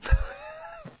dead?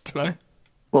 Don't know.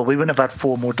 Well, we wouldn't have had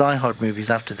 4 more Die Hard movies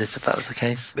after this if that was the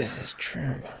case. This is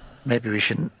true. Maybe we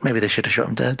shouldn't. Maybe they should have shot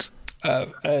him dead.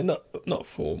 Not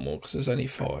 4 more, because there's only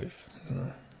 5.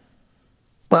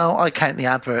 Well, I count the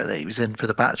advert that he was in for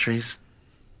the batteries.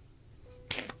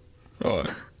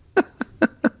 Right.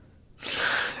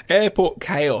 Airport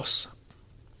chaos.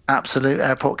 Absolute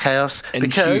airport chaos.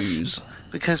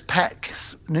 Because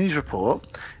Peck's news report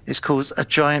is called a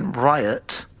giant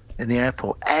riot in the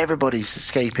airport. Everybody's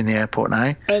escaping the airport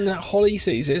now. And Holly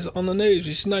sees this on the news,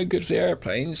 which is no good for the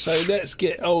airplane. So let's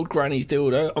get old Granny's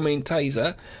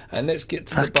taser, and let's get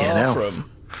to the bathroom.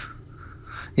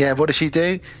 Yeah, what does she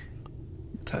do?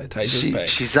 Taser's back.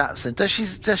 She zaps him. Does she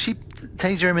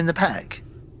taser him in the pec?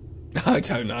 I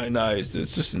don't know. No, it's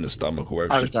just in the stomach or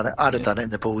wherever. I'd have done it in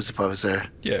the balls if I was there.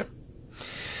 Yeah.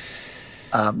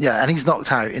 Yeah, and he's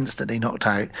knocked out, instantly knocked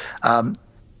out.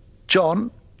 John.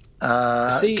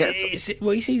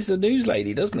 He sees the news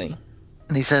lady, doesn't he?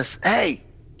 And he says, "Hey,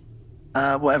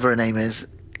 whatever her name is,"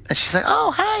 and she's like,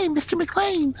 "Oh, hi, Mr.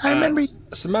 McClane. I remember you."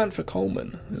 Samantha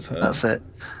Coleman is her. That's it.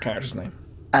 Character's name.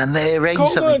 And they arrange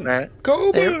something where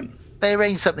Coleman. They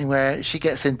arrange something where she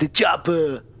gets in the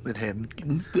chopper with him.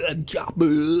 The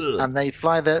chopper. And they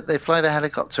fly the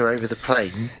helicopter over the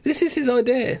plane. This is his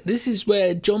idea. This is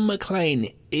where John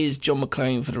McClane is John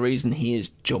McClane for the reason he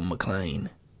is John McClane.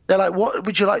 They're like, what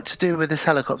would you like to do with this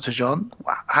helicopter, John?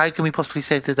 How can we possibly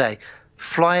save the day?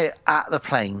 Fly it at the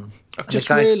plane. I've just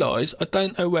realised I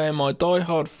don't know where my Die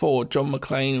Hard 4 John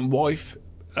McClane wife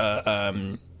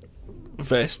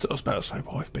vest. I was about to say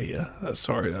wife beater.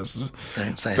 Sorry, that's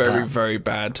very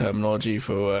bad terminology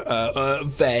for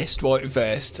vest. White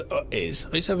vest is.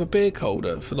 I used to have a beer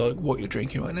holder for like what you're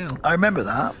drinking right now. I remember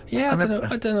that. Yeah,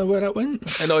 I don't know where that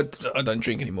went, and I don't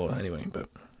drink anymore anyway.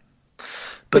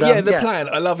 But yeah, the plan.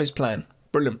 I love his plan.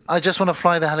 Brilliant. I just want to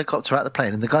fly the helicopter at the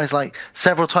plane. And the guy's like,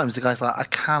 several times, the guy's like, I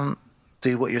can't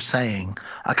do what you're saying.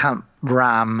 I can't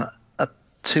ram a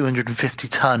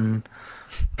 250-ton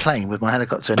plane with my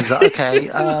helicopter. And he's like, okay.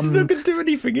 He's not going to do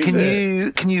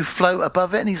anything, Can you float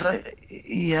above it? And he's like,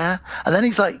 yeah. And then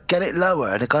he's like, get it lower.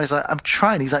 And the guy's like, I'm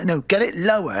trying. He's like, no, get it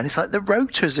lower. And it's like, the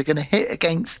rotors are going to hit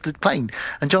against the plane.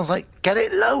 And John's like, get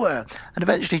it lower. And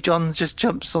eventually John just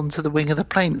jumps onto the wing of the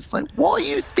plane. It's like, what are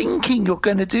you thinking you're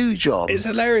going to do, John? It's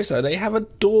hilarious, though. They have a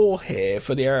door here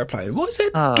for the airplane. What is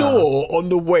a door on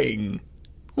the wing?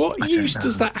 What use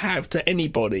does that have to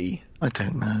anybody? I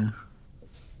don't know.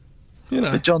 You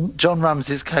know. But John rams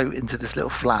his coat into this little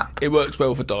flap. It works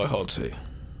well for Die Hard 2.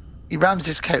 He rams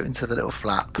his coat into the little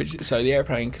flap. So the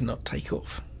airplane cannot take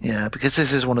off. Yeah, because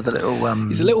this is one of the little...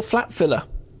 He's a little flap filler.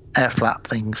 Air flap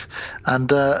things. And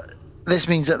this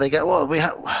means that they go,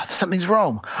 well, something's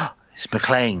wrong. It's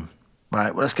McClane.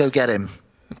 Right, well, let's go get him.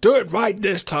 Do it right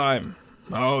this time.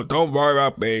 Oh, don't worry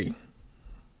about me.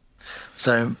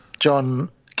 So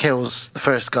John kills the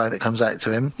first guy that comes out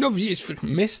to him. No, you just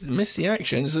missed the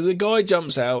action. So the guy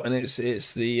jumps out, and it's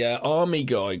the army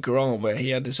guy Grant, where he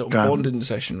had this sort of bonding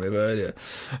session with earlier,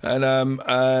 and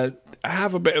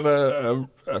have a bit of a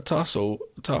tussle,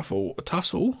 not a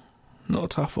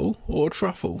tuffle, or a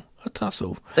truffle, a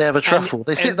tussle. They have a truffle.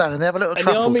 They sit down and they have a little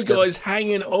truffle. And the army guy's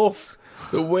hanging off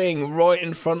the wing right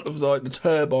in front of like the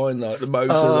turbine, like the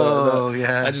motor,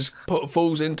 and just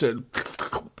falls into it,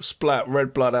 splat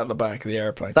red blood out the back of the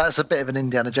airplane. That's a bit of an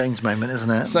Indiana Jones moment, isn't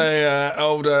it? So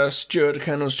old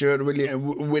Colonel Stuart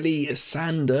Willie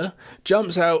Sander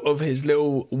jumps out of his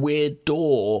little weird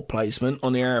door placement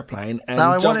on the airplane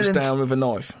and jumps down with a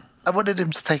knife. I wanted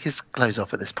him to take his clothes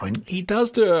off at this point. He does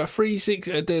do a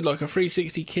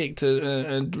 360 kick to,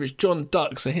 and John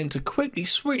ducks for him to quickly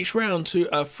switch round to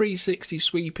a 360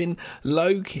 sweeping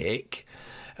low kick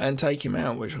and take him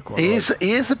out, which I quite like.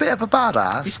 He is a bit of a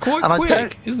badass. He's quite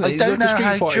quick, isn't he? I don't know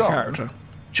how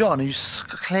John, who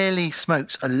clearly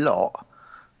smokes a lot,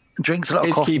 drinks a lot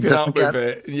of coffee, keeping up with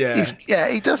it. Yeah,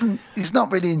 he's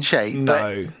not really in shape. No,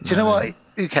 but do you know what?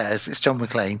 Who cares? It's John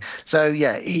McClane. So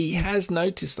yeah, he has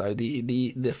noticed though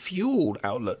the fuel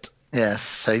outlet. Yes,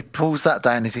 so he pulls that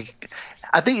down. I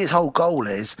think his whole goal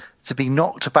is to be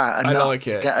knocked about enough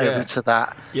to get over to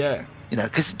that. Yeah. You know,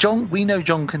 because we know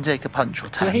John can take a punch or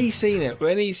 10. Well, he's seen it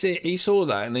when he saw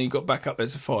that, and then he got back up there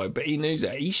to fight. But he knew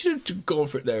that he should have gone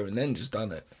for it there and then just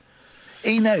done it.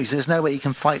 He knows there's no way he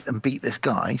can fight and beat this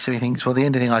guy, so he thinks, well, the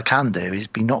only thing I can do is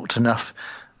be knocked enough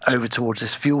over towards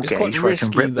this fuel gauge where I can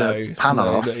rip the panel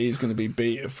off. That he's going to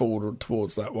be forward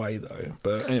towards that way though.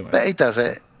 But anyway, but he does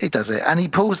it, and he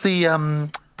pulls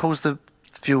the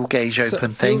fuel gauge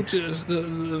open thing.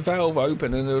 The valve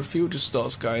open, and the fuel just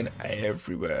starts going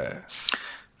everywhere.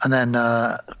 And then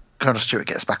Colonel Stuart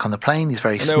gets back on the plane. He's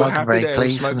very smug and very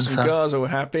pleased. Smoke some cigars, all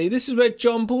happy. This is where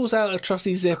John pulls out a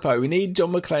trusty Zippo. We need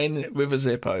John McClane with a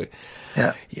Zippo.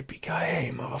 Yeah.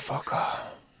 Yippee-ki-yay, motherfucker.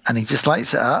 And he just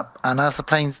lights it up, and as the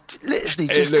plane literally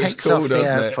just takes cool, off the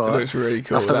airport, it looks really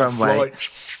cool. Off the runway.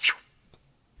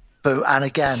 And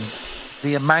again,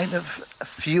 the amount of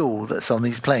fuel that's on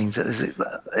these planes,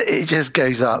 it just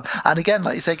goes up. And again,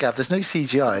 like you say, Gav, there's no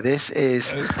CGI. This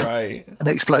is great. An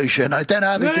explosion. I don't know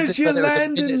how they did this. There's your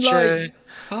landing light,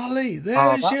 Holly.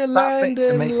 There's your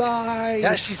landing light. He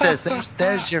actually says,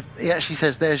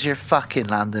 "There's your fucking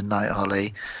landing light,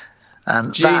 Holly."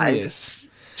 And genius.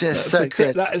 Just so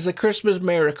good. That is a Christmas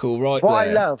miracle, right? What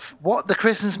I love, what the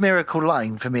Christmas miracle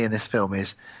line for me in this film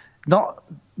is, not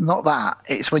that.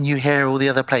 It's when you hear all the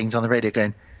other planes on the radio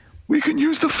going, "We can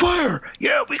use the fire.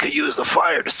 Yeah, we can use the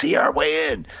fire to see our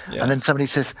way in." Yeah. And then somebody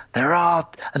says, and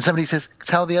somebody says,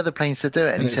 "Tell the other planes to do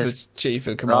it." And he says, "Chief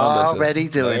of Command already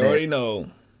doing it. They already know."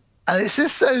 And it's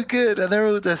just so good. And they're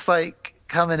all just like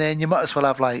coming in. You might as well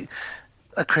have like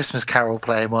a Christmas carol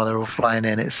playing while they're all flying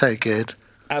in. It's so good.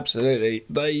 Absolutely,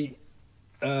 they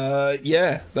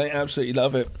absolutely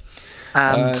love it,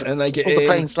 and they get all in, the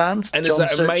planes land. And there's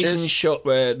that amazing shot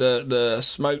where the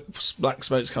black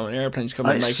smoke's coming, airplanes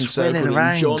coming, making circles,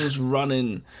 and John's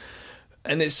running,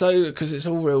 and it's so because it's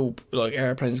all real like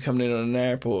airplanes coming in on an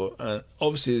airport.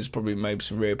 Obviously, there's probably maybe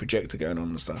some rear projector going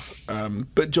on and stuff,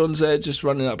 but John's there just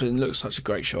running up, and it looks such a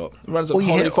great shot. Runs up,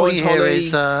 Holly finds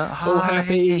Holly, all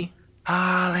happy.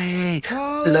 Holly.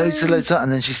 Loads,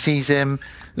 and then she sees him.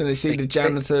 Then they see the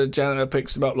janitor. Janitor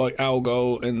picks him up like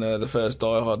Algol in the first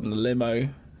Die Hard in the limo.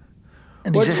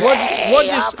 And what did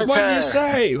you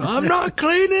say? I'm not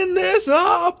cleaning this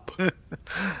up.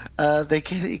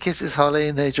 He kisses Holly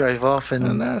and they drive off,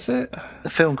 and that's it.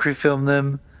 The film crew film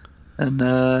them. And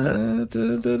let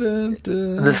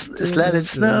it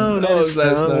snow,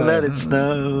 let it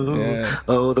snow. Yeah.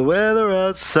 Oh, the weather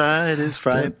outside is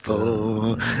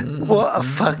frightful. What a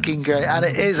fucking great... And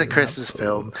it is a Christmas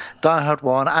film. Die Hard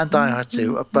 1 and Die Hard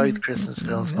 2 are both Christmas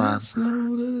films, man.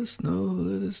 Let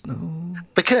it snow.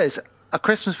 Because a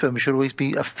Christmas film should always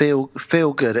be a feel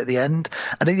good at the end.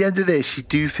 And at the end of this, you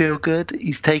do feel good.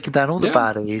 He's taken down all the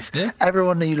baddies. Yeah.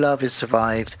 Everyone that you love has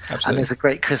survived. Absolutely. And there's a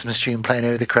great Christmas tune playing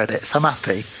over the credits. I'm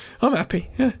happy.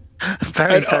 Yeah.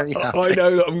 very happy. I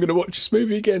know that I'm going to watch this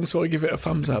movie again, so I give it a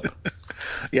thumbs up.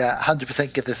 Yeah,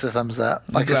 100% give this a thumbs up.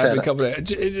 Like I said, we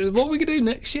covered it. What we're going to do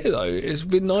next year, though, is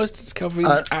been nice to cover these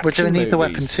action we're doing movies. Need the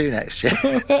Weapon 2 next year.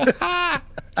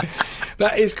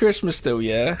 That is Christmas still,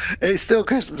 yeah? It's still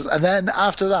Christmas. And then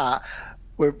after that,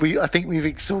 I think we've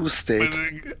exhausted...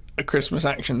 Christmas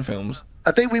action films.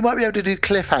 I think we might be able to do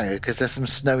Cliffhanger because there's some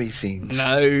snowy scenes.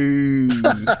 No.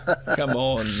 Come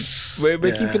on. We're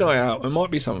keeping an eye out. There might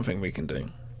be something we can do.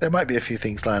 There might be a few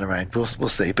things lying around. We'll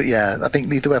see. But yeah, I think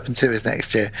Need the Weapon 2 is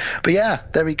next year. But yeah,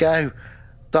 there we go.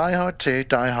 Die Hard 2,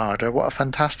 Die Harder. What a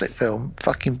fantastic film.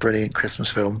 Fucking brilliant Christmas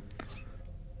film.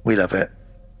 We love it.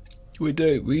 We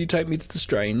do. Will you take me to the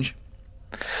Strange?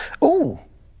 Oh,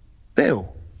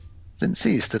 Bill. Didn't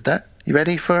see you stood there. You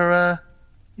ready for...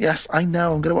 Yes, I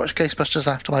know. I'm going to watch Ghostbusters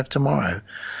Afterlife tomorrow.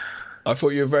 I thought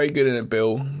you were very good in it,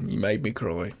 Bill. You made me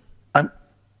cry.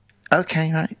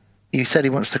 Okay, right. You said he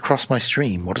wants to cross my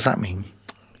stream. What does that mean?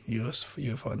 You'll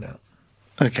find out.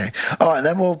 Okay. All right,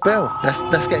 then. Well, Bill,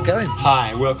 let's get going.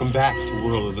 Hi, welcome back to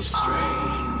World of the Strange.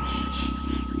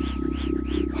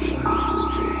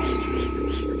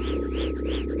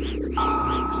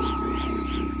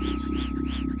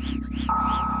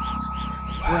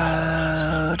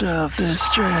 World of the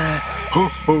Strange. Ho,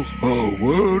 ho, ho.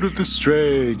 World of the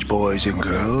Strange, boys and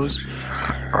girls.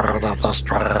 World of the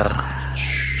Strange.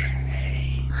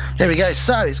 Here we go.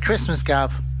 So, it's Christmas,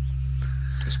 Gav.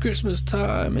 It's Christmas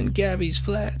time and Gavy's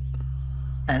flat.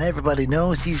 And everybody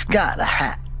knows he's got a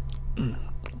hat.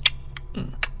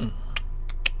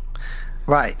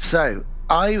 Right, so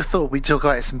I thought we'd talk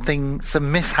about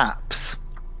some mishaps.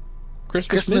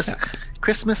 Christmas mishap.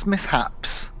 Christmas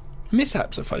mishaps.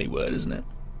 Mishap's a funny word, isn't it?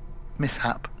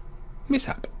 Mishap.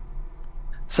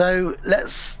 So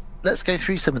let's go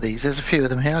through some of these. There's a few of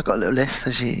them here. I've got a little list,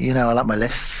 as you know, I like my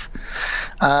lists.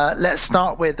 Let's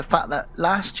start with the fact that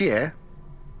last year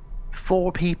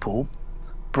 4 people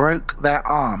broke their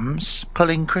arms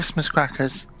pulling Christmas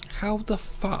crackers. How the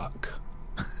fuck?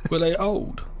 Were they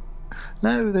old?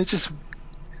 No, they just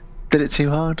did it too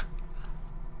hard.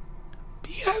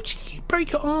 How do you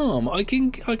break an arm? I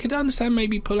could understand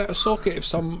maybe pull out a socket if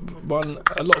someone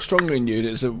a lot stronger than you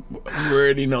that's a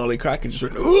really gnarly cracker just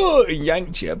went and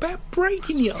yanked you. About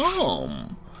breaking your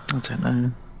arm? I don't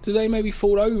know. Do they maybe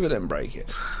fall over then break it?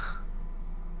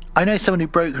 I know someone who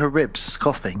broke her ribs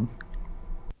coughing.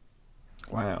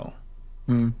 Wow.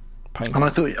 And I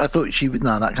thought she would.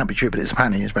 No, that can't be true, but it's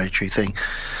apparently a very true thing.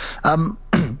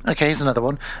 Okay, here's another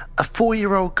one. A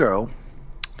 4-year-old girl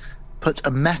put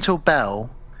a metal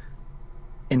bell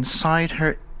inside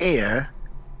her ear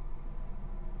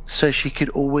so she could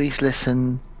always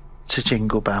listen to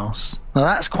Jingle Bells. Now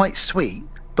that's quite sweet,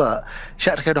 but she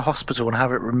had to go to hospital and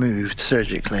have it removed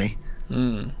surgically. I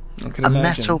can a imagine.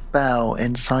 metal bell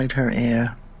inside her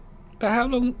ear. But how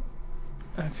long?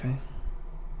 Okay.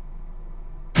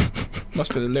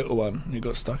 Must be the little one who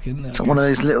got stuck in there. It's one of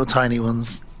those little tiny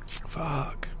ones.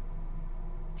 Fuck.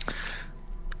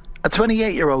 A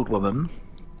 28-year-old woman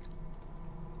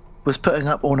was putting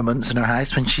up ornaments in her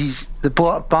house when the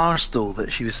bar stool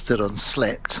that she was stood on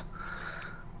slipped.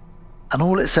 And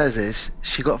all it says is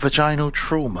she got vaginal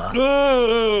trauma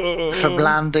from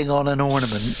landing on an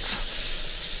ornament.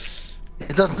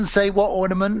 It doesn't say what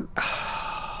ornament.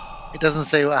 It doesn't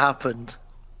say what happened.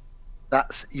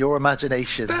 That's your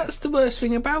imagination. That's the worst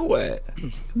thing about it.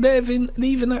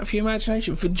 Leaving that for your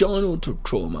imagination. Vaginal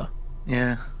trauma.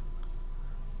 Yeah.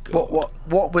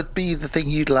 What would be the thing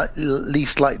you'd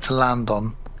least like to land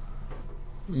on?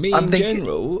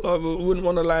 General, I wouldn't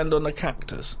want to land on a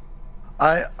cactus.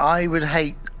 I would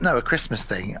hate a Christmas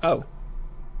thing. Oh.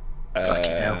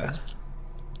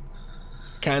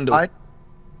 Candle.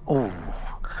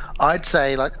 I'd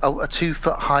say like a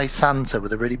 2-foot high Santa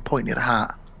with a really pointed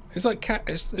hat. It's like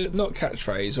it's not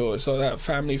catchphrase, or it's like that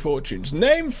Family Fortunes.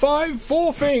 Name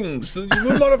 4 things that you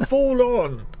would want to fall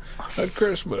on at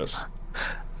Christmas.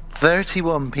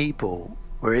 31 people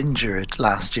were injured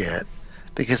last year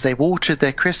because they watered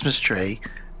their Christmas tree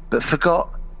but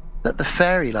forgot that the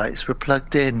fairy lights were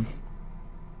plugged in.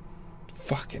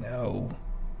 Fucking hell.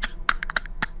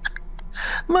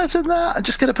 Imagine that. I'm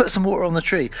just going to put some water on the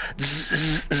tree.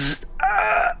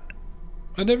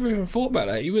 I never even thought about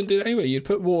that. You wouldn't do it anyway. You'd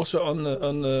put water on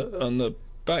the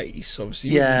base,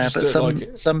 obviously. Yeah,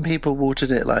 but some people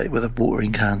watered it like with a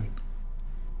watering can.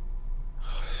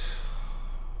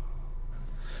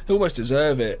 Almost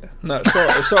deserve it. No,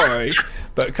 sorry,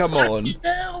 but come on.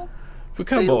 But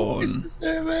come on.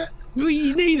 Deserve it. Well,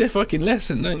 you need a fucking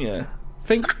lesson, don't you?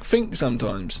 Think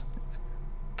sometimes.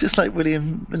 Just like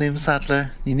William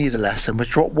Sadler, you need a lesson. We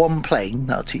drop one plane,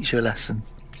 that'll teach you a lesson.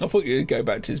 I thought you'd go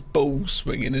back to his balls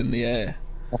swinging in the air.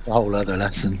 That's a whole other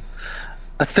lesson.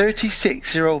 A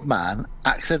 36-year-old man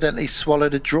accidentally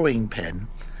swallowed a drawing pin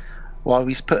while he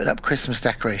was putting up Christmas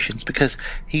decorations because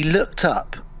he looked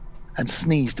up and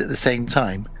sneezed at the same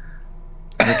time.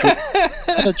 And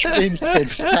a drawing pin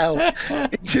fell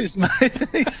into his mouth and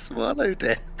he swallowed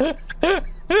it.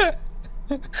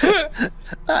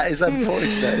 That is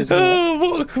unfortunate, isn't it? Oh,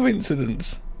 what a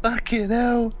coincidence. Fucking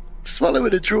hell.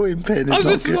 Swallowing a drawing pin is I not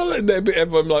just good. swallowed there, but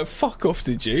everyone like, fuck off,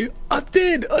 did you? I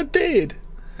did.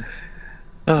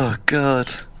 Oh,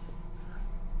 God.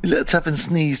 He looked up and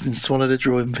sneezed and swallowed a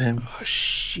drawing pin. Oh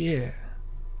shit.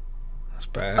 That's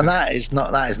bad. And that is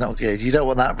not good. You don't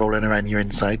want that rolling around your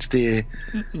insides, do you?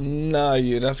 No,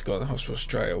 you'd have to go to the hospital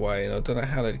straight away, and I don't know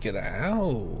how they'd get that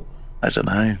out. I don't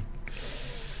know.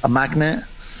 A magnet?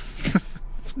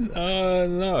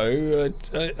 No.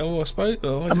 I suppose.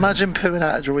 Imagine pulling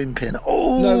out a drawing pin.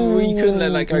 Oh no, you couldn't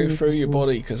let that go through your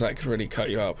body because that could really cut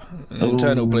you up.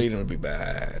 Internal bleeding would be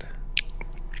bad.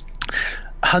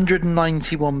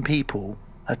 191 people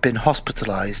have been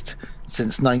hospitalised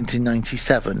since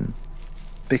 1997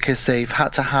 because they've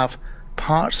had to have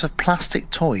parts of plastic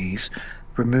toys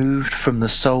removed from the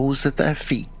soles of their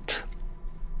feet.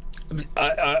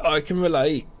 I can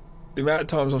relate. The amount of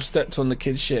times I've stepped on the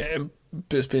kid's shit and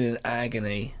just been in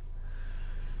agony.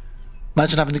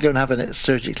 Imagine having to go and having it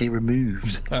surgically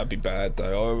removed. That'd be bad,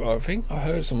 though. I think I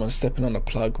heard someone stepping on a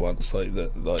plug once, like the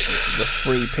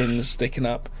 3 pins sticking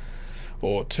up,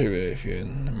 or 2 if you're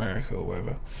in America or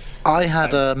wherever. I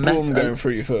had going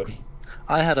through your foot.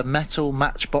 I had a metal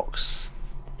Matchbox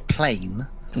plane.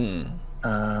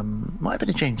 Might have been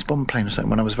a James Bond plane or something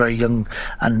when I was very young,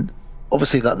 and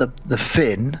obviously that the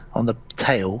fin on the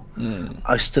tail,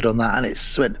 I stood on that and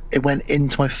it went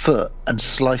into my foot and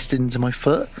sliced into my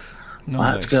foot. Nice.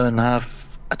 I had to go and have,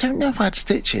 I don't know if I had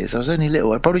stitches. I was only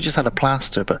little. I probably just had a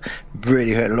plaster, but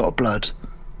really hurt, a lot of blood.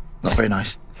 Not very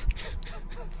nice.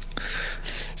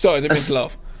 Sorry, I didn't mean to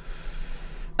laugh.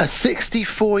 A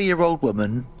 64-year-old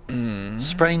woman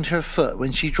sprained her foot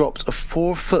when she dropped a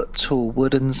 4-foot-tall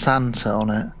wooden Santa on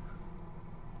it.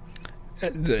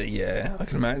 Yeah, I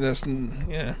can imagine. That's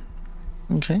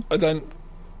Okay. I don't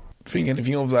think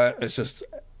anything of that. It's just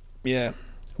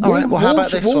All right. Well, how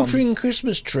about this one? Watering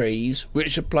Christmas trees,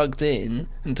 which are plugged in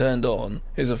and turned on,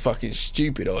 is a fucking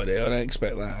stupid idea. I don't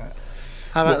expect that.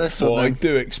 How about this one? Well, I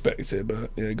do expect it,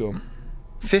 but yeah, go on.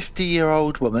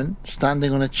 50-year-old woman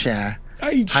standing on a chair.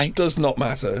 Age does not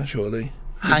matter, surely.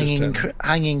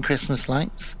 Hanging Christmas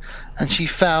lights, and she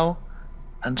fell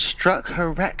and struck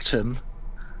her rectum.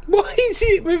 What is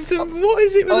it with the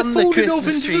falling off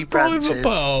into the private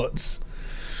parts?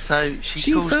 So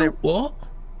she calls felt what?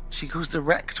 She caused a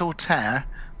rectal tear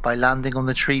by landing on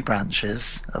the tree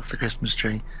branches of the Christmas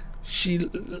tree.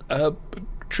 Her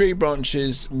tree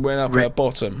branches went up her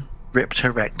bottom. Ripped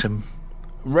her rectum.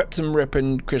 Rectum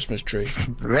ripping Christmas tree.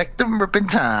 Rectum ripping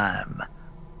time.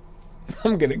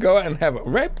 I'm going to go out and have a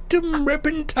rectum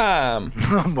ripping time.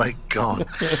 Oh my god.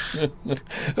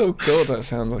 Oh god, that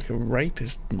sounds like a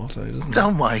rapist motto, doesn't it?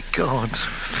 Oh my god.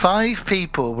 5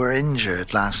 people were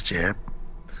injured last year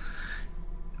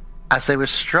as they were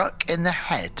struck in the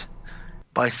head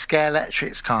by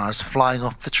Scalextric's cars flying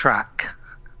off the track.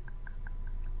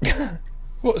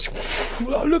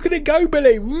 Look at it go,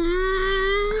 Billy.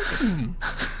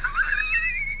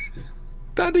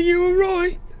 Dad, are you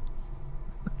alright?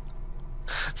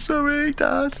 Sorry,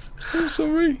 Dad. I'm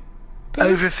sorry. Dad.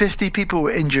 Over 50 people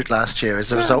were injured last year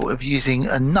as a result of using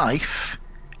a knife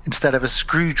instead of a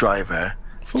screwdriver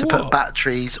to put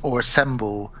batteries or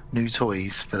assemble new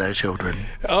toys for their children.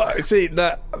 See,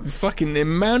 that fucking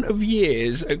amount of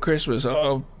years at Christmas,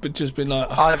 I've just been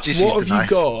like, I've just what used have a you knife.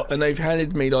 got? And they've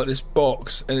handed me like this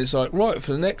box, and it's like, right,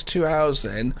 for the next 2 hours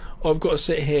then, I've got to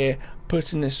sit here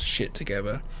putting this shit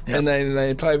together. Yep. And then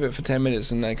they play with it for 10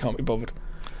 minutes and they can't be bothered.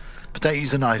 But don't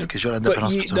use a knife because you'll end up in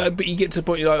hospital. But you get to the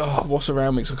point you're like, oh, what's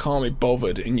around me? Because I can't be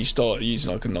bothered, and you start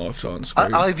using like a knife to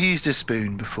unscrew. I've used a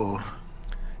spoon before.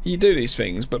 You do these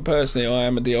things, but personally, I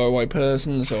am a DIY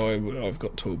person, so I've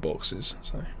got toolboxes.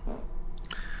 So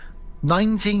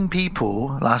 19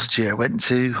 people last year went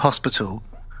to hospital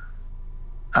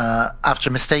after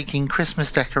mistaking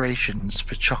Christmas decorations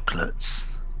for chocolates.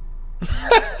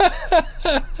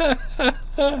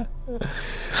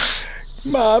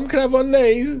 Mum, can I have one of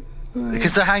these?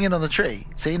 Because they're hanging on the tree.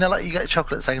 So you know, like you get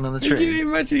chocolates hanging on the tree. Can you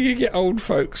imagine you get old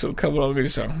folks who'll come along and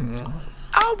say,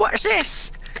 "Oh, what's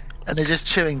this?" And they're just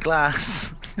chewing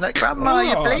glass. You're like, Grandma,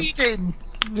 you're bleeding.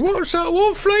 What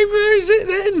flavour is it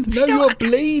then? No, you're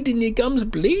bleeding. Your gums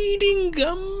bleeding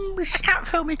gums. I can't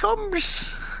feel my gums.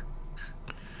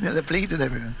 Yeah, they're bleeding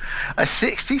everywhere. A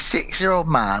 66-year-old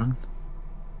man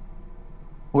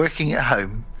working at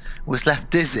home was left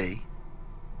dizzy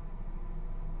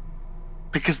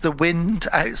because the wind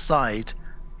outside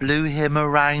blew him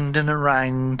around and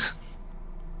around.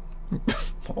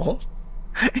 What?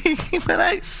 He went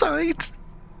outside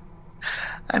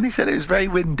and he said it was very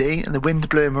windy and the wind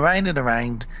blew him around and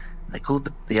around. They called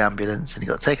the ambulance and he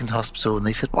got taken to hospital, and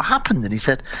they said, what happened? And he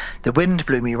said, the wind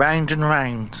blew me round and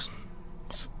round.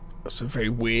 That's a very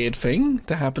weird thing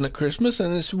to happen at Christmas,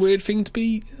 and it's a weird thing to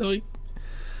be like,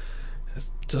 it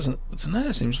doesn't, I don't know,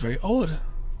 it seems very odd.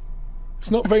 It's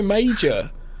not very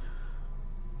major.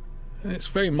 And it's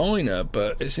very minor,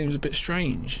 but it seems a bit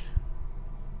strange.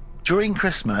 During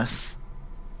Christmas,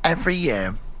 every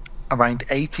year, around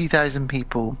 80,000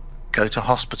 people go to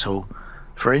hospital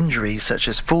for injuries such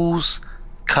as falls,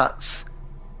 cuts,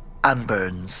 and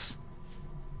burns.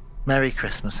 Merry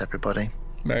Christmas, everybody.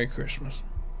 Merry Christmas.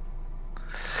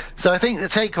 So I think the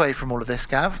takeaway from all of this,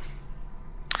 Gav,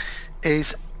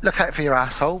 is look out for your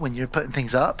asshole when you're putting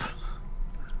things up.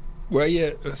 Wear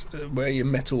your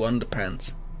metal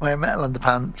underpants. Wear metal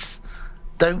underpants.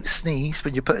 Don't sneeze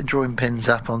when you're putting drawing pins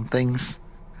up on things.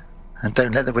 And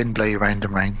don't let the wind blow you round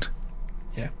and round.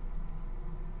 Yeah.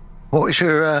 What was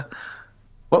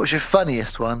your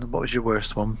funniest one? What was your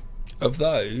worst one? Of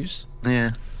those?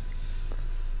 Yeah.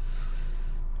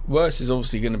 Worst is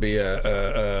obviously going to be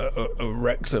a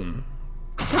rectum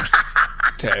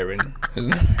tearing,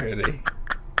 isn't it, really?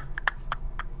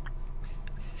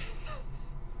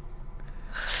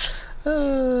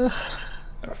 A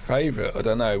favourite? I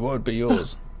don't know. What would be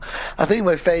yours? I think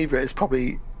my favourite is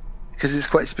probably, because it's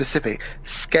quite specific,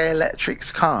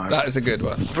 Scalextric's cars. That is a good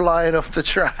one. Flying off the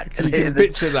track. You can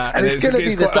picture that, and it's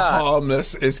quite a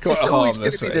harmless. It's quite a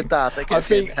harmless thing. The dad that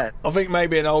gets I think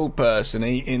maybe an old person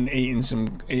eating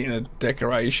a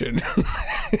decoration,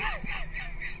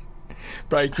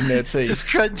 breaking their teeth, just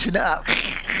crunching it up.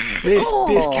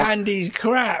 This candy's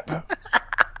crap.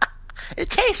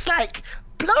 It tastes like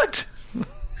blood.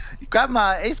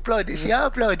 Grandma, it's blood. It's your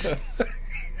blood.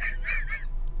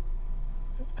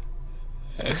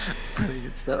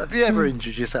 Brilliant stuff. Have you ever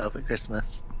injured yourself at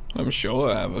Christmas? I'm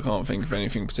sure I have. I can't think of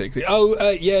anything particularly.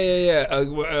 Oh, yeah.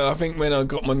 I think when I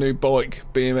got my new bike,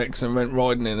 BMX, and went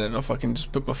riding in it, I fucking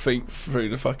just put my feet through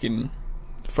the fucking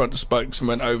front of spokes and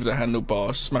went over the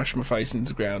handlebars, smashed my face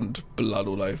into the ground, blood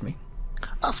all over me.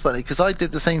 That's funny, because I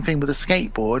did the same thing with a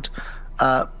skateboard,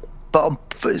 but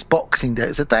it was Boxing Day. It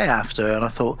was the day after, and I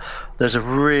thought, there's a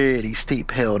really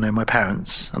steep hill near my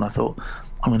parents', and I thought,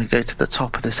 I'm going to go to the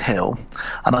top of this hill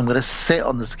and I'm going to sit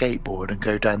on the skateboard and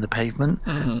go down the pavement.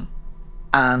 Mm-hmm.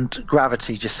 And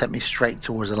gravity just sent me straight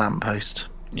towards a lamppost.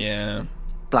 Yeah.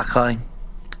 Black eye.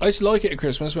 I used to like it at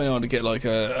Christmas when I had to get like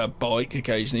a bike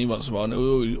occasionally once in a while. It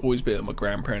would always be at my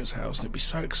grandparents' house, and it'd be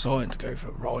so exciting to go for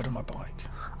a ride on my bike.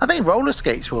 I think roller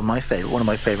skates were one of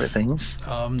my favourite things.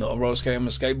 I'm not a roller skater, I'm a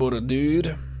skateboarder,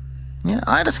 dude. Yeah,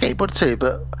 I had a skateboard too,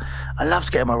 but I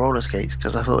loved getting my roller skates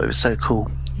because I thought it was so cool.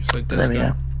 So there we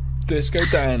go. Disco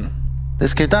Dan.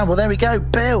 Disco Dan. Well, there we go.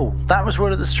 Bill, that was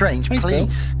World of the Strange. Thanks,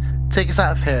 please take us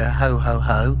out of here. Ho, ho,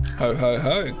 ho. Ho, ho,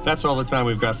 ho. That's all the time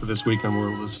we've got for this week on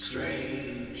World of the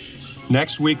Strange.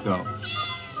 Next week, though,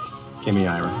 give me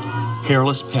Ira.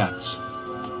 Hairless pets.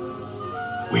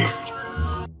 Weird.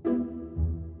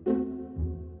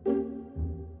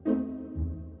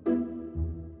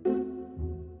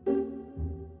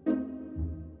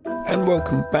 And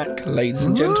welcome back, ladies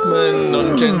and gentlemen,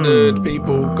 non-gendered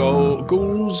people,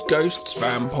 ghouls, ghosts,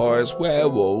 vampires,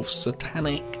 werewolves,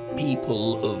 satanic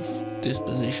people of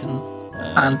disposition,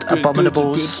 and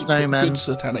abominables, snowmen, good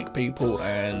satanic people,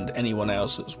 and anyone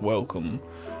else that's welcome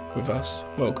with us.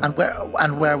 Welcome.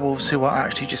 And werewolves who are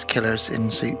actually just killers in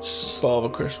suits. Father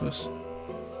Christmas.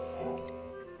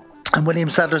 And William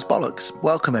Sadler's bollocks.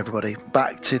 Welcome everybody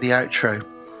back to the outro.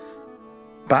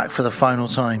 Back for the final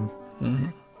time. Mm-hmm.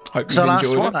 Hope it's our last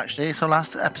one, it. actually. It's our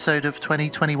last episode of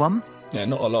 2021. Yeah,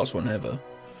 not our last one ever.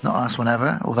 Not our last one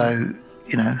ever, although,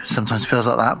 sometimes feels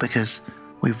like that because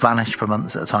we've vanished for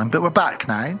months at a time. But we're back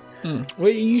now. Well,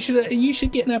 you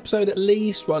should get an episode at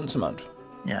least once a month.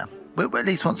 Yeah, we're at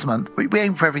least once a month. We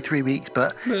aim for every 3 weeks,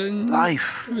 but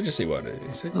life. We'll just see what it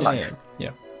is. Life.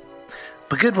 Yeah.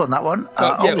 But good one, that one.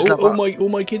 All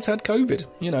my kids had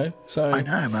COVID, so... I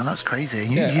know, man, that's crazy.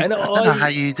 I don't know how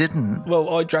you didn't.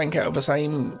 Well, I drank out of the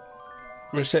same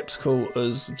receptacle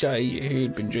as Jay,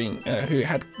 who'd been who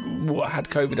had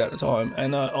COVID at the time,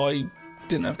 and I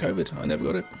didn't have COVID. I never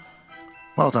got it.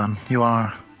 Well done. You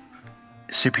are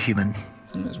superhuman.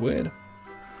 That's weird.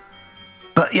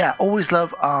 But yeah, always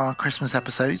love our Christmas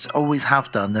episodes. Always have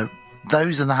done.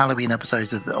 Those and the Halloween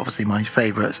episodes are obviously my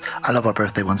favourites. I love our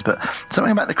birthday ones, but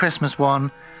something about the Christmas one.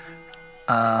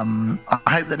 I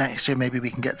hope that next year maybe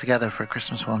we can get together for a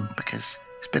Christmas one, because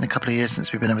it's been a couple of years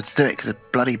since we've been able to do it because of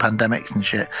bloody pandemics and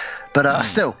shit. But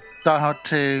still, Die Hard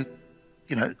 2,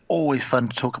 always fun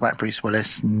to talk about Bruce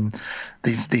Willis and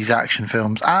these action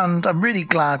films. And I'm really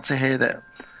glad to hear that.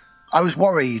 I was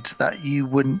worried that you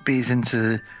wouldn't be as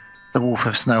into The Wolf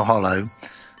of Snow Hollow,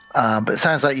 but it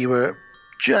sounds like you were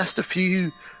just a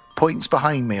few points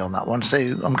behind me on that one, so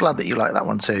I'm glad that you like that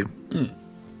one too.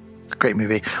 Great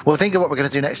movie. Well, think of what we're going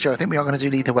to do next year. I think we are going to do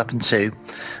Lethal Weapon 2.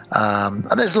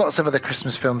 And there's lots of other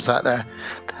Christmas films out there.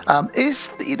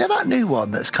 That new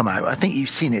one that's come out? I think you've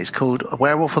seen it. It's called A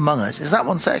Werewolf Among Us. Is that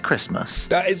one set at Christmas?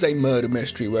 That is a murder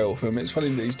mystery werewolf film. It's funny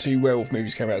that these two werewolf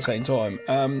movies came out at the same time.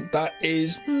 That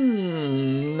is...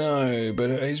 no, but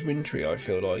it is wintry, I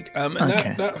feel like. And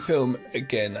Okay. that film,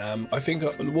 again, I think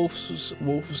Wolf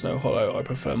of Snow Hollow I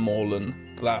prefer more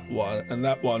than that one. And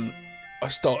that one... I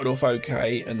started off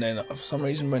okay, and then for some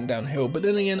reason went downhill. But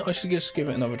then again, I should just give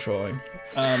it another try.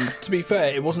 To be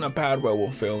fair, it wasn't a bad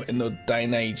werewolf film in the day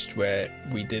and age where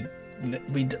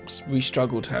we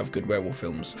struggled to have good werewolf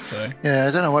films. So. Yeah,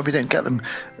 I don't know why we don't get them.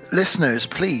 Listeners,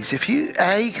 please, if you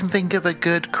can think of a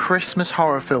good Christmas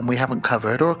horror film we haven't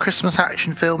covered, or a Christmas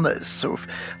action film that sort of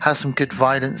has some good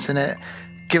violence in it,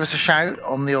 give us a shout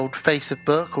on the old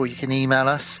Facebook, or you can email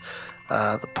us,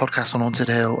 the podcast on Haunted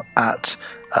Hill at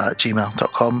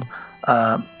gmail.com,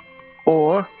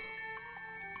 or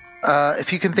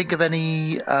if you can think of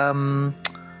any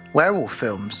werewolf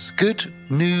films, good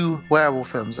new werewolf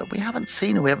films that we haven't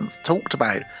seen or we haven't talked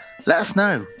about, let us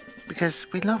know, because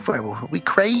we love werewolf. We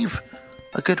crave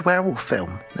a good werewolf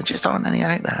film. There just aren't any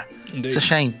out there. Indeed. It's a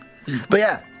shame. But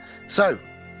yeah, so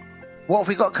what have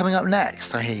we got coming up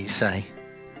next, I hear you say?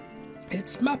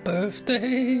 It's my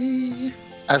birthday.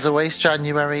 As always,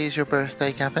 January is your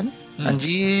birthday, Gavin. And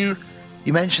you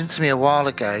mentioned to me a while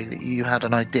ago that you had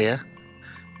an idea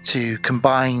to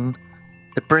combine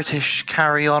the British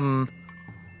carry-on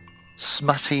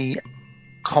smutty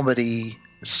comedy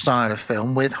style of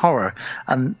film with horror.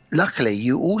 And luckily,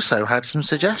 you also had some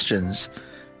suggestions.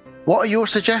 What are your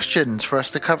suggestions for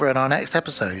us to cover in our next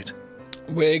episode?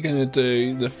 We're going to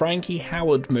do the Frankie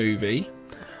Howard movie,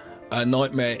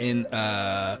 Nightmare in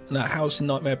House in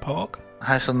Nightmare Park.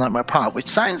 House on Nightmare Park, which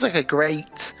sounds like a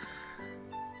great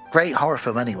horror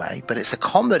film anyway, but it's a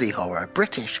comedy horror,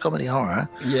 British comedy horror.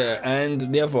 Yeah,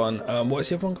 and the other one, what's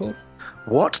the other one called?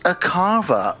 What a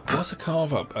Carve Up. What's a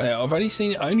Carve Up? I've only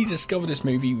seen it. I only discovered this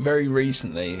movie very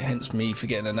recently, hence me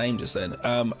forgetting the name just then.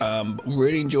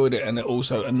 Really enjoyed it, and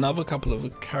also another couple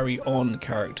of Carry On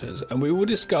characters, and we will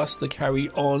discuss the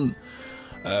Carry On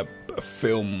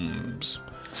films.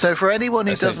 So for anyone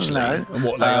who doesn't know, and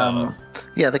what they are.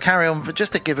 Yeah, the Carry On,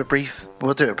 just to give a brief,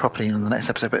 we'll do it properly in the next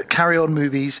episode, but Carry On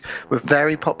movies were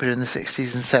very popular in the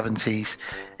 60s and 70s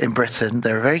in Britain.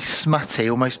 They were very smutty,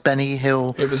 almost Benny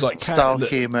Hill it was like style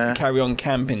humour. Carry On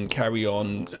Camping, Carry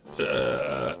On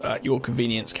at Your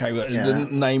Convenience, Carry On. Yeah. The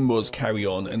name was Carry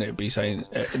On, and it'd be saying,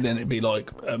 then it'd be like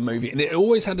a movie. And it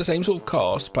always had the same sort of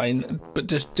cast playing, but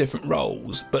just different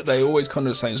roles. But they always kind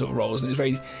of the same sort of roles, and it's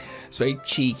very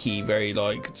cheeky, very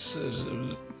like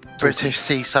British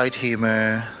seaside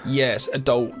humour. Yes,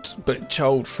 adult but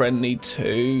child friendly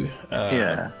too.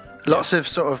 Lots of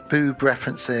sort of boob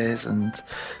references and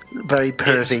very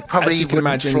pervy. Probably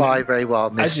wouldn't fly very well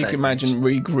in this as you can imagine,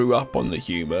 we grew up on the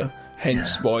humour,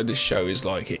 hence why the show is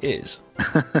like it is.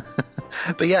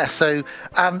 But yeah, so,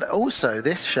 and also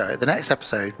this show, the next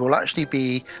episode, will actually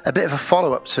be a bit of a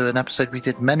follow-up to an episode we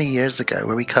did many years ago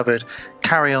where we covered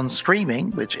Carry On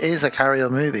Screaming, which is a Carry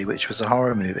On movie, which was a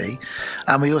horror movie.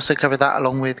 And we also covered that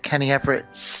along with Kenny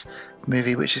Everett's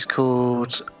movie, which is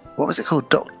called, what was it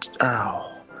called?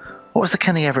 What was the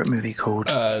Kenny Everett movie called?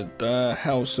 The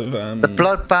House of... The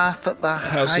Bloodbath at the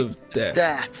House of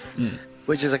Death.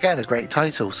 Which is, again, a great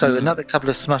title. So another couple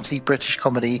of smutty British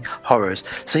comedy horrors.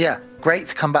 So yeah, great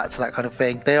to come back to that kind of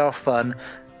thing. They are fun.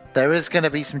 There is going to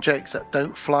be some jokes that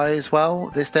don't fly as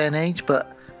well this day and age,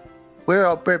 but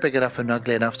we're big enough and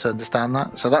ugly enough to understand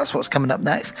that. So that's what's coming up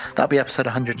next. That'll be episode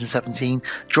 117,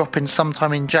 dropping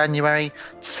sometime in January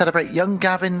to celebrate young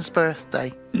Gavin's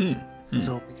birthday. As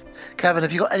always. Gavin,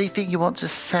 have you got anything you want to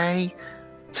say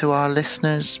to our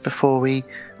listeners before we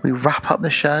wrap up the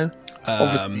show?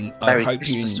 Obviously, Merry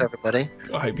Christmas to everybody.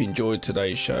 I hope you enjoyed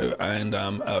today's show, and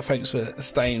thanks for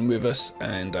staying with us.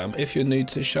 And if you're new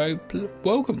to the show,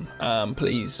 welcome.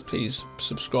 Please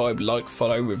subscribe, like,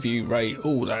 follow, review, rate,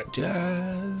 all that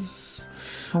jazz.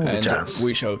 All the jazz.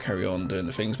 We shall carry on doing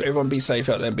the things. But everyone be safe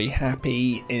out there and be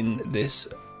happy in this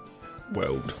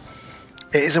world.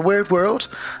 It is a weird world,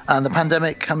 and the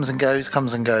pandemic comes and goes.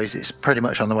 It's pretty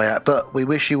much on the way out. But we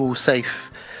wish you all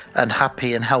safe and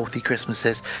happy and healthy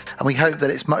Christmases, and we hope that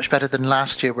it's much better than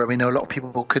last year, where we know a lot of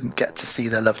people couldn't get to see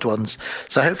their loved ones.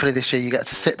 So hopefully this year you get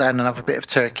to sit down and have a bit of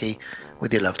turkey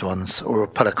with your loved ones, or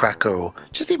pull a cracker, or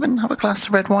just even have a glass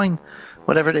of red wine,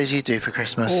 whatever it is you do for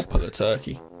Christmas. Or pull a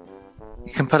turkey.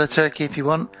 You can pull a turkey if you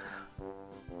want.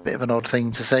 Bit of an odd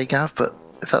thing to say, Gav, but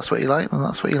if that's what you like, then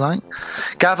that's what you like.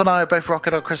 Gav and I are both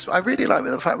rocking our Christmas. I really like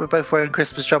the fact we're both wearing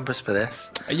Christmas jumpers for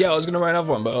this. Yeah, I was going to wear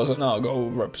another one, but I was like, no, I've got to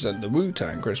represent the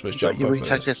Wu-Tang Christmas jumper. Your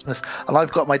Wu-Tang Christmas. And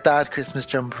I've got my dad Christmas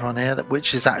jumper on here,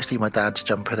 which is actually my dad's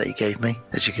jumper that he gave me,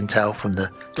 as you can tell from the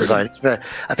design. It's very,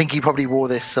 I think he probably wore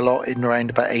this a lot in around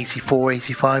about 84,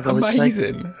 85, I would say.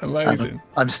 Amazing.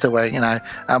 I'm still wearing it now.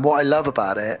 And what I love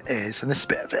about it is, and this is a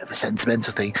bit of a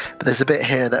sentimental thing, but there's a bit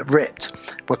here that ripped,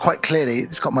 where quite clearly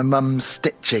it's got my mum's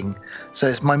stitching. So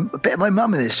it's a bit of my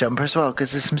mum in this jumper as well,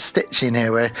 because there's some stitching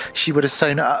here where she would have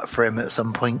sewn it up for him at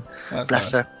some point.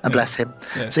 Bless her and bless him.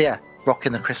 Yeah. So yeah,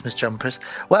 rocking the Christmas jumpers.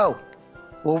 Well,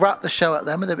 we'll wrap the show up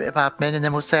then with a bit of admin, and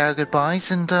then we'll say our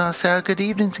goodbyes and say our good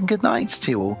evenings and good nights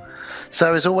to you all.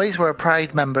 So as always, we're a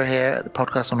proud member here at the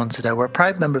Podcast on Haunted Hill. We're a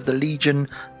proud member of the Legion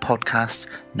Podcast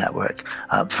Network.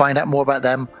 Find out more about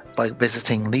them by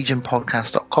visiting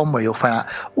legionpodcast.com, where you'll find out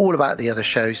all about the other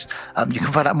shows. You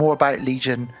can find out more about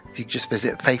Legion if you just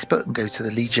visit Facebook and go to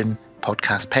the Legion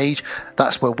podcast page.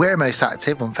 That's where we're most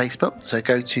active, on Facebook. So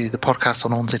go to the Podcast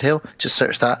on Haunted Hill, just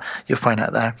search that, you'll find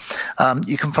out there.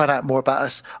 You can find out more about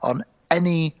us on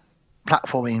any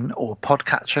platforming or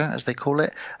podcatcher, as they call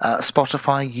it,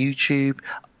 Spotify, YouTube,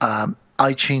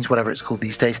 iTunes, whatever it's called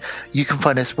these days. You can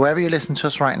find us wherever you listen to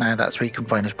us right now. That's where you can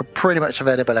find us. We're pretty much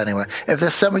available anywhere. If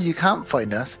there's somewhere you can't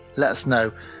find us, let us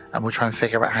know, and we'll try and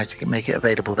figure out how to make it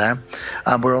available there.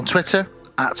 We're on Twitter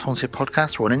at Haunted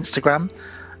Podcast. We're on Instagram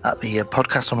at the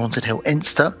Podcast on Haunted Hill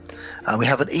Insta. We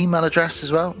have an email address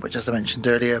as well, which, as I mentioned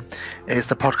earlier, is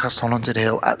the Podcast on Haunted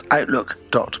Hill at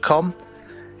outlook.com.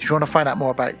 If you want to find out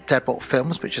more about Deadbolt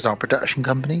Films, which is our production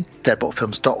company,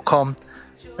 deadboltfilms.com.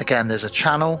 Again, there's a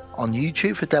channel on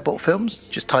YouTube for Deadbolt Films.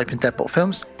 Just type in Deadbolt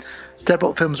Films.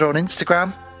 Deadbolt Films are on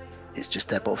Instagram. It's just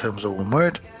Deadbolt Films, all one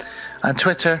word. And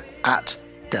Twitter at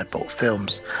Deadbolt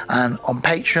Films. And on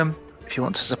Patreon, if you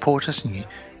want to support us, and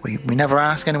we never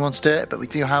ask anyone to do it, but we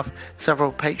do have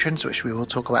several patrons, which we will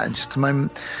talk about in just a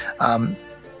moment.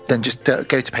 Then just go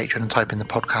to Patreon and type in the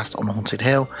Podcast on Haunted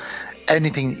Hill.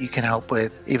 Anything that you can help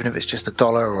with, even if it's just $1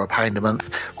 or £1 a month,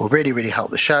 will really, really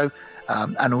help the show.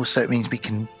 And also it means we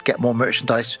can get more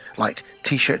merchandise like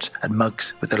t-shirts and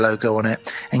mugs with the logo on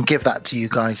it and give that to you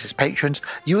guys as patrons.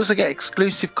 You also get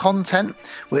exclusive content,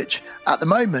 which at the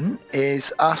moment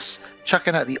is us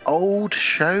chucking out the old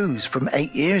shows from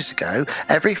 8 years ago.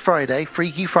 Every Friday,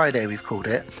 Freaky Friday we've called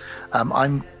it,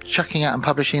 I'm chucking out and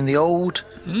publishing the old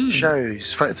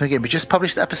shows from the beginning. We just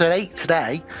published episode 8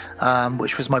 today,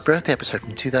 which was my birthday episode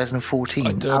from 2014.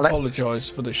 I do apologise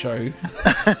for the show.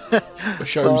 The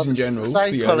shows in general. The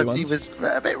sound quality was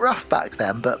a bit rough back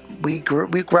then, but we're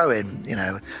growing, you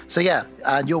know. So yeah,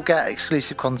 and you'll get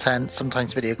exclusive content,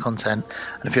 sometimes video content,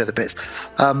 and a few other bits.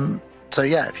 So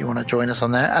yeah, if you want to join us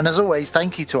on there. And as always,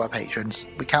 thank you to our patrons.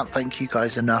 We can't thank you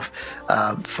guys enough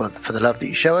for the love that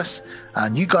you show us.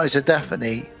 And you guys are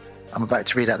definitely, I'm about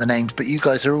to read out the names, but you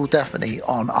guys are all definitely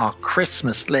on our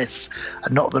Christmas list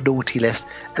and not the naughty list.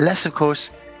 Unless, of course,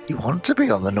 you want to be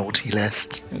on the naughty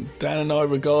list. And Dan and I,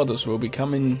 regardless, will be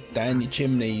coming down your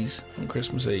chimneys on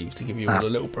Christmas Eve to give you all a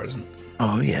little present.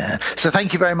 Oh, yeah. So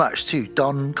thank you very much to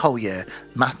Don Collier,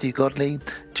 Matthew Godley,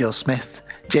 Jill Smith,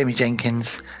 Jamie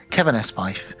Jenkins, Kevin S.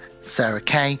 Fife, Sarah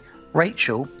Kay,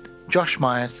 Rachel, Josh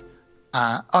Myers,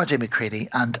 RJ McCready,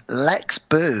 and Lex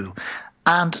Boo.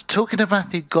 And talking of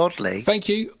Matthew Godley... Thank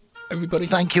you, everybody.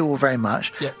 Thank you all very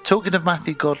much. Yeah. Talking of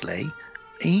Matthew Godley,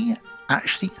 he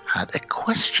actually had a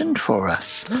question for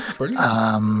us. Oh,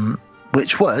 brilliant.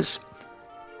 Which was...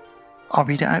 I'll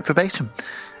read it out verbatim.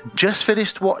 Just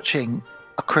finished watching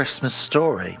A Christmas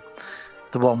Story,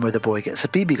 the one where the boy gets a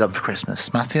BB gun for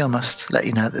Christmas. Matthew, I must let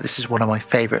you know that this is one of my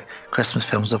favourite Christmas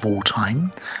films of all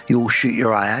time. You'll shoot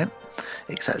your eye out,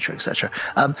 etc., etc.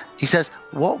 He says,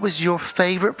 what was your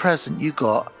favourite present you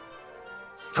got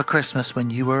for Christmas when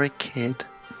you were a kid?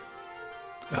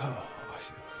 Oh,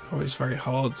 it's very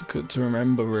hard to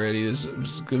remember, really. There's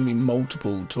going to be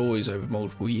multiple toys over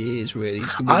multiple years, really.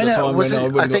 It's going to be the time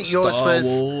when I think yours was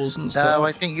Star Wars and stuff. No,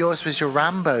 I think yours was your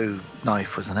Rambo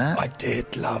knife, wasn't it? I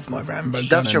did love my Rambo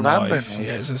gun. Loved your Rambo knife.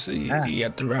 Yeah, he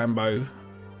had the Rambo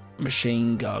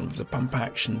machine gun with the pump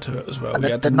action to it as well.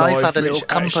 And the knife had a little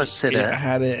compass in it. It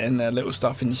had it and the little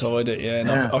stuff inside it, yeah. And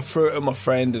I threw it at my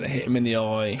friend and it hit him in the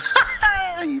eye.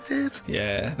 You did?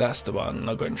 Yeah, that's the one.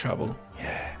 I got in trouble.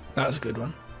 Yeah, that was a good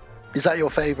one. Is that your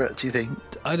favourite, do you think?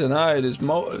 I don't know. There's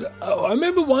more. I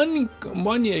remember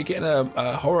one year getting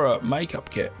a horror makeup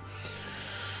kit.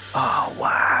 Oh,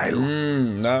 wow.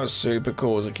 That was super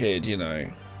cool as a kid, you know.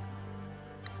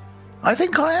 I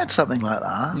think I had something like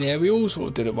that. Yeah, we all sort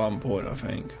of did at one point, I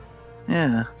think.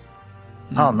 Yeah.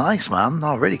 Oh, nice, man.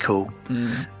 Oh, really cool.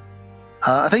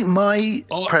 I think my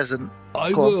present...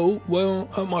 I will. Well,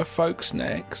 at my folks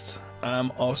next,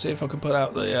 I'll see if I can put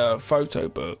out the photo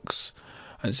books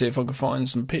and see if I can find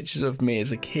some pictures of me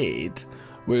as a kid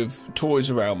with toys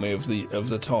around me of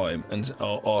the time, and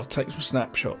I'll take some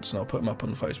snapshots and I'll put them up on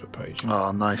the Facebook page.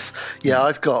 Oh, nice. Yeah,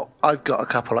 I've got a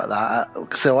couple like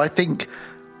that. So I think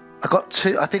I got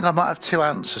two. I think I might have two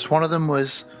answers. One of them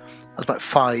was I was about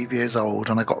 5 years old,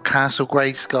 and I got Castle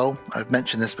Grayskull. I've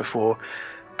mentioned this before,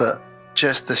 but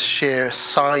just the sheer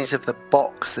size of the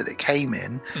box that it came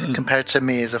in compared to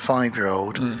me as a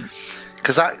 5-year-old,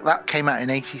 because that came out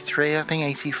in 83, I think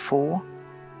 84.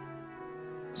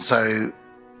 So.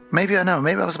 Maybe I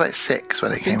was about 6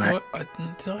 when it came out.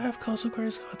 Did I have Castle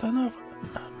Grayskull? I don't know.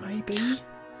 Maybe.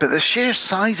 But the sheer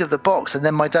size of the box, and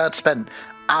then my dad spent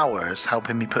hours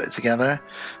helping me put it together.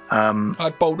 I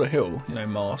had Boulder Hill,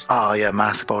 Mask. Oh yeah,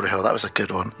 Mask Boulder Hill. That was a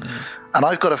good one. And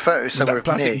I've got a photo somewhere of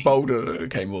me. That plastic boulder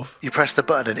that came off. You press the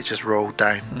button and it just rolled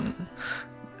down.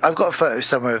 I've got a photo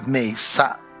somewhere of me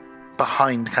sat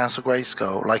behind Castle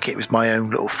Grayskull like it was my own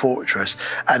little fortress,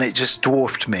 and it just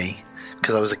dwarfed me.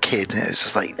 Because I was a kid, and it was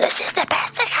just like, this is the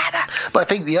best thing ever. But I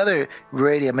think the other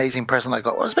really amazing present I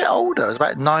got was a bit older. I was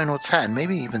about 9 or 10,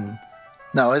 maybe even...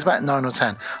 No, I was about 9 or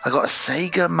 10. I got a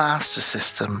Sega Master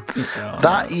System.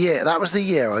 That year, that was the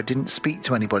year I didn't speak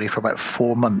to anybody for about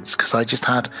 4 months, because I just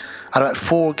had about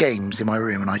 4 games in my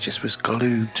room, and I just was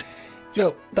glued.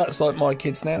 That's like my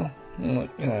kids now. Don't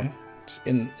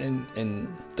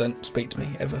speak to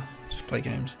me ever. Just play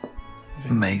games.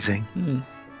 Amazing.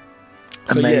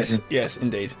 So yes,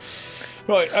 indeed.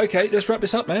 Right, okay, let's wrap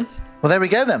this up, man. Well, there we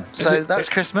go then. So that's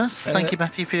Christmas. Thank you,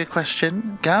 Matthew, for your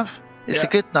question. Gav, it's a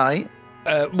good night.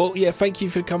 Thank you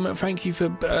for coming. Thank you for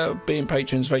being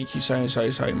patrons. Thank you so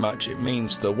much. It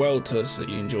means the world to us that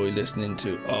you enjoy listening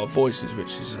to our voices,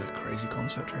 which is a crazy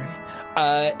concept, really.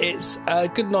 It's a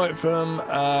good night from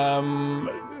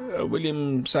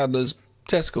William Sadler's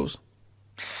testicles.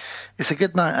 It's a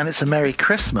good night, and it's a Merry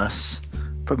Christmas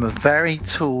from a very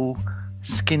tall,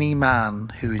 skinny man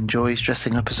who enjoys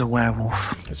dressing up as a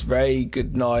werewolf. It's a very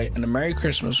good night and a Merry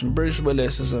Christmas from Bruce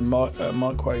Willis as a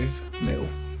microwave meal.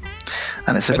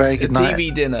 And it's a very good night.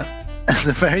 TV dinner. It's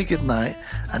a very good night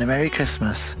and a Merry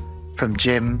Christmas from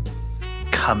Jim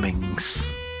Cummings.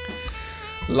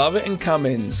 Love it and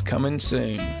Cummins, coming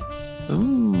soon.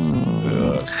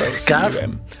 Ooh. Spelled Gav?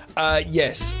 C-U-M.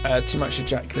 Yes, too much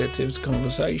ejaculative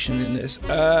conversation in this.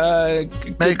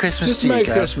 Merry Christmas just to you, Merry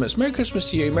Gav. Christmas. Merry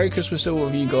Christmas to you. Merry Christmas to all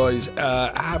of you guys.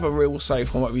 Have a real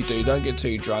safe on what we do. Don't get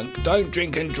too drunk. Don't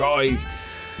drink and drive.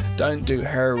 Don't do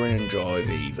heroin and drive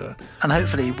either. And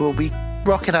hopefully we'll be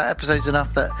rocking out episodes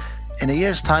enough that in a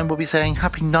year's time we'll be saying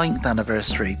happy 9th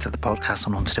anniversary to the podcast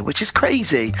on Haunted Hill, which is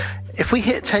crazy. If we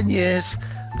hit 10 years...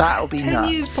 That'll be 10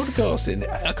 nuts. years podcasting.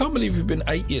 I can't believe we've been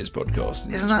 8 years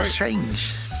podcasting. Isn't that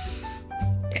strange?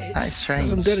 That is strange.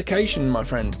 Some dedication, my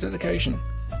friend. Dedication.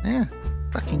 Yeah,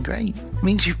 fucking great.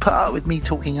 Means you've put up with me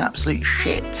talking absolute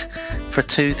shit for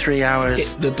 2-3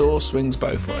 hours. The door swings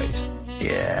both ways.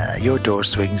 Yeah, your door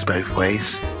swings both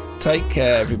ways. Take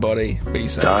care, everybody. Be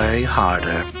safe. Die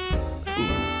harder.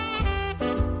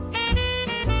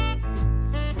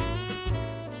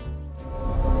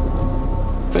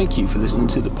 Thank you for listening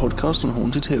to the podcast on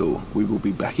Haunted Hill. We will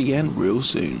be back again real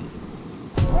soon.